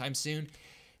page sometime soon.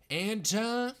 And,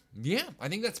 yeah, I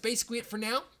think that's basically it for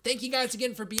now. Thank you guys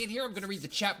again for being here. I'm going to read the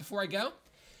chat before I go.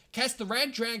 Kes, the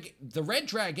Red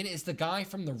Dragon is the guy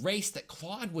from the race that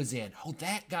Claude was in. Oh,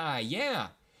 that guy, yeah.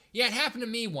 Yeah, it happened to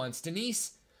me once.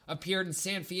 Denise appeared in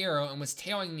San Fierro and was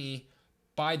tailing me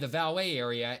by the valet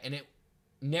area, and it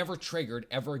never triggered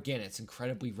ever again. It's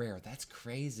incredibly rare. That's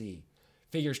crazy.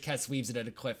 Figures Kes leaves it at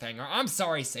a cliffhanger. I'm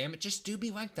sorry, Sam. It just do be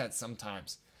like that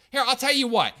sometimes. Here, I'll tell you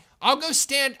what. I'll go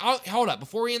hold up.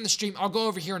 Before we end the stream, I'll go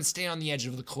over here and stand on the edge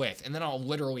of the cliff, and then I'll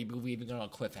literally be leaving it on a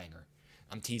cliffhanger.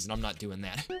 I'm teasing. I'm not doing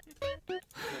that.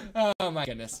 Oh, my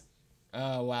goodness.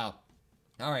 Oh, wow.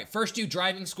 All right. First do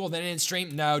driving school, then end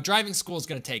stream. No, driving school is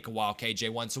going to take a while,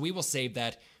 KJ1, so we will save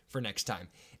that for next time.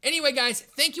 Anyway, guys,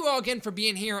 thank you all again for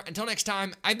being here. Until next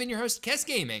time, I've been your host, Kes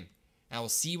Gaming. I will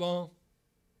see you all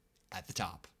at the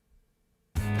top.